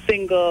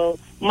single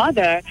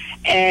mother.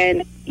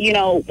 And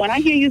when I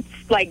hear you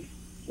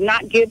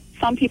not give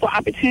some people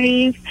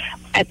opportunities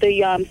at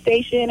the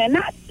station, and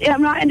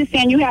I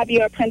understand you have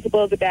your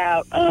principles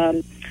about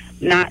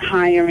not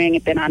hiring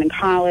if they're not in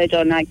college,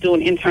 or not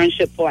doing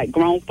internships for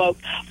grown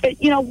folks. But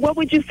what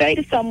would you say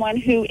to someone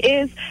who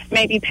is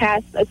maybe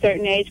past a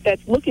certain age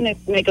that's looking to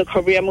make a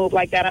career move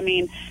like that? I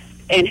mean,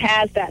 and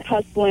has that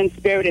hustling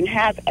spirit and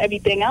has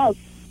everything else,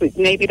 but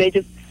maybe they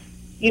just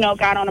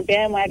got on a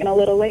bandwagon a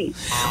little late.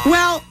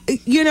 Well,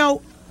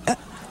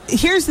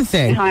 here's the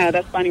thing.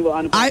 That's funny.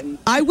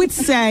 I would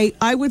say,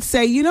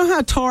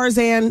 how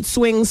Tarzan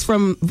swings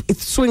through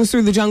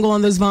the jungle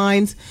on those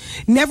vines?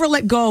 Never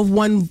let go of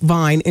one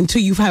vine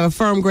until you have a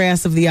firm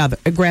grasp of the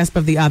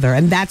other.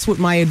 And that's what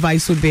my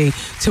advice would be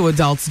to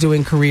adults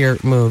doing career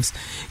moves.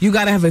 You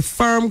got to have a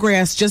firm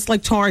grasp, just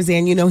like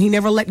Tarzan. He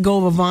never let go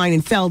of a vine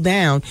and fell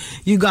down.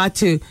 You got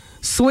to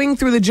swing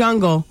through the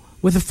jungle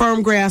with a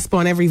firm grasp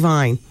on every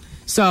vine.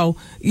 So,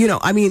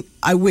 I mean,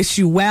 I wish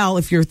you well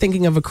if you're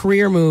thinking of a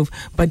career move,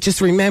 but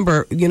just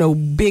remember,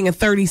 being a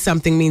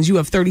 30-something means you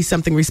have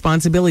 30-something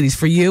responsibilities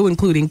for you,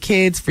 including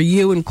kids, for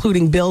you,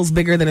 including bills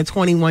bigger than a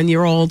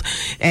 21-year-old,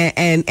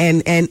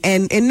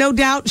 and no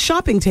doubt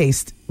shopping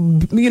taste,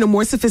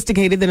 more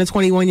sophisticated than a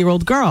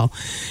 21-year-old girl.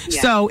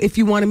 Yeah. So if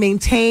you want to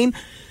maintain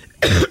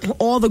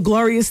all the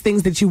glorious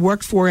things that you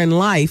worked for in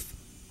life,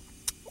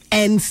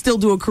 and still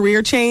do a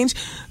career change,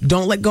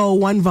 don't let go of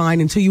one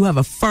vine until you have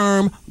a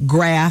firm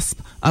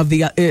grasp of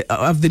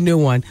the new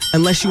one,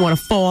 unless you want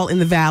to fall in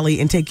the valley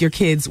and take your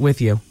kids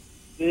with you.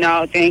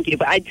 No, thank you.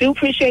 But I do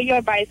appreciate your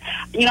advice.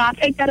 I'll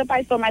take that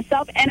advice for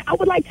myself, and I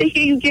would like to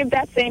hear you give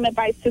that same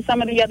advice to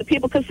some of the other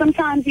people, because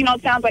sometimes,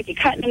 it sounds like you're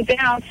cutting them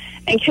down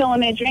and killing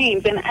their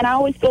dreams. And I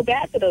always feel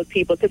bad for those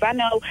people, because I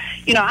know,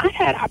 I've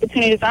had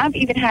opportunities. I've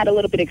even had a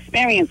little bit of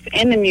experience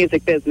in the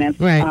music business,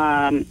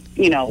 right.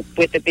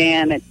 With the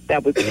band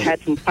that had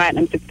some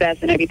platinum success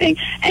and everything.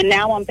 And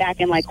now I'm back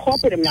in,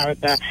 corporate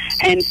America.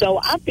 And so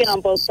I've been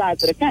on both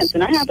sides of the fence.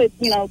 And I have a,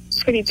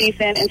 pretty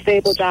decent and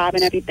stable job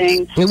and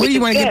everything. And what do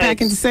you want to get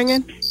back into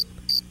singing?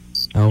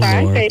 Oh,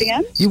 sorry, Lord. Say it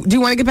again. Do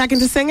you want to get back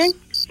into singing?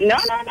 No.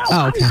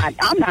 Oh, okay.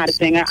 I'm not a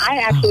singer. I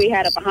actually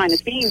had a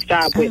behind-the-scenes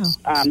job with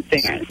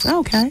singers.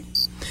 Okay.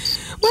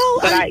 Well,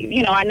 but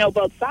I know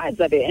both sides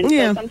of it. And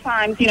so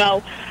sometimes,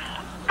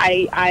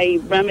 I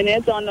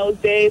reminisce on those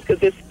days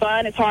because it's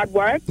fun, it's hard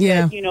work.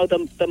 Yeah.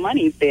 But, the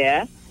money's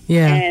there.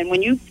 Yeah. And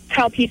when you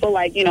tell people,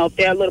 if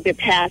they're a little bit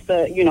past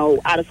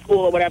out of school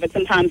or whatever,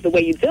 sometimes the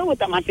way you deal with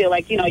them, I feel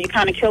like, you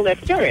kind of kill their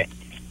spirit.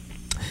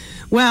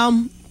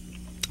 Well,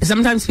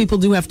 sometimes people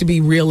do have to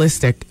be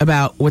realistic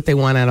about what they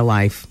want out of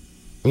life,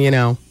 I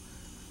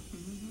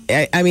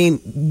mean,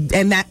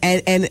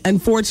 and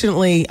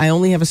unfortunately, I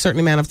only have a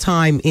certain amount of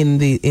time in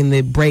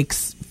the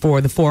breaks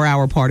for the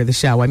 4-hour part of the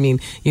show. I mean,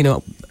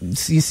 you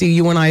see,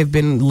 you and I have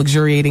been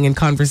luxuriating in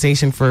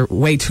conversation for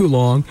way too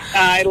long.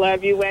 I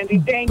love you, Wendy.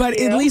 Thank you. But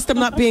at least I'm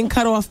not being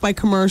cut off by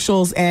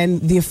commercials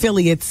and the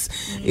affiliates,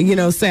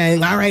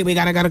 saying, all right, we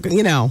gotta,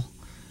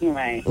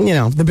 Right.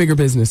 The bigger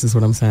business is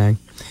what I'm saying.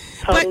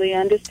 Totally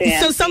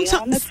understand. So sometimes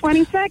on the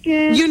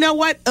 22nd. You know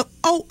what?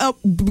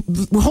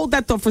 Hold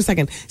that thought for a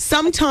second.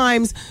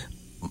 Sometimes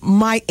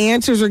my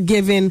answers are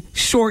given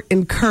short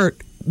and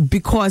curt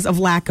because of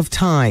lack of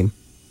time.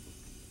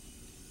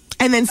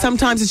 And then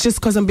sometimes it's just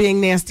because I'm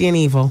being nasty and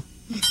evil.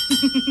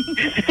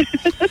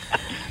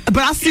 But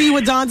I'll see you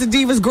with Dons and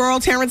Divas. Girl,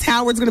 Terrence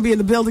Howard's going to be in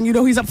the building.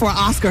 He's up for an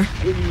Oscar.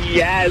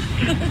 Yes.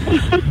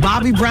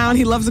 Bobby Brown,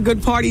 he loves a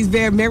good party. He's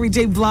there. Mary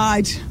J.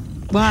 Blige.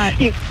 What?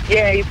 He's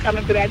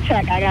coming for that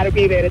check. I got to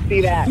be there to see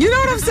that. You know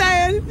what I'm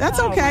saying? That's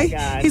okay. My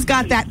God. He's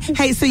got that.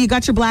 Hey, so you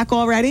got your black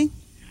already?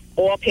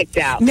 All picked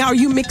out. Now, are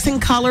you mixing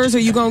colors? Are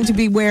you going to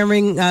be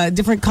wearing a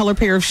different color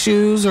pair of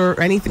shoes or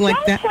anything like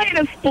that? Don't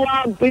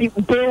play the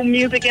splug boom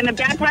music in the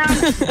background.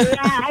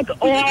 Black,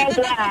 all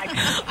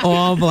black.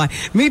 All black.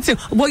 Me too.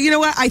 Well, you know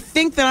what? I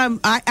think that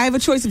I have a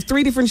choice of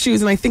 3 different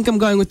shoes, and I think I'm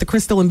going with the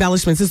crystal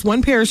embellishments. This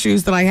one pair of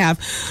shoes that I have,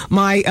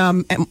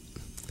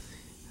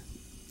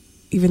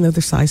 even though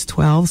they're size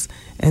 12s,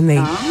 and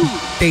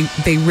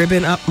they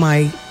ribbon up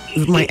my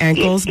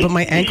ankles, but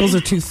my ankles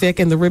are too thick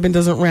and the ribbon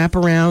doesn't wrap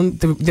around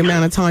the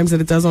amount of times that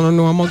it does on a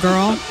normal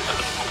girl.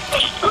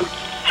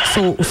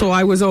 So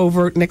I was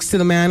over next to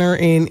the Manor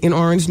in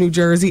Orange, New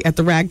Jersey at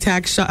the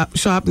ragtag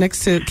shop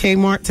next to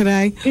Kmart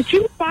today. Did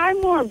you buy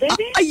more ribbon?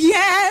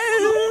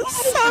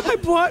 Yes, I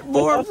bought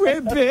more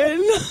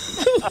ribbon.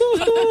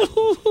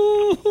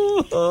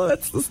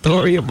 That's the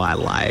story of my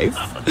life.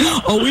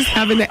 Always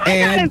having to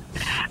add.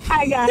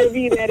 I gotta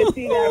be there to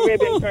see that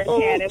ribbon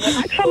firsthand. And when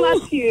I come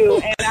up to you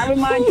and I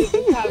remind you of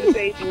this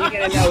conversation, you're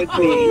gonna know it's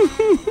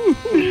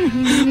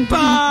me.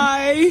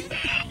 Bye.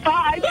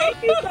 Bye.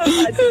 Thank you so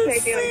much for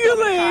taking See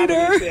you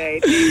later.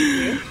 Thank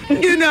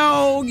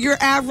you. Your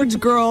average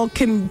girl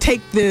can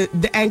take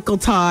the ankle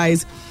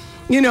ties,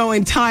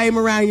 and tie them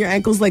around your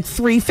ankles like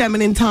 3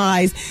 feminine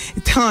times,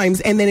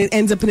 and then it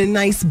ends up in a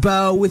nice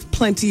bow with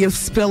plenty of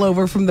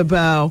spillover from the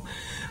bow.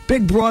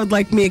 Big broad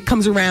like me, it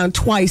comes around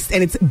twice,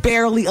 and it's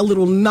barely a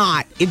little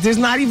knot. There's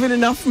not even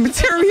enough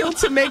material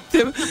to make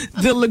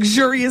the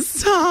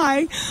luxurious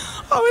tie.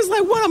 I was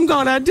like, what I'm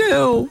gonna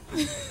do?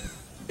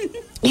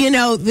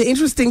 The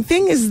interesting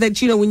thing is that,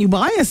 when you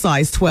buy a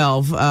size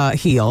 12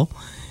 heel,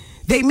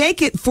 they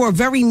make it for a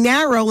very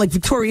narrow, like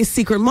Victoria's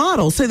Secret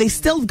model. So they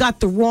still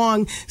got the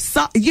wrong,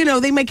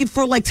 they make it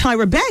for like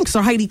Tyra Banks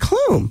or Heidi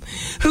Klum,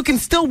 who can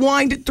still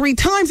wind it 3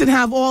 times and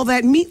have all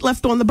that meat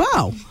left on the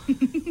bow.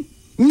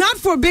 Not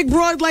for a big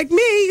broad like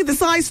me, the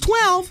size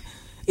 12.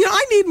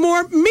 I need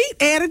more meat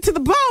added to the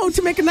bow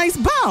to make a nice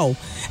bow.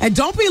 And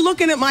don't be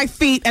looking at my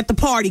feet at the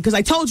party, because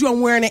I told you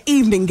I'm wearing an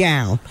evening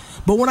gown.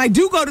 But when I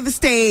do go to the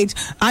stage,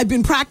 I've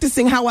been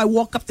practicing how I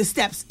walk up the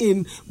steps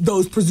in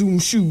those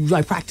presumed shoes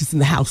I practice in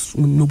the house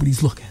when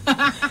nobody's looking.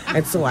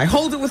 And so I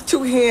hold it with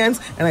two hands,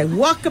 and I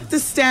walk up the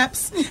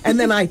steps, and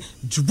then I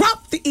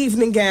drop the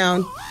evening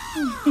gown,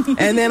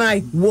 and then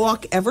I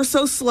walk ever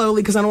so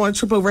slowly because I don't want to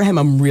trip over him.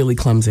 I'm really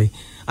clumsy.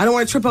 I don't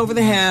want to trip over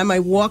the hem. I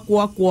walk.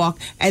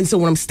 And so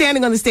when I'm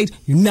standing on the stage,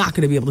 you're not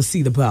going to be able to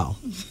see the bow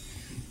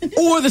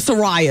or the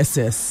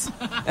psoriasis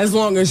as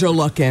long as you're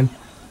looking.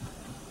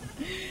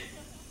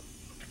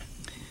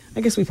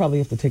 I guess we probably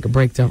have to take a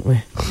break, don't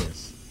we?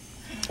 Yes.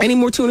 Any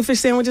more tuna fish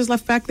sandwiches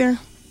left back there?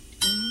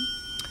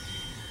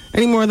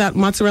 Any more of that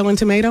mozzarella and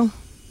tomato?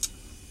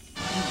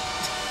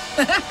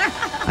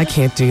 I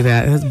can't do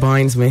that. That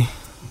binds me.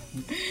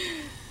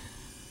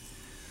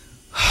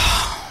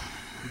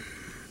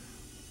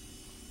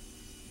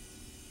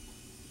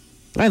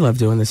 I love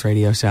doing this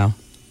radio show.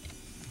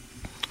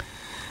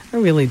 I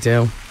really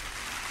do.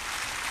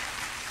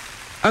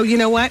 Oh, you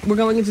know what? We're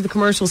going into the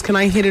commercials. Can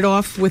I hit it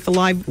off with a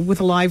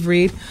live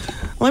read?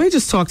 Let me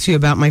just talk to you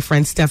about my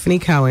friend Stephanie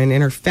Cohen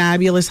and her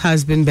fabulous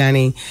husband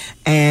Benny.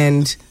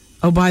 And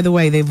oh, by the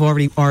way, they've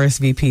already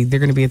RSVP'd. They're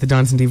going to be at the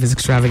Dons and Divas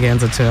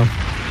Extravaganza too.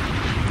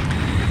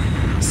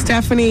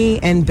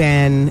 Stephanie and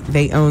Ben,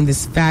 they own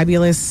this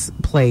fabulous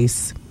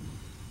place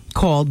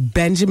called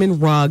Benjamin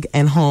Rug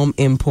and Home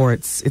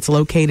Imports. It's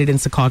located in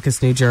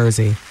Secaucus, New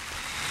Jersey.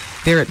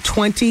 They're at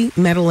 20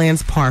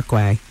 Meadowlands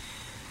Parkway.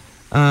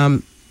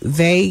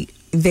 They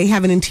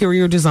have an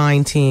interior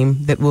design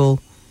team that will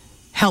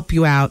help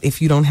you out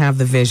if you don't have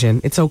the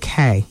vision. It's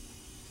okay.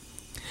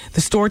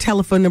 The store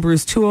telephone number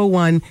is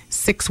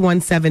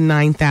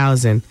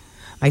 201-617-9000.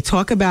 I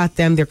talk about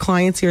them. They're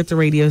clients here at the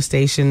radio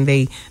station.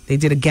 They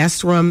did a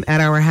guest room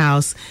at our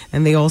house,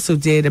 and they also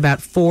did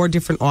about 4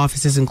 different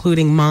offices,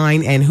 including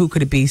mine and who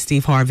could it be,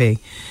 Steve Harvey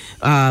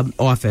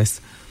office.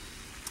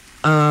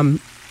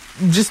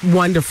 Just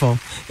wonderful.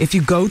 If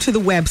you go to the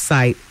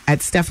website at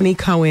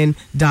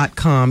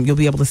stephaniecohen.com, you'll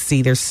be able to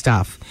see their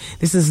stuff.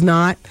 This is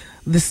not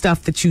the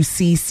stuff that you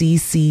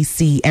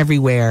see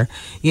everywhere,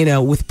 you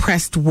know, with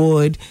pressed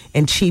wood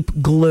and cheap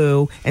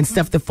glue and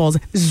stuff that falls.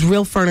 This is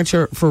real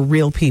furniture for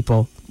real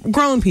people,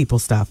 grown people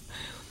stuff.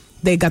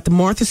 They got the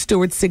Martha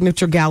Stewart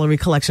Signature Gallery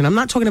Collection. I'm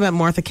not talking about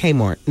Martha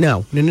Kmart.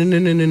 No.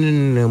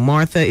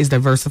 Martha is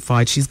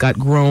diversified. She's got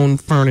grown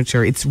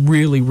furniture. It's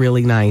really,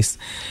 really nice.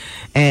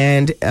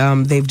 And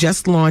they've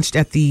just launched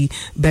at the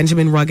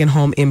Benjamin Rug and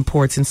Home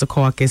Imports in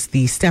Secaucus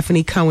the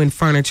Stephanie Cohen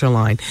furniture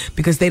line,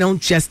 because they don't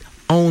just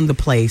own the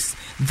place.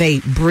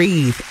 They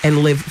breathe and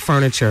live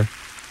furniture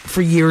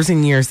for years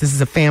and years. This is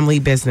a family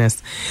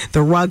business.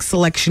 The rug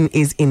selection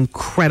is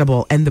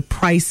incredible, and the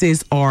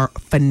prices are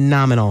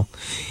phenomenal.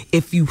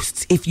 If you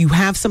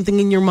have something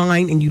in your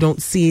mind and you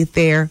don't see it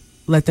there,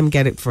 let them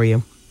get it for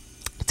you.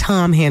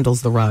 Tom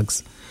handles the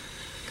rugs.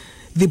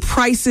 The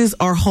prices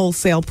are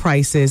wholesale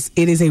prices.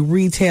 It is a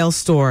retail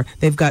store.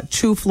 They've got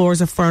 2 floors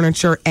of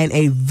furniture and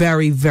a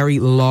very, very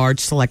large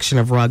selection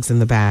of rugs in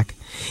the back.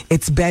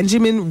 It's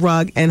Benjamin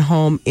Rug and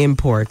Home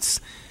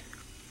Imports.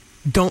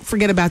 Don't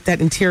forget about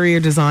that interior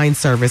design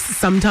service.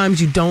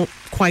 Sometimes you don't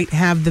quite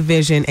have the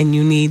vision and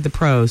you need the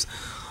pros.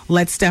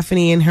 Let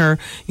Stephanie and her,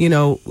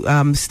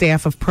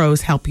 staff of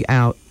pros help you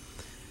out.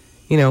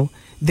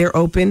 They're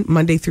open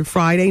Monday through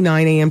Friday,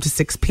 9 a.m. to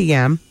 6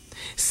 p.m.,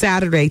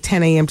 Saturday,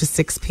 10 a.m. to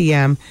 6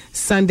 p.m.,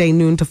 Sunday,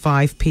 noon to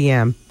 5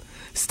 p.m.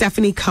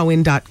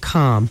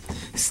 StephanieCohen.com.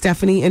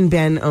 Stephanie and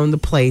Ben own the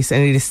place,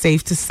 and it is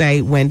safe to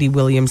say Wendy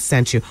Williams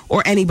sent you,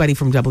 or anybody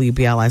from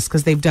WBLS,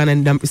 because they've done a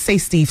number. Say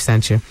Steve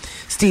sent you.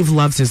 Steve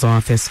loves his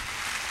office.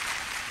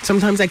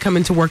 Sometimes I come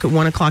into work at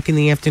 1 o'clock in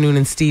the afternoon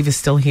and Steve is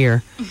still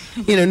here.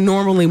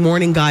 Normally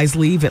morning guys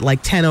leave at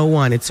like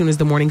 10:01 as soon as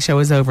the morning show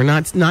is over.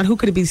 Not who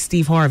could it be,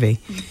 Steve Harvey.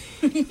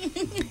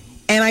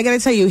 And I got to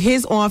tell you,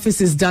 his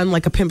office is done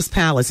like a pimp's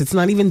palace. It's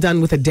not even done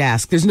with a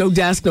desk. There's no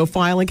desk, no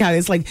filing cabinet.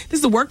 It's like, this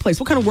is a workplace.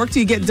 What kind of work do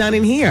you get done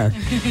in here?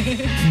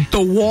 The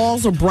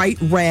walls are bright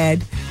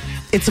red.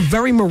 It's a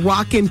very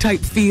Moroccan type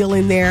feel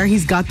in there.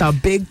 He's got the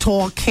big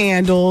tall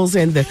candles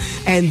and the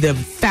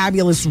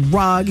fabulous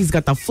rug. He's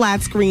got the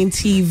flat screen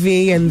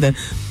TV and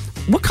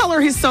what color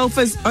are his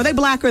sofas? Are they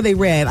black or are they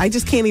red? I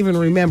just can't even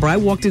remember. I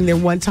walked in there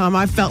one time.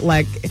 I felt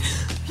like,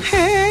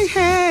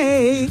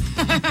 hey.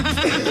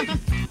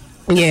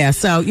 Yeah,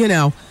 so,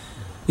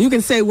 you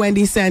can say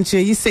Wendy sent you.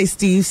 You say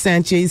Steve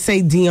sent you. You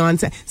say Dion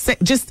sent you.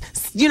 Just,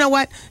 you know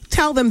what?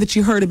 Tell them that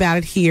you heard about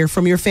it here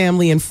from your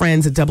family and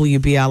friends at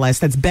WBLS.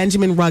 That's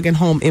Benjamin Rug and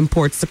Home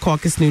Imports,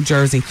 Secaucus, New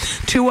Jersey.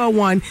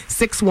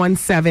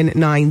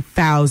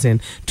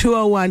 201-617-9000.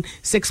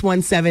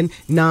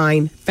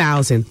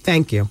 201-617-9000.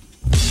 Thank you.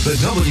 The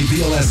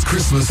WBLS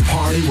Christmas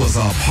party was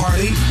a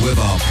party with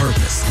a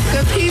purpose.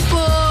 Good people,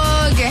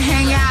 get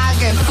hang out,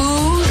 get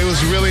food. It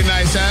was a really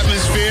nice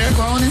atmosphere.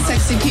 Grown and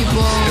sexy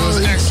people. It was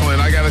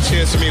excellent. I got a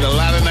chance to meet a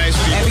lot of nice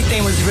people.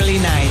 Everything was really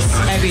nice.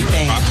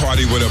 Everything. A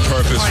party with a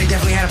purpose. The party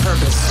definitely had a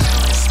purpose.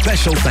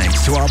 special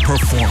thanks to our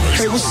performers.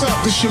 Hey, what's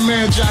up? This your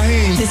man,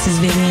 Jaheim. This is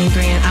Vivian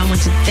Grant. I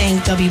want to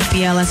thank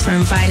WBLS for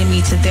inviting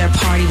me to their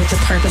Party with a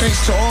Purpose.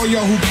 Thanks to all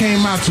y'all who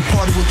came out to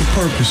Party with the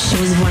Purpose.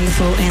 It was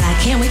wonderful, and I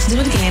can't wait to do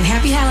it again.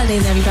 Happy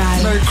holidays,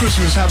 everybody. Merry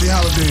Christmas. Happy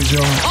holidays,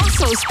 y'all.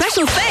 Also,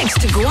 special thanks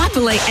to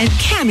Guapole and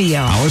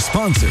Cameo. Our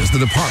sponsors,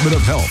 the Department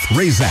of Health,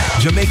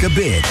 Razak, Jamaica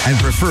Bid, and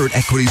Preferred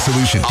Equity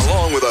Solutions.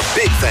 Along with a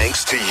big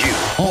thanks to you.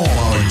 All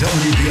our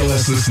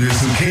WBLS listeners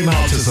who came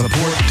out to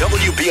support.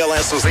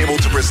 WBLS was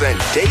able to present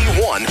day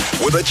one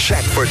with a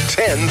check for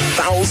 $10,000.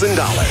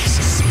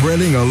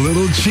 Spreading a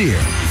little cheer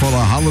for the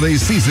holiday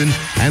season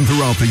and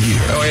throughout the year.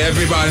 Oh, hey,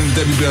 everybody in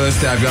the WBLS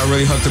staff, y'all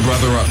really hooked the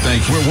brother up.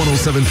 Thank you. We're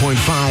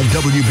 107.5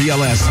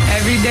 WBLS.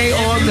 Every day,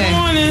 all day.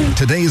 Morning.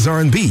 Today's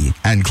R&B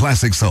and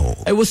classic soul.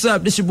 Hey, what's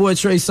up? This your boy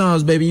Trey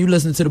Songz, baby. You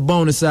listen to the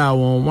bonus hour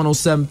on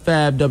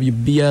 107.5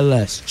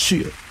 WBLS.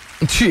 Chill.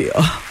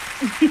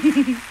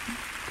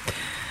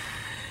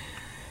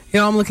 You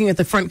know, I'm looking at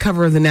the front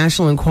cover of the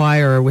National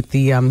Enquirer with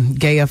the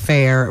gay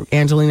affair.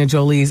 Angelina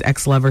Jolie's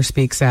ex-lover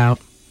speaks out.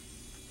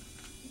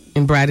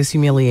 And Brad is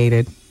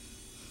humiliated.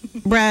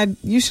 Brad,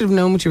 you should have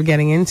known what you were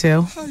getting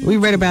into. We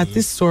read about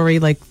this story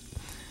like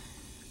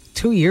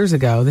 2 years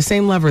ago. The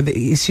same lover,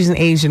 she's an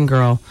Asian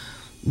girl.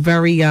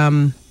 Very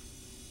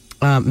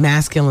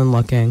masculine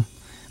looking.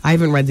 I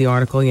haven't read the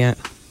article yet.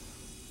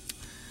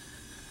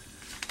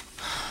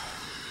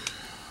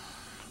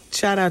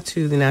 Shout out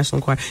to the National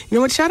Enquirer. You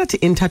know what? Shout out to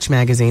In Touch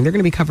magazine. They're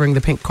going to be covering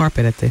the pink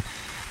carpet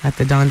at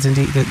the Dons and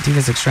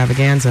Divas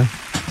extravaganza.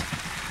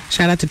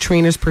 Shout out to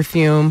Trina's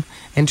Perfume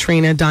and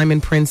Trina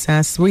Diamond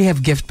Princess. We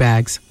have gift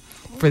bags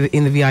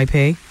in the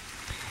VIP,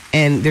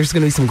 and there's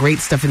going to be some great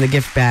stuff in the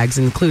gift bags,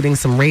 including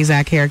some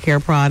Razak hair care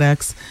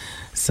products,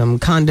 some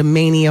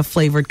Condomania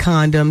flavored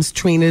condoms,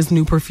 Trina's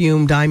new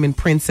perfume, Diamond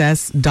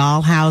Princess,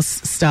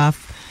 Dollhouse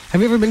stuff.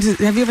 Have you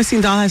ever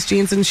seen Dollhouse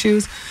jeans and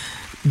shoes?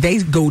 They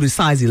go to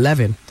size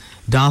 11.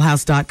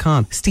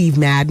 Dollhouse.com. Steve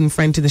Madden,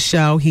 friend to the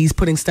show, he's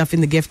putting stuff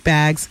in the gift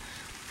bags.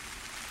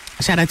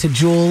 Shout out to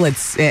Jewel at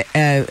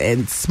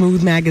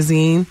Smooth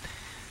Magazine.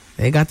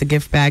 They got the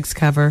gift bags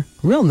cover.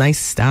 Real nice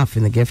stuff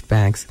in the gift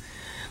bags.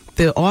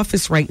 The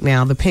office right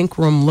now, the pink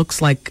room,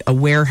 looks like a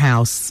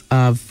warehouse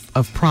of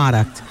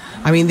product.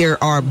 I mean,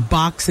 there are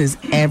boxes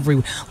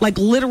everywhere. Like,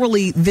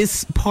 literally,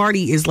 this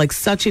party is like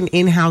such an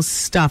in-house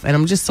stuff. And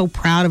I'm just so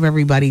proud of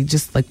everybody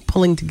just like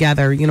pulling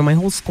together, you know, my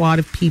whole squad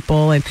of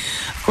people. And,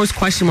 of course,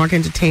 Question Mark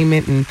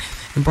Entertainment and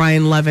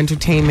Brian Love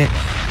Entertainment.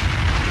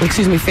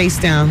 Excuse me, Face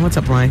Down. What's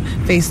up, Brian?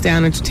 Face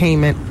Down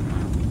Entertainment.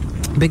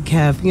 Big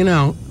Kev. You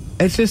know,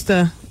 it's just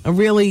a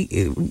really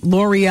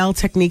L'Oreal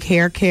Technique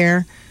hair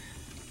care.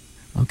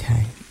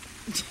 Okay.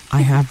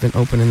 I have been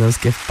opening those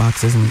gift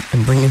boxes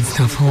and bringing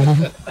stuff home.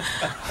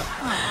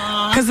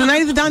 Because the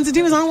night of the Dons and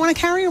Divas, I don't want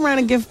to carry around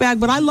a gift bag,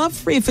 but I love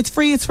free. If it's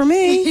free, it's for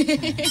me.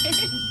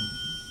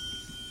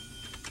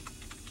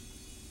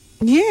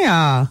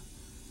 Yeah.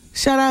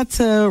 Shout out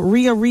to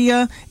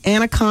Rhea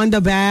Anaconda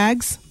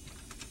Bags.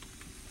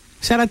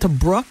 Shout out to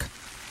Brooke.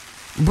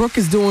 Brooke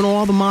is doing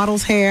all the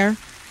models' hair.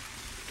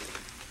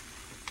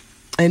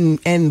 And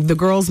the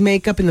girls'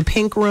 makeup in the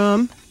pink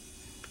room,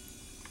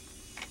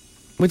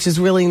 which is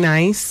really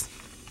nice.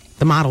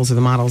 The models are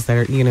the models that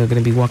are, you know,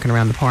 going to be walking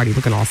around the party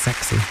looking all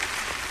sexy.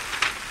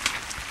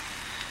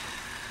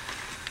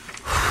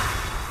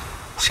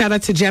 Shout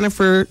out to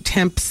Jennifer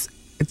Temp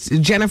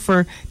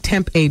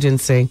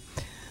Agency,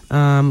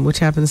 which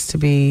happens to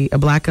be a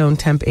black-owned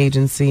temp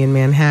agency in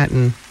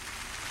Manhattan.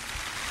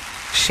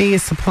 She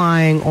is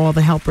supplying all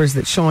the helpers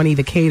that Shawnee,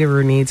 the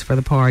caterer, needs for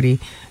the party,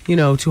 you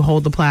know, to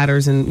hold the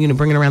platters and, you know,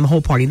 bring it around the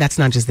whole party. That's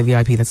not just the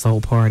VIP, that's the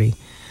whole party.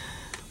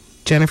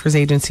 Jennifer's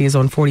agency is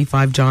on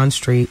 45 John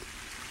Street,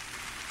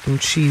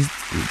 and she's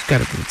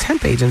got a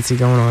temp agency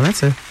going on.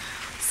 That's a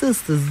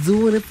sister's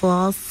doing it for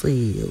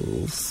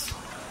ourselves.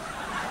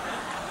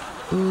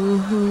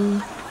 Mm-hmm.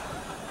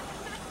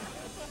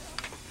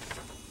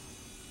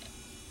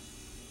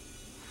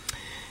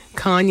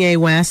 Kanye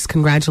West,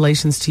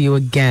 congratulations to you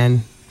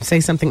again. Say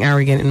something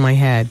arrogant in my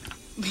head.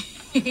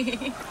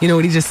 You know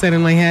what he just said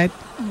in my head?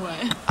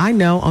 What? I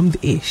know, I'm the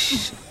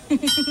ish.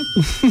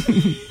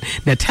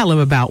 Now tell him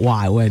about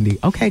why, Wendy.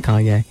 Okay,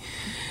 Kanye.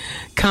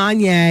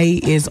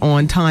 Kanye is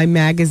on Time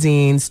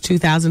Magazine's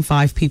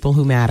 2005 People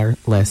Who Matter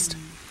list,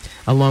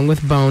 along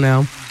with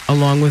Bono,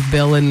 along with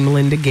Bill and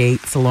Melinda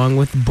Gates, along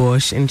with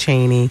Bush and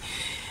Cheney,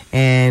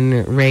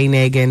 and Ray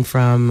Nagin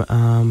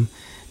from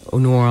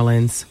New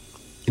Orleans,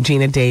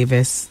 Gina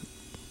Davis,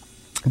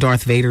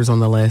 Darth Vader's on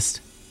the list.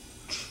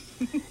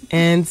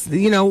 And,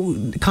 you know,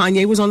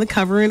 Kanye was on the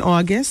cover in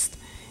August,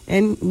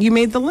 and you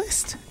made the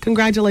list.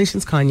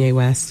 Congratulations, Kanye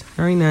West.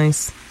 Very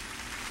nice.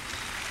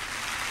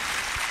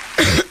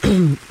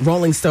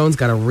 Rolling Stone's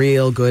got a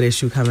real good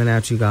issue coming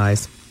out, you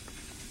guys.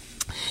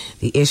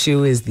 The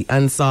issue is the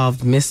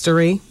unsolved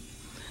mystery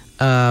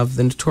of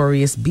the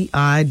notorious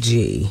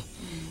B.I.G.,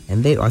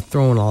 and they are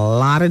throwing a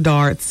lot of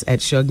darts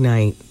at Suge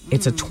Knight.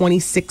 It's a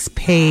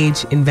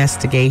 26-page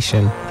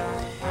investigation,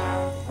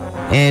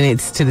 and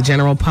it's to the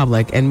general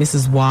public. And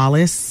Mrs.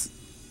 Wallace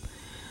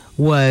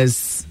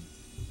was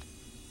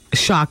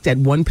shocked at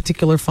one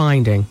particular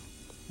finding.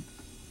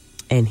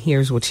 And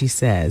here's what she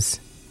says.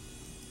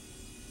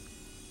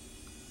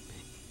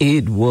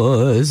 It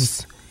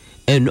was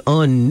an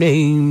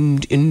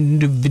unnamed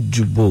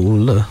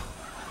individual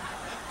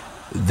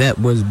that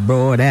was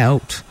brought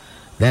out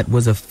that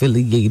was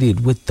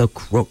affiliated with the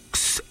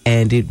crooks,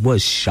 and it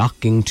was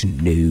shocking to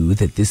know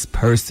that this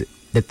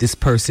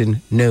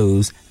person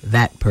knows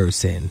that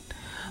person.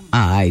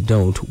 I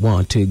don't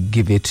want to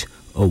give it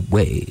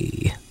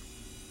away.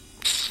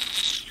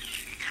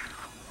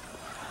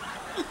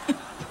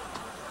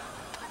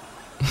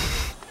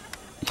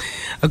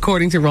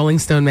 According to Rolling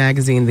Stone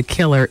magazine, the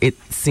killer, it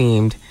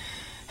seemed,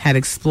 had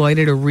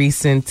exploited a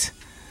recent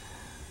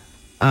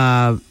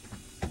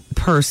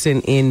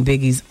person in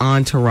Biggie's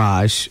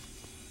entourage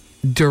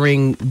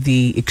during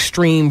the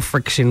extreme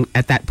friction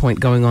at that point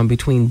going on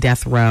between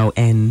Death Row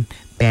and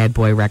Bad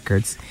Boy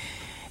Records.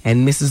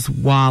 And Mrs.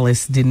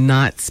 Wallace did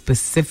not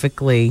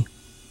specifically...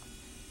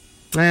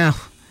 Well,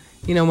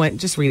 you know what?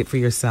 Just read it for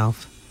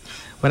yourself.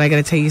 But I got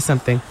to tell you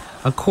something.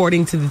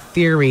 According to the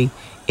theory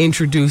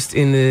introduced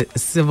in the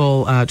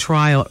civil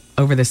trial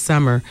over the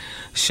summer,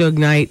 Suge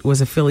Knight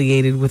was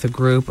affiliated with a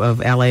group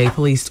of L.A.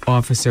 police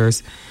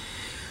officers,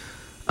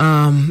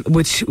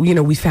 which, you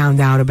know, we found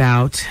out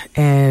about.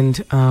 And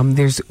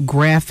there's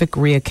graphic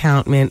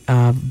reaccountment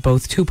of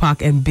both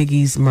Tupac and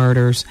Biggie's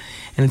murders,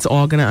 and it's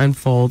all going to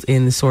unfold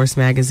in the Source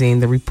magazine.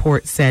 The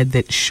report said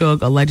that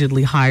Suge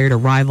allegedly hired a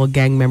rival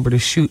gang member to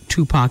shoot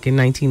Tupac in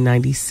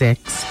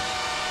 1996.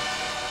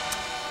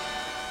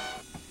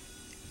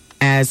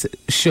 As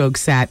Suge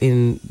sat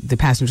in the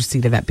passenger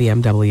seat of that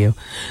BMW.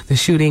 The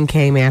shooting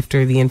came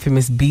after the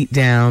infamous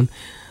beatdown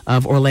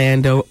of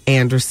Orlando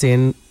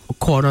Anderson,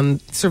 caught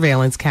on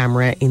surveillance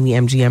camera in the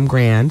MGM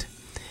Grand.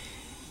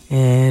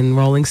 And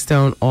Rolling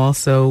Stone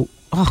also,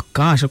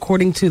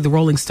 according to the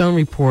Rolling Stone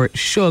report,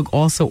 Suge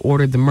also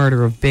ordered the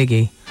murder of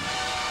Biggie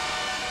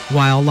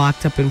while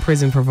locked up in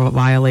prison for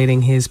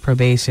violating his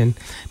probation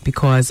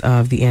because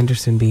of the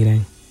Anderson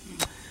beating.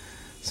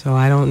 So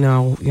I don't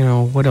know,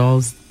 what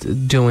all's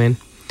doing.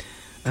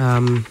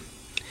 But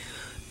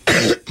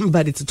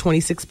it's a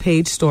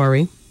 26-page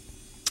story.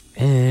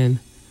 And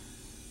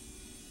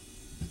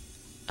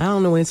I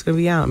don't know when it's going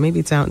to be out.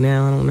 Maybe it's out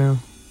now. I don't know.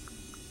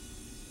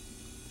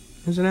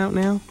 Is it out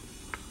now?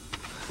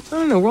 I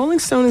don't know. Rolling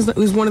Stone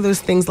is one of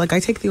those things, like I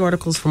take the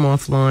articles from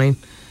offline.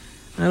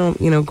 I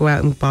don't, go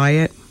out and buy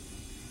it.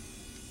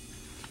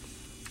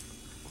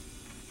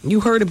 You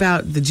heard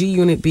about the G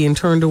unit being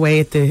turned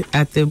away at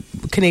the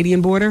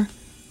Canadian border?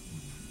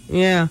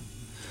 Yeah.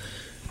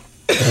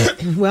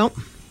 Well,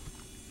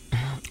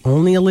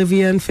 only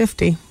Olivia and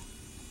 50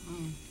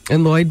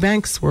 and Lloyd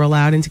Banks were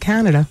allowed into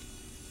Canada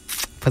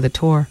for the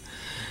tour.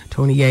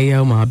 Tony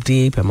Yayo, Mobb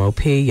Deep,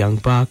 MOP, Young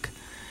Buck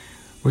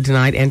were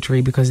denied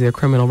entry because of their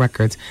criminal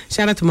records.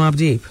 Shout out to Mobb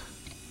Deep.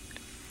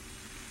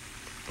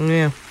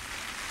 Yeah.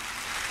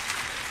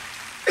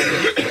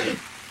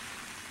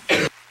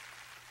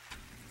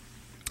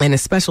 And a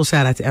special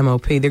shout out to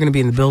MOP. They're going to be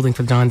in the building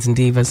for Dons and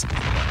Divas.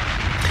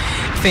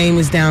 Fame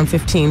is down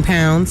 15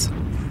 pounds.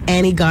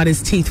 And he got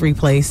his teeth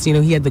replaced.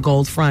 He had the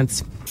gold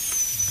fronts.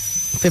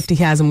 50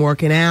 has him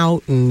working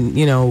out and,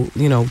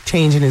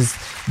 changing his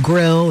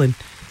grill. And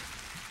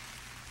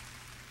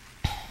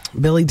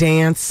Billy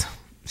Dance.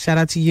 Shout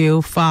out to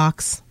you,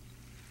 Fox.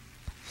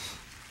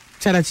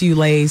 Shout out to you,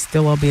 Lays.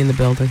 They'll all be in the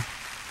building.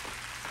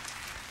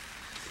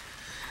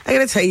 I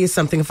got to tell you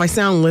something. If I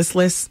sound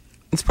listless,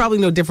 it's probably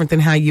no different than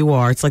how you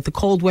are. It's like the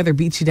cold weather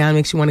beats you down,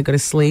 makes you want to go to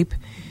sleep.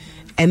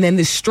 And then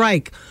this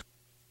strike,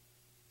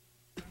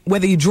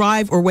 whether you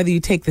drive or whether you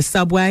take the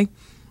subway,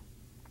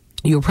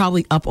 you're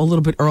probably up a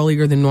little bit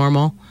earlier than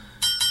normal.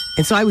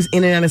 And so I was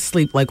in and out of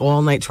sleep like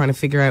all night trying to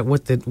figure out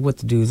what the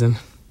do's in.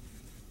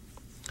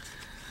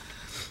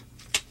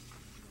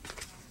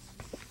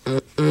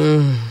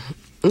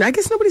 I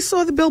guess nobody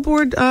saw the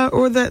Billboard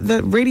or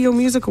the Radio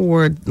Music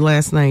Award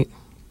last night.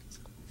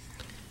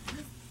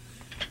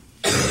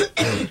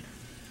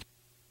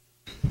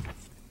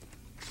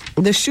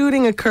 The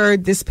shooting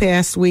occurred this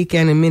past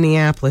weekend in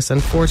Minneapolis,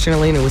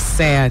 unfortunately, and it was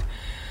sad.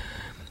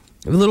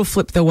 A little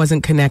flip, though,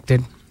 wasn't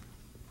connected.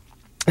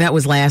 That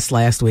was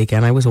last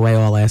weekend. I was away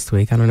all last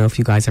week. I don't know if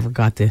you guys ever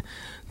got the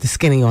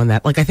skinny on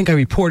that. Like, I think I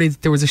reported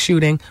there was a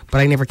shooting,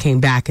 but I never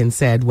came back and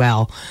said,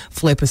 well,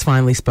 Flip has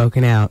finally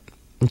spoken out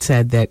and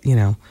said that,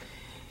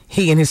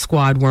 he and his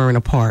squad weren't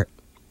apart.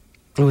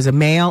 It was a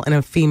male and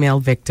a female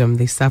victim.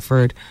 They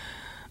suffered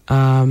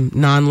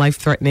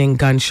non-life-threatening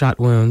gunshot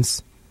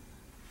wounds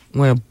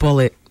when a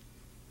bullet,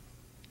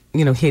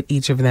 hit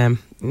each of them.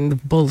 And the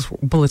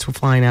bullets were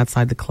flying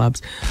outside the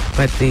clubs,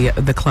 but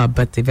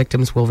the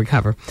victims will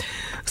recover.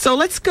 So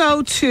let's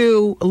go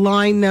to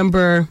line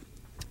number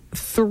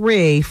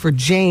 3 for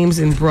James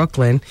in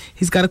Brooklyn.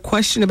 He's got a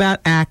question about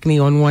acne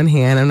on one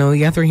hand, and on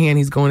the other hand,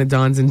 he's going to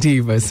Dons and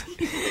Divas.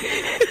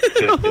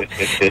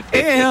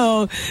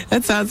 Ew,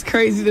 that sounds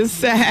crazy to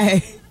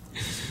say.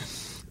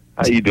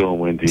 How you doing,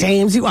 Wendy?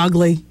 James, you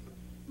ugly.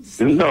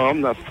 No, I'm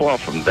not far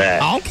from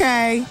that.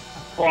 Okay.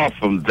 far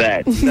from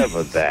that.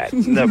 Never that.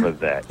 Never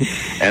that.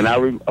 And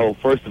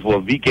first of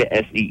all, wie geht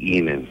es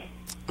Ihnen?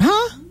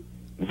 Huh?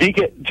 Wie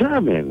geht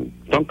German?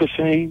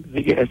 Dankeschön.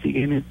 Wie geht es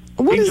Ihnen?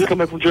 What Did is you it? come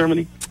back from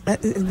Germany?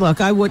 Look,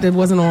 it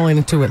wasn't all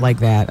into it like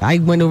that. I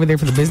went over there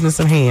for the business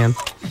of hand.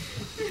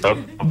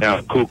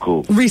 Yeah,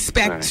 cool.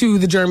 Respect right. to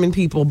the German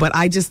people, but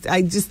I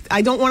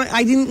don't want to.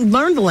 I didn't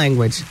learn the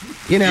language.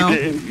 You know,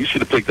 you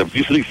should have picked up.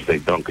 You should at least say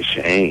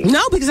Dankeschön.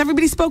 No, because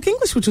everybody spoke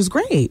English, which was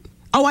great.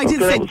 Oh, I did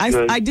say.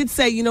 I did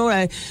say. You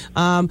know,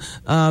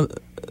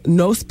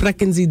 no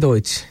sprechen Sie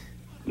Deutsch.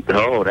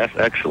 Oh, that's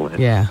excellent.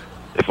 Yeah.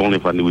 If only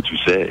if I knew what you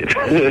said.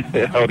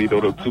 I only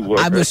know those 2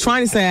 words. I was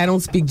trying to say I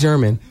don't speak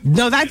German.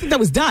 No, I think that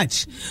was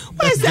Dutch.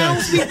 What is that? I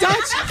don't speak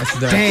Dutch? That's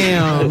Dutch.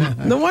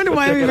 Damn. No wonder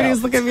why everybody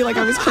was looking at me like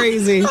I was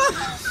crazy. So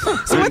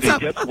what's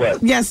up? Guess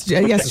what? Yes,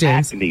 James.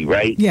 Acne,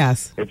 right?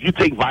 Yes. If you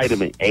take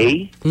vitamin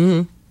A,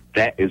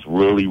 that is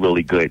really,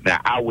 really good. Now,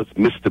 I was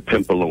Mr.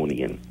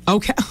 Pimpolonian.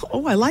 Okay.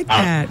 Oh, I like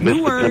that.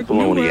 Mr.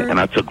 Pimpolonian, and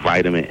I took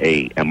vitamin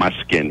A, and my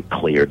skin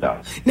cleared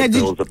up. Now, it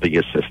fills up in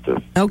your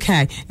system.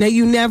 Okay. Now,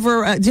 you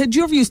never... did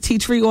you ever use tea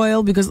tree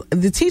oil? Because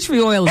the tea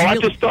tree oil is I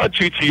just started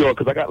tea tree oil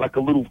because I got like a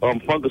little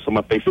fungus on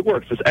my face. It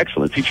works. It's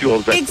excellent. Tea tree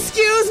oil is excellent.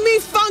 Excuse me,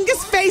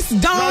 fungus face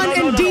Don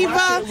and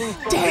Diva.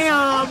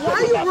 Damn. Why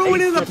are you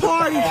ruining the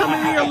party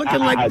coming here looking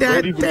like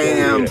that?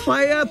 Damn,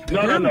 player.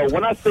 No.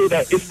 When I say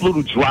that, it's a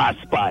little dry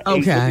spot.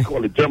 Okay. We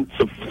call it psoriasis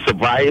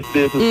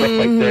and stuff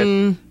like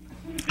that.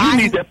 You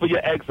need that for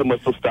your eczema,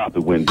 so stop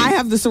it, Wendy. I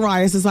have the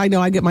psoriasis. I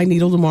know. I get my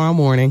needle tomorrow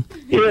morning.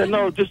 Yeah,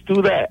 no, just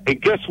do that. And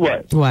guess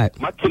what? What?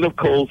 My King of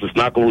Coals is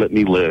not going to let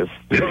me live.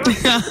 They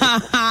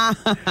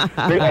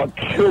are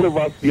killing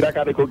my feet. I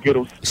got to go get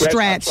them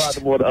stretched. I tried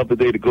them all the other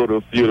day to go to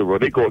a funeral.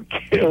 They're going to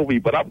kill me,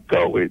 but I'm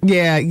going.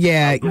 Yeah.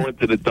 I'm going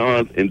to the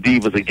Dons and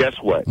Divas, and guess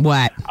what?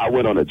 What? I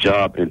went on a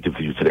job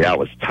interview today. I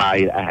was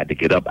tired. I had to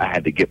get up. I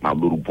had to get my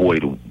little boy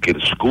to get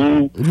to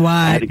school. What?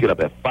 I had to get up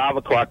at 5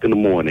 o'clock in the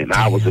morning.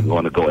 I wasn't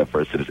going to go at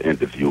first to this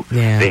interview.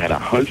 Yeah. They had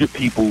 100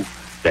 people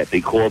that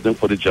they called in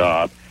for the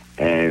job,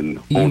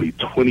 and only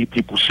 20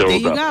 people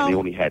showed up. And they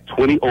only had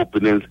 20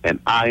 openings, and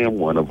I am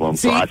one of them.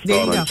 See, so I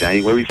start on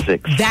January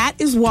 6th. That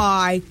is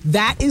why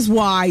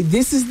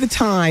this is the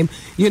time.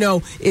 You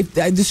know, if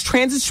this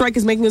transit strike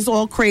is making us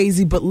all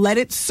crazy, but let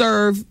it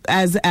serve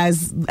as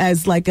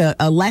like a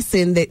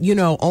lesson that, you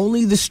know,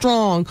 only the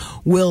strong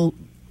will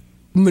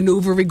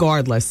maneuver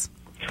regardless.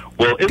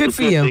 Well, it's good a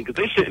for good you. thing because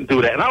they shouldn't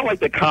do that. And I don't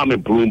like the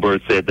comment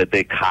Bloomberg said that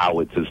they're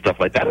cowards and stuff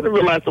like that. I didn't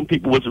realize some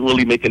people wasn't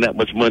really making that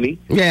much money.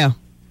 Yeah.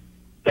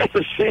 That's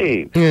a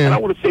shame. Yeah. And I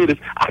want to say this.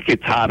 I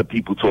get tired of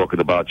people talking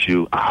about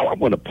you. I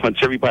want to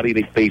punch everybody in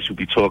their face who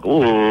be talking.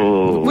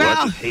 Oh,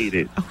 I just hate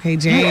it. Okay,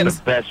 James. You are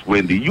the best,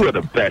 Wendy. You are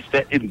the best.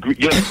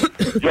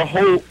 Your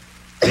whole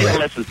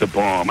BLS is the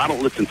bomb. I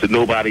don't listen to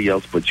nobody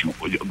else but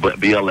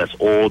BLS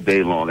all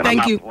day long. And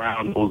Thank I'm you. not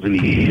brown nose in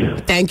the ear.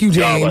 Thank you,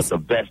 James. Y'all are the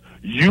best.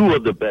 You are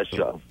the best,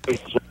 y'all.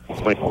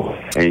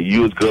 And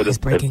you as good as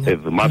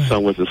if my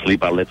son was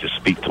asleep, I'd let you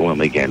speak to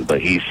him again. But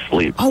he's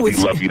asleep. Oh, he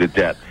love you to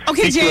death.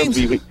 Okay, James.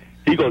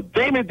 He goes,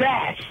 Damon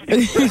Dash. He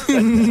be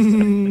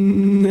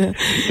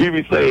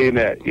saying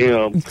that, you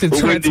know. It's a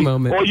Tourette's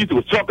moment. All you do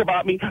is talk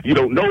about me. You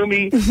don't know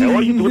me. And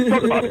all you do is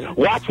talk about me.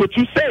 Watch what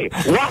you say.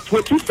 Watch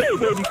what you say,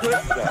 baby.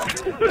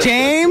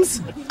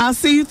 James, I'll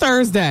see you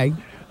Thursday.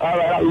 All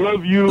right, I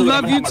love you.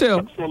 Love you too.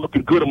 I'm still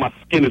looking good and my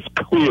skin is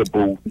clear,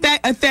 boo.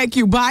 Thank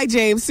you. Bye,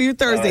 James. See you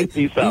Thursday. All right,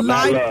 peace out.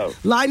 My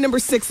love. Line number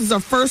 6 is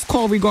our first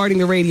call regarding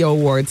the radio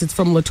awards. It's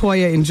from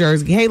LaToya in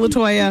Jersey. Hey,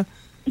 LaToya.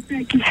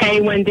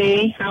 Hey,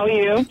 Wendy. How are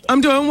you?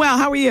 I'm doing well.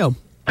 How are you?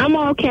 I'm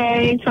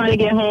okay. Trying to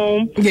get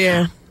home.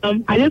 Yeah.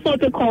 I just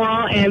want to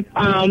call and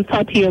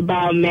talk to you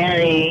about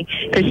Mary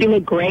because she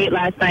looked great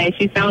last night.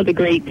 She sounded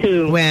great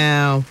too.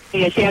 Wow.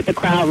 Yeah, she had the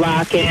crowd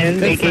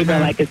rocking. They gave her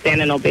like a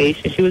standing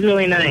ovation. She was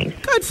really nice.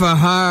 Good for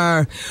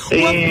her.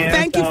 Well, yeah,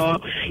 thank you.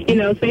 You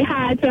know, say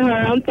hi to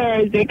her on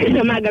Thursday because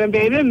I'm not going to be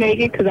able to make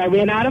it because I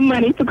ran out of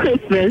money for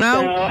Christmas.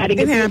 No, so I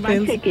didn't get to buy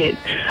tickets.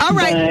 All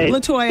right,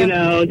 but, LaToya. You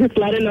know, just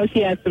let her know she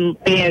has some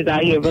fans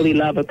out here really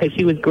love her because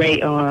she was great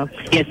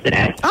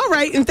yesterday. All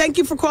right, and thank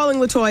you for calling,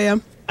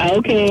 LaToya.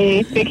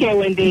 Okay. Take care,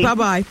 Wendy.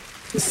 Bye-bye.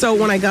 So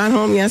when I got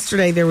home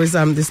yesterday, there was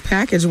this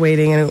package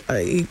waiting, and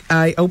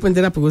I opened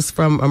it up. It was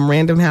from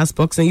Random House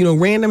Books. And, you know,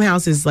 Random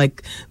House is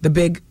like the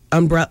big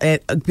umbrella,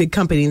 a big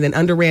company. And then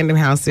under Random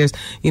House, there's,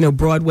 you know,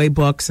 Broadway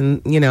Books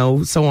and, you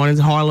know, so on, and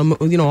Harlem,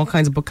 you know, all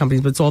kinds of book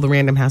companies, but it's all the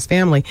Random House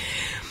family.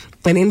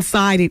 And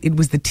inside it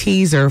was the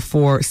teaser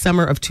for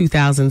summer of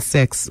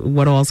 2006,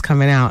 what all's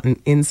coming out. And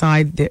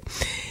inside it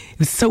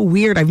was so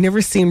weird. I've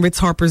never seen Ritz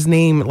Harper's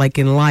name like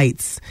in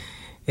lights.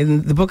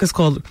 And the book is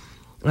called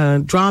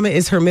Drama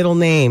is Her Middle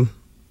Name,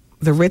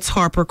 The Ritz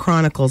Harper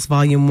Chronicles,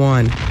 Volume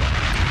 1.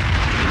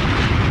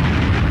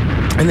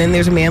 And then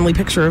there's a manly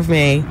picture of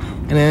me.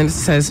 And then it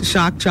says,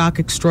 shock jock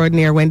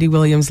extraordinaire Wendy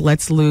Williams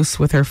lets loose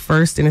with her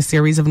first in a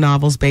series of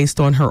novels based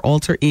on her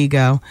alter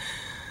ego,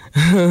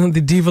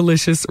 the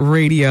divalicious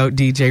radio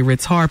DJ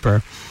Ritz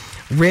Harper.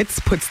 Ritz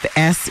puts the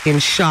S in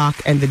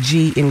shock and the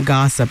G in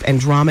gossip, and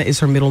drama is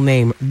her middle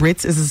name.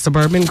 Ritz is a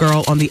suburban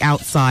girl on the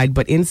outside,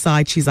 but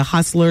inside she's a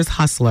hustler's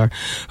hustler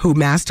who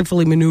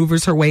masterfully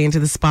maneuvers her way into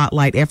the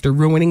spotlight after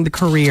ruining the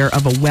career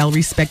of a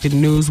well-respected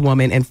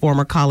newswoman and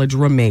former college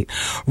roommate.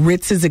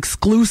 Ritz's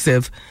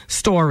exclusive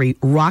story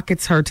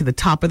rockets her to the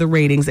top of the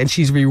ratings, and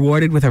she's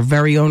rewarded with her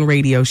very own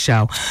radio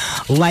show.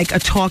 Like a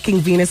talking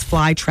Venus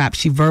flytrap,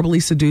 she verbally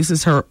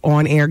seduces her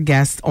on-air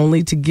guests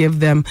only to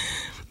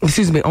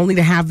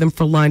have them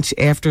for lunch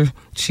after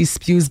she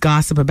spews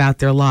gossip about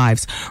their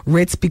lives.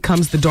 Ritz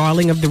becomes the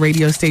darling of the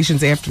radio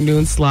station's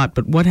afternoon slot,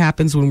 but what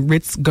happens when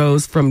Ritz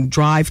goes from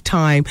drive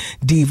time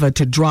diva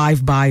to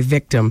drive-by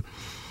victim?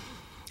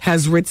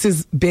 Has Ritz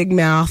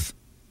badmouthed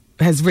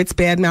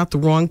the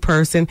wrong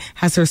person?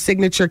 Has her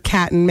signature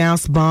cat and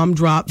mouse bomb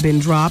drop been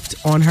dropped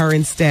on her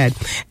instead?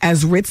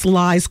 As Ritz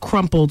lies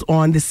crumpled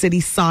on the city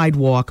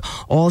sidewalk,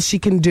 all she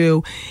can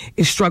do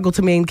is struggle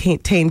to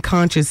maintain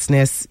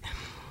consciousness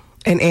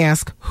and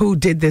ask, who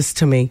did this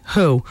to me?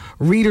 Who?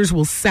 Readers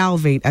will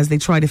salivate as they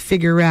try to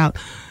figure out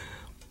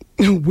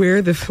where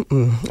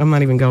I'm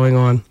not even going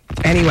on.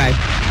 Anyway,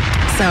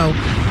 so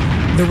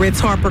the Ritz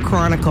Harper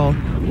Chronicle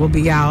will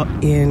be out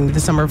in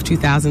the summer of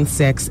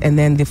 2006, and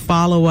then the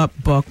follow-up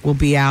book will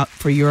be out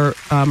for your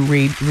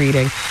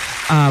reading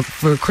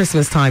for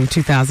Christmas time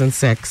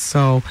 2006.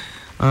 So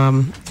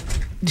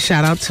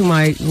shout out to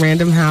my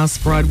Random House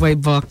Broadway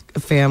book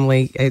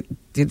family.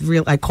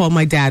 I called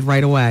my dad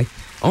right away.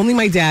 Only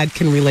my dad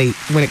can relate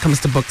when it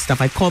comes to book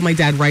stuff. I called my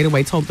dad right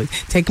away, told him,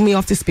 take me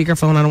off the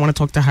speakerphone. I don't want to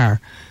talk to her.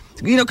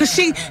 You know, because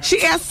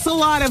she asks a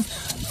lot of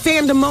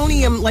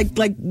fandemonium,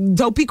 like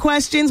dopey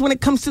questions when it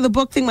comes to the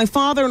book thing. My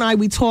father and I,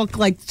 we talk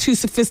like two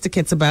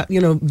sophisticates about,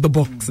 the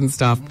books and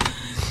stuff.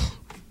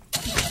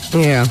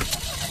 Yeah.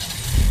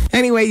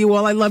 Anyway, you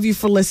all, I love you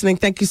for listening.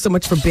 Thank you so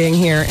much for being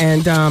here.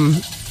 And,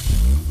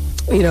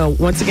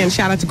 once again,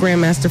 shout out to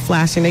Grandmaster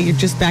Flash. I know you're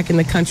just back in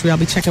the country. I'll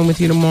be checking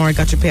with you tomorrow. I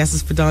got your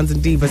passes for Dons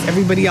and Divas.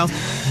 Everybody else,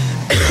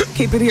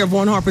 keep it here.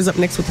 Vaughn Harper's up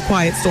next with The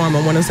Quiet Storm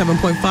on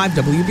 107.5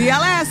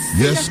 WBLS.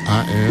 Yes,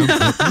 I am.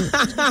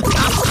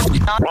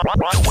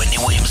 The Wendy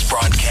Williams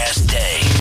Broadcast Day.